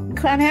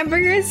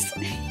hamburgers?"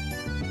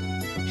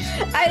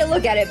 I had to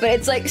look at it, but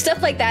it's like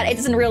stuff like that. It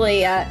doesn't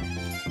really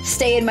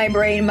stay in my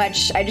brain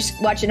much. I just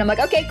watch it and I'm like,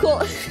 okay, cool.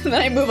 And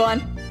then I move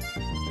on.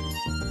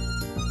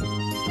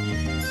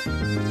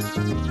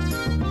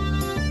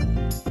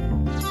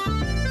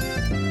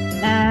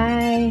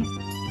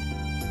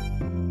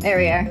 There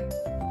we are.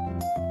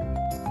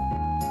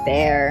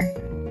 There.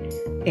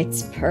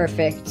 It's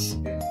perfect.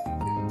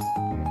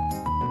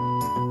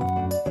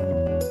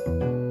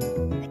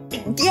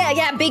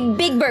 Yeah,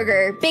 big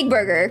burger. Big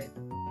burger.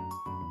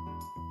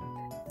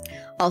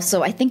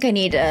 Also, I think I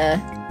need,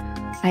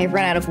 I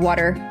run out of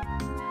water.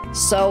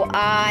 So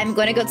I'm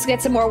gonna go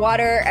get some more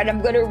water and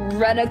I'm gonna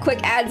run a quick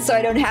ad so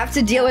I don't have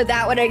to deal with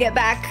that when I get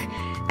back.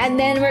 And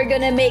then we're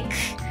gonna make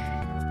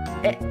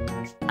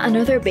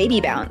another baby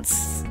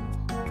bounce.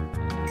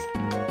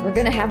 We're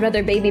gonna have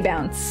another baby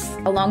bounce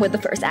along with the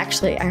first.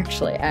 Actually.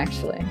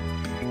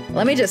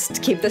 Let me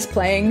just keep this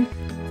playing.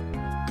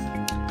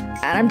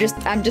 And I'm just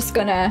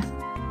gonna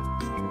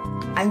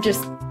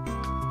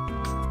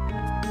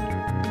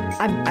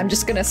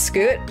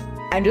scoot.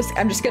 I'm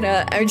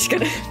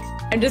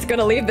just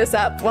gonna leave this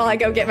up while I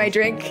go get my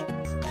drink,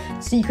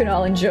 so you can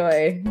all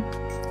enjoy.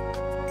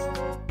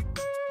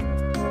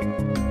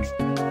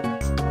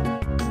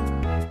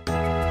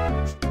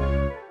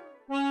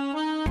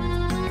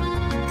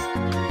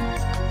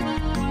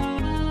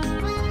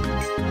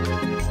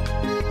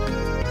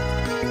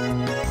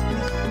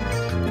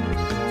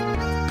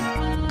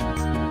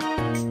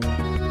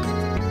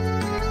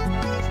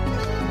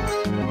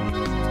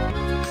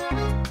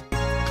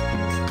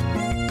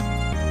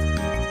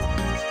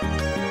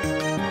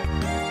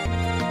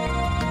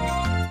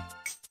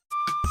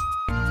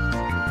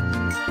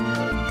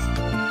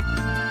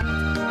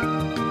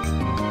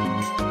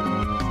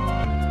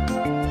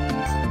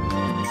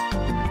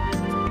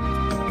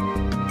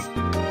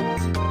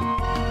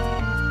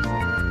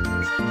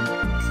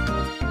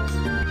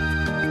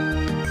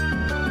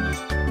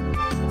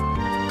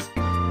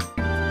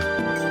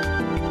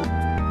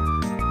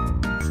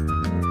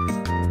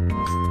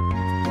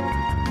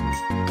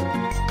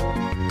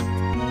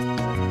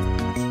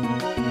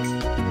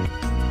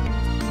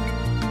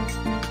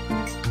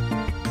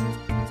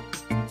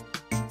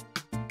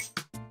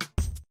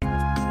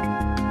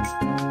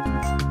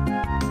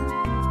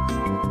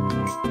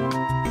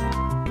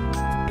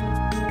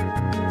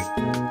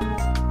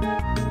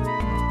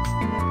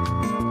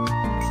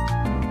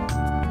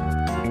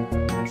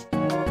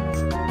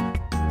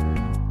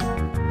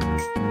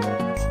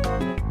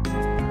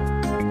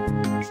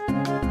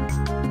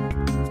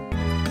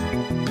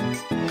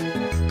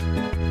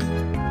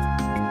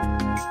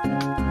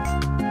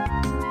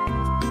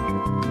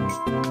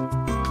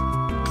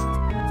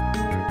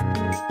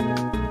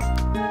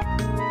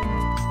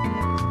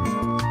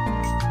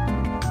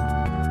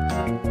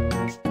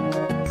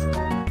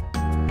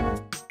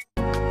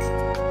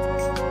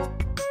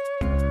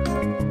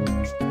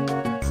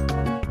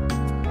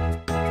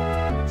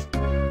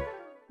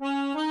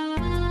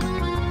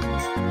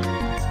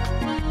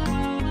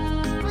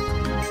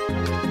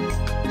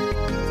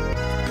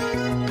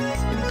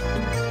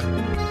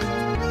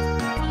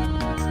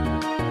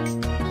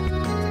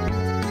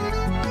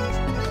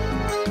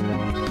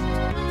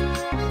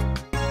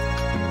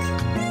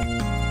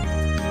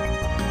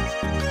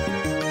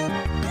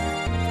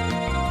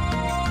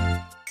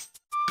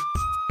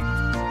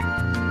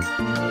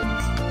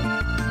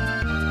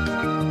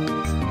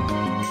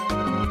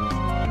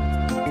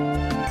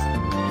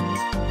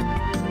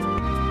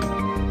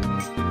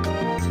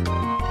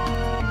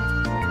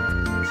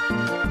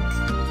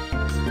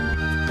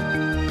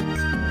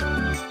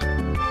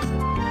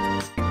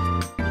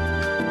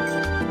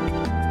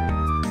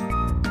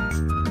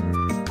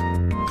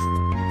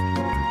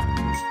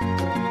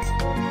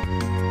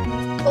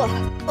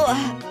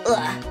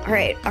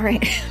 All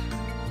right.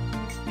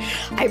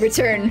 I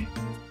return.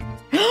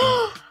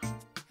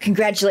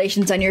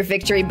 Congratulations on your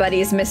victory,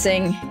 buddies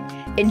missing.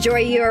 Enjoy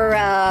your,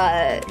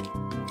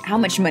 how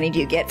much money do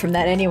you get from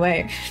that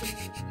anyway?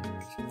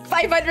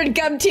 500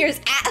 gum tears.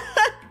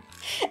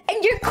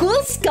 And your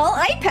cool skull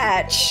eye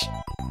patch.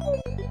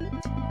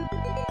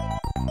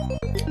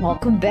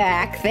 Welcome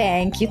back.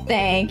 Thank you.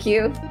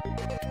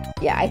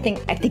 Yeah, I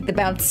think the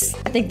bounce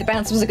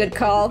was a good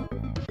call.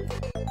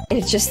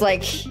 It's just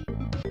like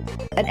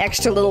an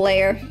extra little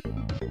layer.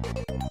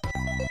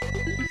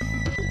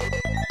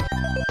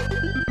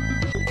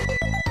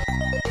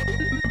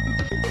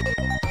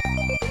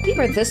 Maybe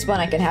for this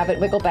one I can have it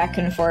wiggle back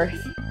and forth.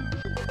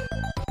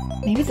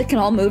 Maybe they can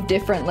all move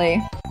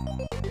differently.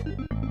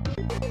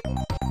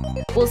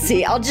 We'll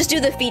see. I'll just do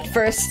the feet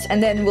first,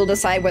 and then we'll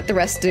decide what the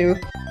rest do.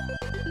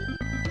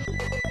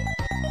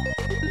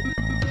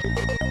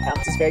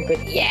 Bounce is very good.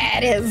 Yeah,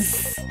 it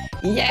is!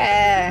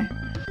 Yeah!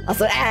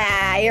 Also,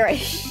 you're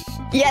right.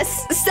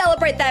 Yes!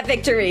 Celebrate that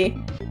victory!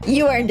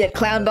 You earned it,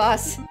 clown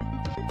boss!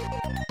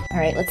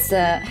 Alright, let's,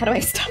 how do I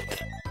stop?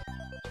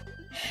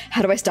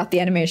 How do I stop the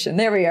animation?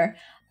 There we are.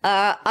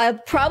 I'll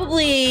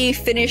probably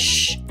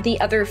finish the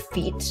other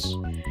feet.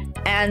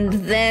 And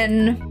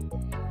then...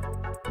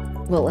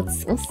 Well, we'll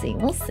see.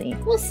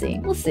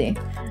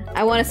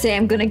 I want to say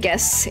I'm gonna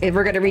guess if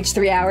we're gonna reach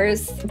 3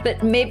 hours,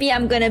 but maybe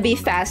I'm gonna be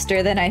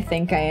faster than I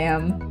think I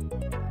am.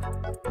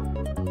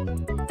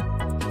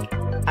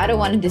 I don't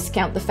want to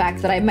discount the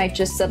fact that I might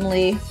just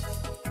suddenly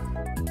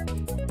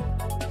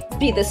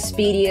be the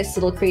speediest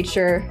little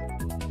creature.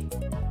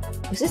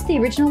 Was this the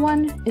original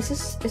one? Is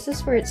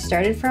this where it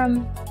started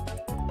from?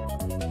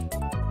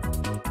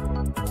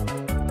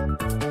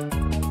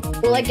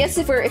 Well, I guess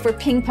if we're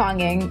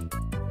ping-ponging,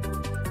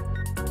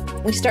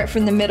 we start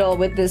from the middle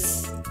with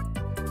this,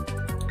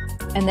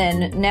 and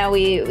then now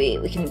we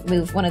can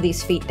move one of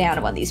these feet down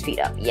and one of these feet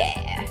up.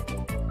 Yeah.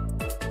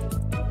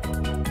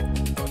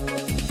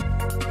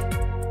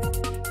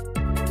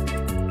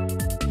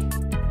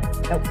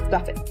 Oh,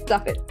 stop it!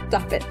 Stop it!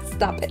 Stop it!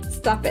 Stop it!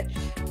 Stop it!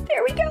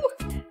 There we go!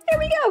 There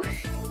we go!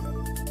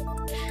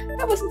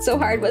 That wasn't so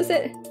hard, was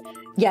it?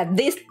 Yeah,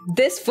 this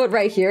foot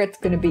right here, it's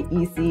gonna be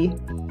easy.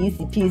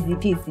 Easy peasy,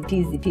 peasy,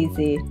 peasy,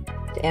 peasy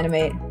to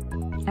animate.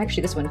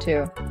 Actually, this one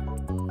too.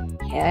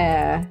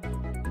 Yeah.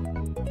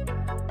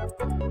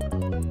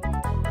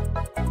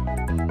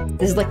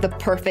 This is like the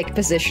perfect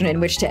position in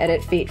which to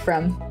edit feet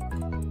from.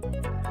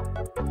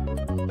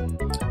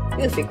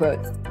 Goofy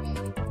quotes.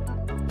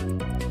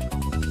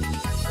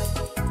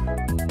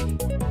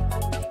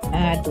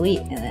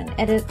 Delete and then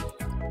edit.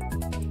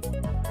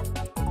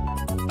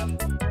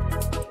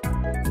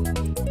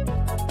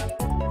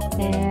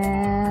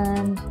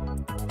 And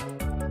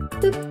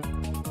boop.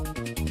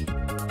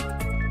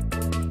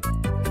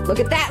 Look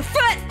at that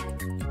foot!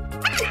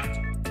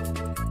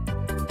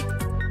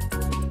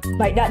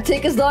 Might not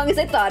take as long as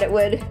I thought it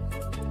would.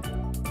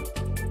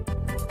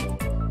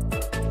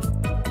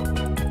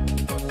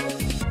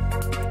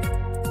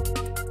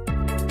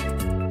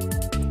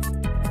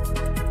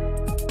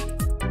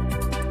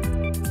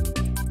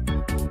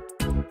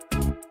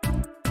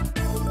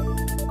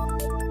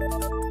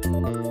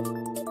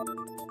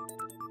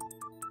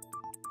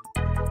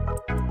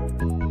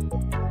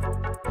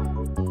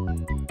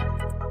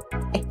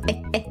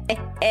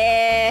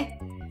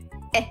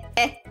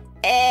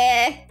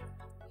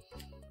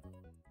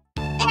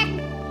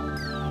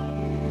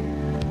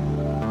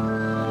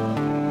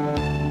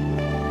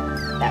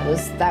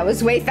 That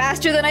was way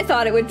faster than I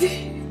thought it would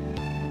be.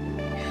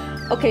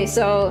 Okay,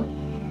 so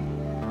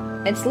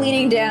it's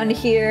leaning down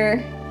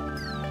here.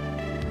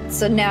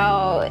 So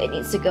now it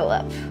needs to go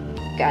up.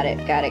 Got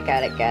it, got it,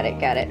 got it, got it,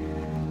 got it.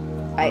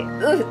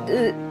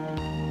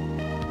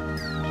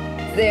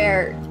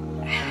 There.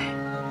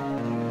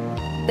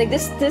 Like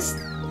this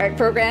art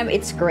program,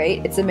 it's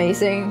great, it's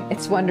amazing,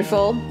 it's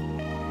wonderful.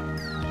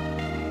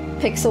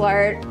 Pixel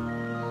art.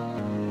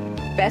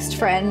 Best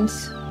friend.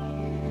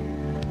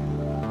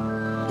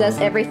 Does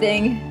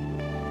everything.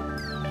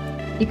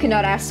 You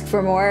cannot ask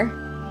for more.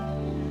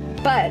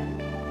 But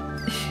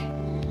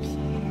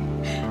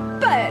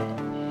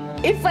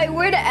if I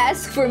were to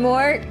ask for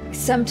more,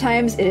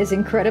 sometimes it is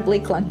incredibly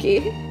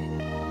clunky.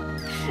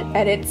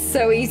 And it's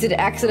so easy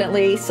to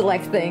accidentally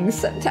select things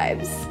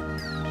sometimes.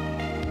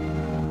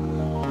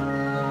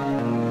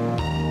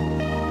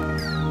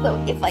 So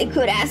if I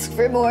could ask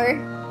for more,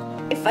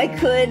 if I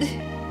could,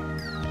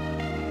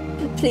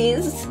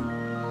 please.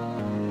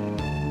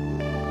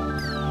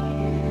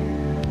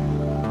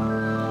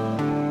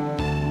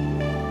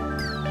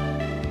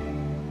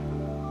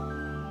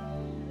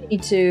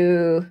 Need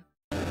to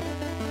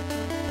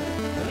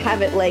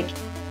have it like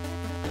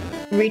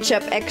reach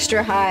up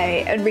extra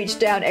high and reach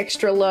down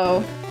extra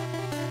low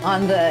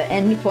on the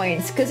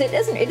endpoints, because it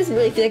doesn't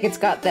really feel like it's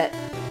got that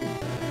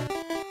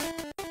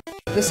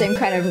the same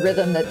kind of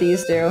rhythm that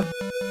these do.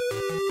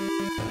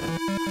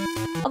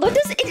 Although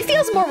it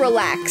feels more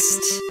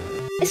relaxed.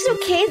 Is it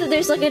okay that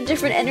there's like a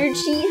different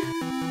energy,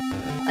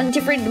 a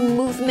different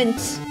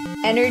movement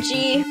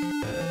energy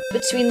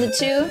between the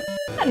two?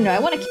 I don't know. I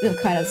want to keep them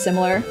kind of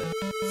similar.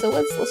 So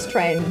let's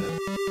try and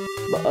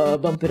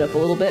bump it up a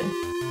little bit.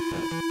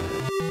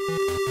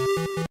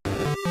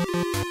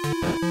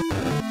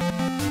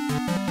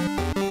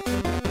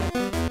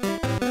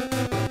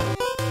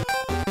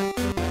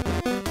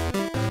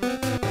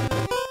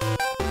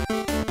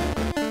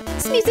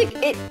 This music,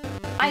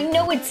 I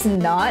know it's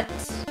not,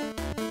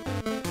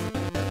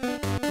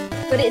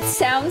 but it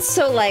sounds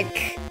so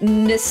like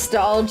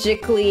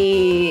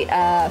nostalgically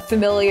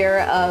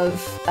familiar of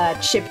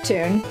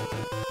chiptune.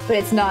 But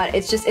it's not,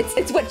 it's just,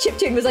 it's what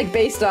chiptune was like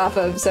based off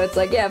of, so it's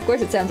like, yeah, of course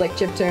it sounds like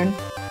chiptune.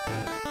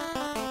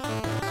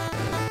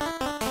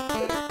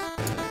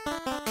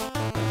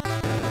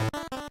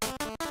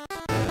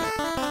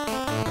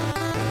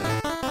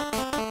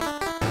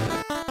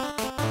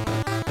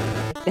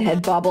 The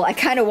head bobble. I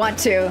kind of want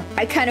to.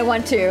 I kind of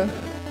want to.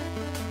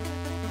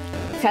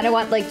 Kind of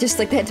want like just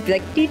like the head to be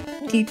like deet,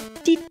 deet,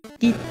 deet,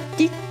 deet,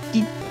 deet,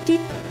 deet,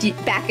 deet,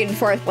 deet, back and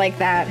forth like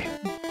that.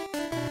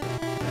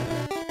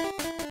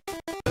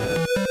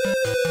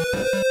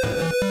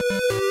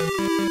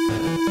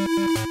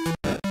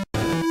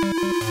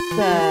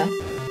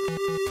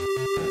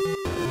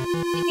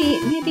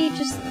 Maybe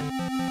just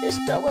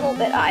a little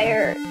bit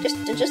higher,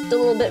 just a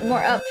little bit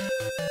more up.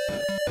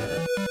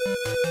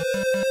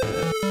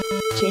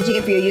 Changing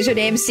it for your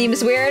username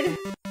seems weird.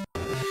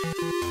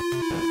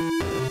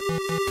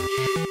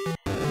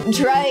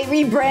 Try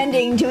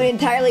rebranding to an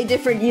entirely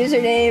different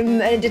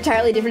username and an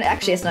entirely different.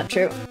 Actually, it's not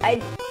true.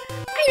 I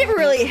never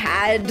really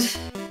had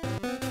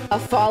a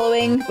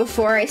following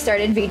before I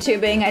started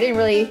VTubing. I didn't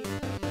really.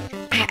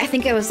 I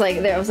think I was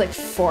like there was like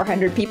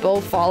 400 people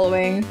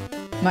following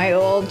my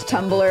old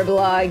Tumblr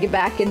blog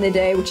back in the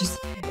day, which is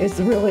it's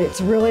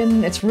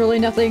really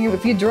nothing.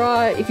 If you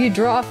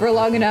draw for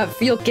long enough,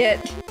 you'll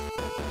get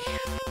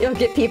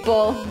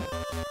people.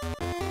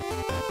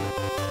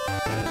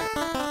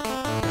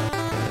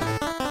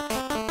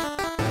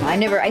 I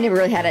never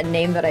really had a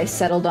name that I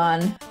settled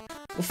on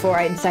before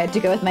I decided to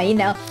go with my, you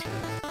know,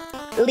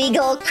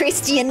 legal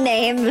Christian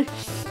name,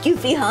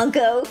 Goofy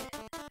Honko,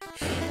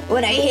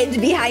 when I hid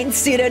behind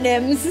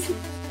pseudonyms.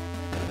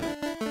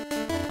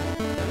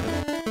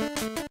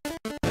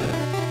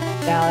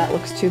 Now that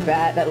looks too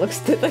bad. That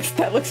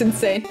looks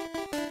insane.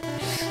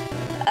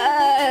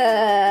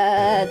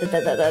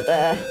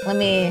 Let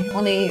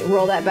me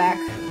roll that back.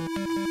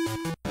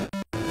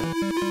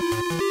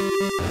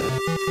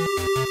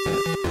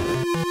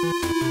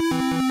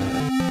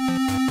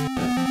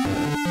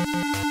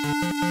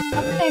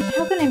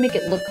 How can I make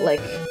it look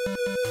like?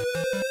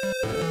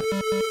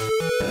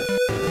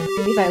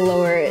 Maybe if I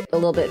lower it a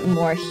little bit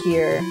more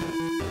here.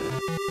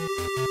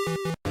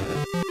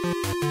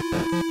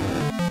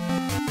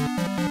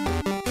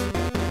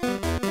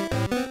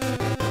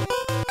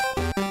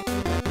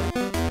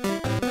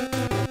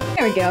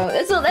 There we go.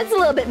 That's a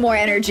little bit more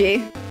energy.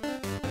 In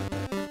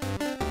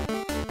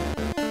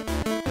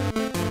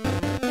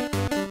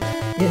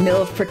the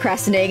middle of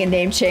procrastinating a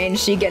name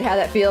change, you get how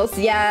that feels?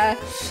 Yeah,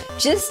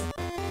 just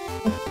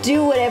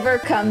do whatever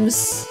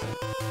comes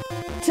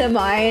to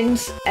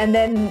mind, and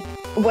then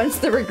once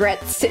the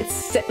regret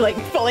like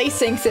fully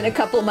sinks in a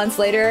couple months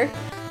later,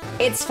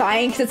 it's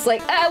fine, because it's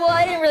like, ah, well,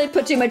 I didn't really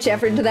put too much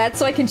effort into that,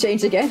 so I can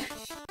change again.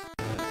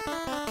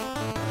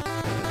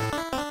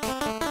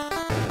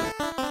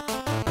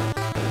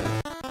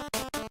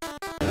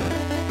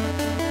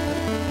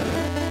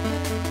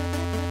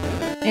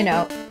 You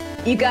know,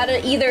 you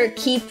gotta either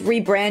keep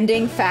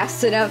rebranding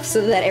fast enough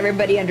so that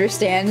everybody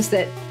understands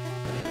that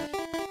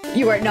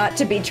you are not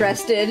to be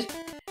trusted,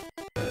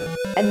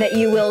 and that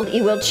you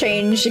will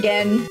change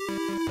again,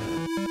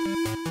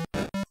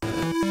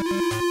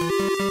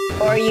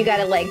 or you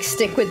gotta like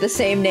stick with the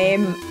same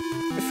name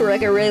for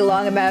like a really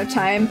long amount of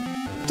time,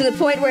 to the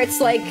point where it's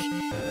like,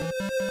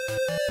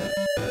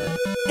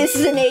 this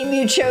is a name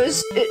you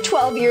chose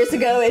 12 years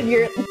ago and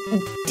you're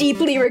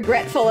deeply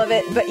regretful of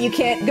it, but you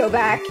can't go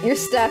back. You're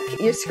stuck.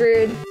 You're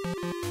screwed.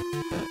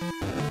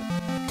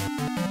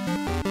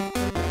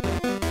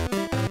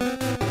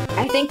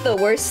 I think the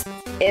worst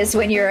is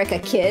when you're like a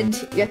kid,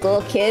 you're like a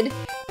little kid,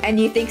 and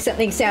you think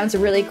something sounds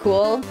really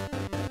cool,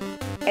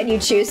 and you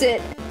choose it,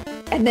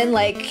 and then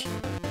like,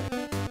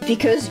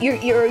 because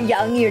you're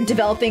young, you're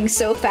developing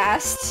so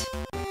fast,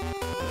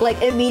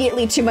 like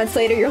immediately 2 months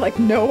later, you're like,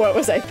 no, what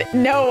was I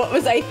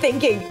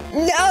thinking?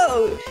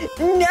 No!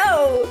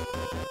 No!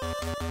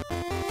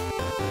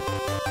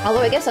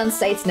 Although I guess on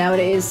sites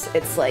nowadays,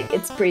 it's like,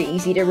 it's pretty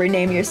easy to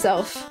rename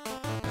yourself.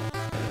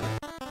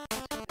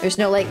 There's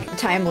no like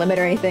time limit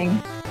or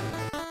anything.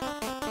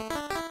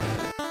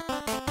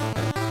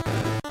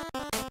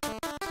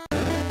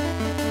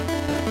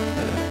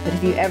 But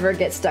if you ever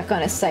get stuck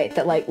on a site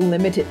that like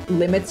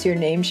limits your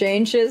name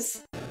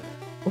changes,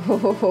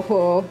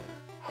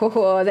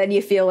 then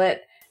you feel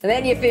it.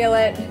 Then you feel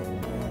it.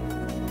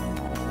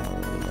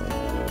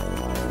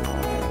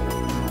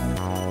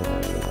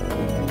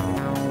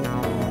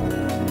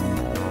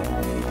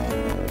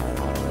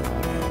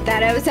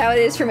 That was how it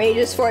is from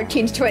ages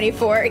 14 to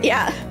 24.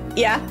 Yeah,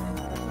 yeah.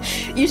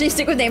 Usually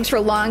stick with names for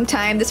a long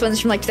time. This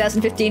one's from like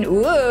 2015.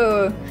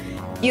 Ooh.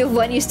 You have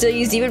one you still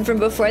use even from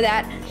before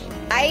that.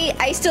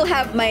 I still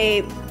have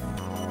my...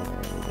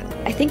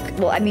 I think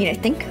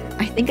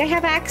I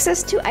have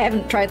access to... I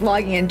haven't tried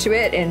logging into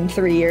it in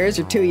 3 years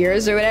or 2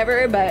 years or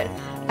whatever, but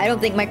I don't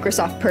think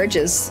Microsoft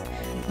purges.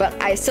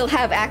 But I still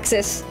have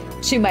access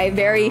to my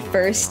very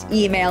first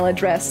email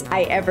address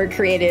I ever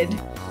created,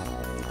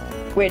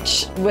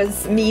 which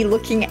was me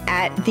looking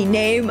at the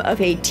name of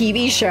a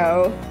TV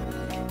show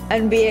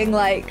and being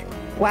like,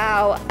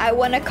 wow, I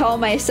want to call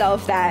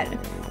myself that,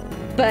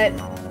 but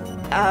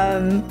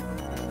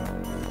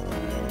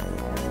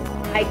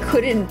I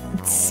couldn't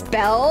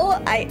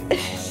spell. I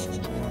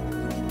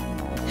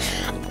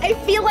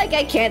feel like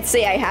I can't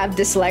say I have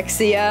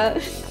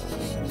dyslexia,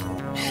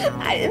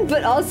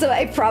 but also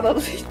I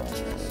probably...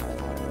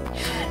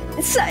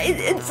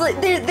 it's like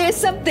there's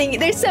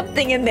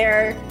something in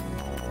there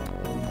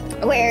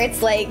where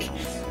it's like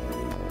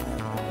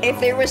if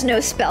there was no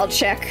spell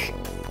check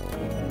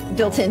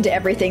built into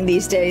everything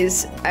these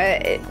days,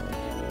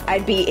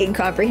 I'd be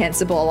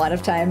incomprehensible a lot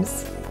of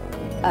times.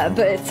 But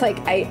it's like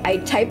I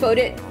typoed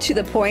it to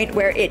the point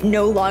where it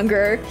no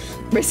longer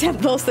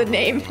resembles the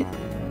name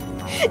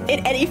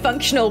in any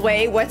functional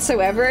way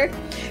whatsoever,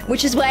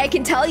 which is why I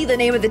can tell you the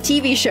name of the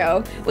TV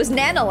show was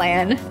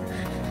Nanalan.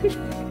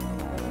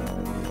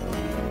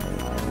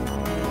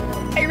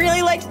 I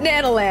really liked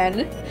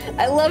Nanalan.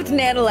 I loved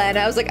Nanalan.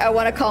 I was like, I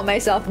want to call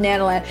myself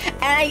Nanalan.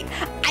 And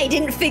I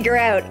didn't figure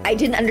out, I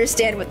didn't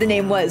understand what the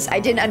name was. I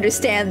didn't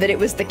understand that it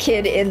was the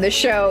kid in the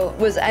show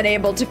was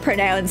unable to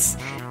pronounce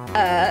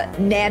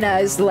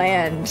Nana's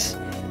land.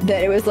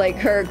 That it was like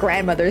her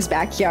grandmother's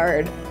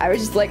backyard. I was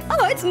just like,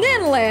 oh, it's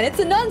Nanalan. It's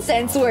a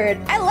nonsense word.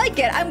 I like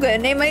it. I'm going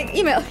to name my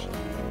email.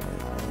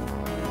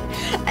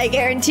 I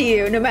guarantee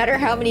you, no matter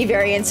how many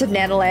variants of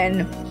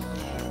Nanalan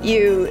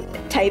you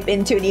type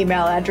into an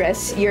email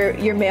address,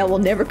 your mail will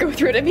never go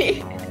through to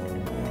me.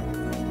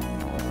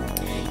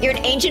 You're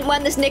an ancient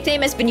one. This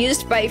nickname has been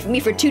used by me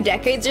for 2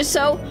 decades or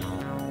so.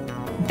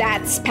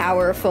 That's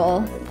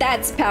powerful.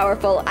 That's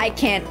powerful. I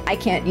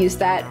can't use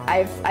that.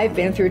 I've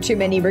been through too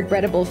many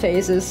regrettable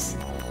phases.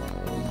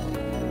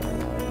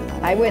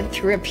 I went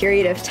through a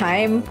period of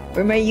time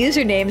where my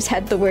usernames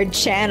had the word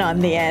Chan on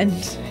the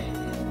end.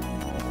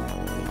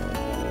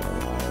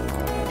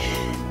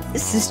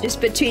 This is just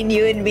between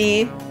you and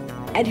me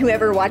and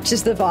whoever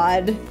watches the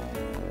VOD.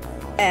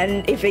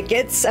 And if it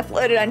gets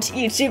uploaded onto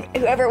YouTube,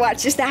 whoever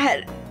watches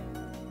that,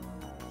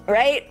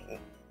 right?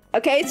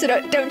 Okay, so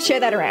don't share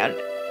that around.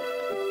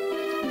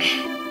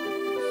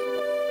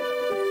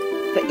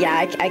 But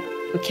yeah,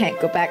 we can't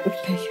go back.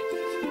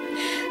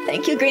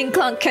 Thank you, Green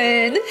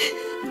Clunkin.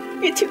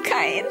 You're too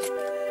kind.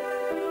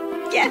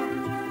 Yeah.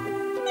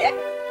 Yeah.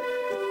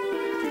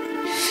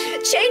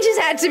 Changes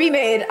had to be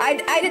made.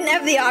 I didn't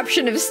have the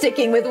option of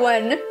sticking with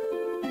one.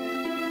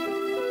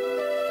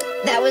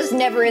 That was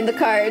never in the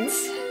cards.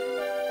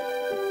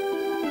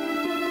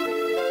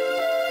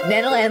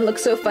 Nanaland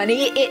looks so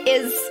funny.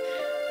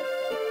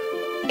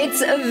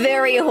 It's a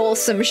very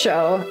wholesome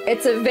show.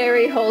 It's a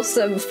very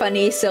wholesome,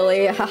 funny,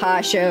 silly,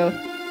 haha show.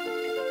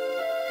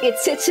 It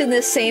sits in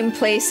the same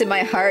place in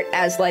my heart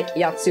as, like,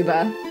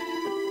 Yotsuba.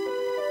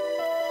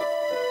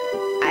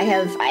 I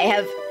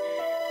have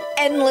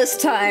endless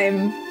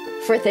time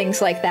for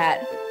things like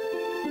that.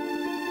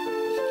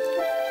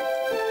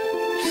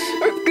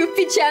 Or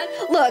Goofy-chan,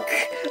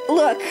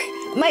 look,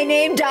 my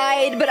name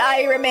died, but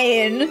I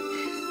remain.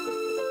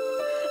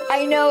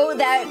 I know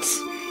that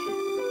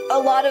a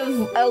lot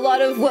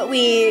of what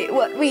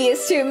we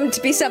assume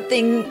to be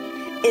something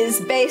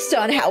is based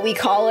on how we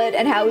call it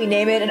and how we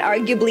name it, and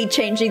arguably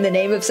changing the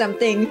name of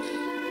something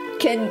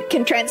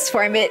can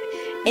transform it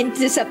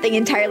into something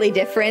entirely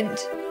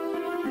different.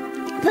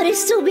 But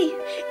it's still me.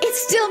 It's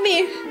still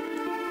me.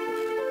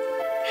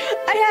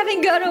 I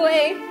haven't gone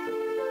away.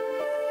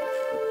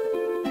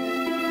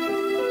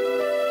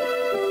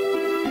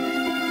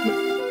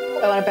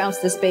 I want to bounce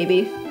this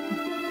baby.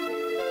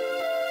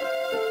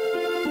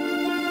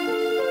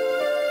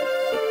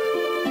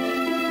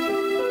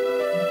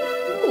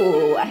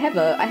 Ooh, I have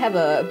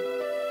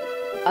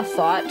a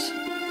thought.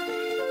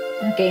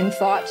 A game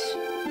thought.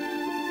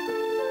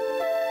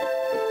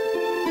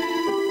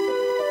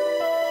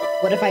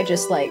 What if I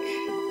just, like...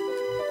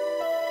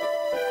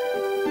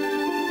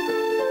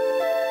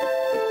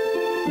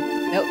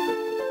 Nope.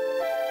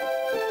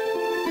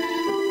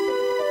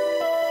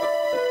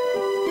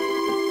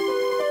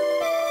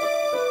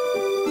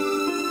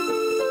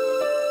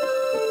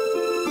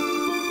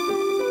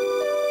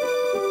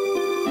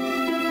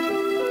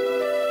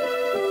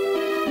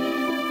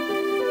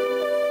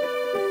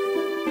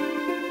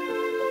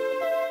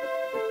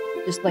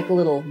 Just like a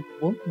little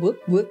whoop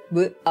whoop whoop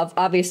whoop.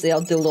 Obviously,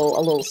 I'll do a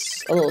little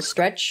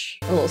stretch,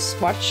 a little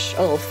swatch,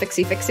 a little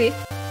fixie.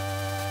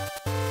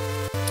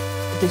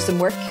 Do some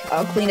work.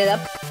 I'll clean it up.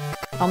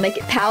 I'll make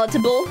it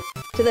palatable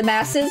to the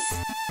masses.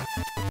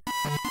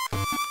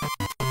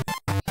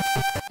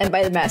 And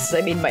by the masses,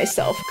 I mean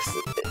myself,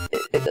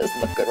 because it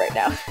doesn't look good right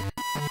now.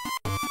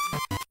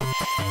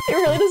 It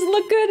really doesn't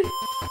look good.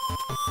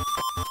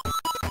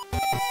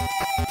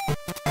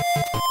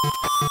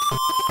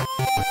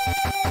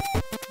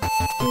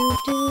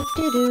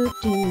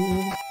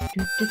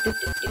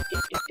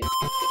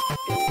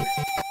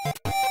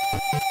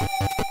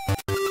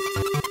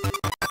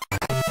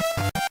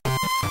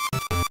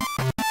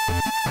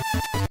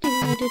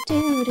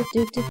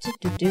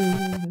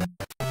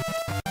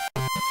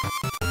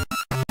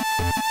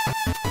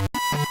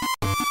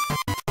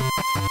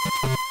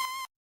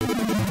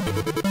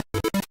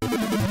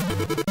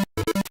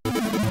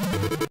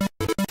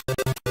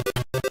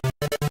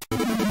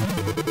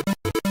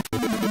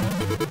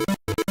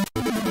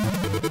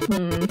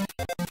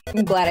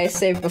 I'm glad I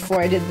saved before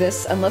I did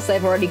this, unless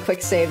I've already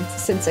quick saved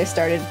since I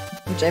started,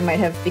 which I might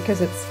have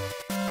because it's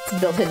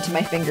built into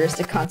my fingers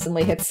to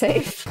constantly hit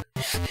save.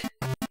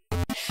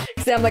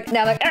 Because Now I'm like,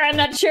 I'm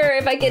not sure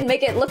if I can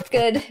make it look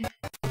good.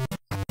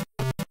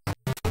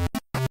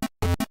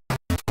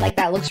 Like,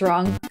 that looks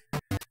wrong.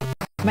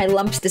 My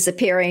lump's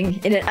disappearing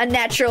in an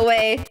unnatural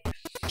way.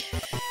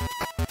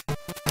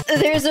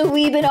 There's a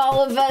weeb in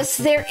all of us.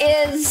 There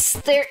is.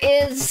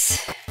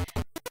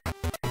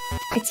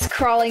 It's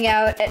crawling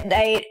out at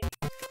night,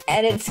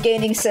 and it's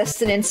gaining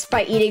sustenance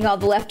by eating all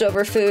the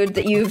leftover food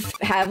that you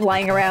have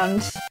lying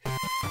around.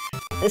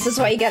 This is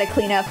why you gotta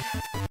clean up.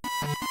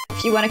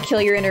 If you want to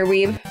kill your inner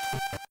weeb.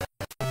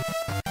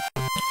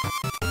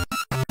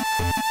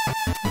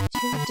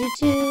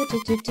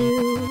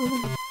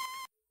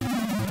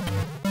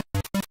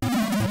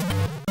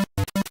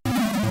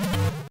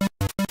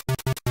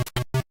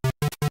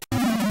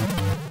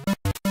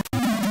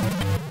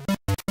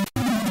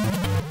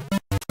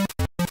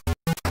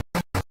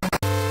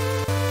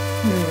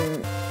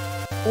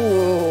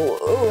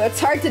 Ooh, that's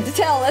hard to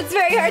tell. That's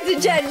very hard to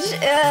judge.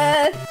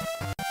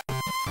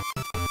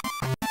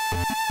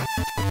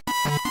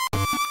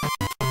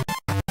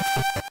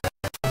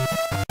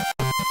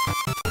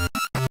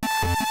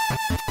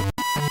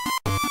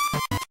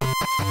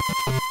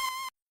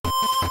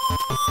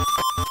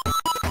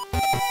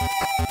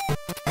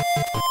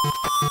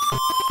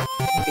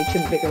 Maybe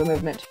too big of a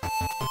movement.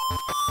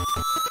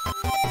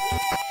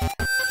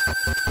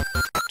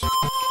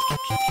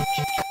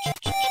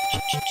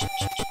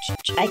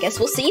 I guess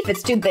we'll see if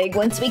it's too big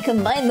once we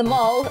combine them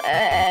all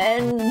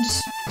and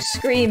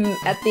scream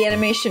at the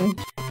animation.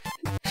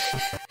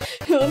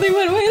 Only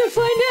one way to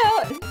find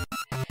out!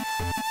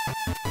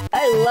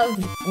 I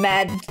love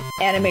mad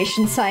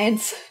animation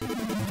science.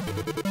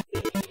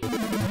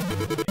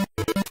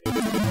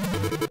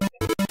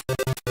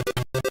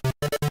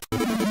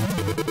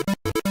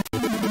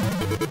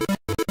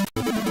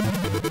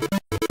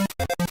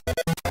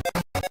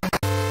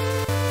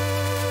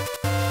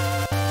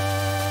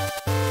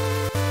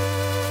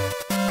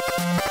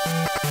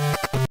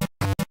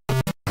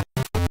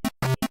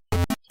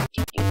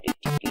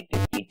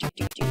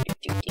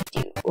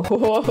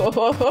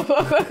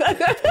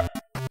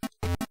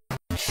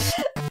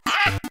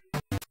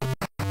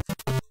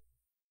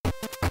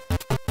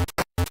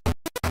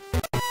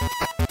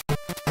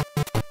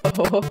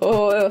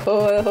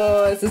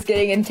 This is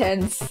getting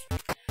intense.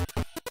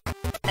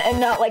 And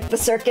not like the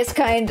circus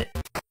kind.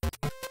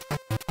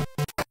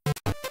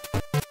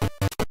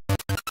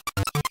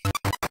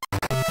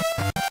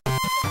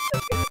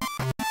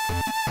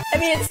 I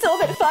mean, it's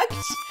still a bit fucked.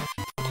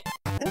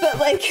 But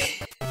like...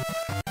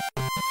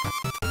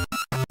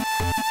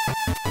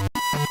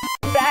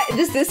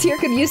 This here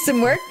could use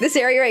some work, this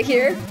area right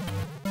here.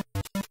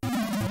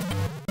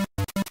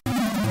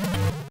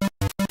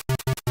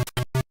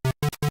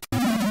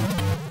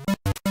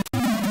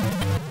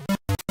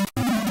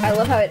 I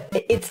love how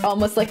it's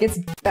almost like it's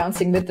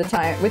bouncing with the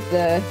time, with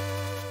the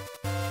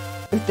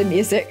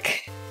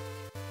music.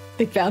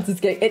 It bounces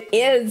getting, it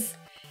is!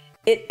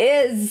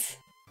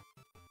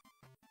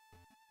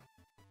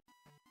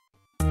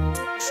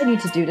 What do I need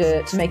to do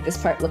to make this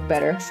part look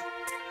better?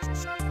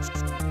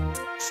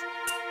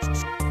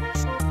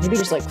 Maybe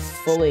just like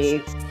fully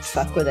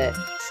fuck with it.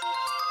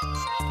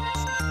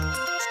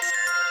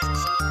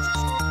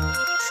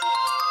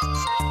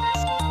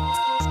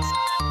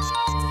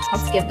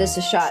 Let's give this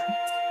a shot.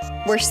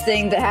 Worst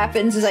thing that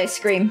happens is I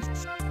scream.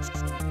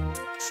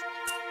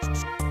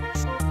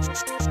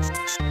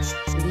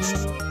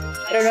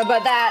 I don't know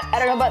about that. I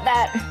don't know about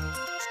that.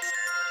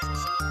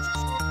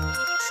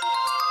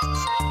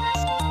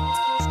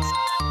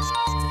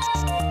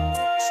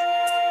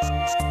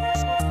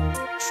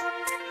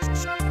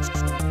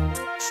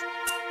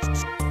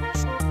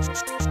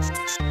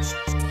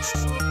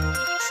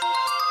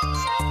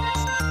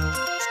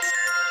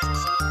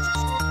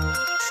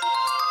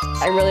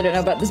 I really don't know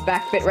about this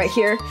back bit right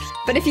here,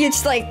 but if you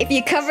just like, if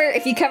you cover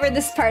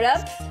this part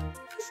up.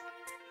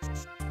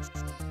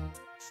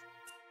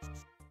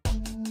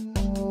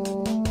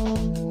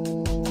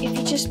 If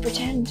you just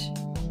pretend.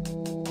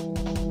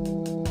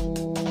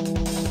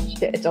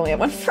 Shit, it's only at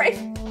 1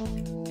 frame.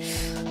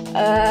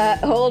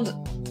 Hold.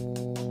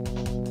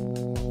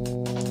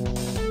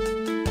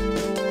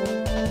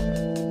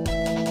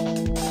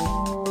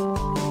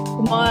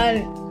 Come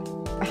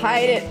on.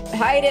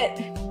 Hide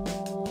it.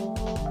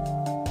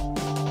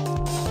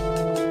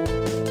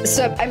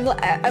 So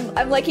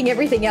I'm liking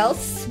everything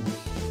else.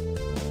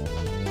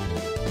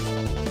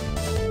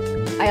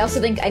 I also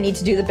think I need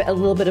to do a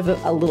little bit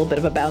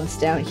of a bounce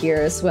down here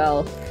as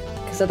well,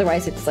 because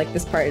otherwise it's like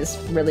this part is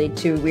really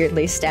too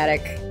weirdly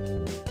static.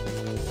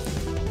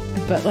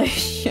 But like,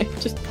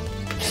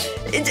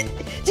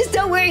 just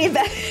don't worry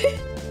about it.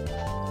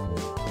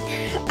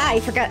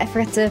 I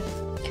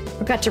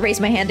forgot to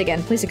raise my hand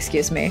again. Please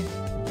excuse me.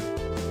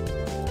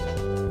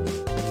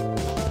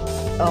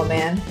 Oh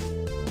man.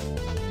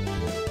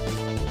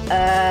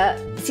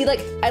 See,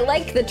 like, I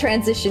like the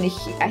transition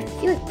here. I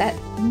feel like that...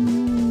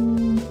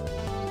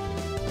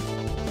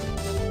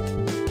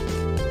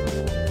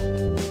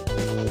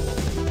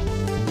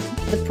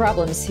 The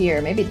problem's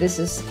here. Maybe this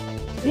is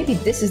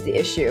the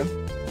issue.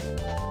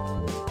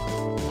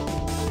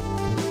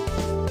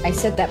 I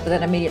said that, but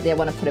then immediately I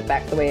want to put it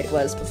back the way it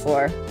was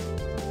before.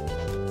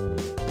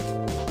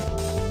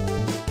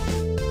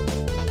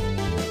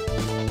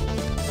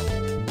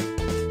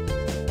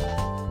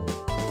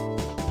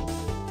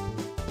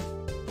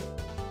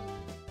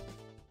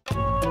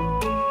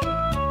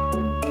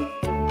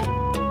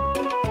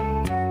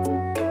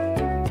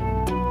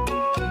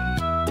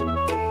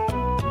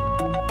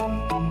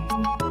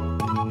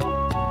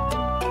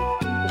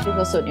 There's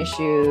also an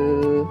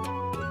issue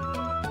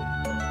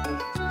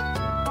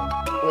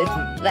with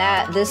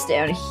that. This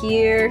down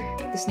here.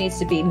 This needs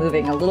to be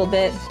moving a little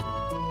bit.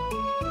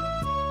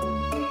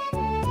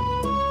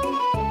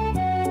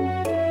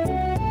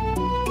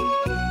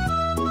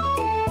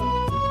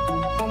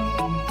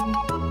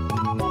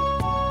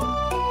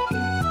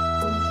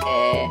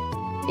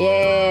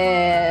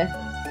 Yeah.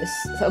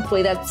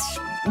 Hopefully that's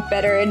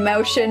better in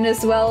motion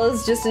as well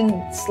as just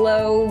in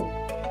slow.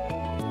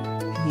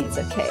 It's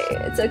okay.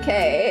 It's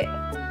okay.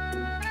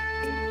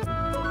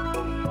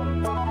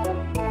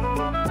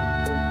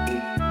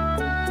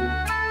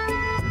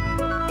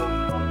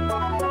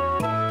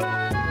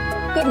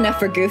 Good enough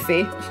for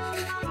Goofy.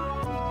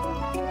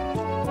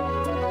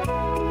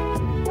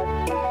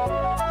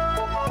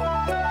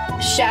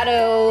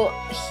 Shadow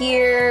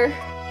here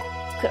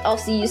could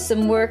also use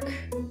some work.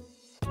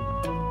 I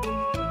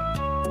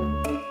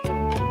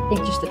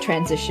think just the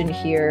transition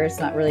here is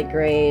not really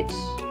great.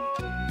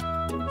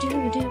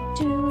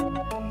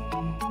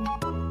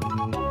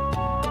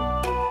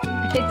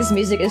 I think this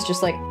music is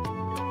just like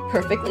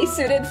perfectly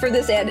suited for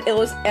this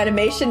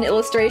animation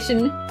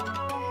illustration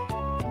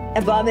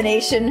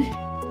abomination.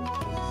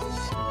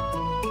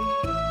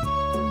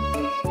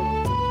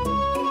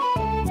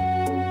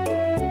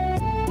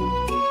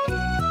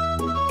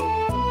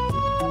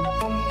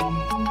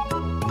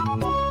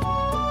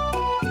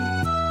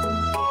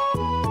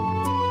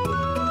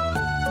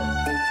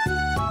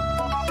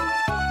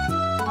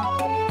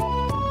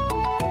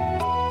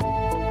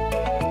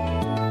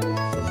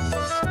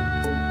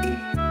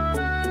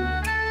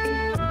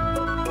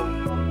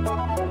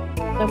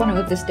 I want to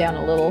move this down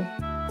a little.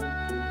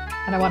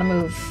 And I want to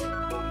move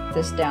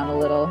this down a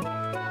little.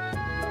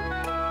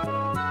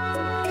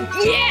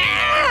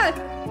 Yeah!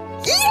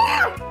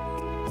 Yeah!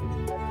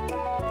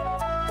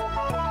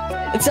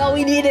 It's all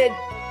we needed.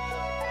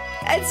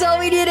 That's all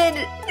we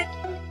needed.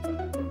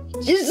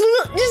 Just a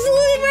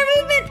little more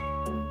movement.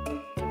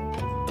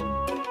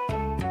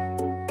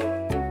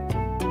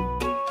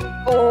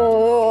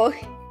 Oh.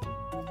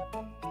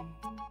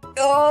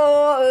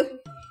 Oh.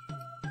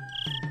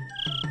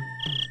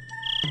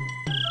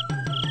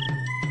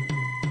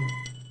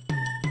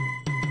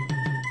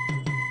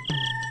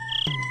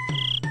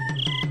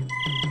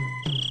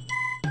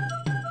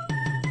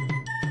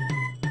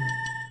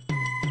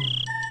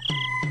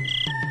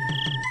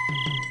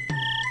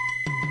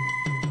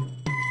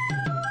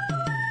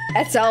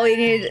 That's all we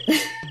need.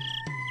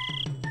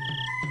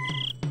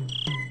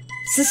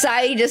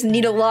 Society doesn't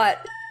need a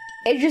lot.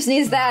 It just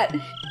needs that.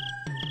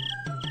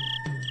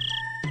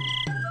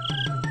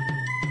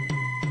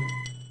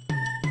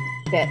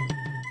 Okay.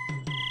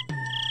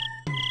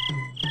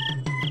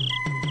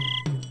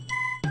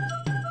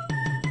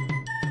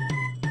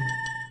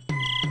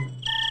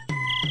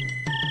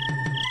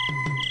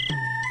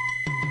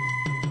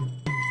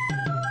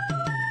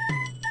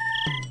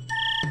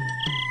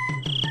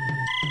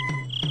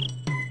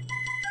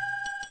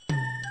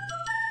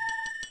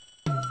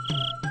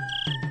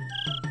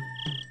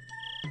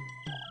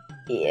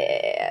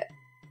 Yeah.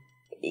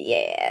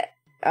 Yeah.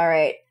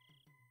 Alright.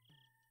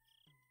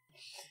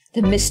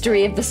 The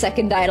mystery of the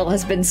second idol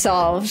has been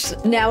solved.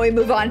 Now we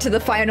move on to the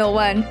final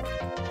one.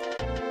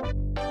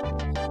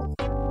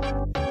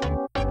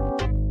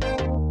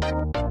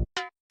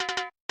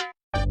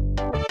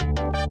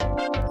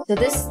 So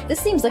this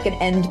seems like an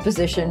end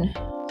position.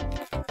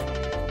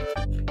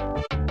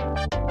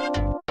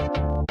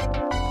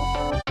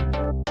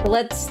 So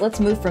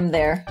let's move from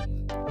there.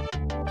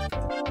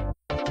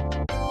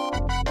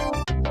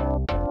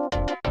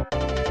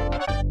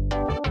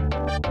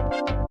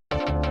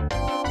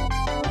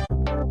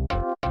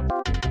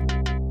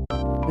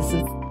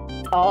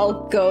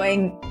 All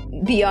going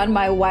beyond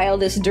my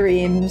wildest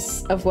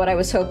dreams of what I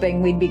was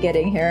hoping we'd be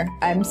getting here.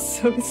 I'm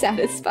so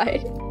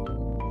satisfied.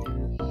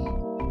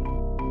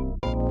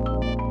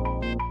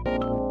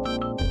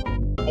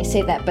 I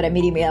say that, but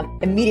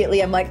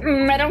immediately I'm like,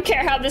 I don't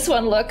care how this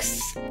one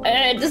looks.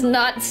 It does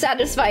not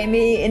satisfy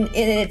me in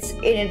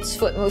its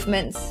foot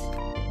movements.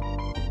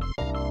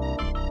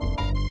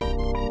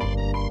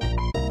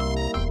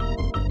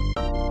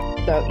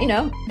 So, you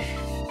know,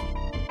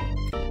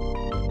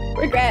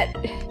 regret.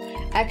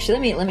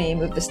 Actually, let me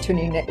move this to a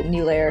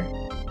new layer.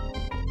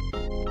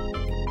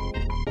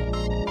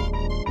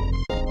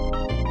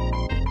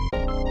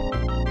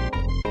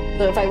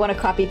 So if I want to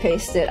copy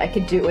paste it, I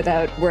could do it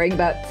without worrying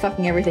about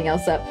fucking everything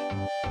else up.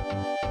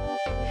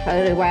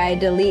 How do I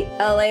delete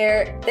a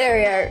layer? There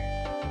we are.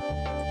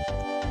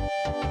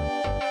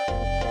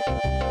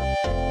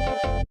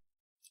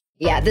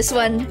 Yeah, this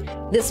one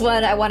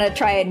I want to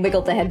try and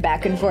wiggle the head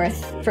back and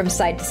forth from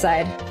side to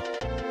side.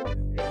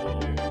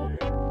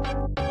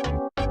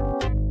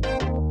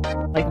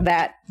 Like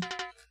that.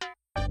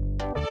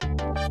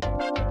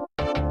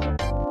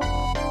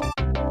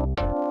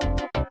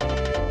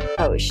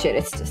 Oh shit,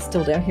 it's just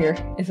still down here,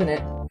 isn't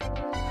it?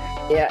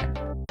 Yeah.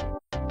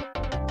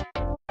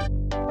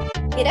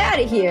 Get out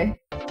of here!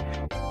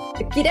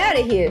 Get out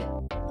of here!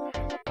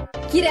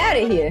 Get out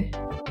of here!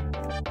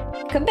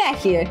 Come back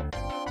here!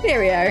 There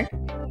we are.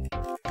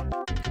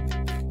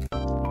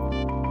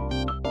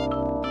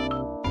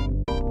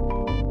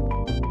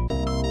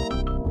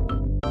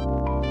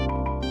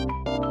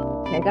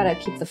 Okay, I gotta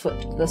keep the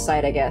foot to the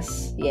side, I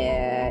guess.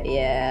 Yeah,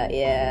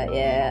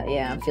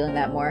 I'm feeling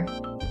that more.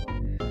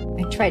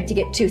 I tried to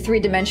get too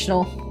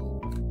three-dimensional.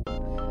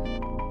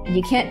 And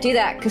you can't do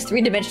that, because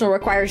three-dimensional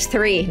requires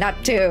 3,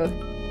 not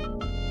 2.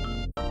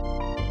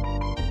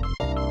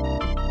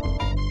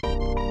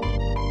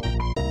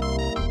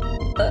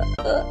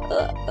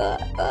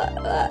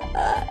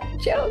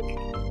 Joke.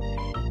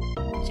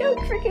 Joke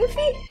for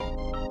Goofy.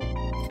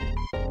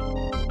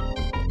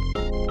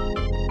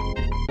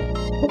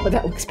 Oh,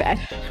 that looks bad.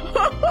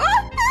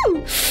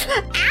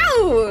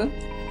 Ow!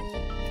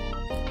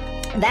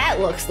 That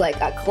looks like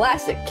a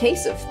classic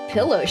case of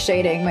pillow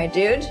shading, my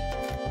dude.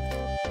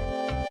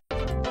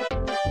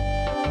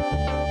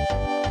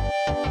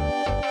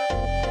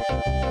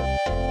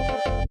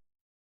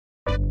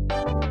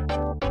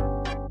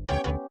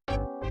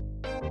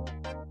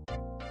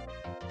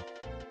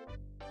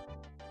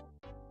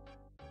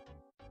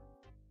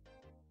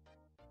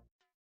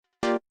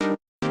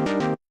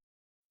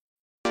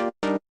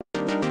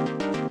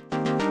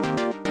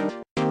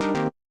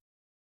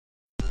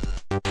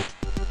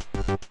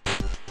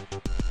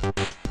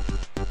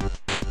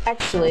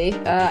 Actually,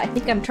 I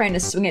think I'm trying to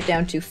swing it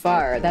down too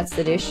far. That's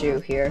the issue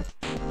here.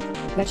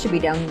 That should be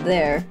down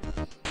there.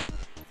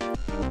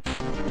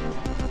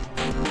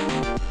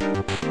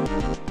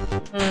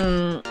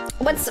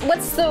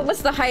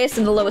 What's the highest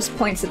and the lowest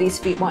points that these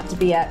feet want to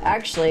be at?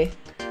 Actually,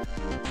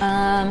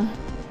 I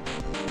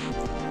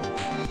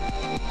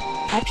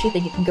actually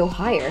think it can go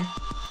higher.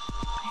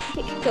 I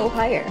think it can go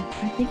higher.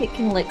 I think it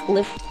can like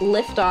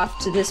lift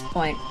off to this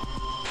point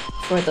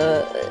for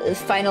the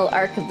final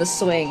arc of the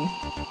swing.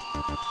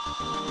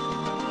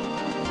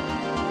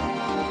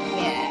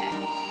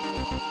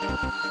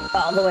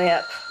 All the way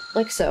up,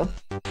 like so.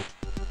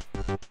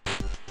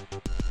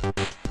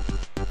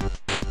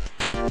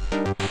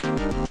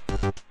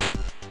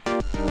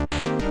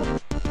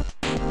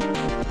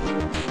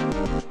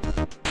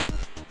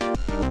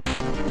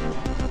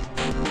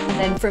 And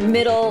then for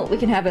middle, we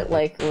can have it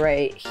like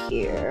right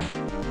here.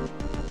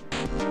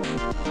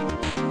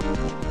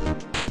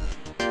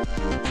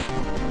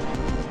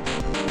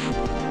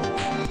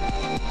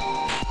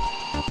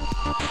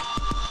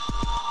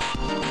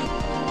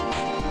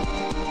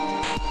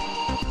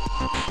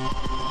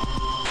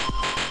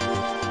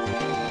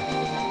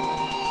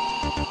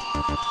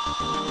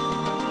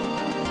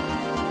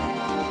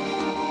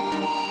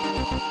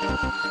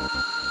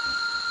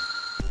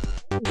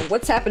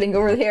 What's happening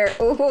over here?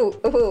 Ooh,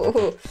 ooh,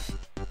 ooh.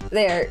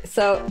 There,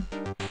 so...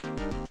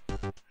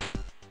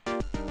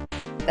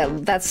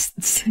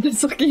 That's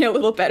looking a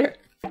little better.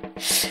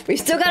 We've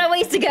still got a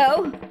ways to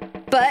go,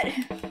 but...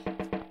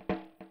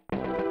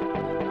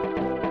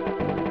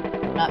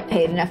 I'm not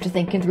paid enough to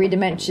think in 3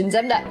 dimensions.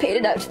 I'm not paid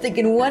enough to think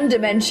in 1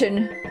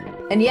 dimension.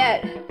 And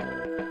yet,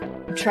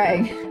 I'm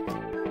trying.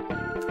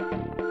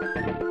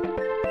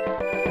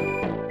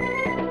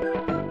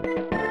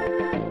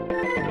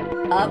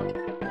 Up.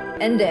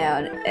 And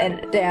down,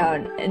 and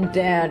down, and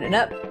down, and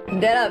up,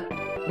 and up,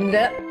 and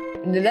up,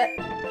 and up.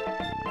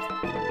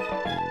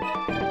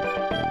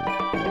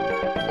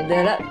 And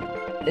then up,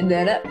 and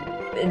then up,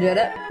 and then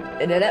up,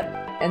 and then up,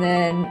 and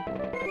then...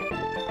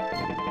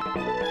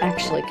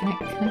 Actually, can I...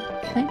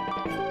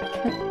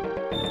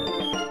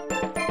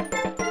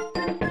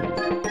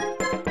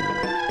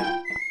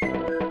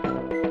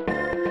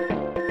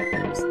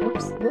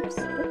 Whoops.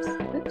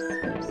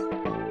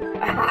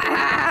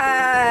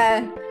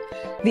 Ah!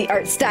 The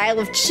art style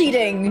of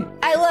cheating!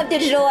 I love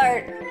digital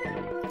art!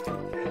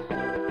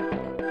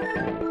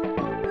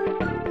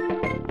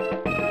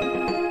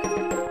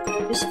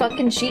 Just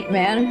fucking cheat,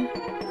 man.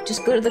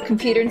 Just go to the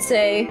computer and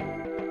say,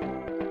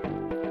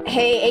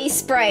 hey,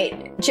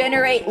 A-Sprite,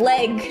 generate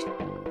leg.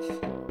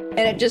 And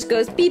it just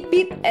goes beep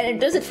beep, and it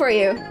does it for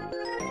you.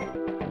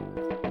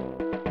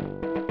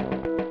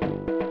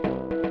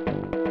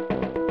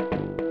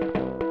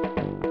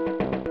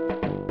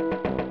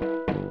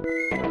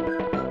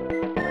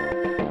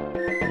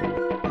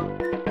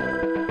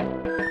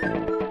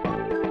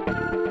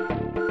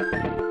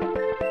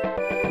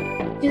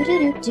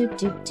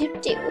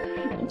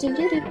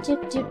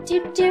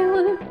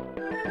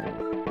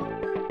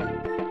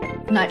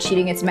 Not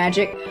cheating, it's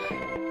magic.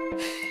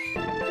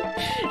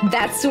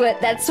 That's what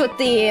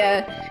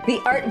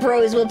the art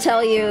bros will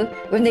tell you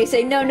when they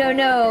say,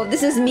 no,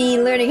 this is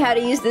me learning how to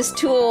use this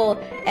tool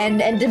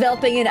and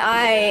developing an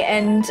eye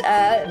and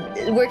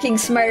working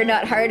smarter,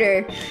 not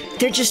harder.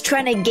 They're just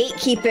trying to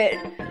gatekeep it.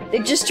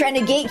 They're just trying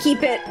to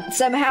gatekeep it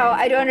somehow.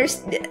 I don't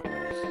understand.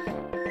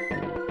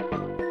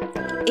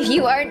 if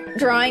you aren't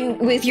drawing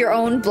with your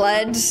own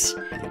blood,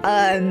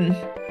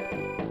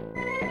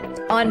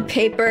 on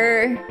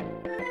paper,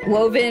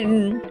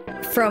 woven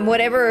from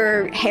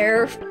whatever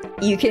hair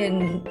you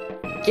can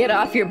get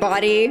off your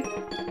body,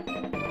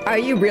 are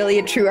you really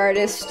a true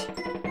artist?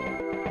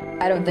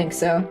 I don't think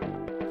so.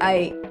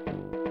 I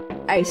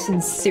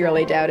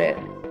sincerely doubt it.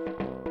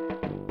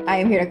 I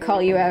am here to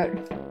call you out.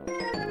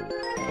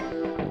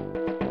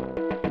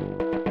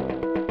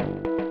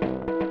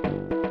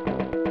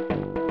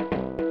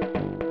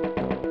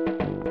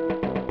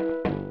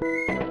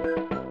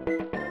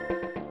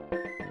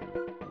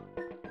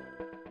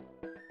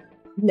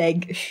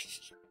 Leg.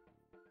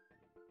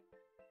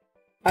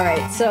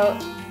 Alright, so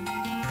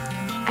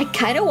I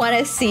kind of want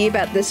to see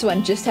about this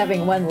one just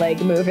having one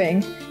leg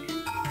moving.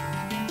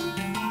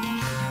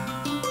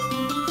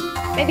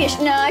 Maybe I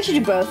should, no, I should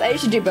do both. I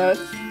should do both.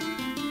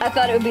 I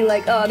thought it would be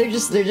like, oh, they're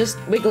just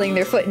wiggling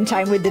their foot in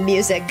time with the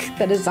music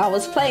that is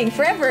always playing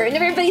forever in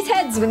everybody's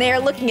heads when they are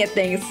looking at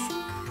things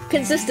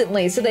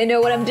consistently, so they know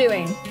what I'm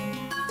doing.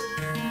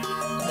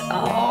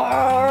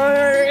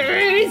 Oh,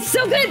 it's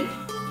so good!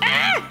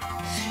 Ah!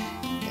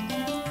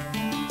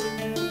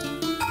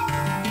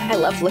 I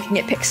love looking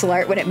at pixel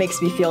art when it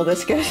makes me feel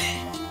this good.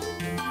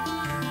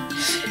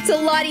 It's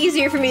a lot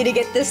easier for me to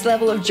get this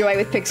level of joy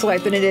with pixel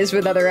art than it is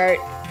with other art.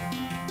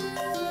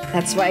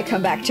 That's why I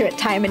come back to it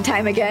time and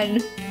time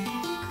again.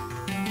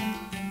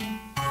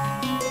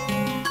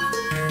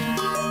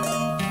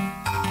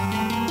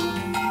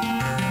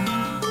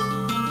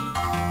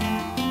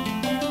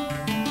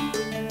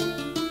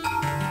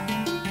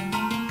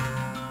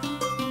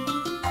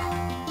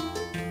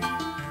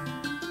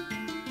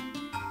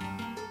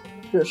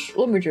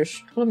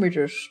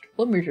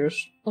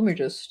 Let me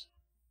just.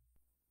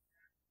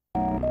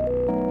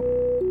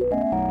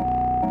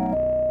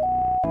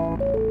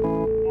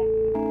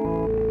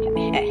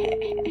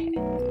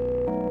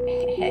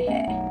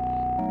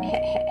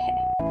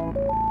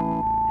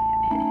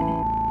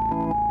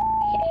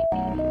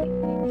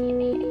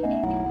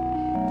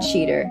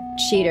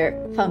 Cheater,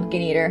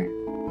 pumpkin eater.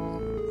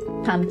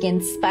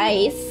 Pumpkin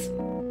spice.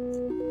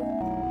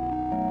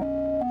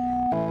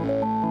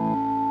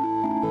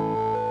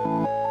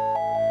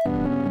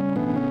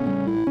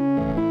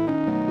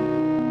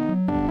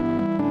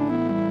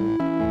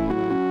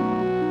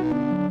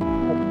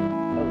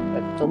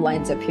 The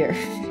line's up here.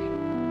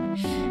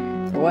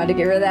 I wanted to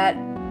get rid of that.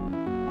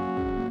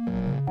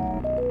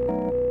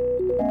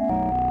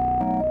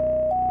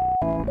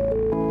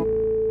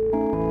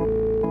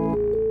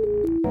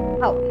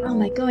 How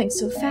am I going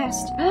so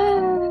fast?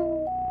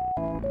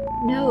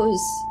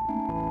 Nose.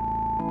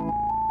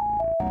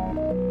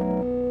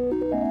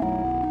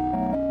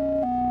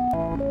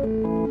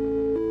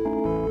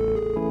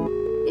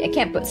 I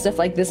can't put stuff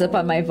like this up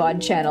on my VOD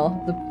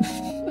channel.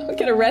 I'll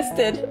get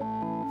arrested.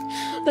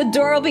 The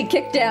door will be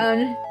kicked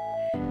down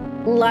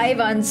live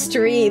on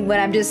stream when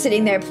I'm just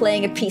sitting there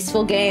playing a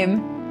peaceful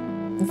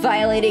game,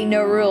 violating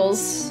no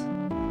rules,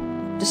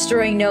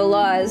 destroying no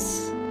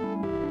laws.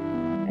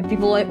 And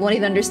people won't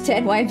even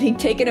understand why I'm being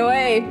taken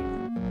away.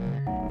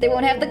 They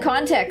won't have the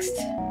context.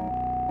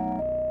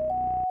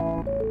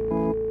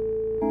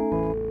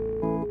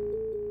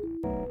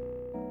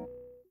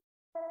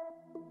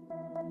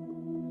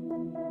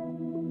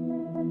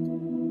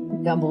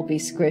 Bumblebee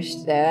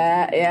squished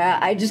that. Yeah,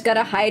 I just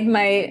gotta hide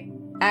my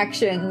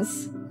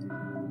actions.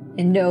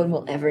 And no one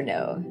will ever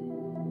know.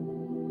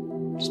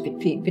 Just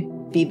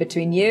be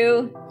between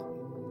you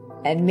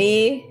and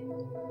me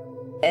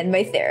and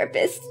my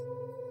therapist.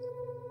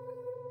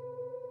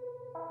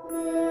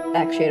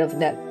 Actually, I don't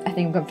think that. I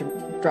think I'm going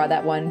to draw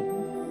that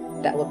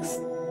one. That looks.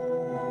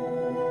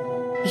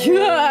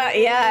 Yeah.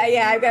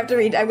 I'm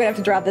gonna have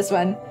to draw this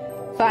one.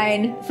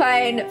 Fine.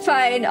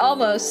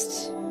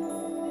 Almost.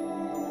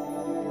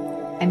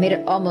 I made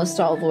it almost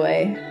all the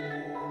way.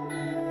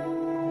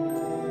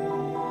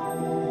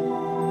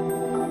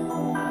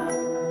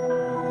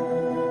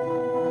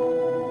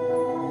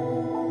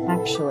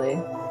 Actually,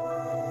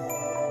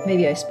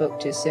 maybe I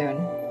spoke too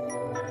soon.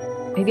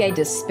 Maybe I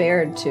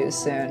despaired too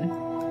soon.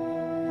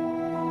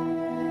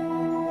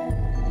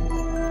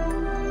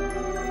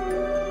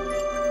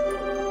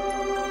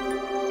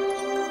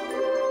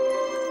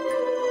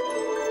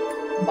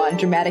 Come on,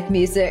 dramatic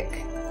music.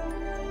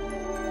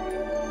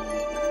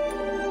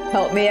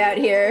 Help me out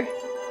here.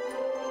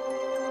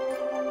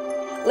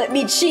 Let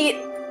me cheat.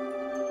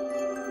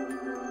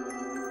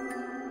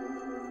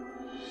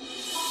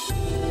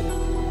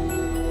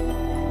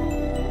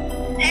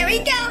 There we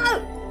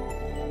go!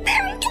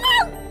 There we go!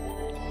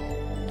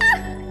 Ah!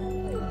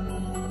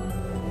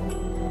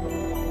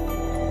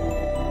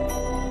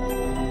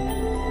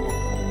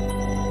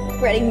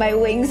 Spreading my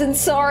wings and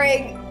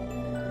soaring.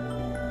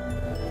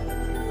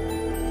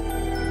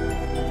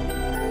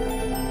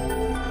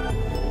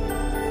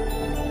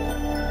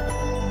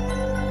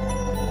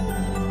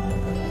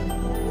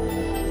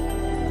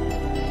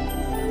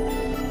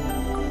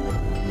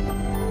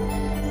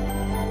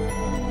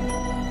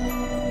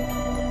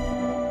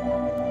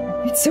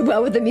 so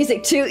well with the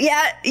music too.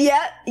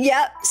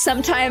 Yeah.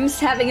 Sometimes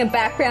having a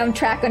background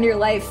track on your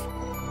life,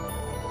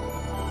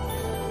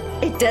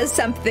 it does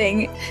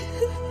something.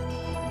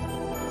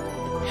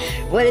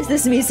 What is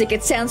this music?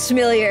 It sounds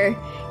familiar.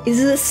 It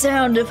is the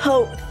sound of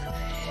hope.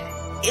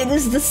 It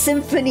is the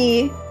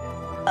symphony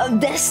of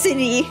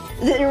destiny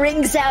that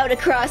rings out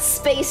across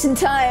space and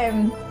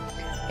time.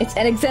 It's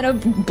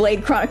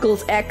Xenoblade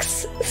Chronicles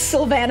X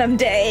Sylvanum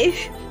Day.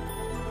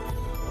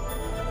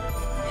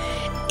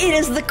 It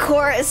is the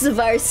chorus of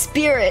our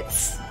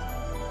spirits,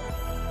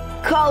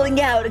 calling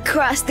out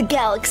across the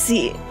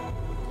galaxy.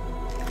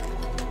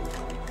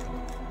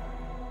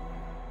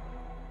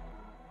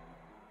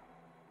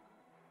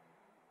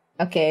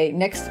 Okay,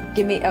 next,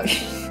 give me... Oh.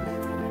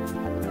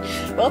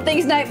 Well,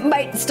 things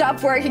might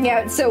stop working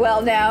out so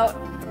well now.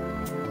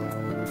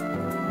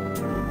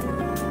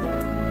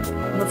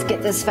 Let's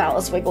get this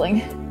phallus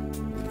wiggling.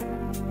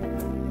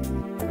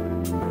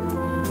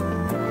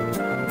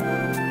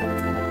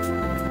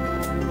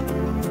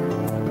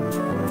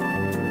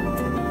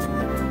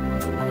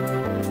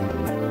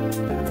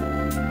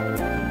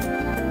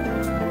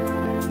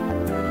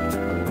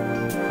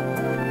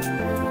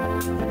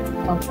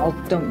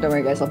 Don't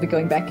worry, guys. I'll be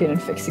going back in and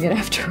fixing it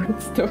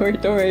afterwards. Don't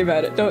worry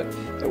about it.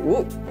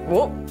 Whoop.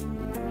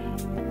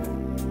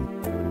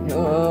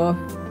 No.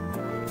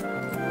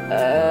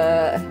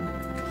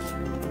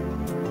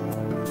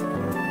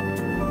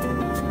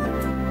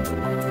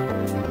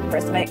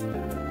 Press my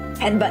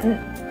pen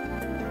button.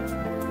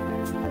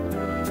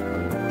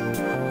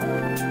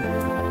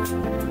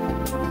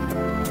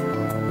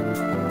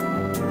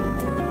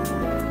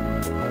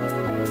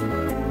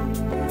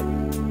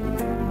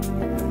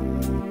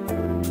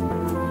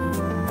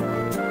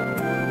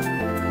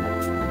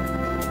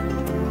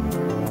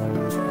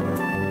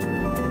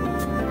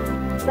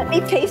 Let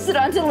me paste it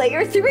onto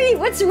layer 3.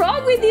 What's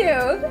wrong with you?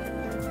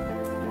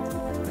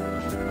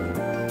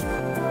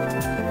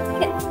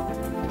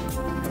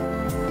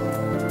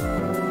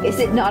 Is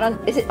it not on?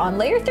 Is it on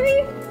layer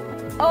 3?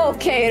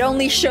 Okay, it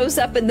only shows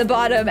up in the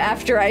bottom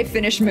after I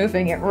finish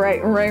moving it.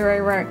 Right.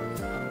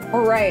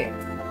 All right.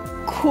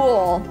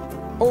 Cool.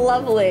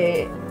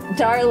 Lovely.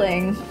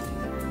 Darling.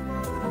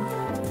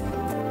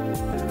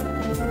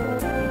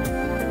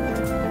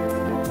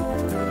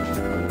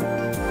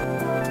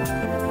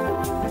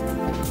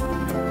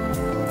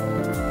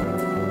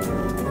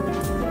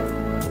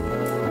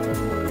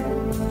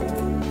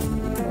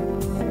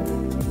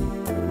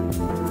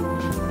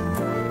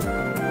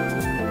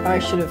 I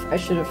should have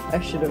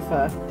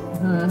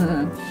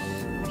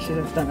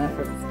done that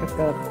for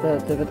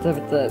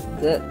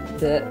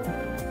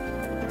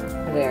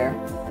there.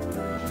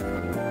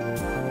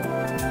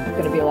 It's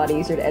gonna be a lot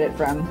easier to edit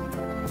from.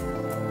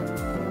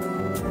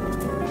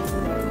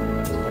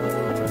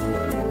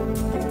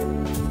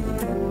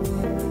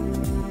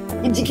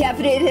 You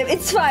decapitated him.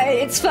 It's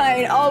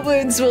fine. All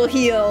wounds will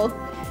heal.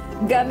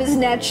 Gum is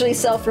naturally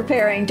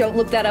self-repairing. Don't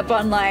look that up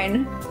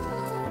online.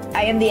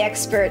 I am the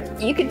expert.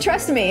 You can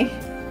trust me.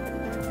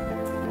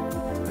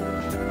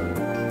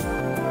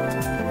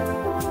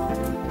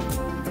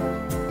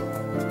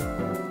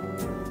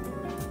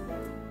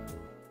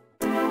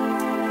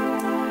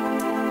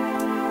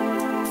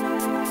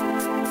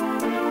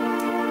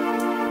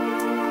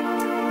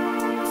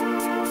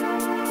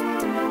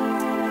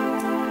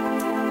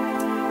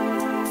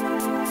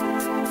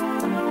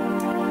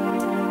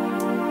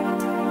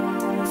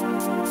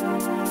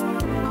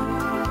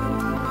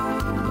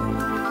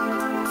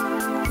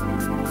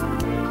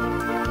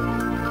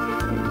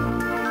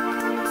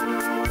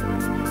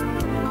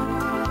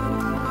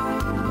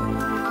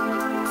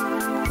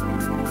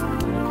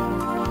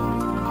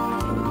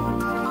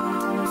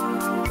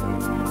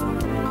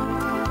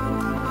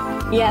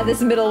 Yeah,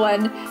 this middle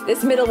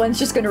one's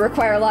just gonna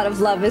require a lot of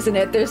love, isn't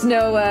it? There's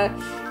no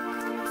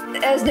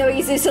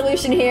easy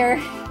solution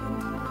here.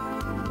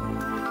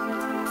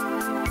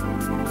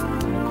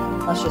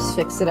 Let's just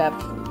fix it up.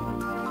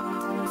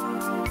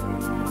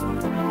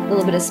 A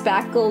little bit of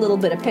spackle, a little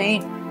bit of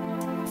paint.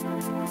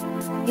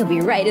 You'll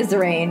be right as the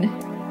rain.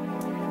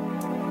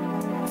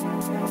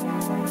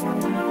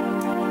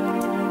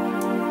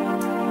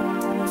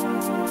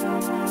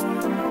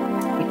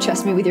 You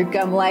trust me with your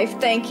gum life.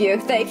 Thank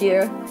you.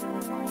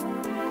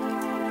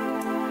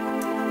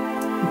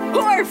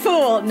 Poor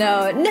fool!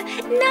 No,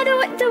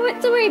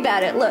 don't worry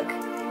about it. Look,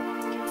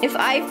 if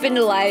I've been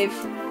alive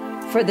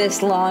for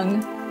this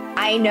long,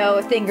 I know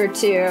a thing or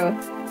two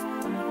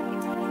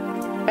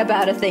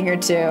about a thing or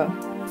two.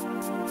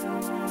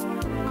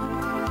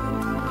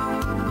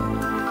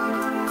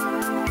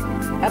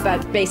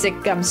 About basic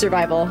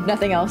survival.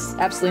 Nothing else.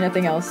 Absolutely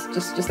nothing else.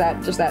 Just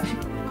that.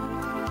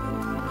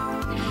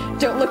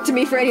 Don't look to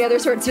me for any other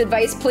sorts of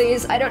advice,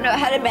 please. I don't know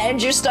how to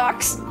manage your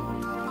stocks.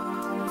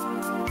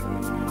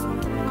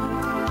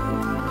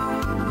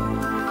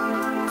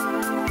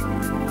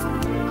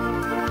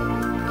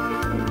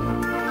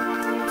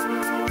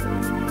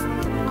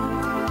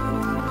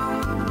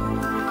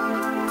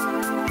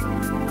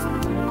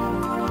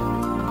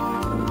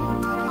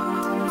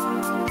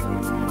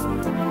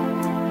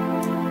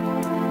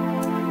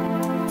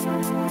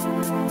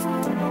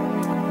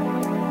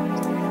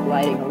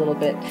 gliding a little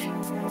bit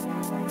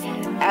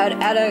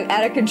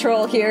out of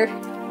control here. There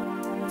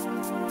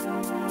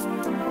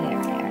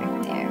we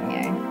are. There we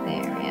are.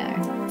 There we are.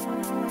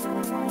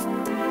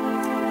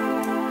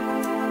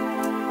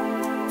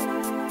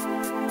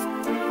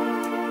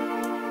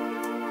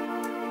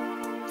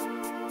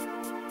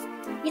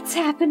 It's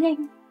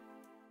happening.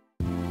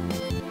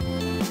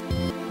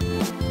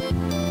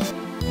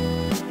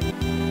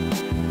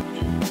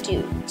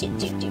 Do.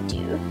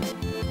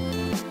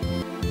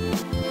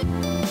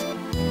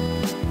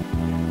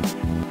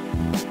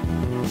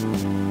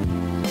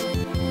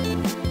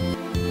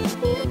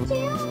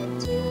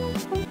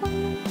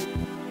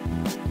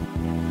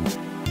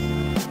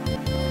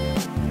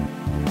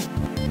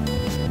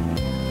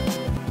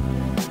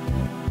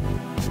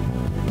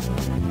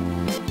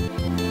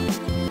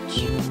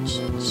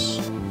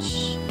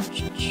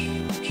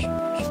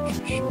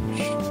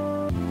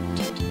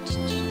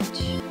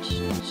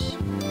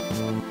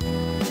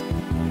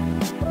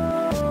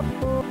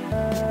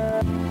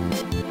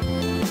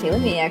 Okay,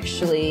 let me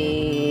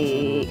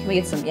actually... Can we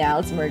get some... Yeah,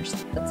 let's merge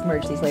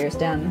these layers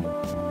down.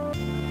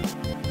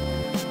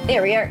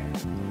 There we are.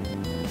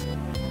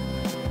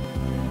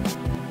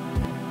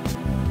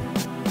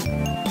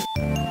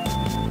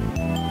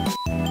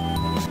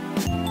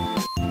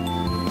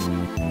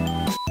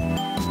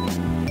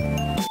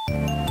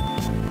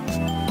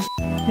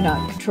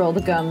 Cannot control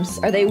the gums.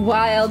 Are they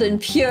wild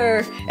and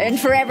pure and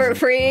forever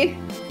free?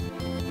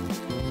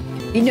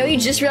 You know, you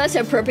just realized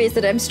how appropriate it is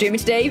that I'm streaming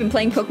today. You've been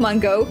playing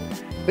Pokemon Go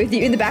with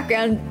you in the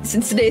background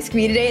since today's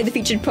community day, and the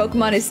featured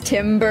Pokemon is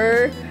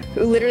Timber,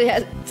 who literally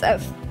has a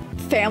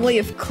family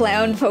of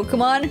clown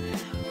Pokemon.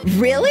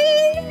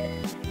 Really?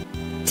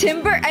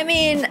 Timber? I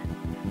mean,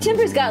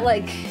 Timber's got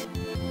like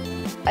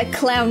a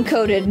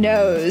clown-coated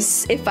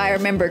nose, if I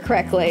remember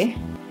correctly.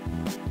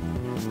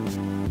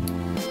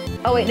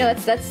 Oh wait, no,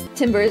 that's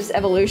Timber's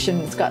evolution.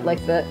 It's got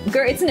like the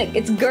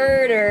it's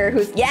Girder,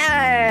 who's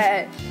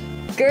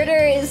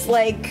Girder is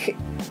like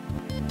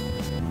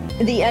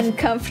the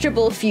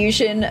uncomfortable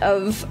fusion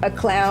of a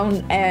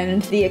clown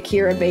and the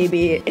Akira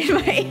baby in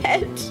my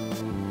head.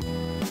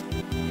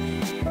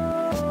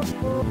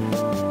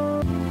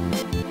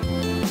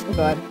 Oh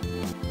god.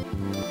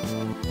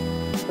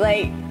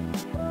 Like,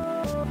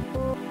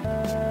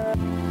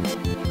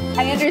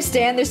 I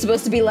understand there's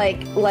supposed to be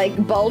like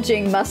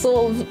bulging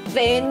muscle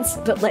veins,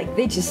 but like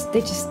they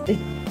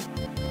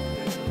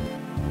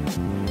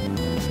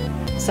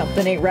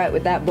something ain't right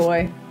with that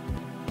boy.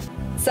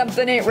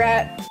 Something ain't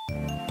right.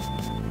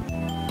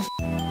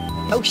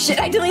 Oh shit,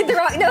 I deleted the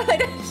wrong- no, I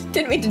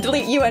didn't mean to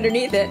delete you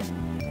underneath it.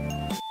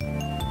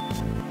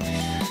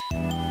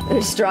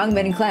 There's strong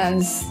men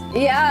clowns.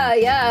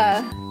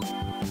 Yeah.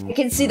 I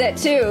can see that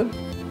too.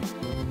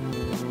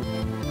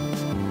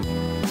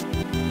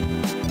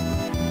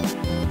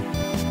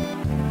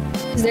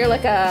 Is there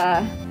like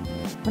a... I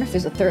wonder if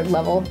there's a third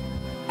level.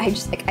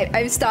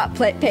 I've stopped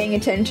paying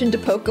attention to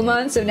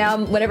Pokemon, so now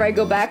whenever I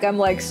go back, I'm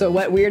like, so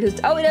what weird is...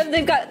 Oh,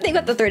 they've got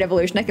the third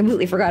evolution. I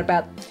completely forgot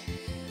about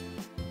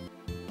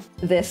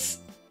this.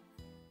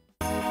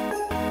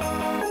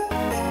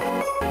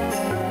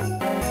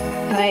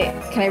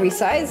 Can I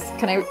resize?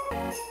 Can I...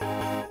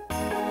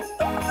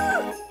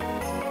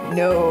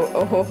 No.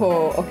 Oh ho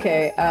ho.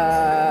 Okay.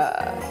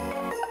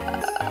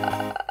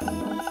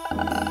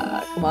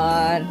 Come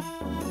on.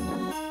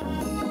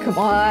 Come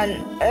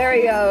on. There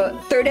we go.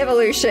 Third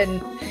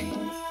evolution.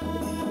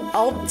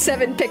 All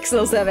 7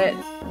 pixels of it.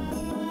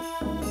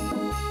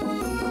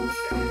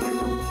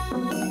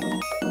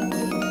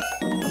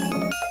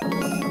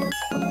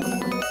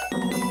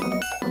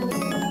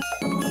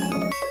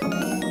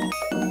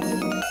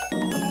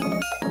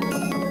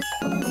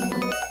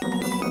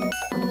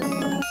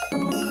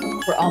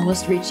 We're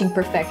almost reaching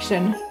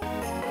perfection.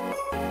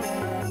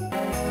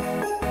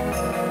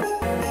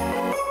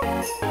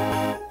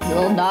 The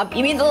little knob?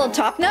 You mean the little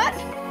top knot?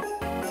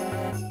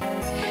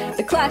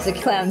 The classic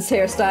clown's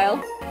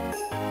hairstyle.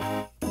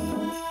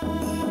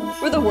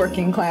 We're the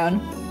working clown.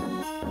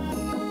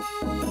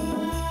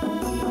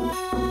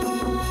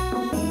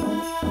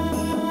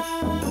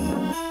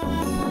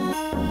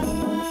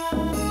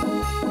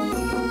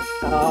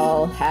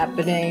 All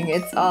happening.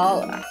 It's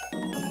all...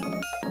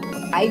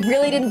 I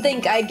really didn't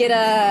think I'd get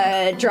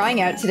a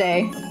drawing out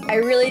today. I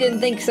really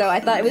didn't think so. I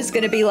thought it was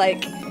gonna be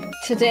like,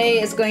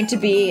 today is going to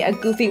be a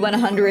Goofy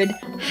 100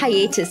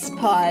 hiatus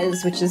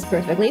pause, which is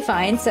perfectly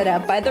fine, set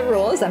up by the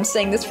rules. I'm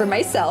saying this for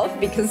myself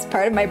because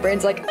part of my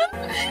brain's like,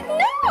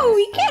 no,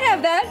 we can't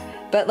have that.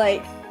 But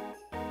like,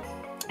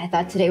 I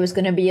thought today was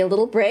gonna be a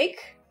little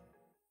break.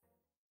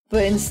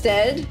 But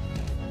instead,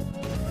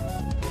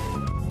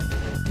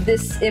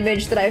 this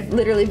image that I've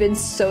literally been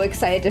so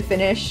excited to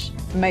finish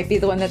might be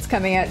the one that's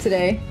coming out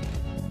today.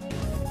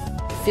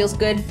 Feels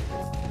good.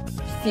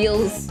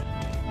 Feels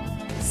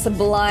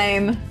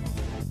sublime.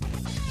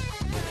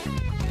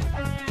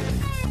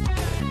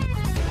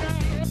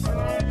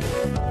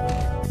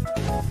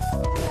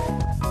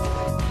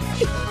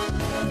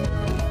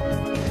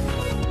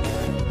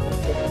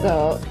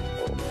 So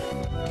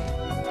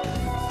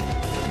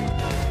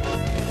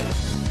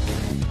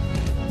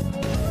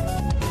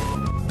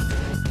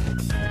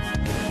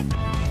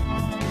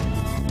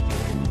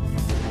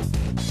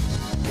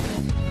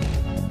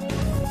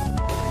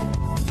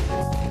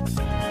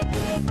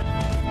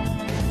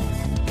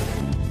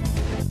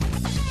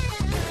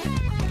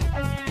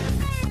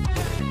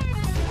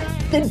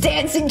The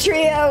dancing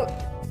trio!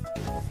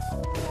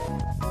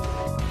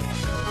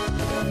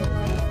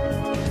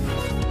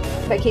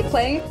 If I keep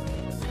playing?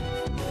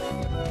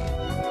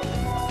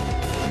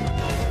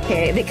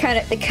 Okay, they kind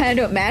of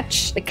don't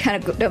match. They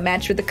kind of don't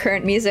match with the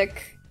current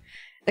music.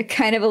 They're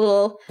kind of a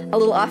little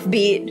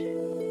offbeat.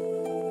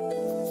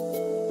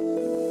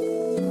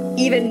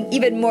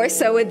 Even more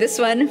so with this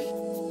one.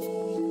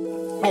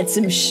 And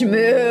some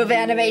schmoove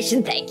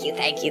animation. Thank you,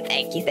 thank you,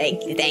 thank you,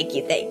 thank you, thank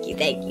you, thank you,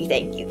 thank you,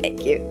 thank you,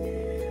 thank you.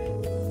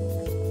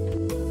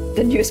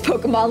 The newest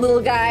Pokemon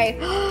little guy.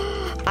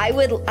 I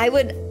would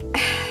God.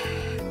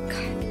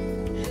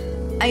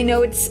 I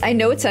know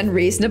it's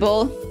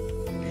unreasonable,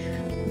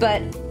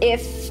 but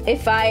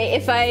if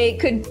I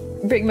could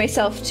bring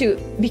myself to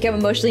become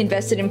emotionally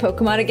invested in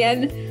Pokemon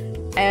again,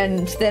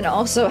 and then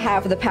also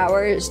have the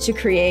powers to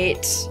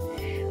create,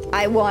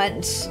 I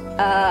want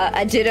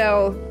a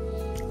Ditto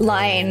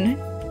line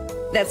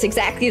that's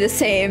exactly the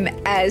same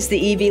as the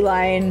Eevee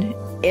line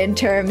in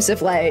terms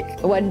of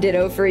like one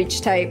Ditto for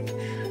each type.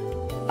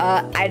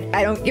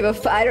 I don't give a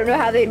I don't know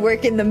how they'd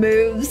work in the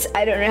moves.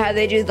 I don't know how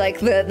they do like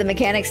the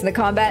mechanics and the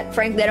combat.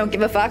 Frankly, I don't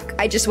give a fuck.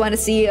 I just want to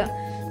see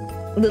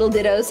little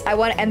Dittos.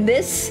 And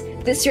this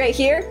right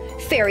here,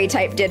 fairy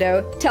type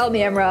Ditto. Tell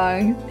me I'm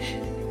wrong.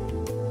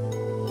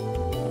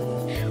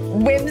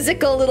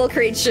 Whimsical little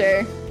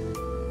creature.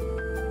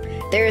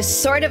 There's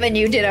sort of a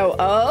new Ditto.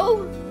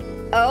 Oh,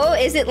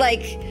 is it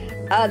like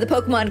the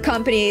Pokemon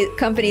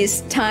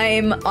company's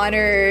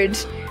time-honored?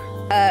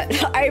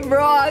 I'm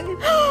wrong.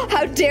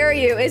 How dare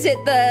you? Is it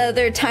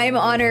their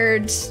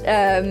time-honored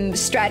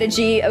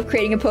strategy of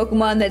creating a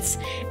Pokemon that's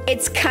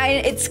it's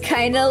kind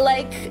of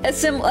like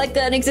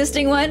an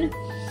existing one,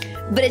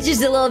 but it's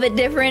just a little bit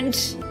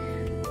different.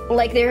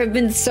 Like there have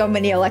been so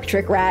many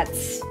electric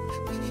rats,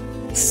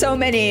 so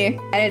many,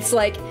 and it's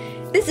like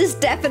this is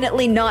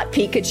definitely not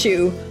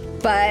Pikachu,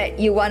 but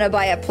you want to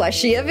buy a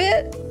plushie of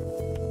it?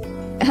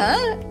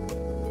 Huh?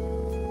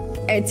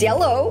 It's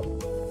yellow,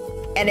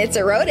 and it's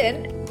a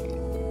rodent.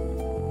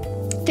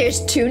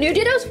 There's 2 new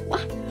Dittos?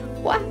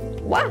 What?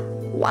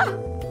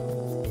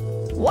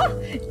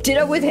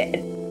 Ditto with hair.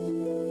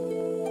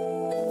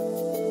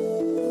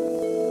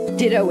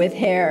 Ditto with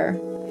hair.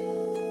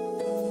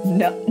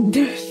 No.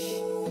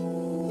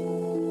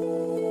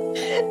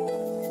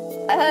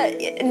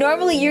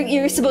 Normally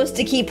you're supposed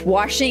to keep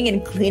washing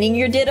and cleaning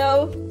your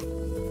Ditto.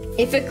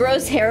 If it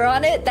grows hair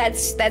on it,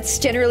 that's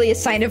generally a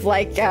sign of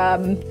like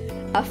a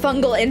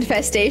fungal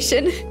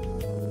infestation.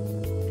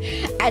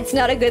 It's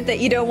not a good that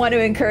you don't want to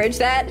encourage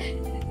that.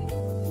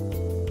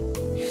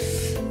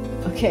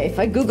 Okay, if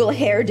I Google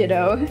hair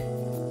Ditto,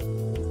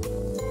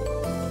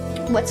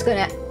 what's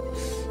gonna...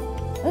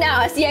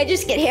 No, see, I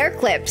just get hair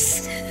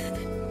clips.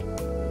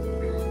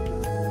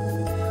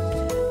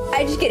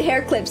 I just get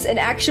hair clips and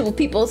actual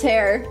people's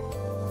hair.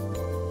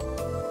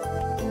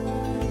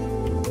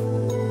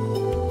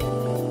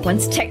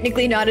 One's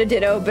technically not a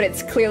Ditto, but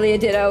it's clearly a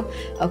Ditto.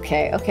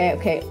 Okay.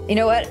 You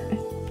know what?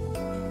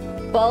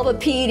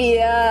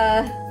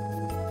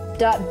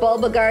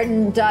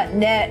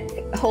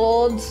 Bulbapedia.bulbagarden.net.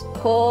 Hold.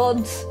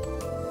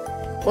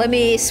 Let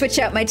me switch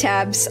out my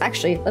tabs.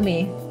 Actually, let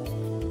me...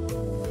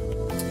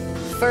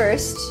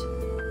 First,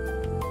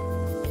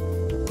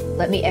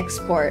 let me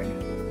export.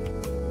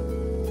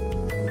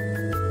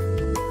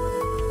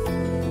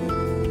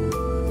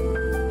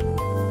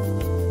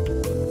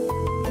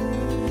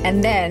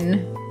 And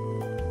then...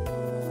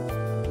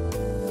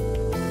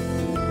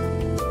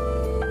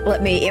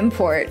 let me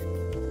import.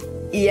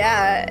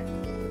 Yeah,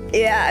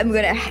 I'm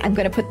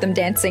gonna put them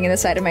dancing in the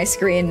side of my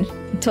screen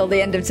until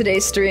the end of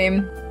today's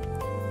stream.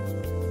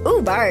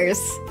 Ooh, bars.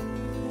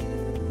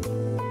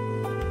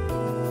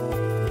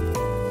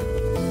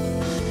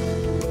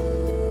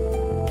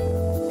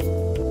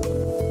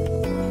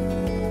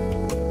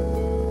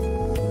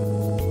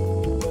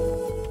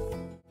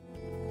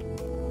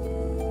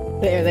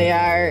 There they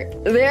are.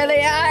 There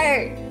they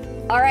are.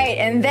 All right,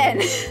 and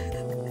then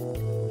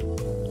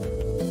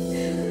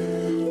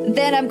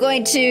then I'm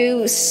going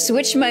to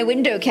switch my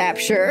window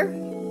capture.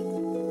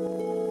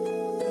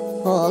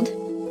 Hold.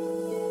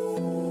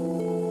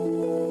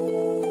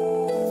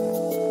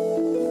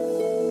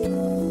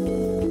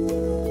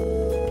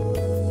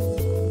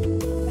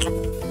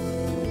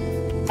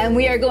 And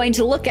we are going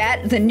to look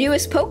at the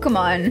newest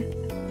Pokemon.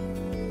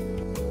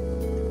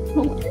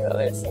 Oh my god,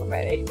 there's so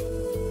many.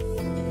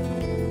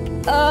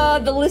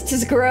 The list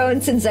has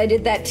grown since I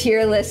did that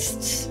tier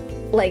list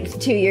like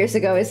 2 years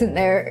ago, isn't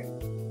there?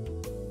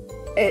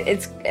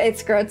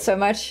 It's grown so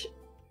much.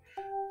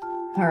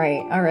 All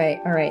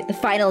right. The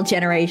final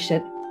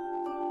generation.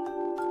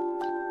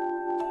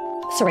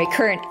 Sorry,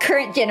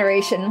 current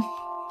generation.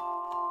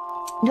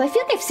 No, I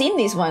feel like I've seen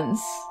these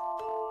ones.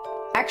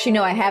 Actually,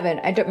 no, I haven't.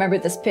 I don't remember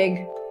this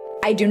pig.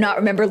 I do not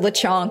remember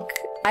Lechonk.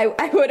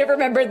 I would have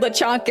remembered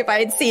Lechonk if I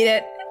had seen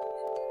it.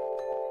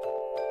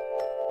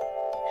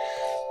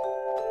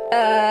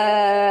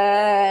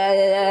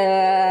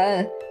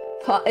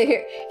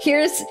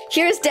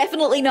 Here's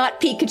definitely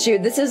not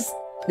Pikachu. This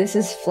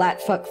is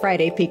Flat Fuck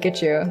Friday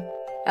Pikachu.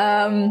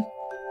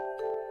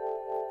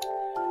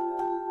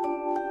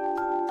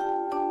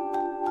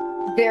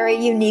 Very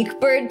unique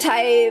bird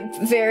type,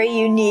 very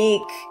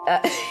unique,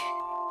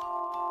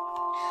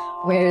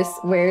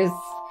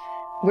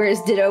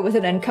 where's Ditto with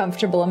an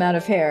uncomfortable amount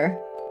of hair?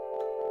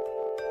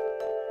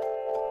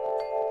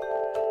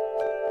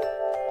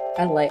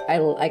 I like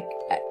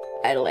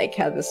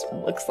how this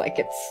one looks like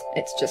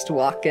it's just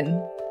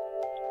walking.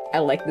 I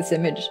like this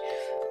image.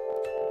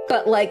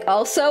 But like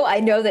also I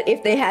know that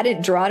if they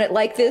hadn't drawn it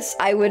like this,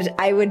 I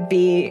would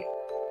be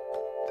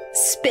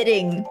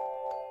spitting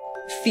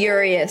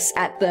furious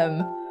at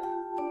them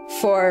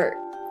for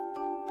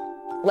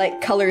like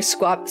color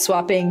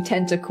swapping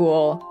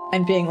Tentacool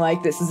and being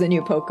like, this is a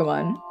new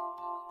Pokemon.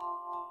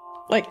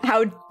 Like,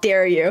 how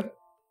dare you?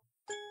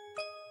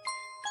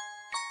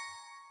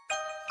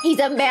 He's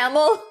a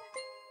mammal.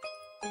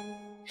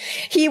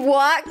 He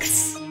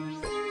walks.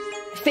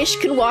 Fish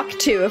can walk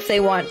too if they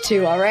want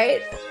to,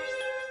 alright?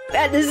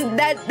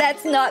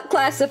 That's not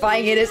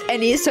classifying it as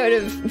any sort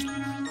of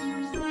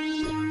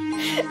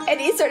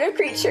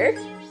creature.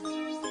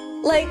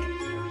 Like,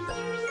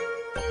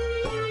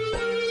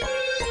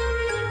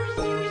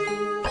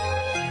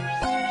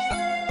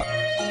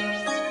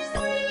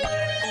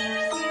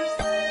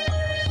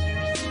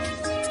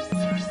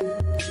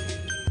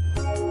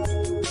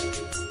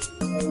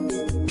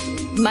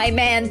 my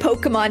man,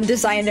 Pokemon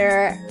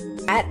designer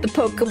at the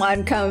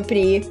Pokemon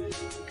Company,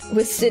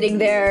 was sitting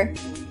there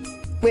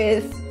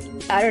with,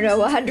 I don't know,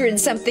 100 and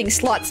something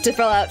slots to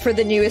fill out for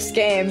the newest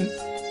game,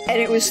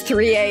 and it was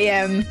 3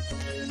 AM,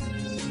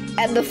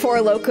 and the Four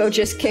Loko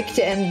just kicked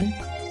in,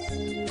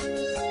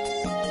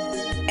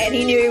 and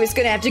he knew he was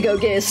gonna have to go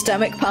get his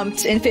stomach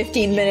pumped in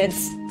 15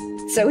 minutes,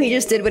 so he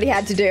just did what he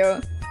had to do.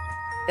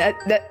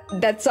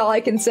 That's all I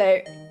can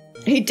say.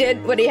 He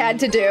did what he had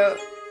to do.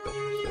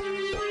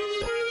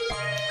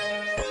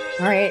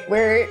 Alright,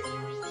 where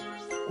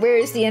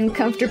is the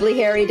uncomfortably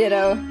hairy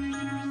Ditto?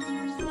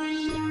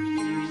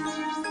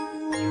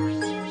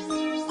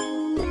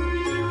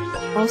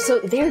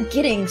 Also, they're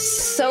getting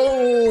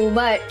so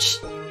much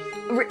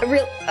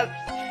real.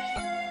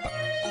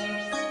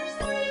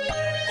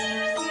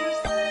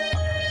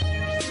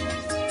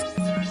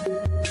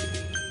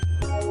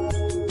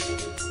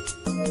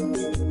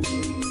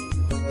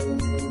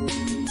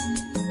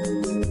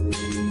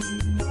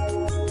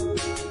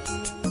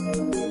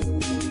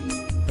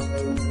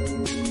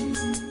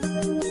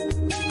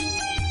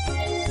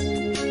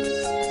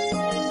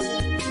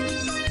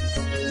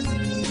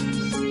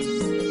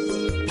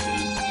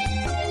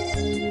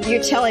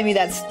 You're telling me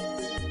that's...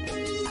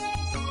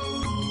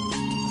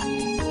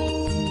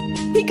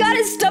 He got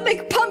his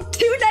stomach pumped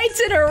 2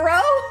 nights in a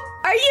row?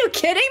 Are you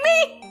kidding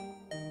me?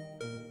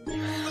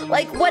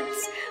 Like,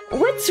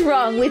 what's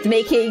wrong with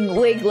making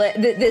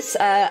Wiglet this,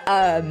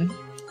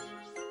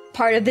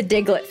 part of the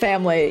Diglett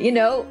family? You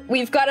know,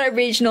 we've got our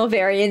regional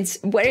variants.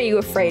 What are you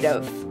afraid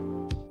of?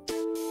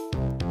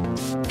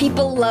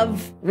 People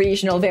love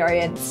regional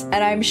variants,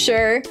 and I'm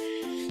sure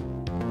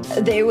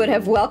they would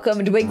have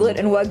welcomed Wiglet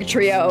and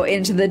Wugtrio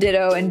into the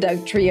Ditto and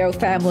Dugtrio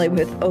family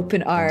with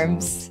open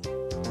arms.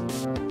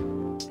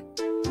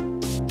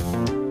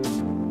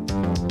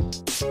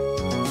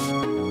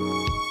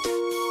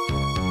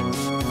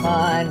 Come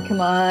on, come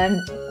on.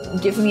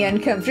 Give me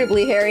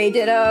uncomfortably hairy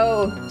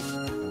Ditto.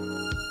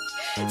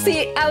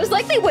 See, I was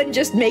like they wouldn't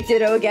just make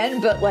Ditto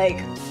again, but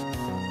like,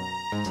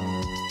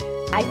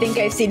 I think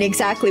I've seen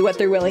exactly what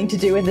they're willing to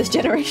do in this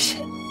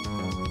generation.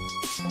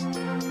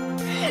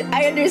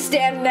 I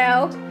understand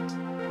now.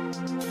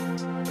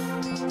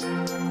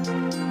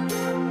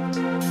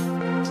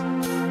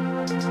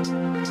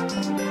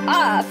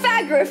 Ah,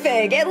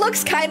 Fagrifig! It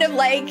looks kind of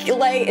like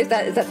is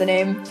that the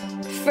name?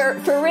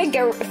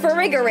 Farigirif.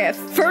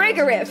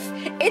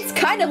 It's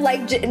kind of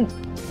like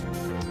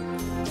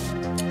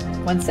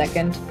 1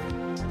 second.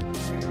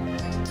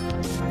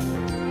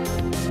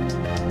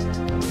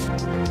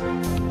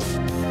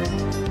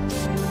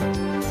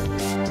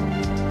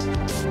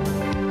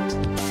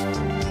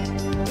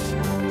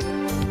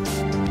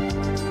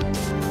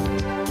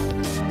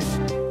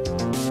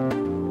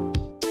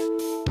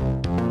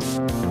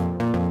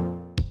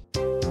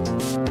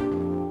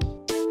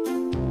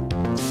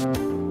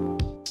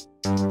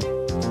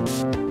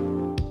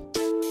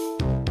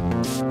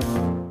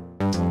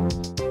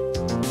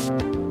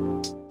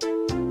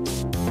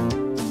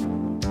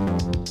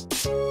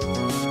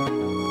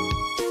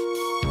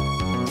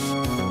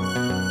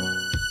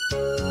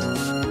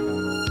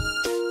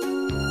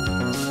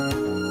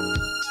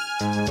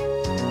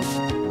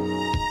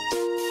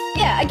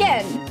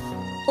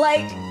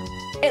 Like,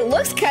 it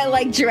looks kind of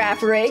like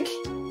Giraffe Rig,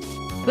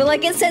 but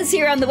like it says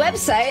here on the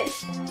website,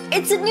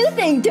 it's a new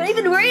thing. Don't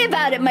even worry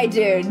about it, my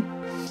dude.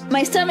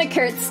 My stomach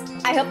hurts.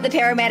 I hope the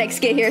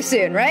paramedics get here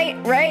soon, right?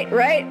 Right?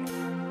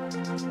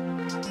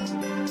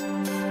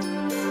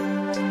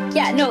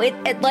 Yeah, no,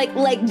 it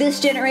like this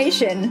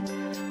generation,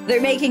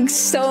 they're making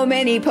so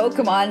many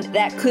Pokemon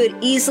that could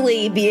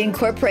easily be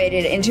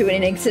incorporated into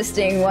an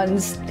existing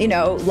one's, you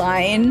know,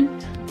 line,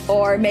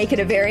 or make it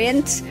a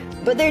variant.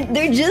 But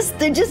they're just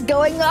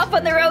going off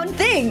on their own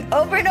thing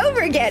over and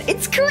over again.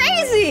 It's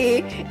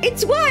crazy.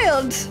 It's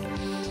wild.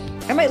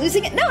 Am I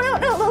losing it? No, no,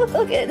 no,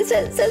 look, it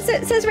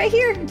says right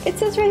here. It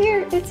says right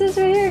here. It says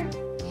right here.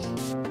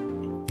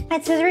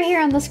 It says right here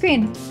on the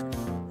screen.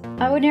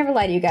 I would never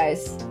lie to you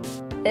guys.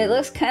 It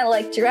looks kind of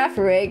like giraffe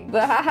rig,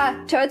 but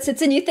haha, Toads,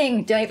 it's a new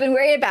thing. Don't even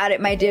worry about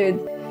it, my dude.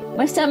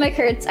 My stomach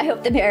hurts. I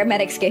hope the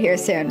paramedics get here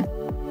soon.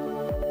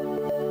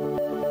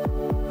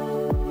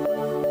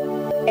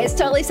 It's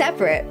totally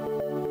separate.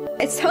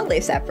 It's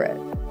totally separate.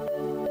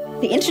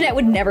 The internet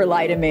would never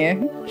lie to me.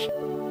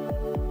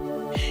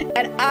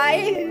 And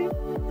I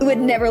would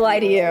never lie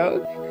to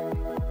you.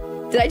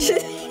 Did I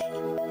just...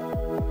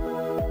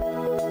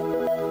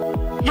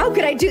 How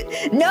could I do...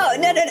 No.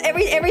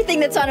 Everything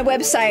that's on a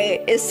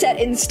website is set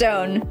in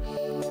stone.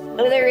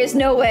 There is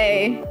no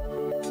way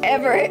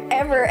ever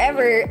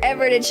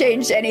to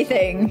change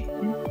anything.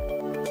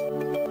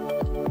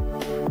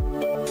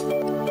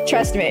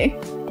 Trust me.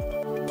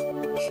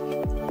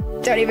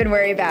 Don't even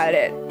worry about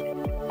it.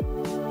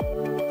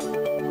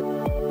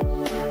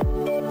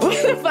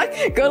 What the fuck?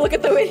 Go look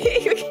at the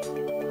video.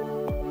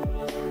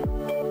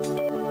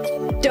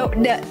 Don't,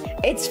 no,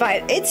 it's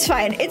fine. It's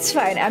fine. It's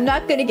fine. I'm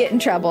not gonna get in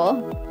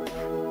trouble.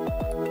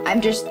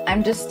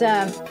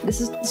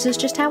 this is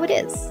just how it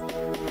is.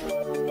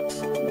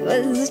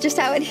 This is just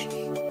how it is.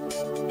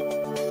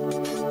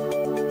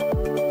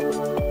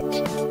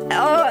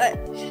 Oh,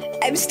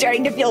 I'm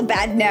starting to feel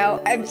bad now.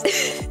 I'm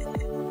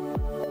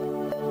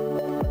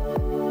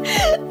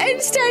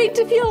starting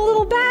to feel a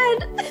little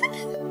bad.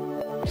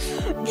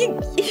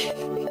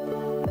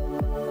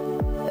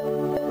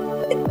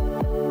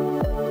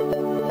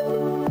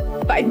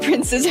 Fine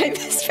princes, I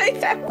miss my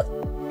family.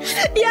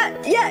 Yeah.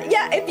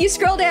 If you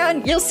scroll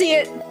down, you'll see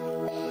it.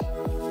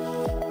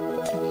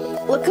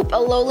 Look up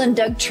Alola and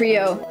Doug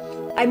Trio.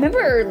 I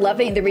remember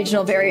loving the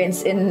regional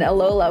variants in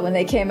Alola when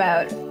they came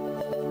out.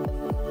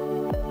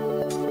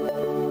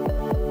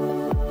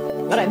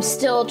 But I'm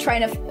still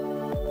trying to...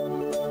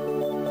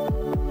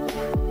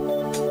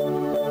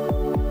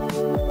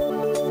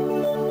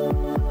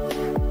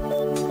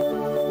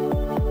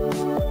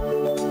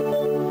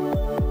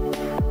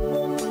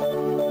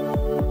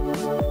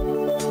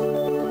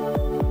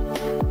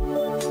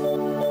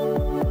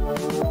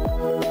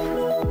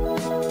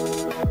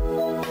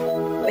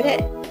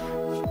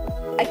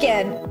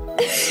 Again.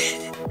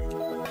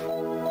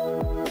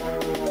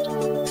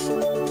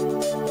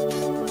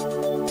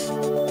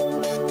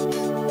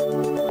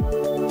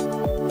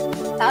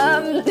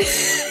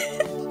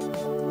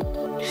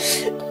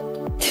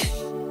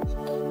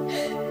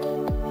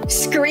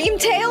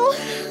 Screamtail?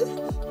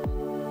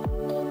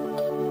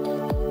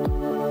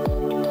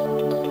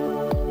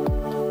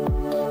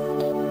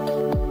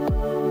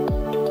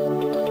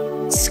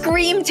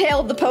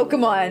 Screamtail the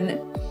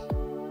Pokemon.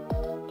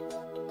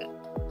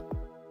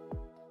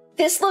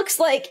 This looks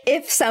like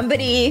if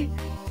somebody,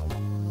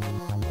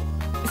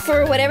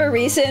 for whatever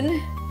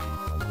reason,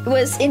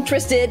 was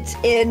interested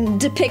in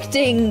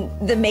depicting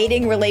the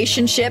mating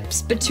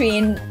relationships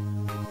between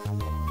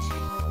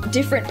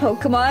different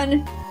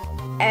Pokemon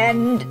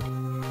and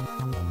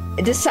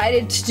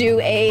decided to do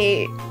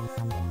a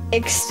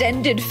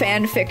extended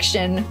fan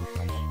fiction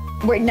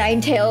where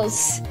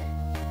Ninetales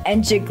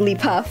and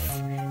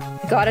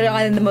Jigglypuff got it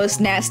on in the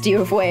most nasty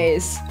of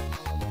ways.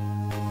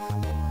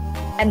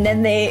 And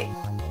then they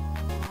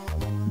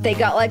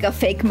got like a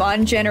fake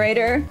mon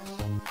generator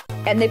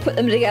and they put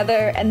them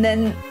together, and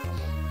then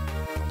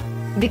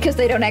because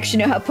they don't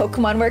actually know how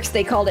Pokemon works,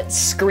 they called it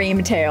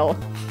Screamtail.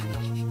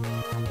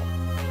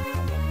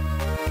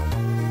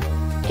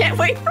 Can't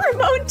wait for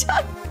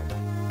Ramon-chan.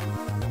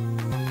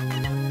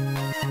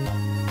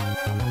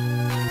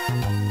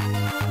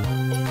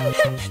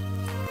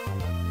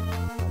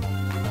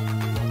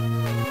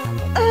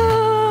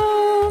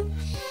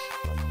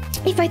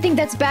 If I think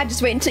that's bad,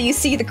 just wait until you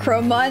see the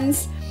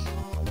Chromons.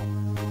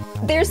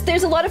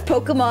 There's a lot of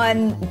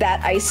Pokemon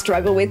that I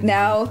struggle with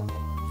now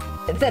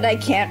that I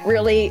can't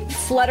really.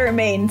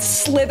 Fluttermane,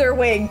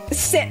 Slitherwing,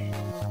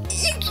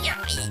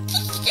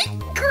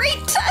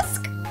 Great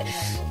Tusk.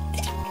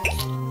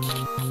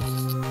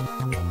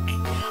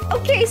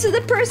 Okay, so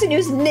the person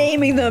who's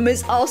naming them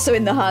is also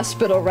in the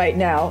hospital right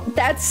now.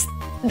 That's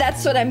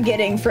what I'm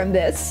getting from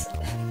this.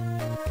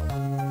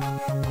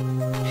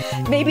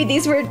 Maybe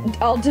these were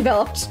all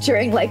developed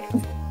during, like,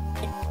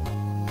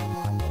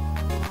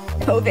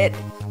 COVID.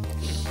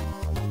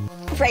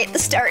 Right at the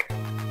start.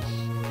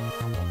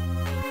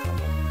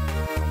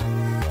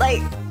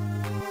 Like...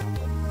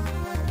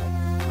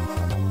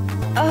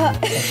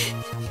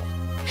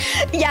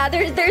 yeah,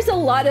 there's a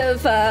lot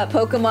of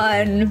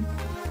Pokemon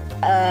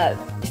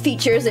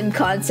features and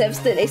concepts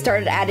that they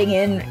started adding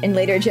in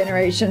later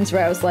generations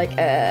where I was like,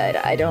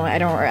 I don't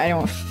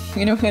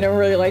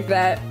really like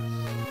that.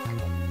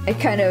 It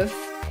kind of,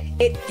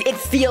 it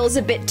feels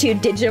a bit too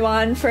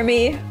Digimon for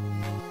me.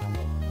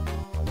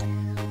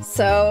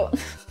 So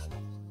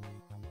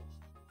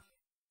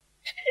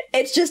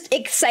it's just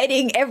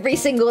exciting every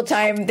single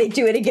time they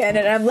do it again,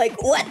 and I'm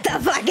like, what the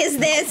fuck is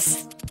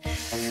this?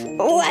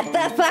 What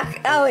the fuck?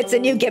 Oh, it's a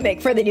new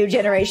gimmick for the new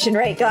generation,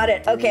 right? Got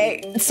it.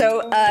 Okay,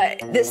 so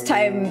this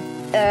time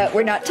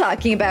we're not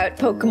talking about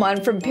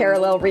Pokemon from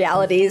parallel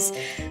realities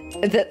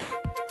that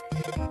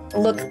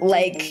look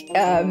like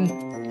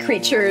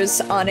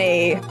creatures on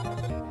a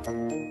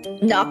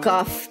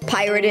knockoff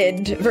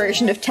pirated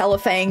version of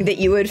Telefang that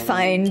you would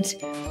find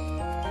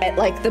at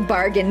like the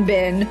bargain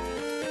bin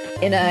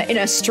in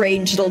a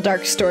strange little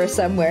dark store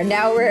somewhere.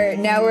 Now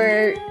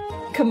we're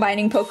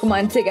combining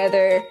Pokemon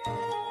together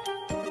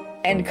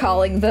and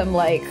calling them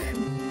like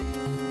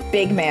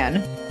Big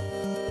Man.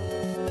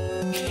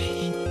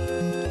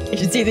 You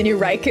should see the new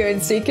Raikou and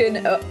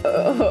Suicune.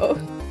 Uh-oh.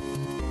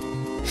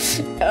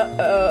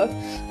 Uh-oh.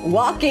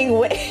 Walking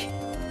Wake.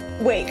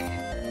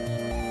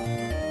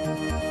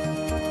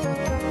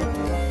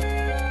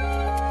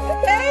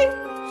 Okay.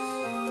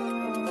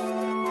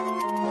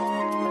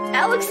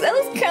 That looks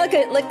kind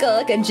of like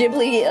a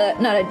Ghibli,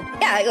 not a,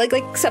 yeah,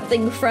 like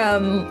something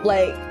from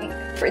like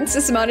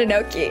Princess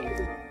Mononoke.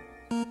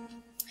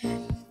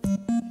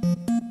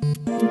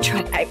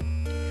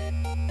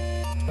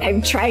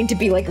 I'm trying to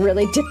be like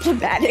really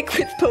diplomatic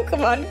with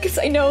Pokemon because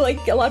I know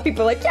like a lot of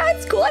people are like, yeah,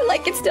 it's cool, I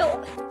like it still.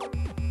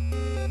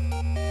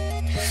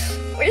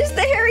 Where's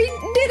the hairy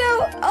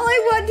Ditto? All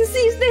I want to see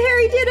is the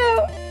hairy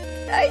Ditto.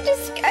 I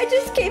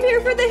just came here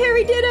for the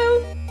hairy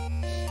Ditto.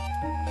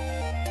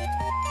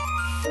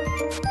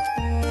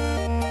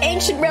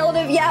 Ancient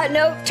relative, yeah,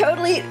 no,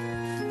 totally.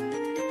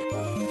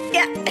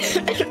 Yeah.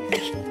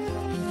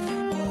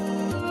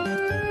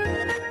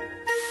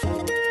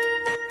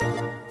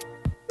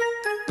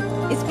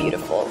 He's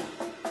beautiful.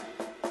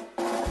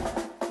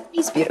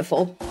 He's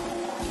beautiful.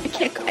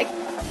 I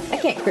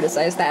can't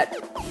criticize that.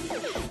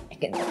 I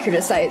can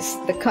criticize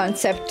the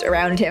concept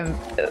around him,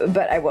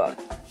 but I won't.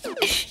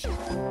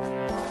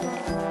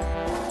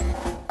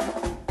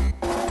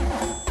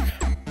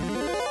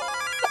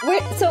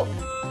 Wait, so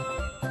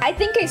I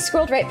think I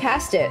scrolled right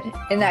past it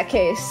in that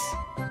case.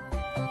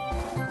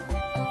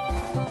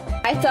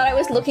 I thought I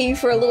was looking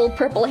for a little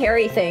purple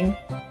hairy thing.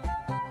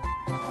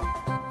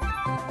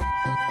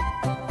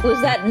 Was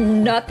that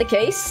not the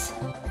case?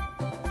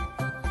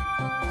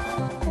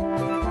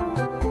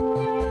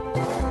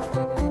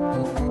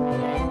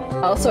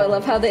 Also, I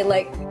love how they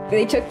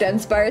took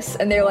Dunsparce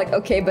and they're like,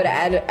 okay, but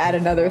add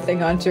another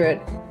thing onto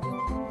it.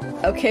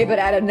 Okay, but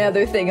add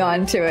another thing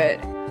onto it.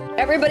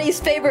 Everybody's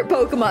favorite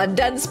Pokemon,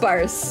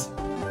 Dunsparce.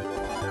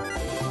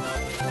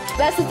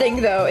 That's the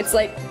thing though, it's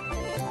like,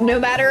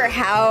 no matter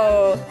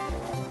how,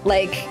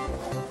 like,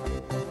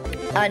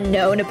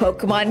 unknown a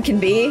Pokemon can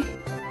be,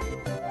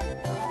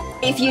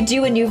 if you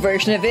do a new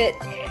version of it,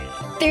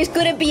 there's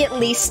gonna be at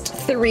least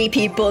 3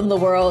 people in the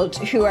world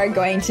who are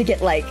going to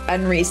get, like,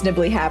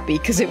 unreasonably happy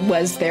because it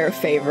was their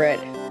favorite.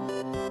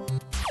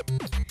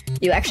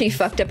 You actually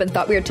fucked up and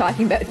thought we were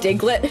talking about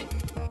Diglett?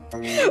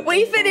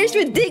 We finished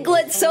with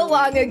Diglett so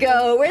long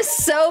ago! We're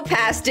so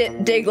past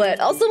it, Diglett.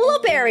 Also, hello,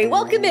 Barry!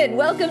 Welcome in!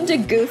 Welcome to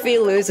Goofy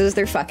Loses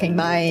Their Fucking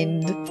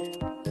Mind.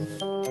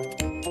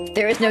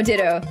 There is no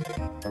Ditto.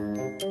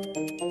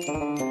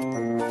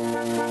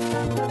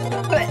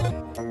 But...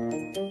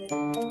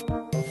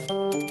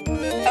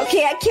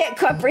 okay, I can't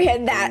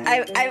comprehend that.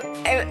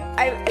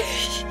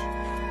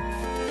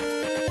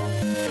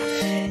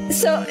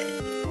 So,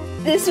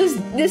 this is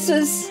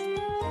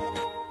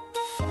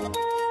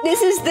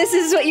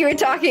what you were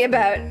talking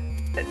about.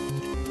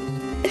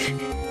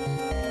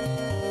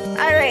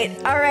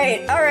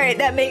 Alright,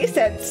 that makes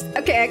sense.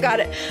 Okay, I got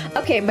it.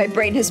 Okay, my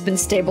brain has been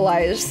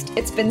stabilized.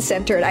 It's been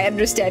centered. I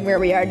understand where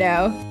we are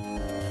now.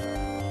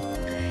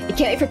 You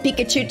can't wait for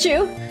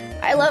Pikachu?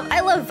 I love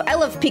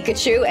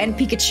Pikachu and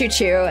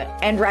Pikachu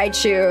and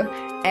Raichu,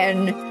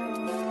 and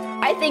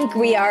I think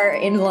we are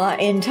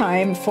in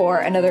time for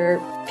another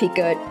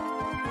Pika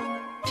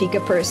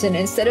person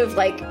instead of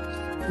like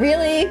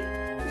really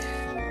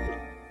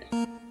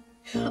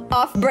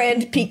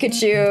off-brand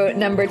Pikachu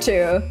number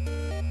 2.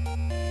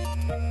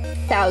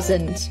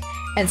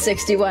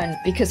 1061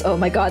 because oh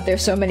my god,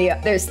 there's so many.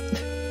 There's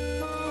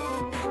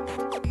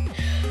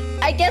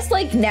I guess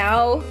like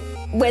now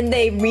when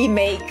they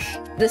remake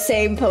the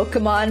same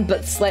Pokemon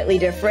but slightly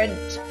different,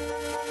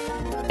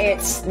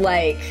 it's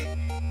like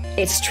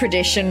it's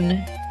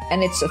tradition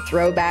and it's a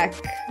throwback,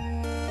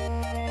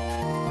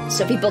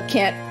 so people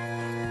can't.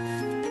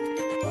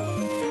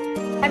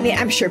 I mean,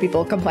 I'm sure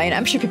people complain.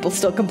 I'm sure people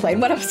still complain.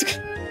 What else?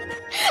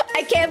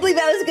 I can't believe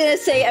I was gonna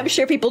say I'm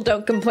sure people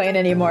don't complain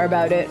anymore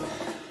about it.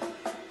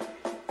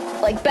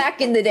 Like back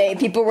in the day,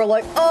 people were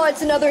like, oh,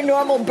 it's another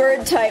normal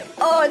bird type.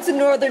 Oh, it's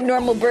another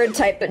normal bird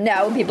type. But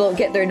now when people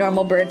get their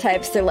normal bird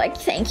types, they're like,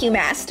 thank you,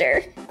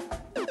 master.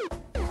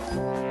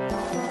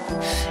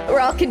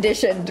 We're all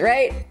conditioned,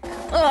 right?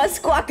 Oh,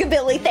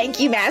 Squawkabilly, thank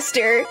you,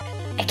 master.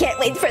 I can't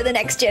wait for the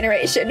next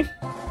generation.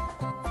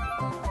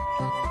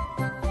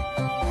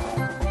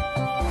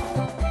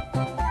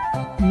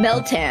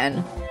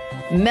 Meltan.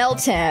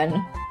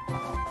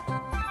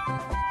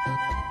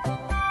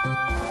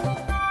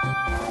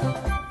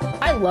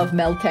 I love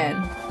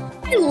Meltan.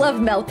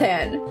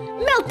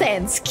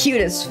 Meltan's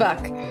cute as fuck.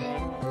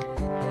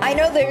 I I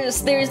know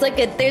there's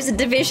a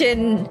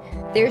division.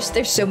 There's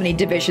so many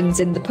divisions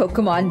in the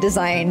Pokemon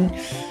design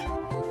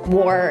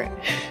war,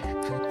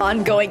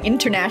 ongoing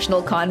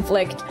international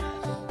conflict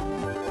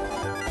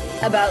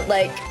about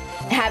like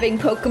having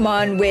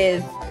Pokemon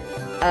with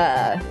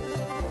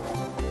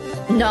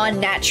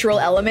non-natural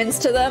elements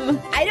to them.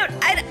 I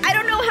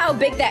don't know how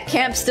big that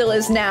camp still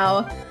is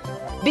now,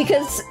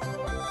 because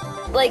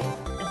like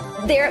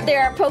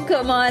there are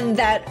Pokemon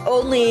that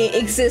only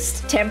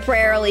exist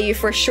temporarily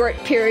for short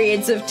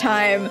periods of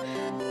time,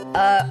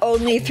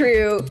 only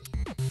through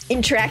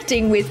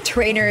interacting with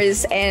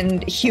trainers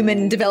and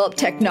human-developed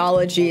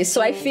technology.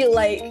 So I feel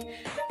like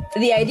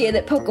the idea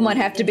that Pokemon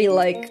have to be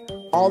like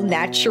all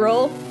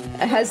natural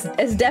has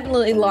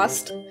definitely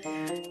lost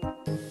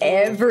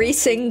every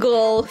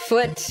single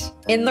foot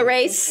in the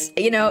race,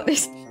 you know.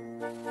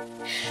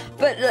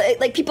 But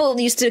like people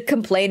used to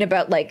complain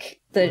about like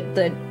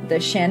the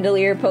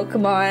Chandelier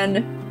Pokemon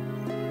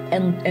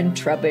and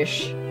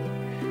Trubbish.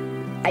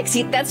 I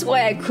see, that's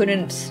why I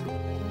couldn't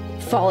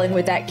fall in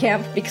with that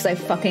camp, because I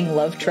fucking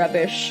love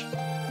Trubbish.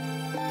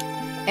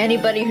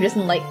 Anybody who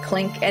doesn't like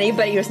Clink,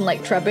 anybody who doesn't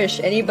like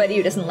Trubbish, anybody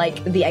who doesn't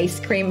like the ice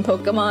cream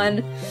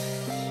Pokemon,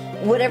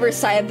 whatever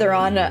side they're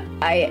on,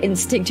 I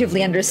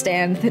instinctively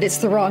understand that it's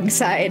the wrong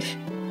side.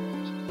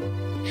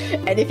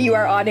 And if you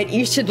are on it,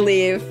 you should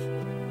leave.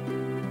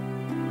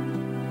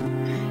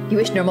 You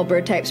wish normal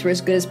bird types were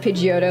as good as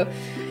Pidgeotto.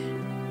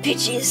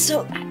 Pidgey is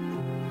so...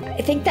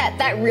 I think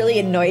that really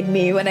annoyed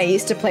me when I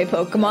used to play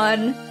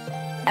Pokemon.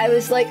 I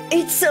was like,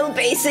 it's so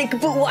basic,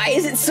 but why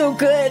is it so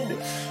good?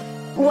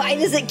 Why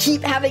does it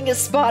keep having a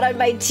spot on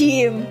my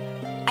team?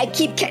 I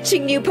keep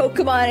catching new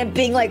Pokemon and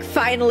being like,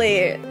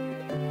 finally,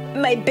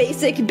 my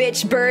basic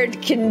bitch bird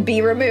can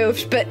be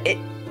removed, but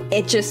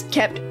it just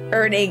kept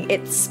earning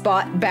its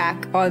spot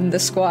back on the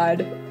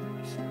squad.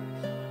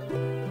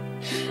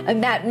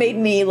 And that made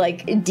me,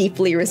 like,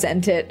 deeply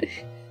resent it.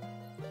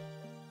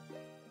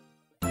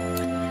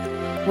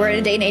 We're in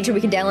a day and age where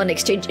we can download and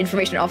exchange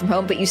information all from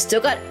home, but you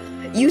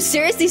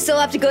seriously still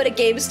have to go to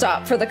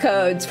GameStop for the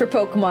codes for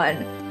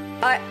Pokemon.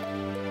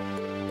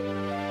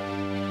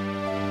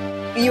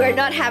 You are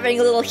not having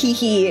a little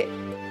hee-hee.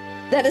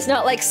 That is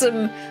not like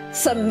some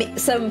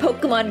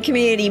Pokemon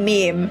community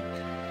meme.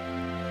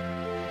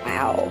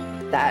 Wow,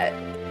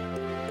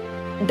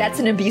 that's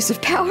an abuse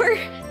of power.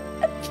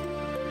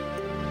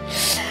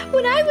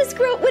 When I was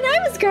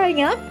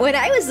growing up, when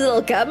I was a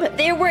little gum,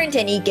 there weren't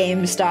any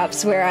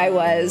GameStops where I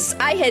was.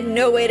 I had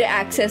no way to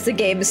access a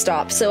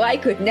GameStop, so I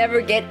could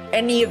never get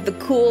any of the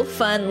cool,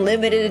 fun,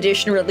 limited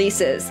edition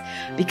releases,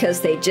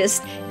 because they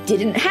just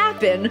didn't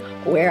happen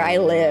where I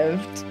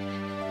lived.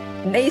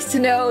 Nice to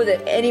know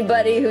that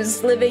anybody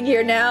who's living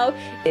here now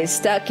is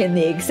stuck in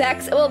the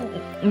exact... Well,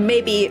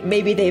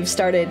 maybe they've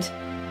started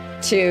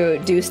to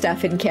do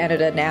stuff in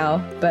Canada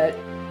now, but...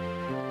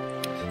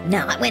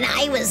 Not when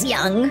I was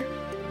young.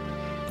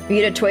 We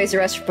get a Toys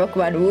R Us for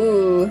Pokemon.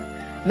 Ooh.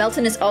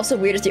 Melton is also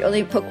weird as the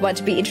only Pokemon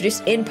to be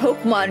introduced in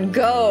Pokemon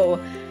Go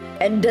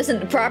and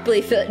doesn't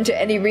properly fit into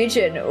any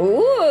region.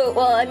 Ooh,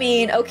 well, I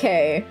mean,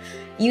 okay.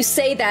 You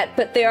say that,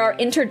 but there are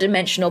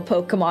interdimensional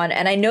Pokemon,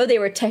 and I know they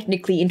were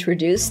technically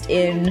introduced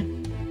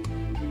in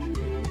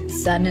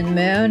Sun and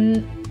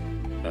Moon.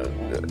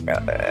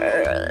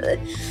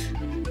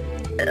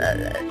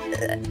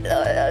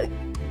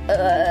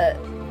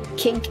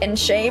 Kink and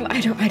Shame.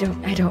 I don't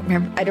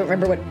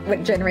remember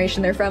what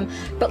generation they're from,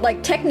 but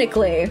like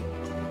technically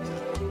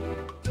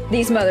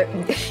these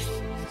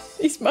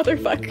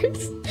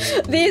motherfuckers,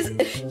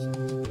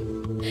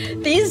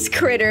 these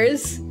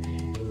critters,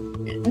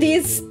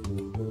 these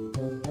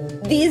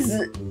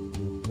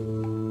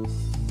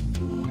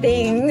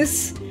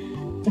things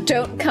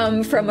don't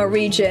come from a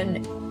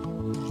region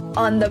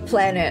on the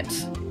planet.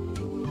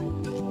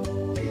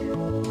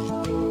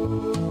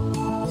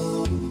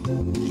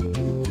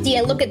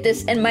 Yeah, look at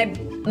this, and my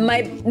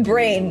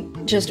brain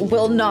just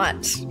will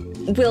not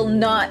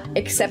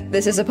accept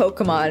this as a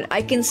Pokemon.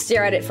 I can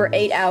stare at it for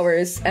 8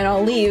 hours, and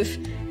I'll leave,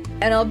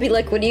 and I'll be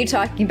like, what are you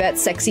talking about,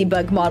 sexy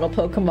bug model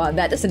Pokemon?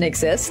 That doesn't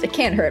exist. It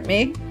can't hurt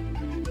me.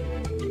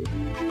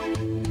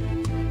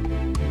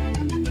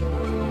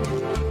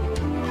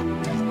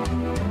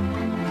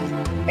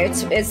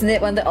 Isn't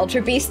it one of the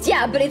Ultra Beasts?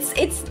 Yeah, but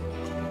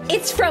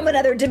it's from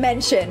another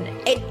dimension.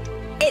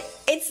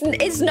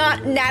 It's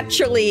not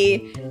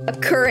naturally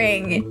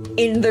occurring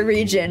in the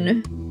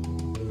region.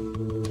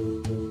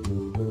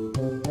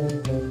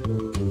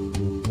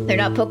 They're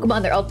not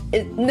Pokemon, they're all...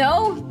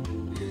 No?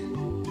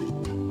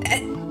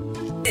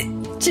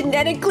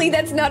 Genetically,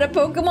 that's not a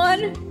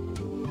Pokemon?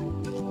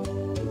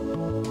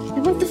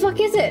 What the fuck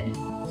is it?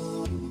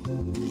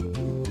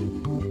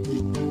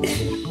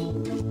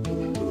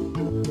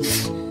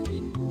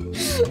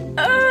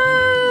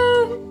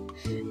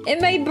 In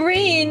my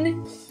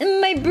brain.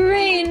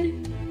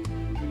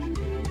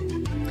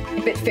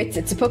 If it fits,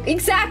 it's a Pokemon.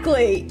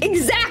 Exactly!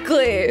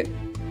 Exactly!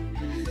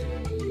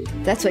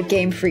 That's what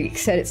Game Freak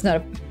said, it's not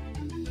a...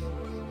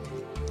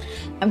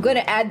 I'm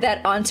gonna add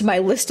that onto my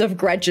list of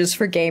grudges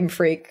for Game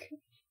Freak.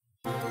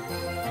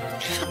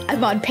 I'm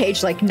I'm on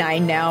page like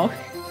 9 now.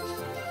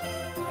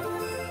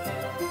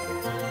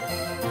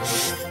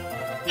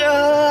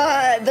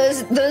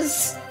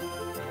 Those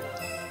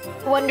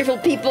wonderful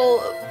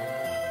people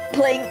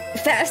playing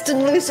fast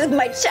and loose with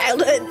my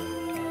childhood.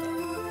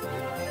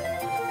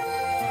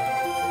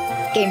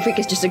 Game Freak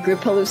is just a group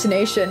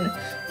hallucination,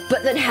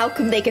 but then how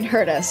come they can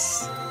hurt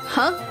us?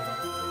 Huh?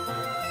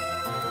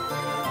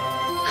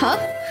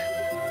 Huh?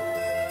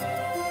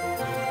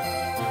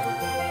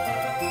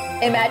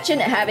 Imagine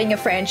having a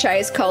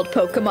franchise called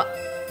Pokemon,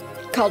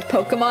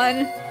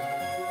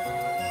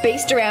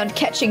 based around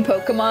catching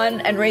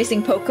Pokemon and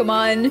raising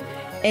Pokemon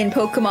in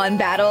Pokemon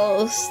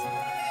battles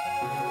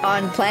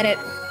on planet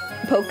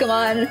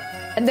Pokemon,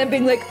 and then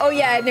being like, oh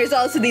yeah, and there's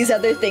also these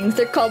other things.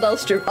 They're called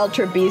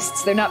Ultra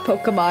Beasts. They're not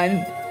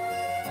Pokemon.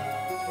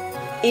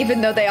 Even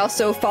though they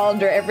also fall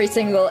under every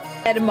single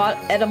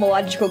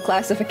etymological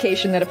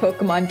classification that a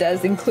Pokemon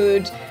does,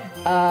 include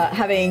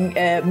having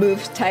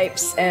move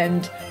types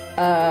and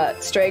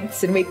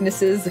strengths and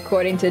weaknesses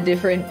according to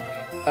different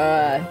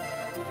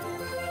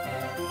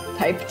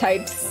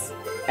types,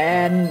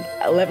 and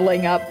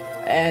leveling up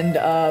and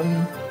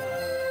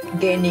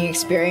gaining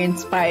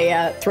experience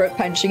by throat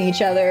punching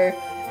each other.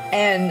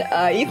 And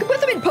you can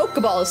put them in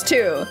Pokeballs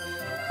too,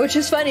 which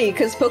is funny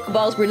because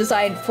Pokeballs were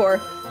designed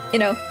for, you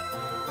know,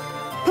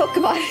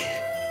 Pokemon.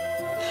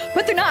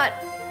 But they're not.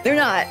 They're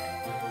not.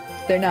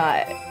 They're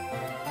not.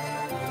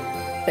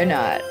 They're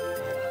not.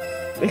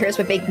 We heard us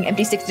by making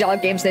empty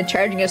 $60 games and then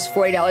charging us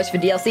 $40 for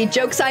DLC.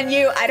 Joke's on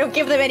you! I don't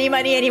give them any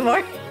money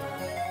anymore.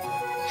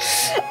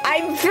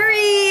 I'm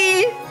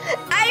free!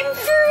 I'm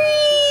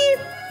free!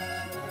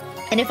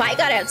 And if I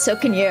got out, so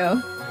can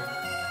you.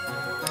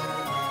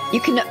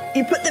 You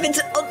put them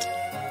into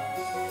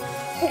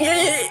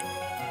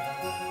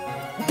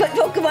Put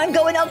Pokemon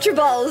Go in Ultra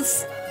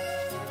Balls!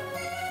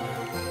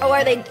 Oh,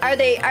 are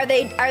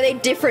they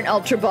different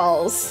Ultra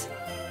Balls?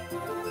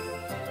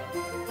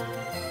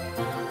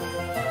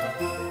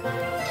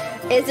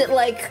 Is it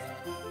like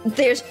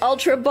there's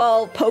Ultra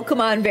Ball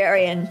Pokemon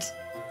variant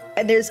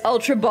and there's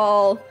Ultra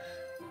Ball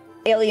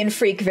Alien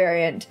Freak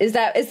variant? Is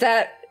that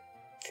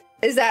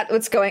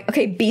what's going?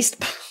 Okay,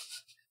 Beast.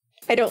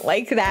 I don't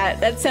like that.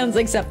 That sounds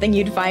like something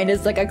you'd find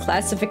as like a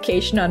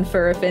classification on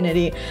Fur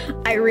Affinity.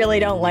 I really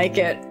don't like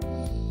it.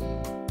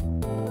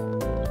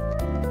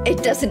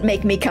 It doesn't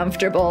make me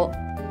comfortable.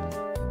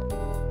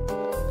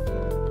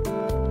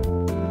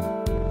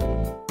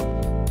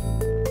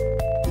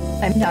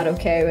 I'm not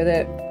okay with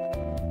it.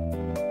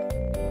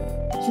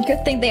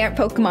 Good thing they aren't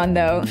Pokemon,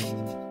 though.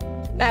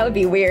 That would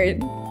be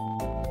weird.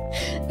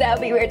 That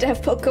would be weird to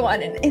have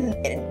Pokemon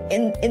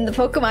in the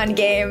Pokemon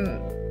game.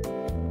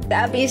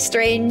 That'd be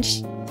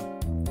strange.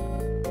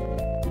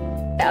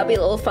 That'd be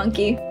a little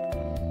funky.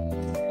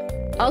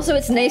 Also,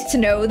 it's nice to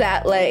know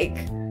that, like,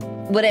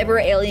 whatever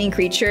alien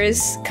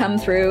creatures come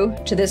through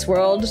to this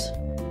world,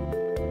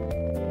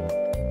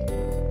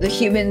 the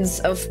humans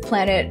of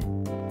planet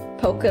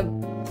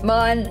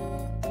Pokemon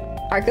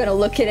are gonna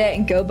look at it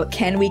and go, but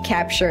can we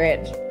capture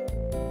it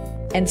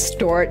and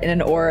store it in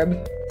an orb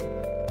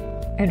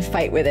and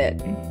fight with it?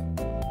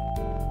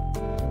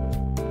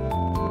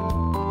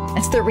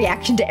 That's the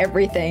reaction to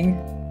everything.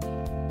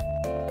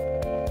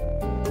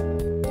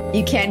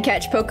 You can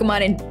catch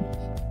Pokemon in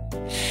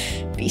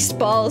Beast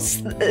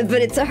Balls,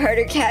 but it's a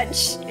harder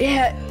catch.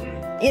 Yeah,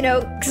 you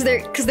know,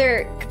 because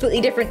they're completely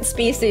different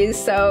species,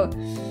 so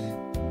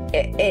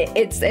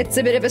it's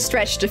a bit of a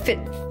stretch to fit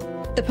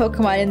the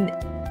Pokemon in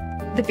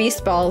the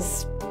Beast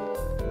Balls.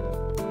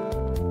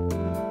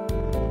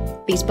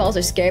 Beast Balls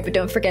are scary, but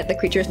don't forget the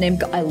creature's name.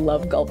 I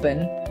love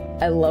Gulpin.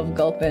 I love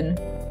Gulpin.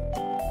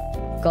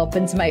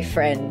 Gulpin's my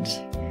friend.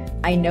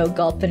 I know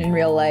Gulpin in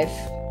real life.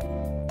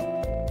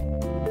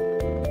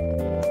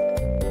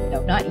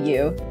 No, not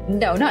you.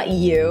 No, not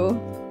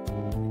you.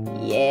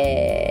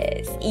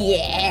 Yes.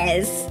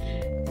 Yes.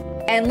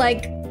 And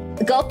like,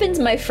 Gulpin's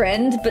my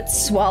friend, but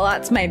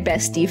Swalot's my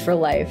bestie for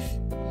life.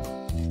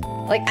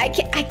 Like,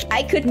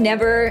 I could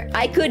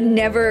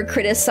never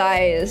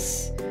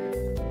criticize.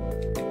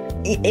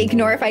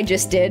 Ignore if I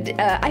just did.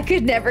 I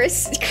could never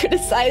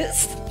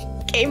criticize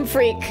Game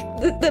Freak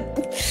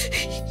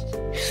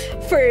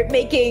for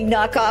making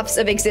knockoffs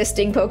of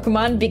existing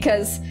Pokemon,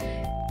 because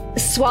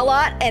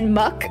Swalot and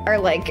Muck are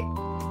like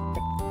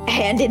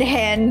hand in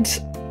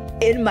hand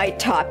in my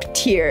top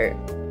tier.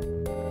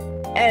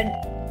 And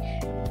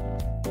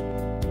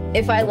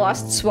if I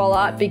lost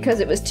Swalot because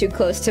it was too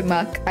close to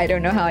Muck, I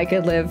don't know how I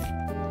could live.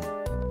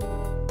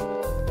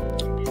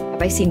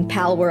 Have I seen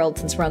Pal World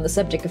since we're on the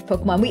subject of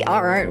Pokemon? We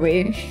are, aren't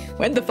we?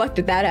 When the fuck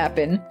did that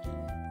happen?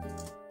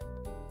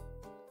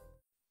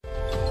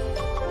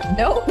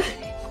 Nope.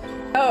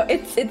 Oh,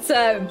 it's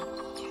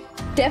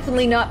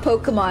definitely not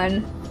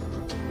Pokemon.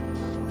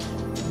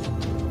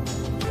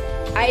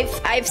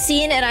 I've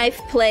seen and I've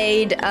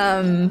played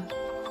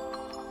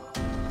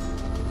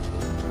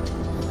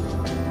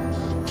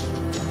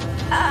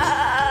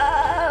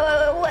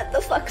what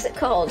the fuck's it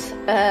called?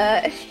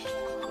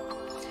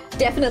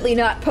 Definitely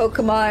not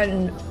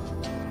Pokemon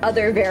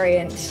other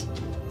variant.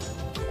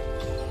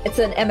 It's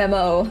an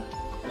MMO.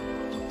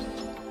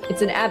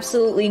 It's an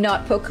absolutely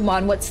not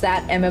Pokemon What's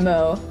That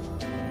MMO.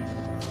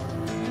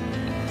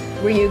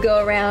 Where you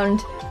go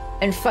around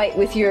and fight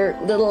with your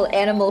little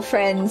animal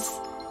friends,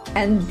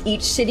 and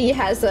each city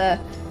has a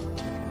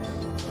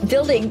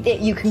building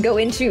that you can go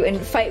into and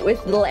fight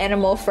with little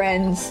animal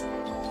friends.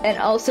 And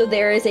also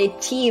there is a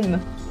team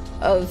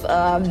of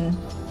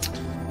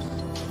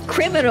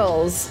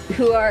criminals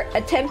who are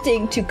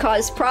attempting to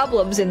cause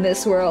problems in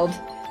this world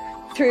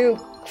through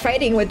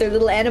fighting with their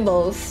little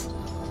animals.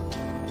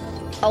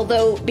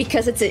 Although,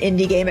 because it's an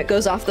indie game, it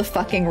goes off the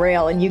fucking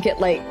rail and you get,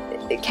 like,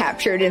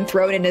 captured and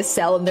thrown in a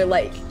cell, and they're,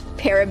 like,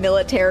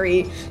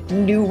 paramilitary,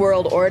 New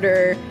World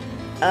Order,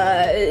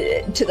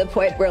 to the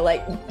point where,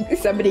 like,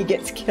 somebody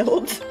gets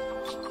killed.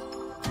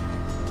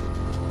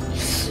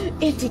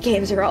 Indie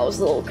games are always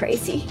a little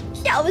crazy.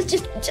 Yeah, it was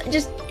just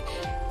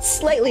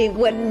slightly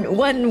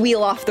one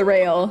wheel off the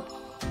rail.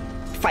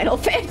 Final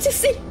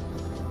Fantasy.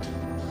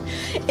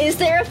 Is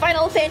there a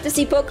Final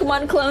Fantasy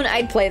Pokemon clone?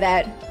 I'd play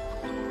that.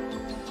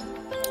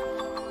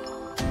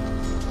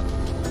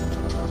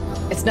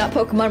 It's not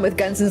Pokemon with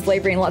guns and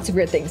slavery and lots of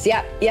weird things.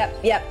 Yep.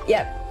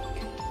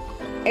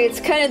 It's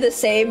kind of the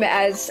same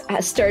as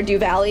Stardew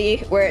Valley,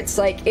 where it's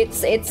like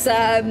it's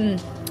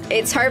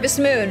Harvest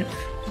Moon,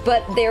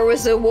 but there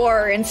was a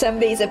war and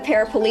somebody's a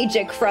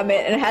paraplegic from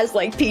it and has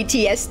like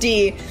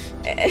PTSD.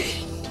 And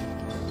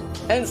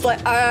it's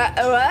like,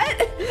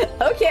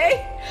 what?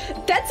 Okay.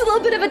 That's a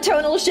little bit of a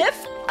tonal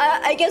shift.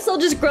 I guess I'll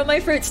just grow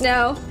my fruits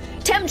now.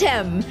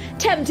 Temtem.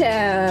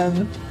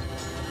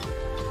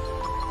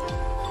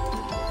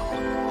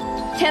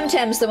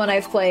 Temtem's the one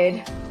I've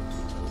played.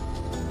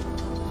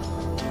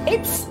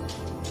 It's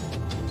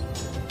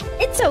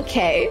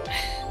okay.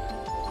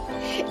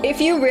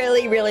 If you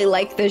really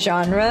like the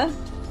genre,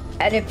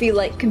 and if you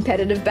like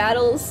competitive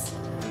battles,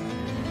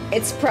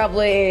 it's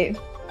probably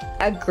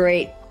a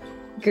great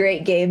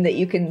game that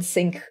you can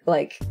sink,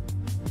 like,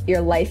 your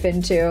life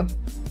into.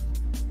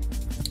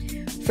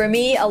 For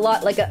me, a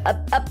lot, like,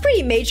 a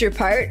pretty major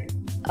part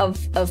of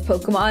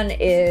Pokemon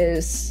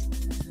is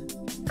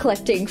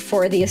collecting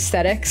for the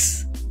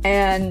aesthetics.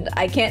 And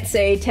I can't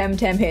say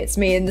Temtem hits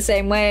me in the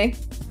same way.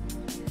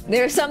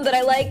 There are some that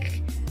I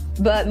like,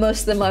 but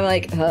most of them I'm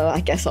like, oh, I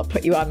guess I'll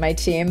put you on my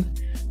team.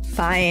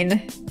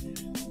 Fine.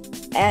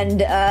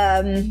 And,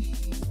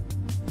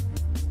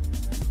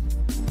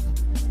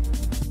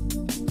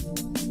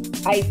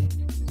 I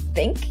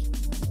think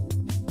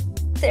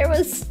there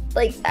was,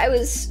 like, I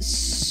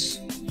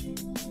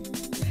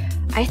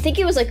think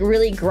it was, like,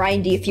 really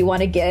grindy if you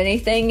want to get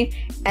anything,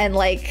 and,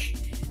 like,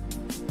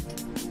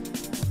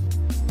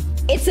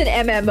 it's an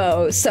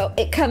MMO, so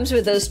it comes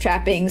with those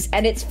trappings,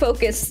 and it's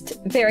focused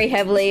very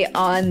heavily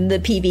on the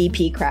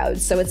PvP crowd,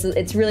 so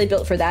it's really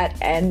built for that,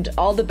 and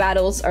all the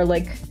battles are,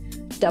 like,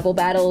 double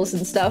battles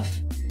and stuff.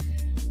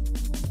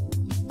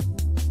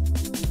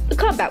 The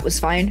combat was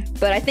fine,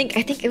 but I think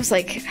it was,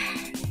 like...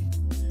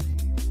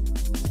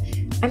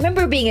 I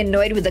remember being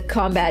annoyed with the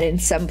combat in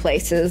some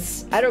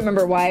places. I don't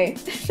remember why.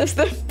 That's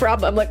the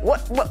problem. I'm like,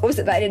 what was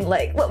it that I didn't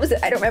like? What was it?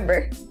 I don't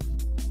remember.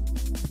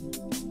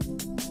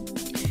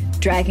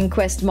 Dragon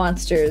Quest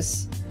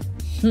monsters.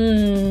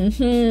 Oh,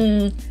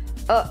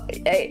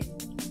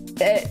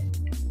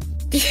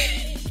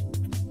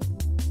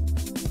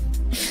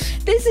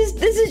 This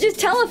is just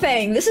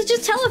Telefang. This is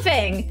just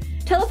Telefang.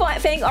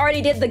 Telefang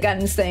already did the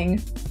guns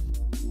thing.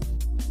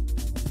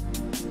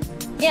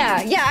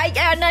 Yeah,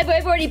 and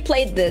I've already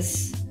played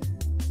this.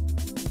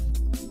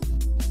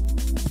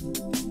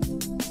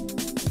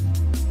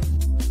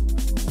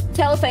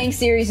 Telefang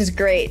series is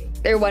great.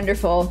 They're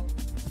wonderful.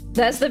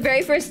 That's the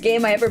very first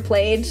game I ever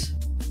played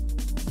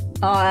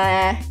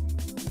as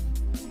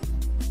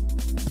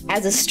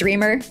a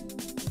streamer.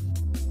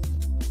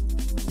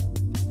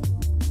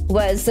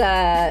 Was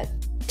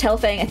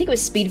Telefang, I think it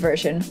was speed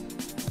version.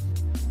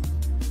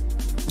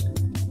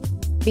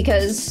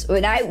 Because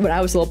when I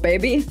was a little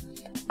baby,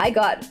 I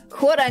got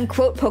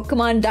quote-unquote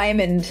Pokemon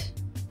Diamond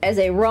as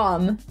a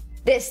ROM.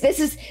 This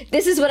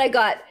is what I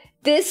got.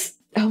 This,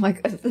 oh my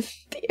god, the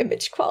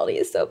image quality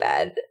is so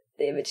bad.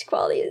 The image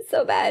quality is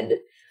so bad.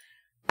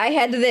 I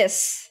had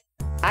this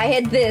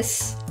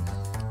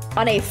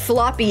on a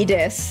floppy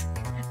disk.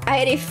 I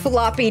had a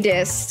floppy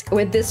disk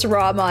with this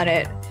ROM on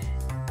it.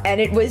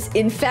 And it was,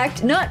 in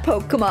fact, not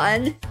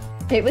Pokemon.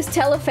 It was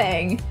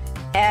Telefang.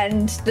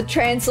 And the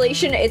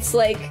translation, it's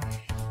like,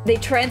 they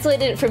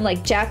translated it from,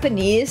 like,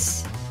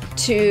 Japanese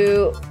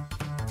to,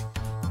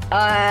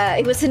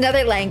 it was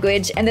another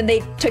language, and then they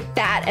took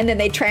that, and then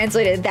they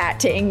translated that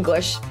to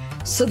English.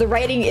 So the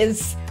writing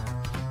is...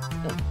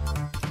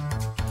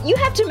 You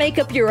have to make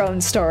up your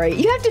own story.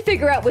 You have to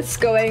figure out what's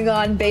going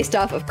on based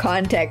off of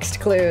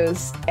context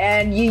clues.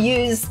 And you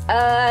use,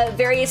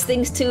 various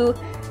things to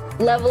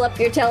level up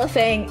your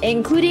Telefang,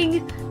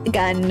 including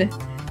gun,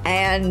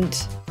 and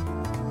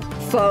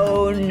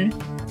phone,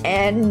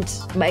 and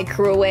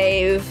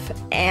microwave,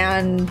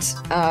 and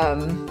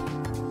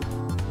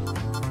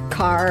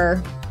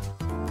car.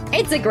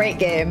 It's a great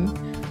game.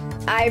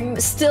 I'm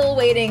still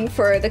waiting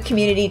for the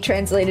community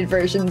translated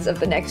versions of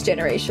the next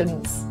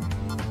generations.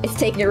 It's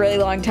taking a really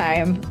long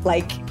time,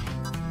 like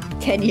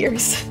 10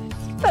 years,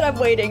 but I'm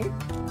waiting.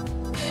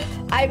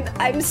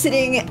 I'm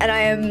sitting and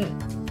I am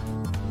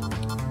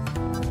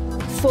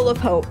full of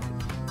hope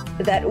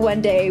that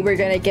one day we're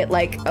gonna get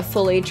like a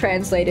fully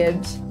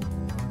translated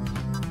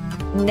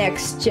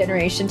next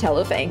generation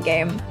Telefang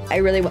game. I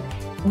really want.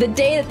 The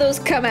day that those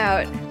come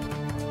out,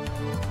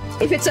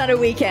 if it's on a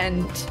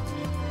weekend,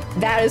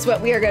 that is what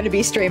we are going to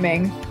be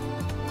streaming.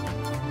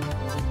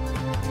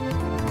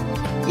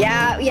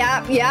 Yeah.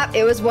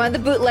 It was one of the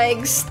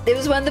bootlegs. It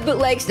was one of the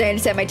bootlegs. And I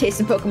understand my taste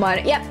in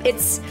Pokemon. Yep,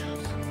 it's.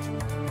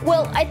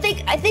 Well, I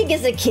think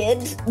as a kid,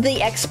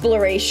 the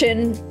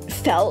exploration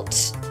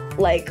felt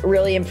like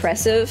really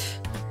impressive.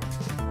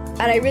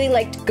 And I really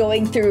liked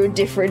going through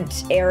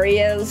different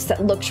areas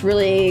that looked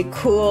really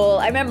cool.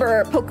 I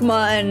remember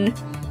Pokemon.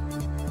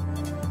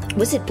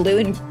 Was it Blue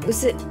and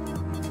was it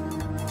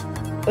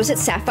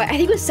Sapphire? I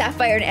think it was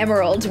Sapphire and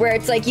Emerald, where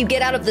it's like you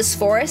get out of this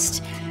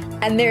forest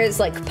and there's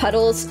like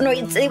puddles. No,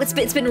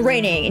 it's been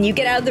raining and you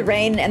get out of the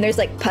rain and there's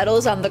like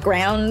puddles on the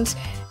ground.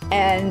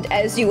 And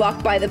as you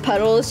walk by the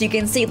puddles, you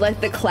can see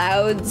like the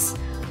clouds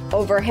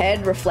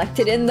overhead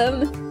reflected in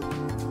them.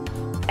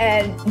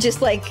 And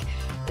just like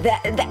the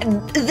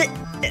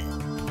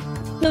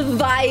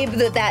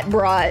vibe that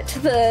brought,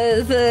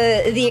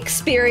 the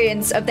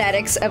experience of that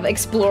of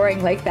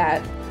exploring like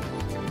that.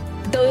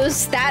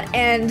 That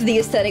and the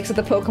aesthetics of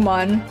the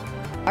Pokemon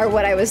are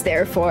what I was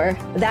there for.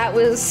 That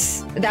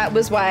was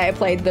why I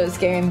played those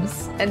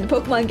games. And the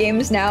Pokemon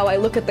games now, I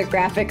look at the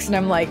graphics and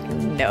I'm like,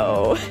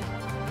 no.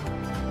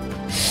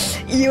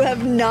 You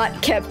have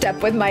not kept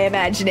up with my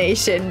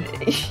imagination.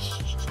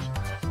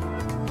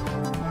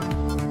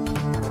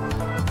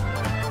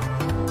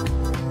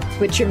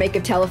 What's your make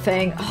of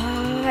Telefang?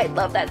 Oh, I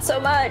love that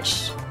so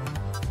much.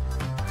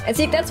 And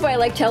see, that's why I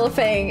like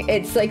Telefang.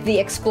 It's like the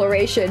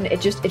exploration.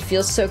 It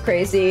feels so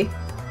crazy.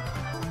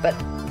 But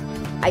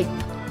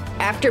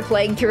after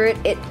playing through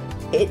it,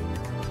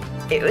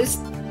 it's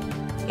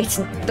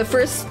the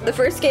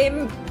first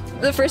game,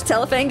 the first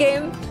Telefang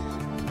game.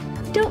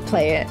 Don't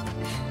play it.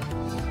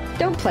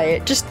 Don't play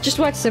it. Just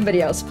watch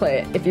somebody else play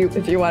it if you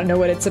want to know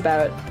what it's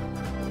about.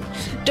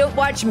 Don't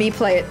watch me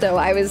play it though.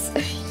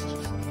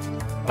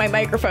 My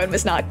microphone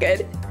was not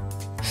good.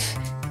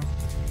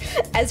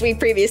 As we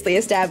previously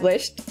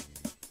established.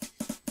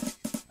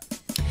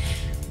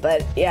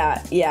 But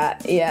yeah.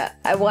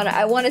 I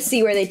wanna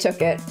see where they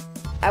took it.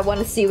 I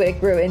wanna see what it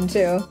grew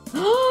into.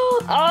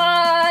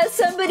 Ah,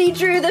 somebody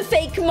drew the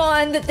fake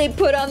mon that they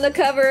put on the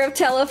cover of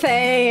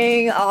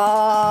Telefang.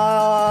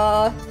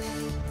 Ah,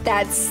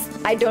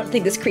 I don't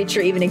think this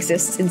creature even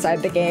exists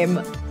inside the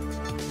game.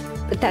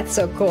 But that's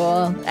so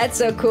cool. That's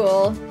so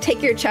cool.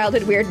 Take your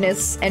childhood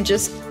weirdness and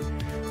just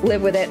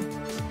live with it.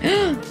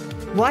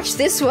 Watch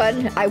this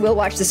one. I will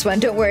watch this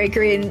one. Don't worry,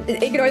 Green.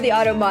 Ignore the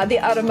auto mod.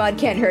 The auto mod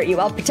can't hurt you.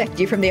 I'll protect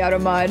you from the auto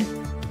mod.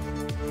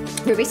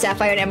 Ruby,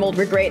 Sapphire, and Emerald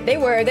were great. They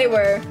were.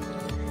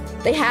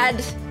 They had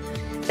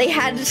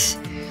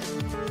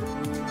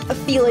a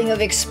feeling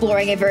of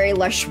exploring a very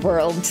lush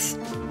world.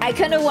 I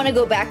kind of want to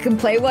go back and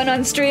play one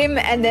on stream,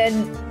 and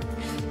then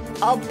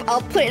I'll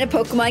put it in a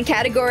Pokemon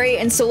category,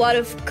 and so a lot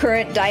of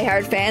current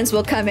diehard fans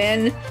will come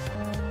in,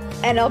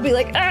 and I'll be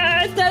like,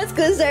 it's not as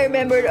good as I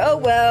remembered. Oh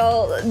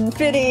well,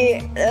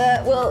 pity.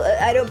 Well,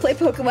 I don't play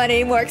Pokemon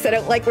anymore because I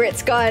don't like where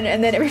it's gone,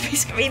 and then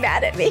everybody's gonna be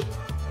mad at me.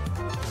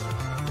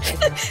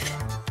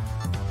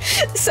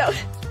 So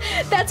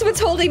that's what's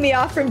holding me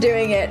off from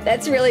doing it.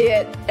 That's really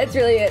it. That's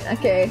really it.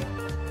 Okay,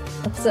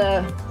 let's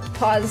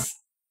pause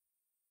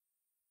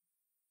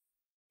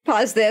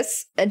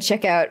this and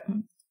check out.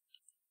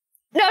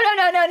 No.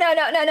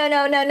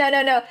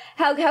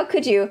 How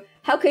could you?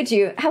 How could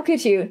you? How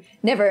could you?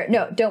 Never.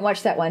 No, don't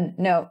watch that one.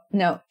 No.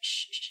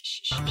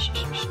 Shh.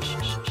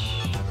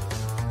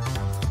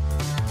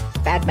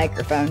 Bad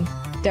microphone.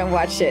 Don't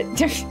watch it.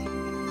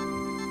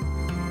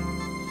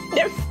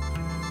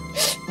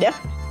 No.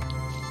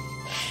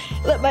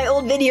 Let my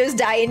old videos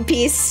die in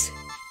peace.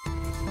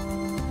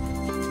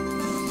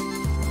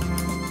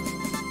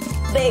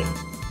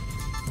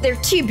 They're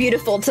too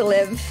beautiful to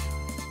live.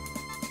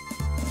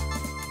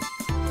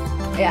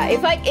 Yeah,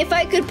 if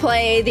I could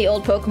play the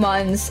old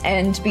Pokemons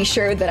and be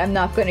sure that I'm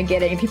not going to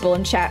get any people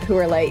in chat who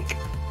are like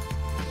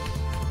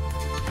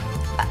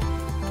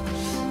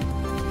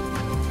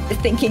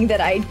thinking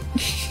that I'm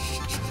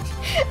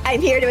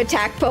here to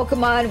attack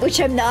Pokemon,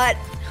 which I'm not.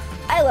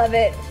 I love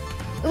it.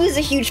 It was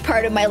a huge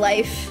part of my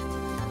life,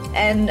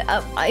 and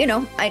you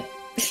know,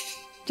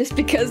 just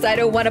because I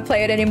don't want to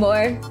play it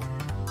anymore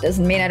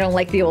doesn't mean I don't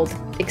like the old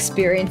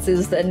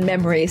experiences and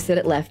memories that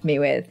it left me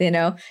with, you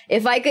know?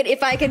 If I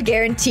could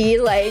guarantee,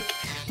 like,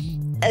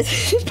 a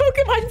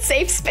Pokemon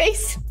safe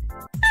space,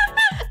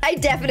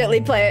 I'd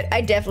definitely play it. I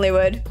definitely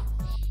would.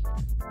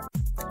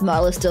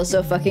 Model is still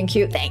so fucking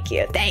cute. Thank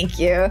you.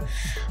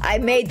 I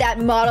made that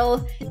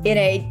model in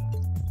a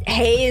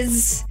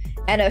haze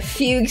and a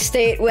fugue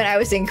state when I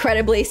was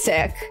incredibly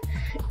sick.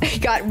 I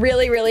got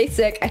really, really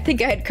sick. I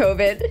think I had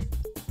COVID.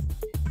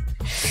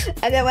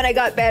 And then when I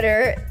got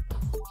better,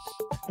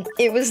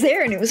 it was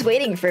there and it was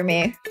waiting for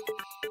me.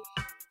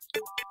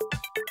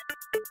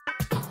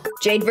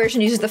 Jade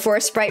version uses the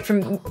forest sprite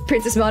from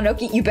Princess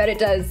Mononoke. You bet it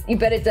does. You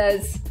bet it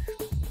does.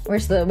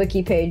 Where's the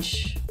wiki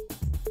page?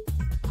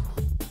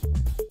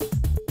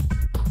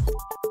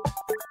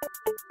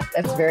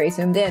 That's very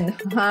zoomed in.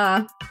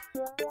 Huh.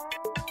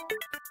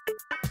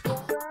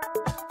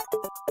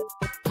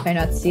 Can I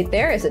not see it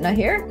there? Is it not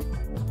here?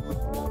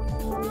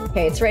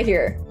 Okay, it's right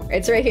here.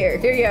 It's right here.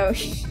 Here you go.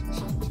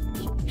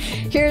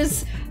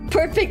 Here's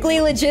perfectly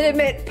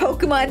legitimate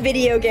Pokemon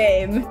video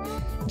game.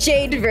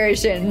 Jade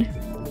version.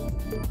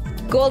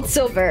 Gold,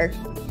 silver.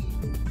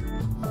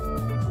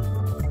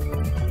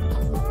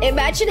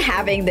 Imagine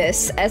having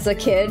this as a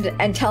kid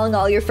and telling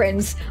all your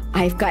friends,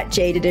 I've got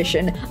Jade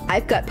Edition.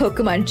 I've got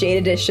Pokemon Jade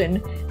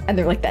Edition. And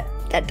they're like,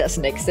 that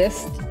doesn't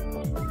exist.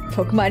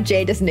 Pokemon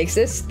Jade doesn't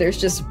exist. There's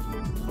just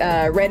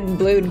red and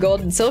blue and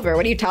gold and silver.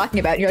 What are you talking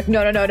about? And you're like,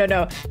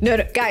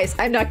 no, guys,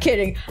 I'm not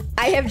kidding.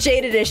 I have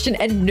Jade Edition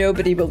and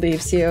nobody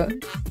believes you.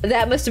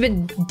 That must have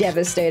been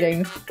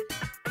devastating.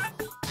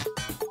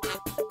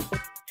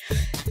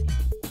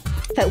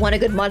 If I want a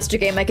good monster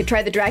game, I could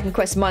try the Dragon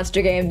Quest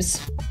monster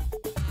games.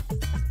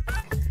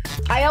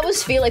 I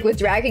always feel like with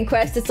Dragon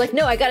Quest, it's like,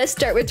 no, I gotta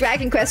start with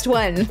Dragon Quest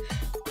 1.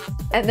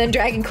 And then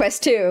Dragon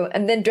Quest 2,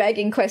 and then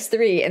Dragon Quest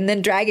 3, and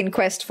then Dragon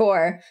Quest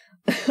 4.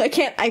 I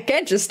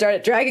can't just start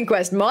at Dragon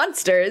Quest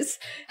Monsters.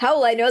 How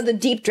will I know the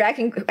deep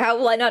dragon? How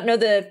will I not know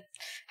the?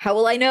 How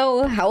will I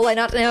know? How will I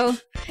not know?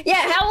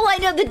 Yeah, how will I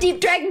know the deep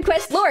Dragon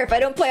Quest lore if I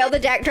don't play all the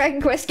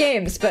Dragon Quest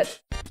games? But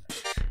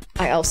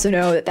I also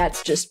know that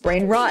that's just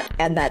brain rot,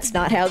 and that's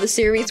not how the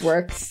series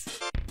works.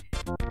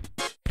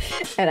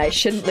 And I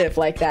shouldn't live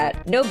like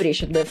that. Nobody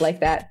should live like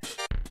that.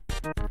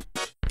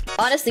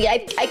 Honestly, I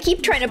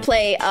keep trying to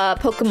play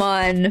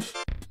Pokemon...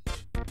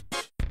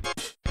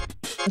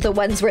 the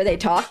ones where they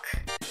talk.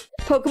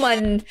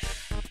 Pokemon...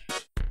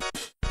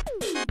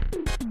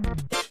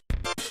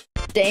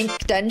 Dank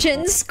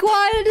Dungeon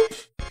Squad?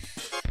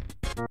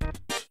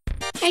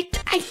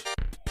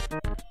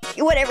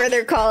 Whatever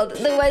they're called.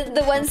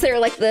 The ones that are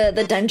like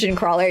the dungeon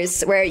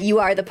crawlers, where you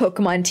are the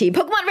Pokemon team.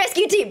 Pokemon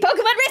Rescue Team!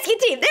 Pokemon Rescue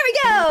Team! There we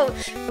go!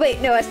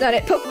 Wait, no, that's not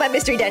it. Pokemon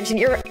Mystery Dungeon.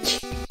 You're right.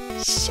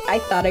 I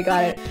thought I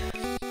got it.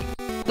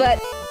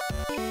 But...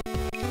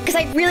 because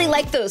I really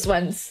like those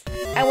ones.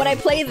 And when I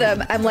play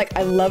them, I'm like,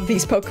 I love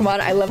these Pokemon.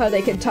 I love how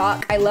they can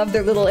talk. I love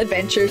their little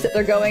adventures that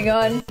they're going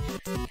on.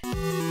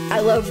 I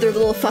love their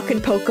little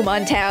fucking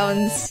Pokemon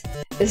towns.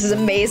 This is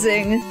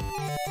amazing.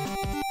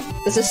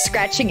 This is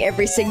scratching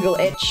every single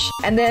itch.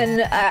 And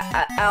then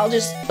I'll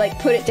just like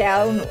put it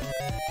down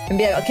and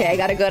be like, okay, I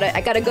gotta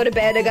go to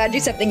bed. I gotta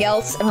do something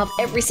else. And I'll have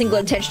every single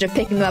intention of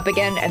picking them up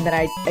again. And then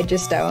I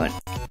just don't.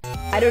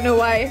 I don't know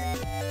why.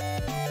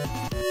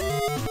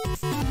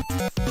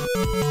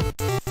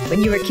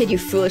 When you were a kid, you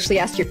foolishly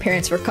asked your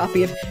parents for a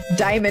copy of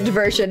Diamond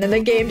version, and the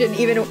game didn't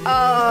even.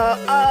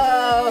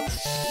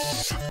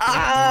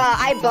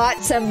 I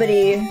bought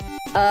somebody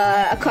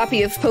a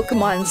copy of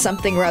Pokemon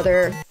something or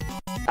other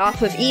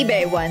off of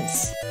eBay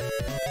once,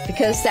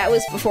 because that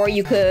was before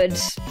you could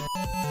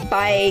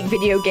buy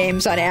video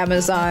games on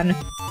Amazon.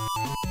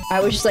 I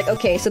was just like,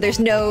 okay, so there's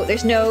no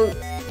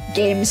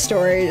game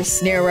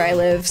stores near where I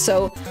live,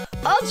 so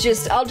I'll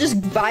just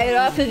buy it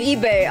off of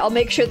eBay. I'll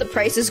make sure the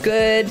price is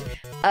good.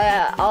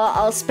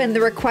 I'll spend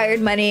the required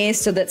money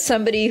so that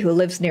somebody who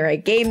lives near a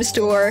game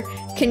store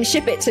can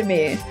ship it to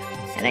me.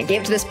 And I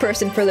gave it to this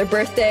person for their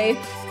birthday,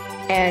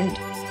 and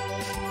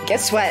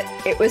guess what?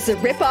 It was a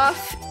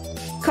rip-off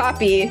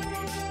copy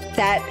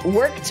that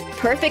worked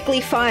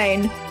perfectly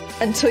fine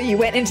until you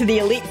went into the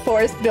Elite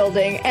Forest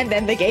building, and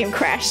then the game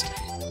crashed.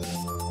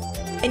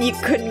 And you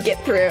couldn't get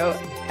through.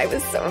 I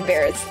was so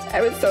embarrassed.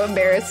 I was so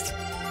embarrassed.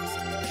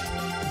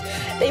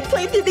 They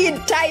played through the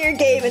entire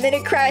game, and then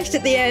it crashed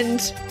at the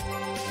end.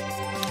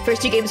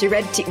 First two games are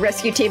Red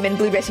Rescue Team and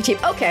Blue Rescue Team.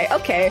 Okay,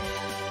 okay.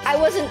 I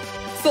wasn't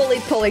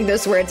fully pulling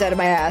those words out of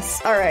my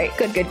ass. All right,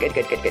 good.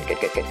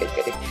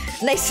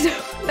 Nice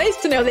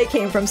to know they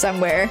came from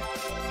somewhere.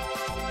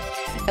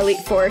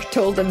 Elite Four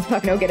told them,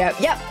 "Fuck no, get out."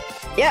 Yep.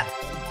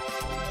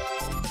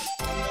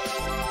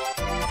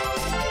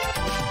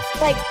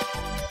 Like,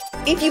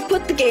 if you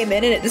put the game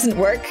in and it doesn't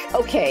work,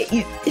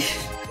 okay,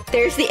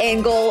 there's the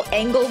angle,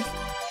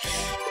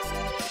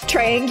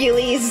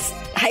 triangules,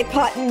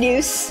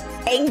 hypotenuse,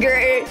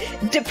 anger,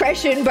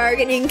 depression,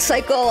 bargaining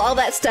cycle, all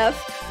that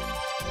stuff.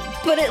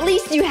 But at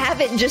least you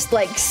haven't just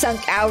like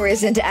sunk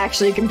hours into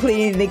actually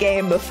completing the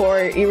game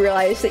before you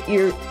realize that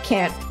you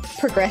can't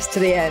progress to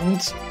the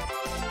end.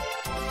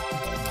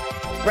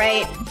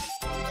 Right?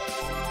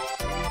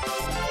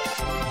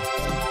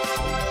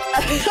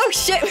 Oh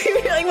shit, we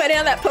really went in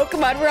on that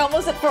Pokemon. We're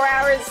almost at 4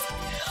 hours.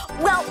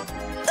 Well,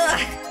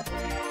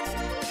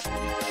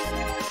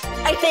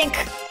 I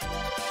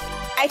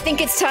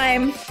think it's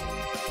time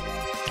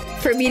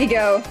for me to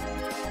go.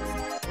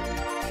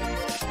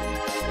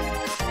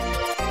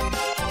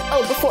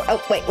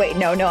 Wait,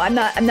 no, I'm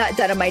not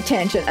done on my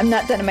tangent.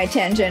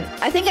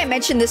 I think I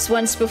mentioned this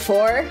once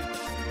before.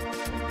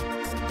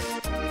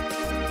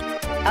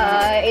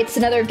 It's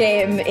another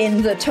game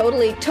in the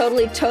totally,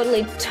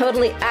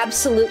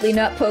 absolutely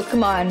not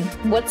Pokemon.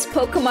 What's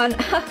Pokemon?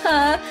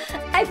 Haha,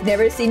 I've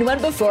never seen one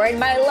before in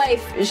my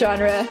life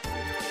genre.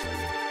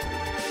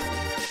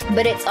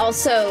 But it's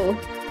also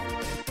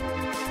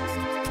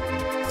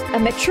a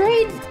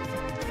Metroidvania?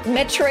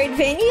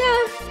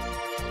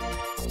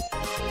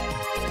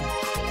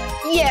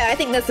 Yeah, I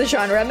think that's the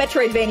genre, a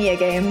Metroidvania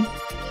game.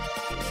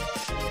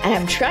 And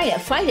I'm trying to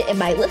find it in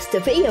my list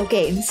of video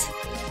games.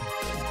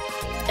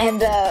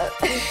 And,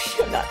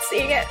 I'm not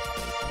seeing it.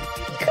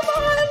 Come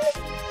on!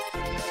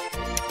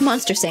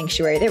 Monster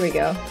Sanctuary, there we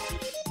go.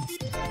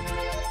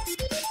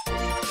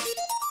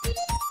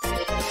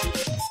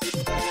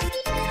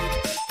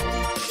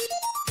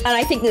 And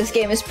I think this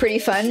game is pretty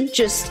fun.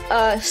 Just,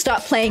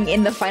 stop playing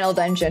in the final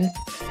dungeon.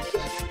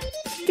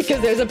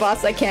 Because there's a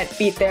boss I can't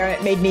beat there, and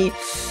it made me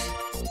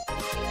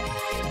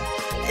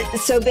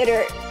so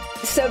bitter.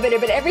 So bitter,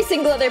 but every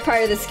single other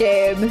part of this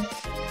game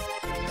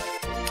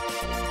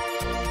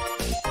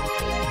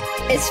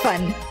is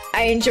fun.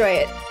 I enjoy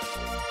it.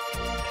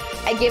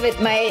 I give it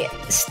my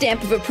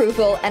stamp of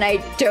approval, and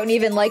I don't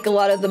even like a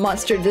lot of the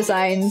monster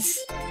designs.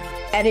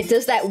 And it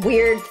does that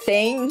weird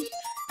thing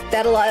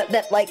that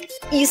like,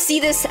 you see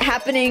this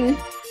happening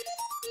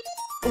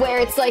where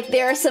it's like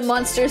there are some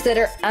monsters that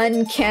are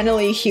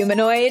uncannily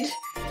humanoid.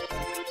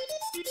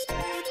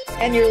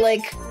 And you're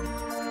like,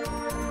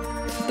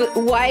 but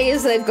why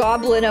is a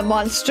goblin a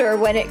monster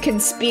when it can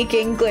speak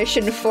English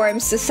and form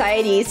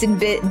societies and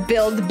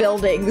build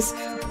buildings?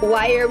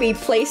 Why are we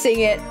placing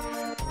it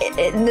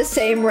in the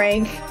same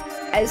rank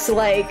as,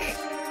 like,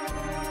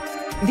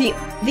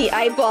 the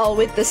eyeball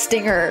with the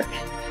stinger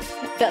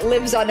that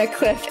lives on a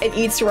cliff and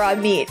eats raw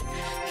meat?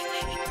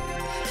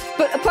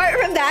 But apart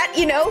from that,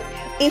 you know,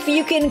 if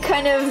you can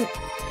kind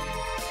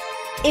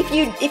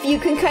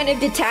of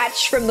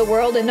detach from the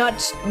world and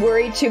not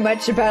worry too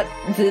much about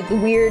the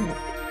weird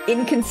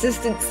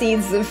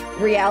inconsistencies of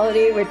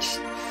reality, which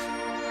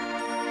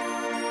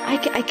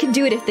I can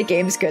do it if the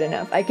game's good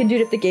enough. I can do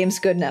it if the game's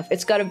good enough.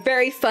 It's got a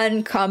very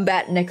fun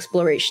combat and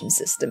exploration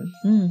system.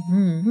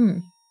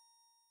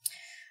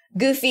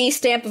 Goofy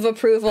stamp of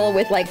approval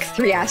with like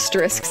 3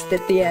 asterisks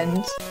at the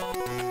end.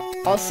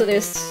 Also,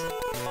 there's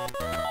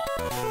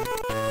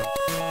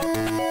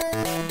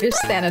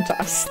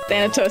Thanatos.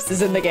 Thanatos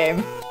is in the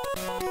game,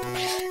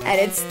 and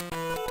it's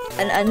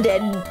an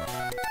undead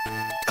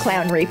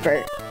clown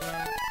reaper.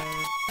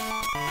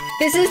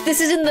 This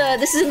is in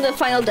the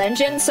final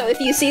dungeon, so if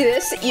you see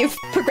this, you've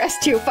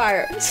progressed too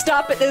far.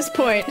 Stop at this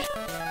point.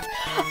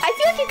 I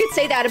feel like you could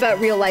say that about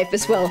real life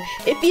as well.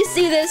 If you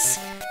see this,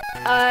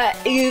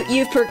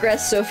 you've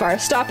progressed so far.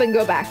 Stop and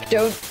go back.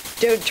 Don't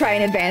try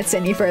and advance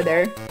any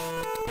further.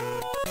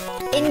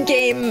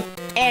 In-game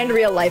and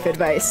real life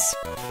advice.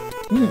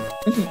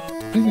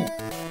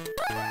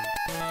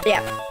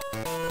 Yeah.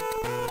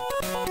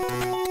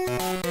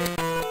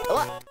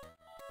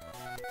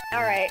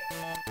 Alright.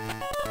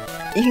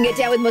 You can get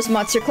down with most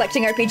monster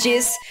collecting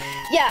RPGs.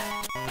 Yeah,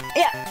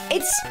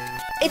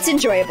 it's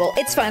enjoyable.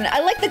 It's fun.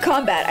 I like the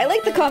combat. I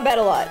like the combat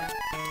a lot.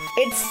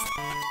 It's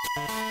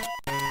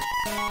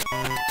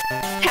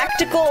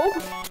tactical.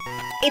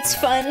 It's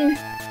fun.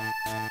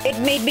 It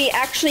made me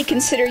actually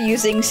consider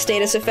using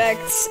status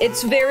effects.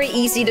 It's very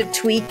easy to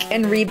tweak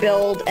and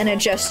rebuild and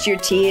adjust your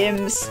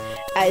teams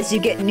as you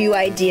get new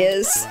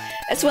ideas.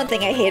 That's one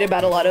thing I hate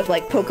about a lot of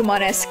like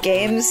Pokemon-esque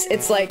games.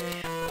 It's like,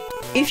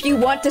 if you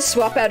want to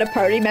swap out a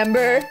party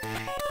member,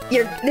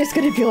 there's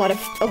gonna be a lot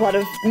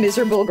of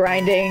miserable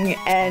grinding,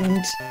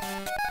 and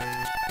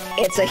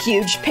it's a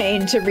huge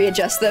pain to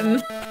readjust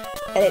them.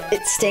 And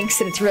it stinks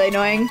and it's really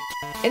annoying.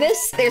 In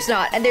this, there's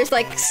not. And there's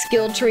like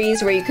skill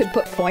trees where you could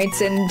put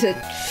points in to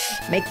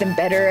make them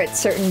better at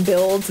certain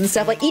builds and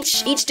stuff. Like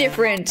each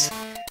different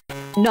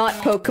not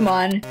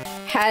Pokemon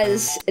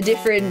has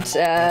different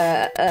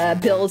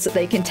builds that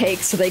they can take,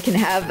 so they can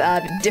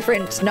have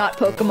different not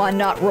Pokemon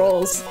not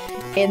roles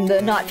in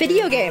the not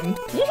video game.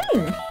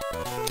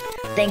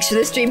 Thanks for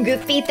the stream,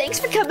 Goofy. Thanks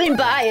for coming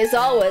by as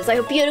always. I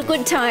hope you had a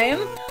good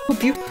time.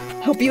 Hope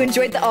you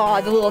enjoyed the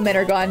little men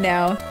are gone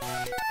now.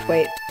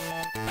 Wait.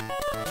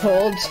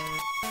 Hold.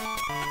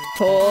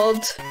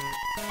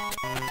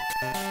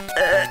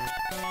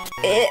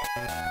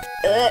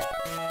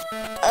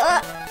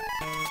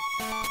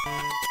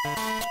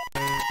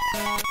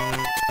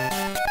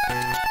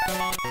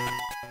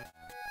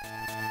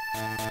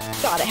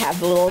 Gotta have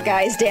the little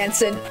guys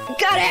dancing.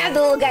 Gotta have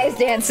the little guys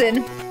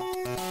dancing.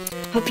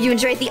 Hope you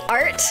enjoyed the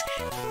art.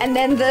 And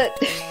then the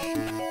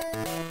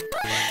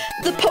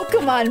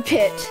Pokemon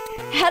pit.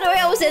 How do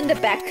I always end up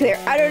back there?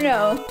 I don't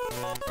know.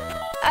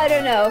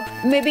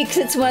 Maybe because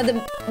it's one of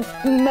the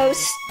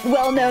most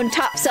well-known,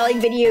 top-selling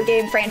video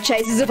game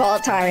franchises of all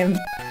time.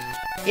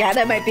 Yeah,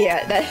 that might be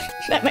it.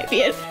 That might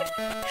be it.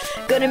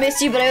 Gonna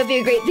miss you, but I hope you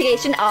have a great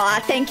vacation. Aw,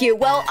 thank you.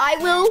 Well,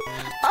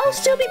 I'll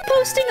still be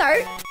posting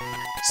art.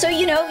 So,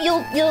 you know,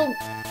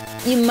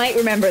 you might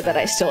remember that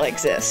I still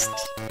exist.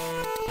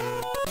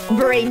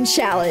 Brain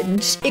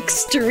challenge.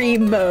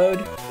 Extreme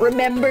mode.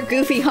 Remember,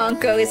 Goofy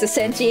Ha0nk is a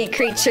sentient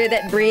creature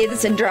that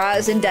breathes and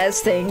draws and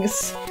does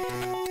things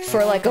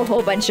for like a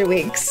whole bunch of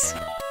weeks.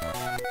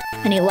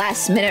 Any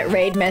last minute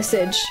raid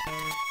message?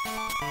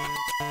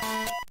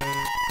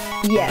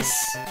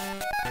 Yes.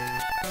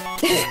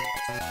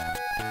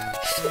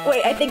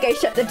 Wait, I think I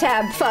shut the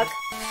tab. Fuck.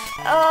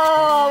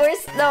 Oh,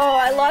 where's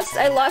I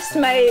lost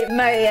my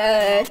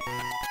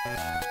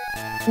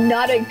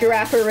not a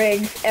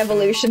grapparig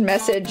evolution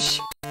message.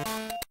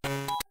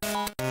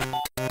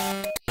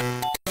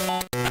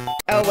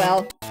 Oh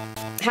well.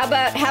 How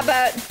about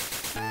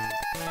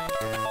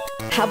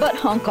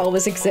Ha0nk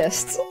always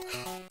exists?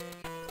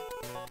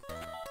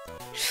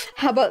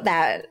 How about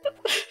that?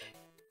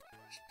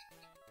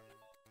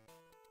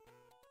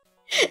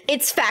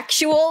 It's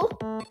factual.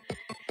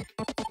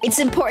 It's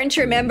important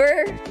to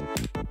remember.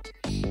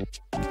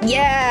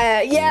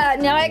 Yeah,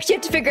 now I actually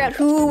have to figure out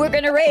who we're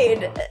gonna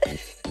raid.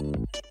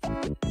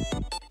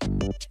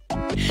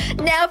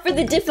 Now for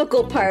the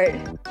difficult part.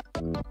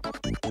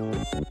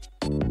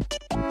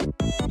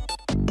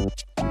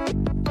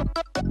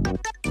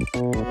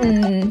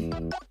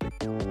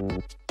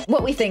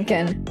 What we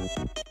thinking?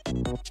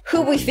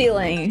 Who we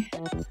feeling?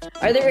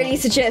 Are there any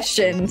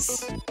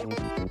suggestions?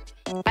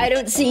 I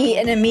don't see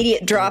an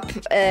immediate drop.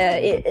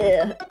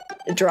 By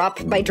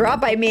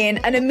drop, I mean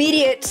an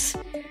immediate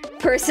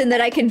person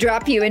that I can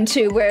drop you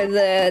into where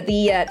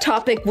the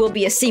topic will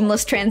be a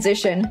seamless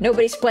transition.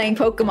 Nobody's playing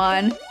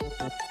Pokemon.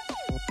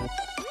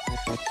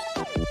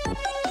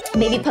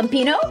 Maybe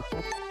Pumpino?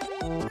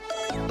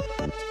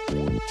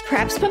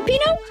 Perhaps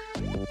Pumpino?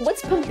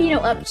 What's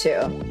Pumpino up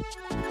to?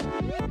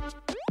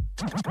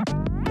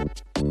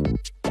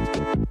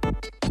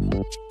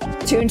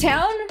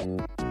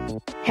 Toontown?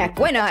 Heck,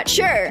 why not?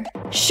 Sure.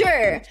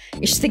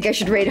 You should think I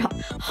should raid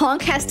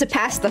Ha0nk has to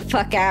pass the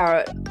fuck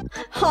out.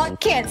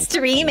 Ha0nk can't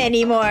stream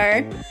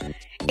anymore.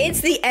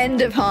 It's the end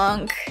of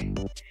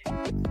Ha0nk.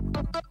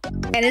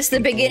 And it's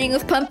the beginning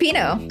of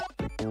Pumpino.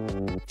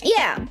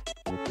 Yeah.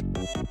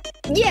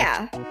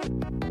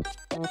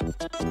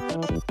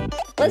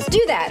 Let's do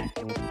that.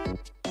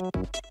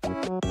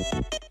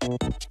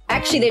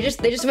 Actually, they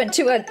just went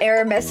to an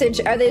error message.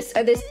 Are this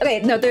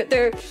okay? No,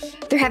 they're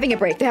having a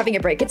break. They're having a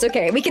break. It's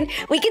okay. We can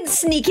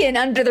sneak in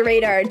under the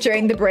radar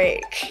during the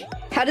break.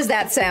 How does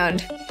that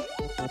sound?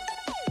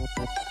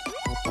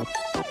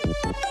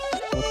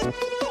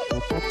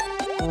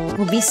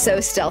 We'll be so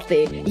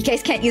stealthy. You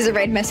guys can't use a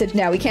raid message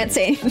now. We can't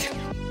say anything.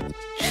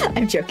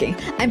 I'm joking.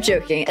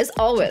 As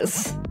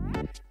always,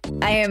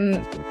 I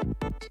am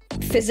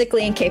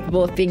physically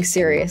incapable of being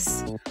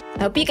serious.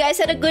 I hope you guys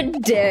had a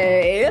good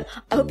day.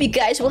 I hope you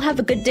guys will have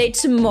a good day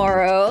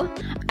tomorrow.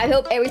 I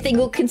hope everything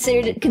will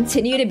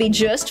continue to be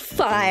just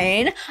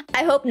fine.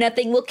 I hope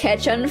nothing will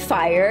catch on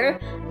fire.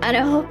 And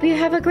I hope you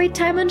have a great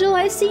time until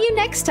I see you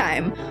next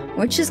time,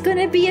 which is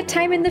gonna be a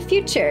time in the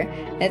future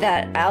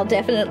that I'll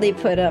definitely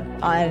put up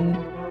on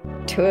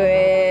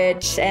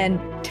Twitch and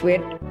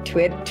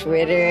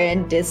Twitter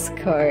and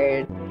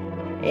Discord.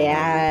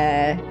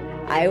 Yeah.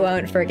 I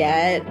won't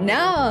forget.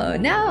 No,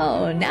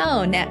 never.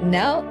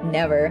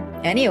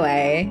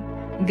 Anyway,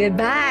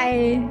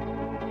 goodbye.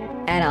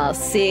 And I'll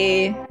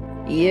see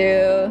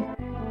you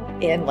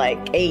in like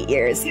 8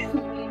 years.